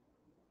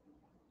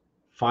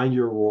 Find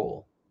your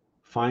role.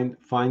 Find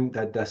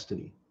that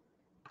destiny.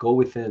 Go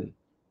within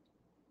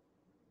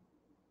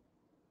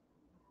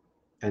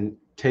and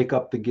take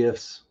up the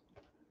gifts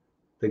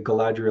that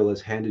Galadriel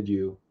has handed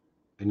you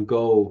and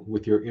go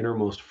with your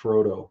innermost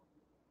Frodo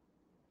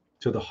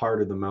to the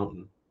heart of the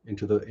mountain,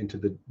 into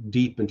the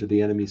deep into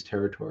the enemy's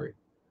territory,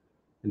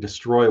 and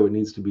destroy what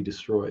needs to be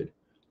destroyed,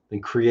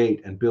 and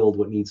create and build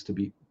what needs to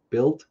be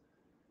built,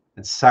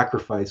 and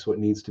sacrifice what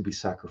needs to be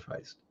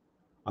sacrificed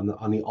on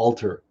the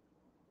altar,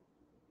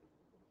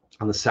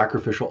 on the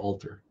sacrificial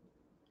altar,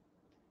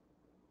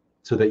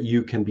 so that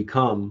you can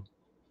become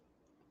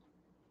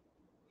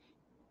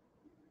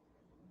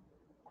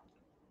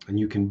and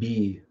you can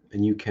be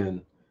and you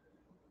can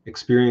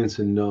experience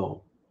and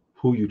know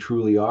who you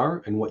truly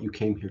are and what you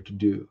came here to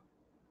do.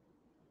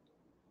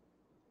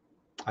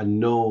 And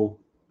know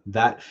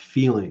that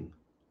feeling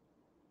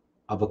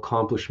of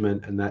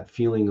accomplishment and that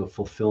feeling of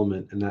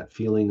fulfillment and that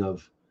feeling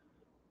of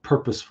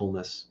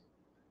purposefulness,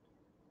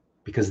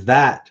 because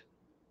that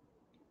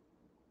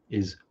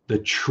is the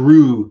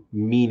true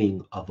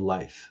meaning of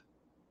life.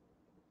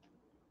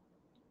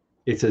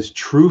 It's as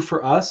true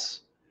for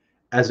us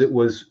as it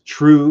was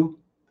true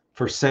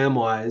for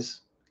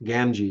Samwise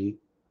Gamgee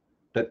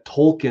that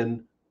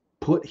Tolkien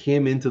put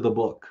him into the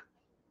book.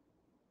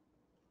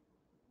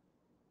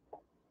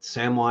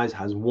 Samwise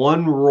has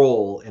one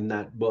role in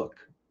that book,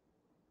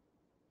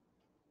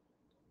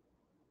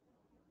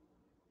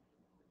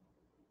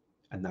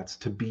 and that's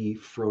to be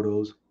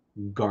Frodo's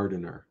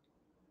gardener,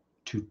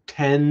 to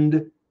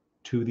tend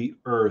to the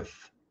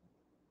earth,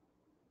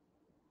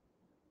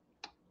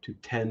 to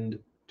tend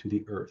to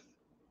the earth.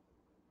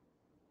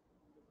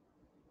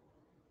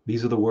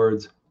 These are the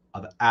words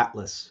of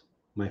Attlas,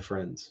 my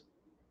friends.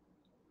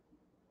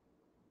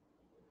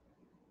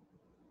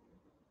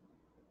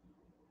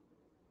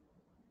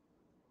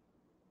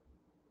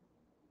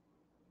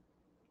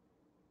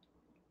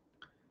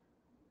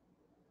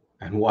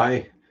 And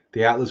why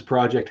the Atlas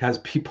Project has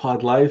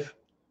Peapod Life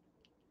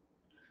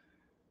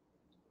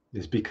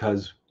is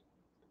because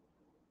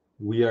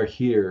we are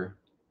here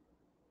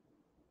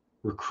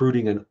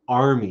recruiting an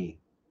army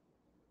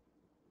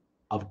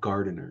of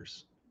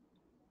gardeners,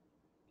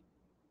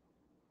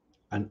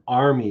 an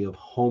army of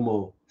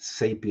Homo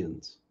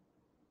sapiens,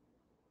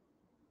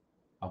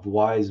 of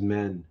wise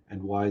men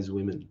and wise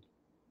women,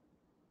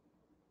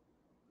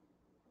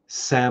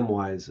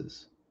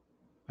 Samwises,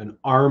 an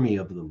army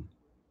of them,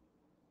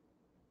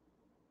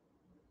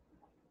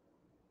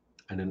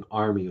 and an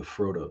army of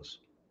Frodos.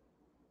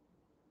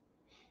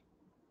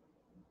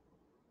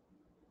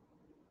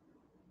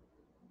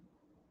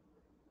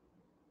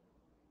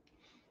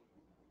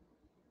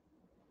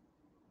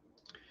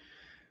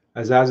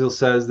 As Azil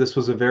says, this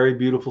was a very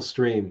beautiful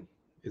stream.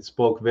 It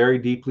spoke very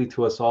deeply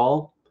to us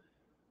all.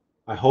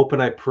 I hope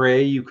and I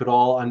pray you could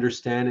all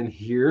understand and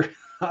hear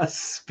us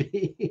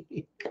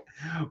speak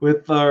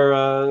with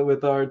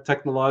our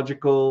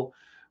technological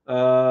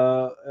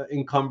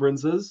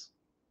encumbrances.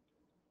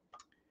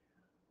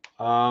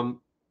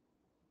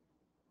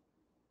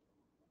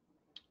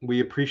 We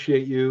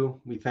appreciate you.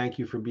 We thank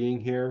you for being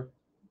here.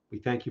 We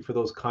thank you for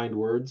those kind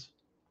words.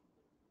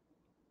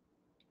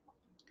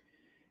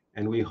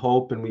 And we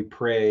hope and we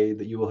pray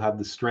that you will have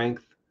the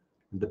strength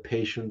and the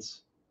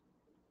patience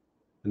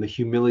and the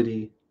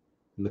humility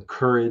and the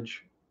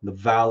courage and the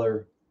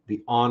valor,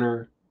 the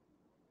honor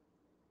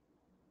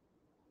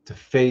to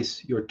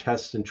face your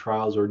tests and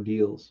trials,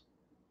 ordeals,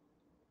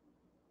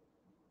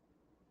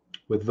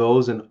 with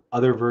those and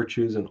other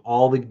virtues and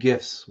all the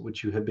gifts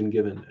which you have been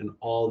given and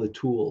all the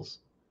tools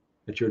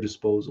at your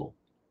disposal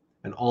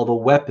and all the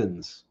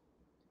weapons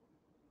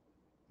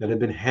that have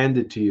been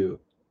handed to you.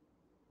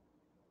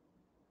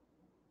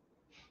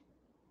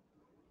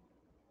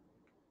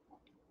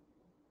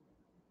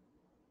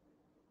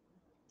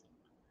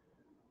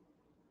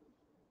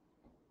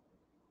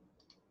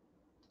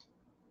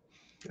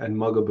 And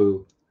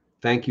Mugaboo,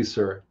 thank you,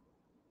 sir.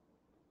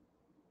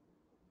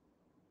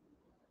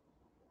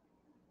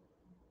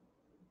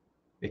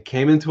 It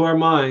came into our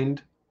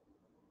mind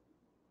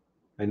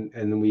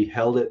and we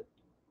held it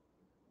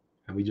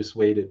and we just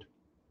waited.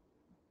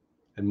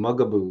 And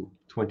Mugaboo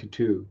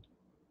 22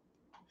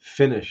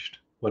 finished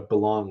what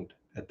belonged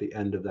at the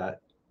end of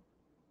that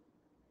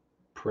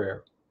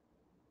prayer.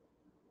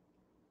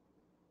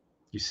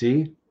 You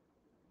see,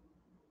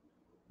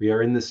 we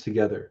are in this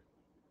together.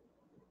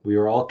 We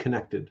are all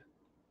connected.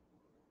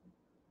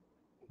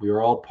 We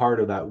are all part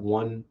of that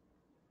one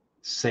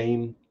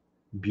same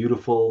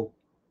beautiful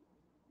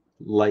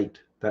light,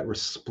 that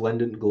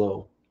resplendent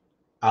glow.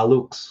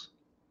 Alux,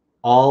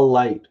 all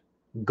light,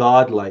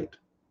 God light,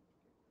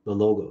 the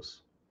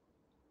Logos.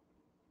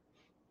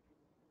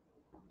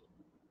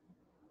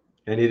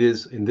 And it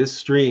is in this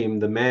stream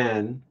the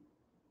man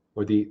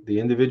or the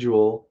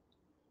individual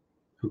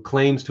who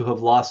claims to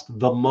have lost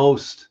the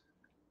most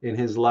in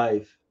his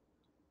life,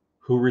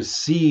 who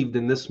received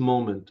in this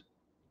moment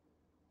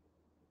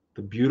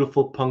the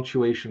beautiful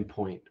punctuation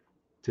point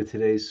to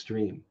today's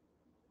stream.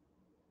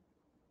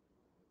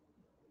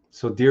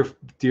 So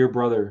dear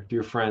brother,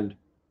 dear friend,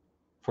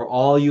 for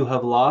all you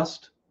have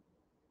lost,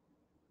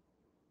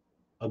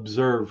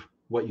 observe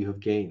what you have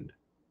gained.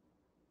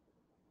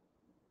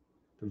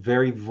 The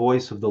very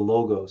voice of the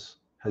Logos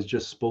has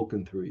just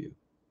spoken through you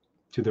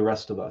to the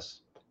rest of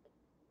us.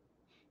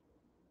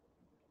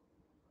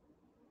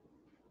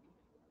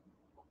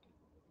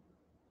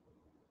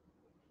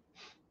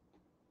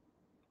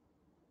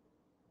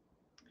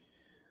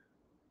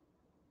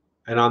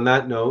 And on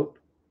that note,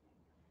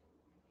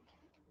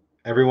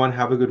 everyone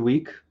have a good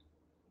week.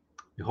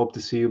 We hope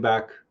to see you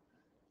back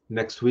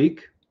next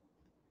week.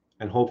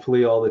 And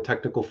hopefully all the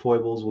technical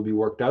foibles will be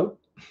worked out.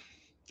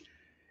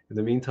 In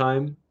the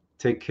meantime,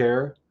 take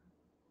care.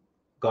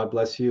 God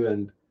bless you,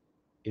 and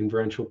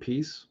inferential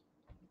peace.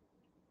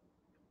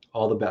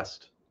 All the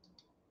best.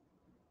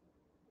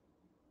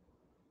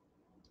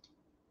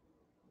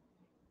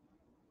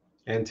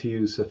 And to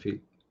you, Safi.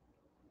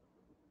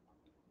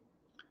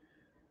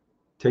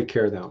 Take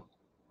care now.